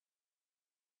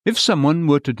 If someone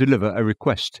were to deliver a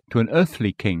request to an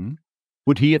earthly king,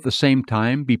 would he at the same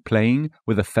time be playing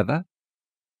with a feather?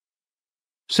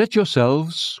 Set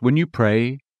yourselves, when you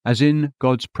pray, as in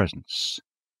God's presence.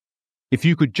 If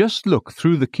you could just look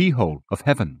through the keyhole of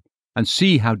heaven and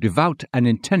see how devout and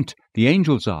intent the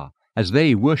angels are as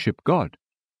they worship God,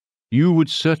 you would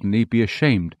certainly be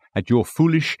ashamed at your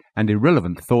foolish and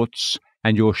irrelevant thoughts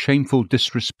and your shameful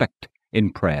disrespect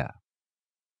in prayer.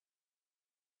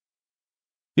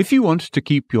 If you want to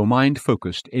keep your mind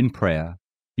focused in prayer,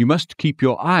 you must keep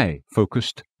your eye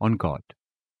focused on God.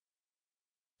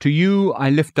 To you I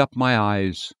lift up my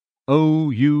eyes,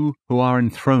 O you who are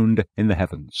enthroned in the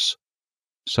heavens.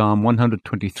 Psalm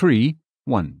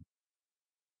 123:1.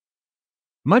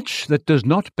 Much that does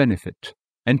not benefit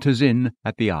enters in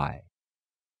at the eye.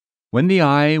 When the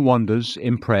eye wanders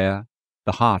in prayer,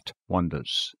 the heart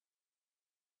wanders.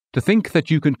 To think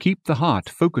that you can keep the heart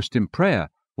focused in prayer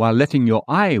while letting your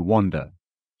eye wander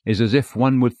is as if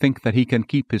one would think that he can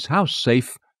keep his house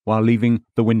safe while leaving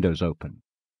the windows open.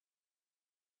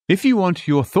 If you want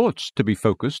your thoughts to be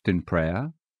focused in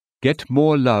prayer, get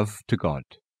more love to God.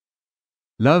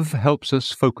 Love helps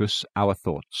us focus our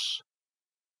thoughts.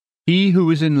 He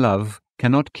who is in love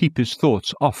cannot keep his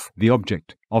thoughts off the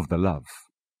object of the love.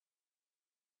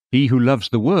 He who loves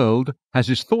the world has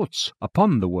his thoughts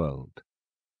upon the world.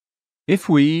 If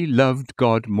we loved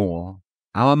God more,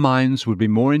 our minds would be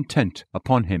more intent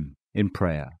upon Him in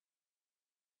prayer.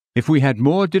 If we had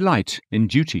more delight in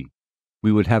duty,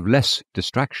 we would have less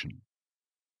distraction.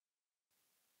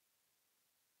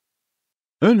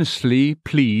 Earnestly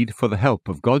plead for the help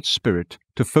of God's Spirit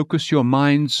to focus your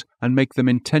minds and make them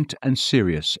intent and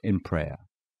serious in prayer.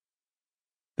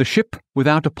 The ship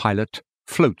without a pilot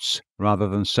floats rather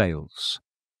than sails.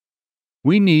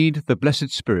 We need the blessed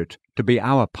Spirit to be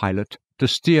our pilot, to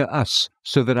steer us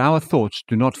so that our thoughts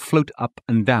do not float up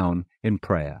and down in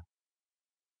prayer.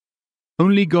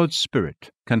 Only God's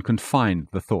Spirit can confine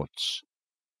the thoughts.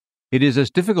 It is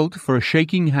as difficult for a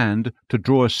shaking hand to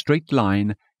draw a straight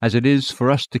line as it is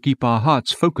for us to keep our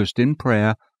hearts focused in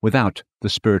prayer without the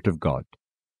Spirit of God.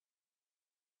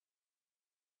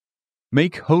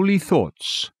 Make holy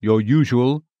thoughts your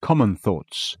usual, common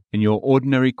thoughts in your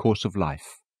ordinary course of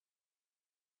life.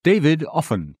 David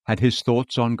often had his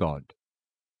thoughts on God.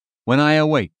 When I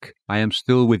awake, I am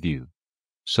still with you.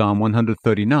 Psalm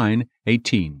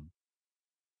 139:18.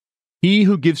 He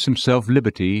who gives himself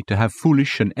liberty to have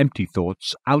foolish and empty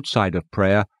thoughts outside of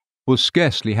prayer will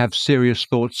scarcely have serious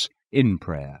thoughts in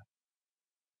prayer.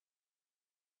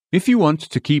 If you want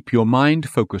to keep your mind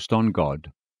focused on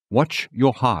God, watch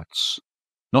your hearts,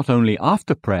 not only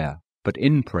after prayer, but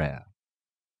in prayer.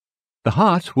 The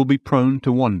heart will be prone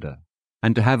to wander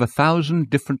and to have 1,000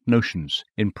 different notions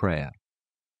in prayer.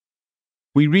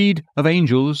 We read of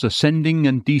angels ascending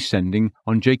and descending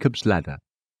on Jacob's ladder,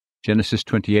 Genesis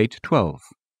 28:12,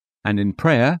 and in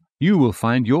prayer you will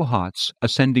find your hearts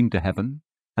ascending to heaven,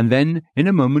 and then in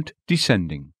a moment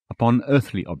descending upon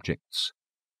earthly objects.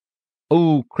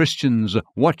 O Christians,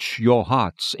 watch your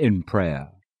hearts in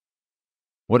prayer.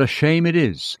 What a shame it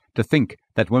is to think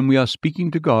that when we are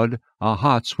speaking to God, our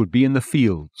hearts would be in the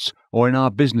fields, or in our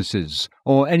businesses,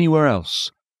 or anywhere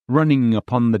else, running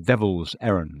upon the devil's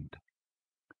errand.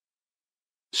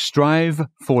 Strive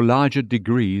for larger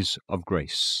degrees of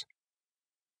grace.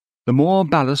 The more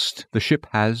ballast the ship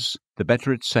has, the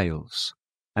better it sails,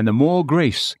 and the more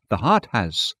grace the heart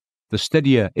has, the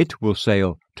steadier it will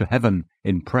sail to heaven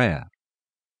in prayer.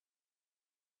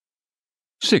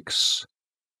 6.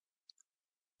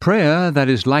 Prayer that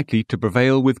is likely to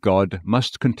prevail with God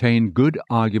must contain good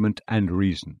argument and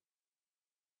reason.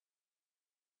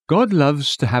 God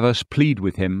loves to have us plead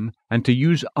with Him and to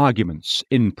use arguments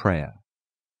in prayer.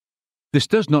 This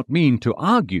does not mean to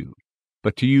argue,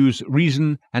 but to use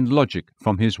reason and logic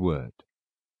from His word.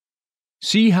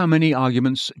 See how many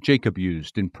arguments Jacob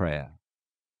used in prayer.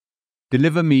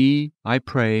 Deliver me, I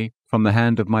pray, from the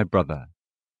hand of my brother.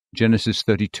 Genesis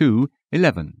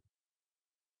 32:11.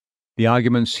 The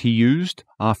arguments he used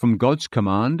are from God's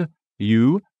command,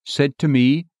 "You said to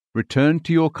me, return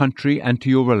to your country and to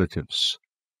your relatives."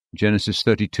 Genesis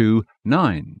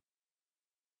 32:9.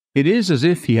 It is as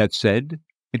if he had said,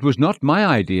 "It was not my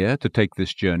idea to take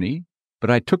this journey, but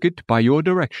I took it by your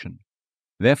direction.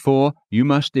 Therefore you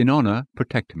must in honor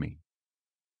protect me."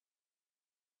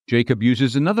 Jacob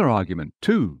uses another argument,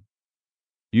 too.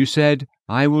 You said,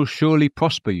 "I will surely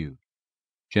prosper you."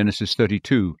 Genesis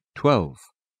 32:12.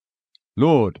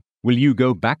 Lord, will you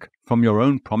go back from your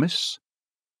own promise?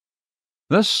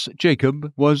 Thus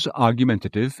Jacob was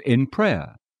argumentative in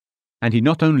prayer, and he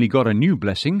not only got a new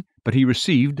blessing, but he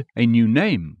received a new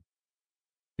name.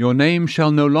 Your name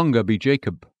shall no longer be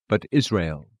Jacob, but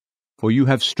Israel, for you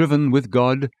have striven with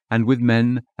God and with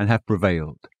men and have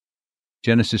prevailed.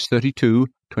 Genesis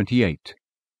 32:28.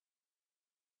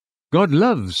 God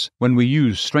loves when we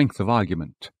use strength of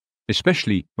argument,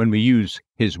 especially when we use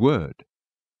His word.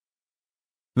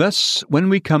 Thus, when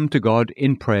we come to God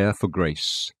in prayer for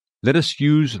grace, let us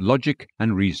use logic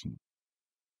and reason.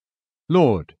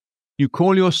 Lord, you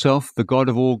call yourself the God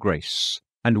of all grace,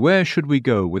 and where should we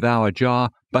go with our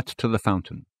jar but to the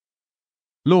fountain?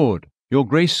 Lord, your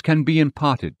grace can be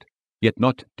imparted, yet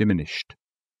not diminished.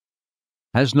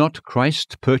 Has not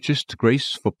Christ purchased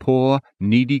grace for poor,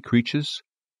 needy creatures?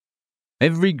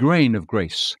 Every grain of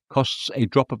grace costs a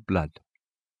drop of blood.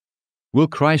 Will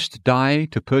Christ die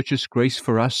to purchase grace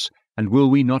for us, and will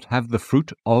we not have the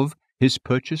fruit of His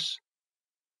purchase?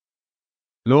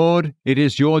 Lord, it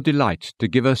is your delight to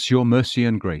give us your mercy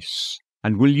and grace,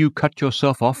 and will you cut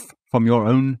yourself off from your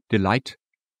own delight?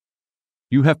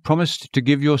 You have promised to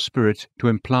give your Spirit to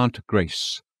implant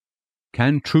grace.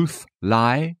 Can truth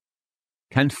lie?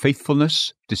 Can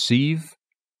faithfulness deceive?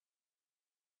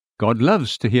 God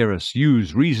loves to hear us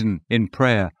use reason in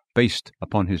prayer based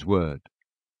upon His word.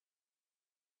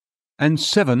 And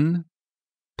 7,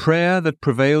 prayer that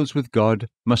prevails with God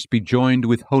must be joined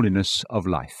with holiness of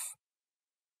life.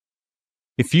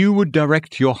 If you would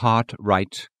direct your heart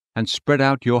right and spread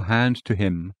out your hand to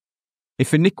Him,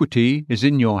 if iniquity is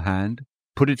in your hand,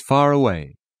 put it far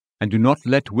away, and do not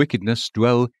let wickedness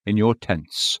dwell in your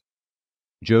tents.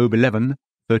 Job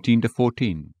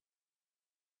 11:13-14.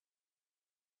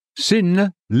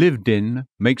 Sin lived in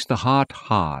makes the heart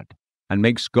hard and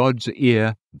makes God's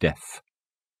ear deaf.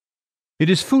 It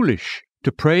is foolish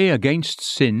to pray against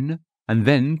sin and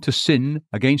then to sin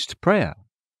against prayer.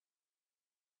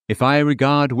 If I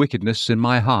regard wickedness in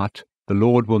my heart, the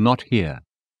Lord will not hear.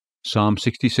 Psalm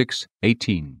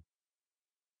 66:18.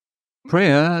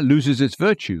 Prayer loses its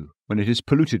virtue when it is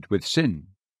polluted with sin.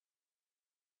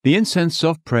 The incense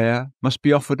of prayer must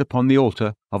be offered upon the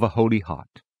altar of a holy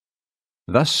heart.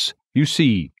 Thus you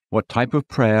see what type of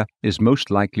prayer is most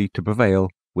likely to prevail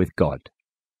with God.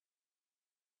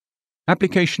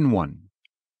 Application 1.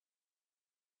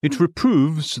 It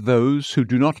reproves those who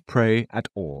do not pray at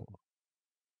all.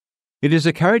 It is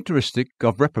a characteristic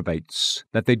of reprobates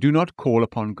that they do not call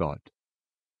upon God.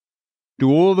 Do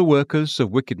all the workers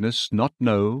of wickedness not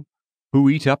know, who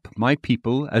eat up my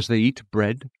people as they eat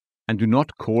bread, and do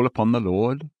not call upon the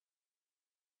Lord?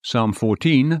 Psalm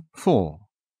 14:4.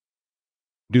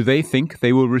 Do they think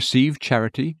they will receive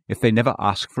charity if they never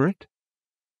ask for it?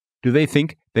 Do they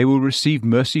think they will receive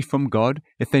mercy from God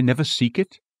if they never seek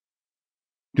it?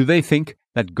 Do they think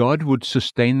that God would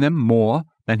sustain them more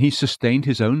than He sustained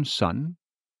His own Son?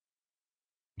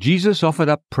 Jesus offered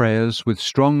up prayers with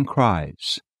strong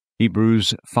cries.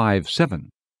 Hebrews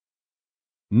 5:7.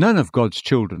 None of God's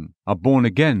children are born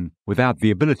again without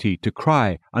the ability to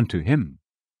cry unto Him.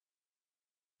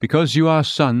 Because you are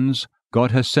sons,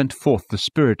 God has sent forth the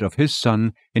Spirit of His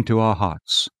Son into our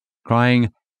hearts,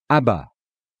 crying, Abba,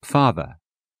 Father.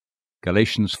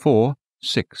 Galatians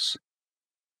 4:6.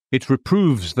 It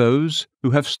reproves those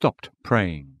who have stopped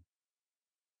praying.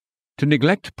 To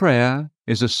neglect prayer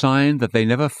is a sign that they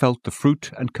never felt the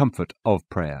fruit and comfort of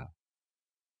prayer.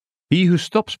 He who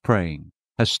stops praying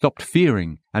has stopped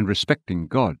fearing and respecting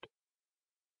God.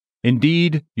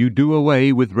 Indeed, you do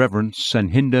away with reverence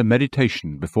and hinder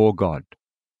meditation before God.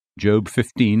 Job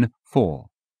 15:4.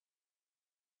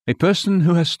 A person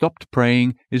who has stopped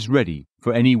praying is ready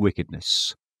for any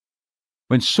wickedness.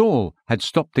 When Saul had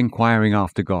stopped inquiring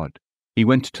after God, he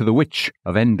went to the witch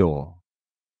of Endor.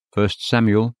 1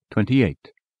 Samuel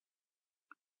 28.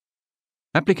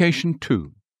 Application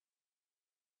 2.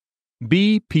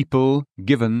 Be people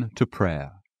given to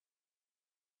prayer.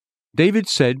 David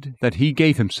said that he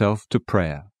gave himself to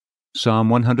prayer. Psalm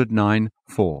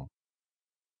 109:4.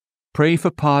 Pray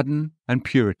for pardon and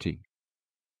purity.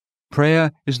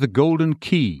 Prayer is the golden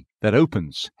key that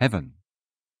opens heaven.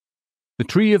 The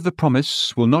tree of the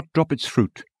promise will not drop its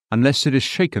fruit unless it is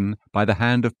shaken by the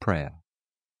hand of prayer.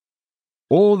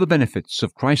 All the benefits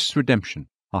of Christ's redemption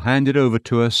are handed over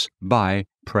to us by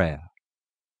prayer.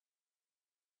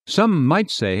 Some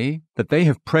might say that they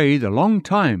have prayed a long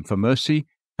time for mercy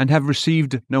and have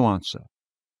received no answer.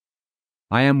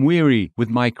 I am weary with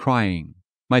my crying,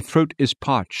 my throat is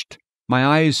parched, my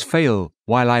eyes fail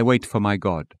while I wait for my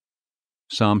God.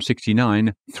 Psalm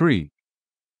 69:3.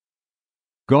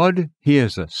 God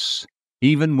hears us,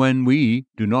 even when we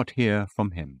do not hear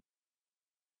from Him.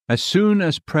 As soon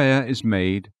as prayer is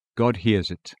made, God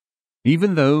hears it,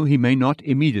 even though He may not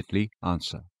immediately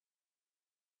answer.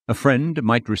 A friend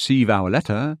might receive our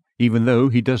letter, even though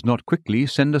He does not quickly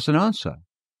send us an answer.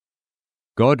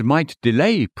 God might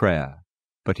delay prayer,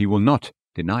 but He will not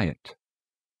deny it.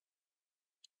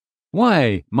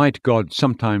 Why might God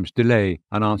sometimes delay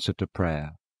an answer to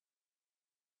prayer?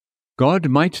 God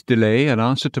might delay an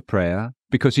answer to prayer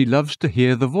because He loves to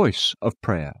hear the voice of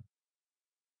prayer.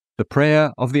 The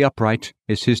prayer of the upright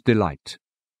is His delight.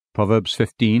 Proverbs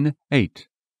 15:8.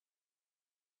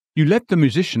 You let the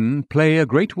musician play a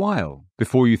great while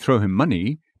before you throw him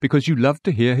money because you love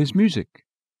to hear his music.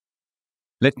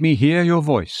 Let me hear your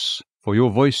voice, for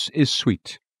your voice is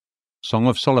sweet. Song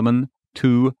of Solomon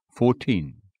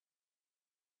 2:14.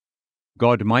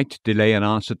 God might delay an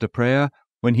answer to prayer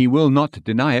when He will not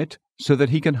deny it so that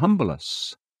He can humble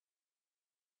us.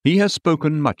 He has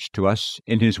spoken much to us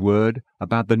in His word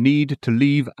about the need to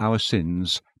leave our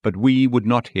sins, but we would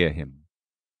not hear Him.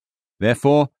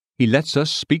 Therefore, He lets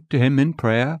us speak to Him in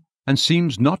prayer and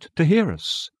seems not to hear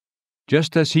us.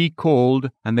 Just as He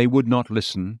called and they would not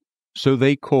listen, so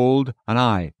they called and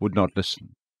I would not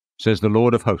listen, says the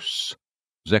Lord of hosts.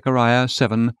 Zechariah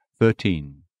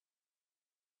 7:13.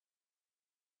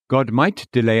 God might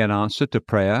delay an answer to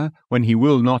prayer when He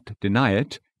will not deny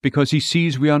it, because He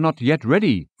sees we are not yet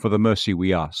ready for the mercy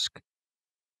we ask.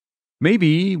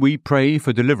 Maybe we pray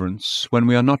for deliverance when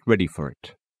we are not ready for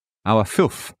it. Our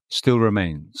filth still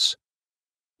remains.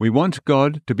 We want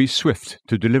God to be swift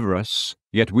to deliver us,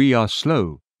 yet we are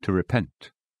slow to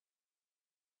repent.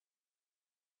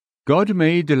 God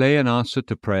may delay an answer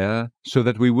to prayer so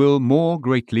that we will more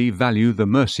greatly value the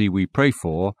mercy we pray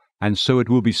for, and so it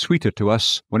will be sweeter to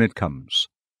us when it comes.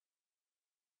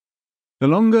 The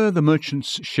longer the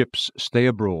merchant's ships stay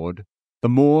abroad, the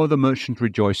more the merchant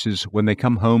rejoices when they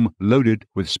come home loaded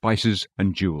with spices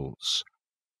and jewels.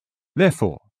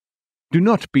 Therefore, do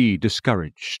not be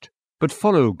discouraged, but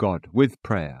follow God with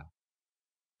prayer.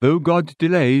 Though God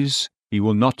delays, He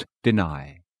will not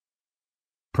deny.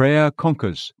 Prayer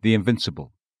conquers the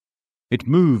invincible. It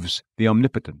moves the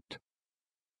omnipotent.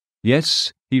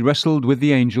 Yes, He wrestled with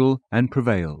the angel and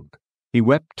prevailed. He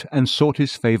wept and sought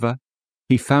his favor.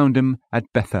 He found him at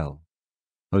Bethel.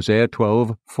 Hosea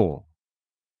 12:4.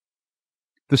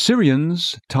 The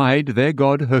Syrians tied their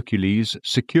god Hercules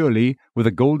securely with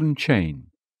a golden chain,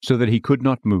 so that he could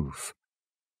not move.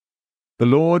 The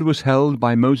Lord was held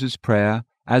by Moses' prayer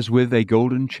as with a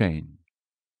golden chain.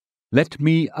 Let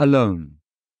me alone.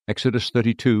 Exodus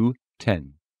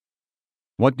 32:10.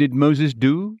 What did Moses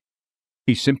do?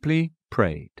 He simply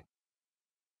prayed.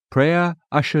 Prayer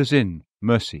ushers in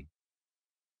mercy.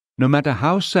 No matter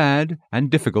how sad and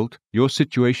difficult your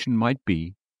situation might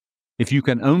be, if you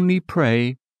can only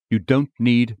pray, you don't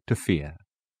need to fear.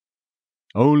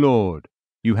 O Lord,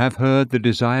 you have heard the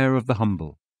desire of the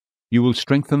humble. You will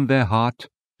strengthen their heart.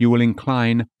 You will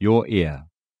incline your ear.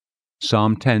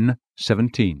 Psalm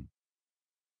 10:17.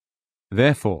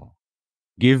 Therefore,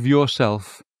 give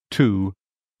yourself to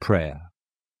prayer.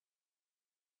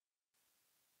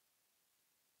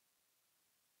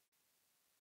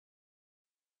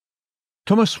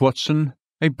 Thomas Watson,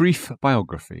 a brief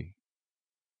biography.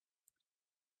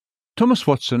 Thomas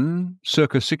Watson,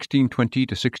 circa 1620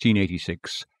 to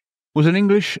 1686, was an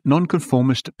English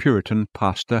nonconformist Puritan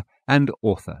pastor and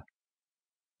author.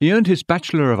 He earned his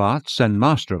Bachelor of Arts and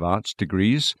Master of Arts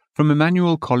degrees from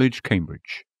Emmanuel College,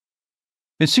 Cambridge.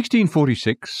 In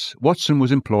 1646, Watson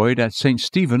was employed at St.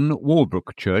 Stephen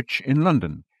Walbrook Church in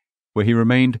London, where he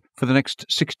remained for the next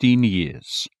 16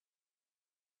 years.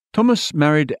 Thomas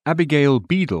married Abigail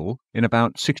Beadle in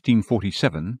about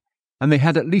 1647, and they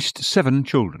had at least 7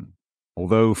 children,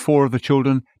 although 4 of the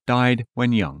children died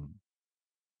when young.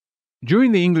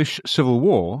 During the English Civil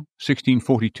War,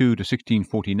 1642 to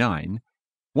 1649,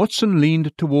 Watson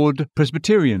leaned toward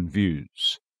Presbyterian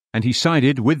views, and he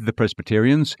sided with the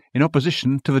Presbyterians in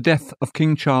opposition to the death of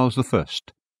King Charles I.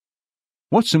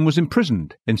 Watson was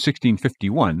imprisoned in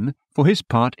 1651 for his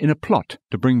part in a plot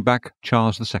to bring back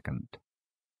Charles II.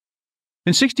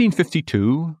 In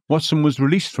 1652, Watson was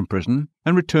released from prison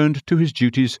and returned to his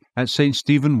duties at St.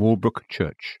 Stephen Walbrook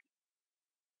Church.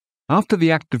 After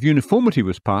the Act of Uniformity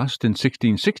was passed in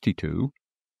 1662,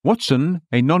 Watson,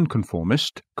 a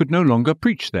nonconformist, could no longer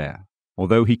preach there,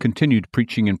 although he continued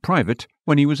preaching in private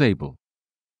when he was able.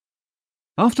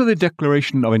 After the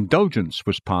Declaration of Indulgence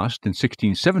was passed in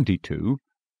 1672,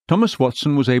 Thomas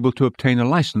Watson was able to obtain a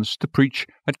license to preach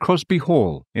at Crosby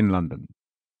Hall in London.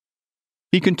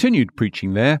 He continued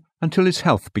preaching there until his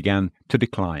health began to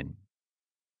decline.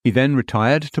 He then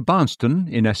retired to Barnston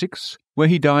in Essex, where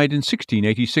he died in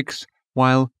 1686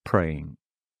 while praying.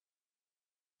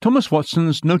 Thomas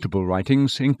Watson's notable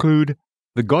writings include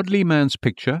The Godly Man's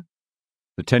Picture,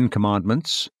 The 10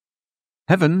 Commandments,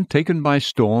 Heaven Taken by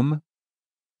Storm,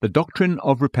 The Doctrine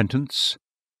of Repentance,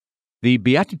 The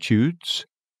Beatitudes,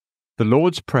 The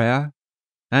Lord's Prayer,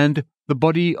 and The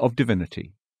Body of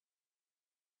Divinity.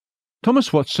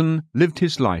 Thomas Watson lived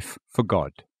his life for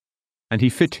God, and he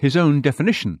fit his own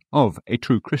definition of a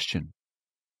true Christian.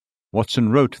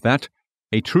 Watson wrote that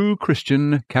a true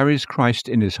Christian carries Christ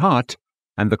in his heart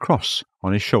and the cross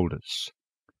on his shoulders.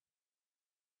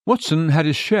 Watson had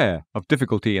his share of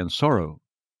difficulty and sorrow,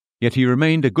 yet he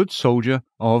remained a good soldier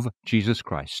of Jesus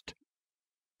Christ.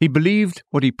 He believed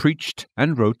what he preached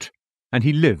and wrote, and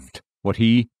he lived what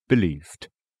he believed.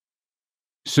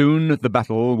 Soon the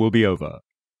battle will be over.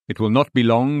 It will not be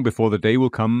long before the day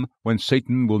will come when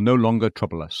Satan will no longer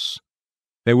trouble us.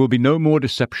 There will be no more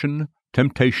deception,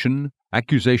 temptation,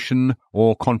 accusation,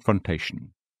 or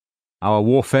confrontation. Our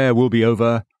warfare will be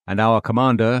over, and our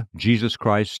commander, Jesus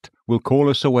Christ, will call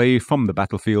us away from the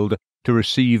battlefield to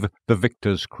receive the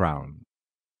victor's crown.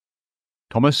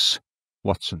 Thomas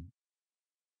Watson.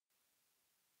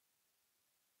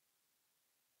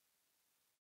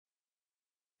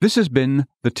 This has been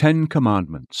The 10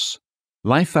 Commandments.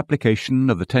 Life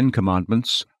application of the 10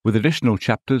 Commandments with additional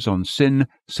chapters on sin,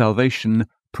 salvation,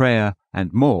 prayer,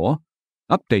 and more,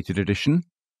 updated edition,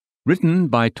 written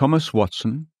by Thomas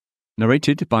Watson,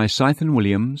 narrated by Scythen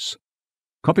Williams,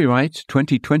 copyright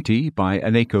 2020 by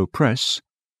Aneko Press,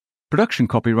 production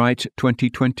copyright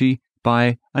 2020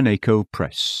 by Aneko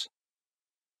Press.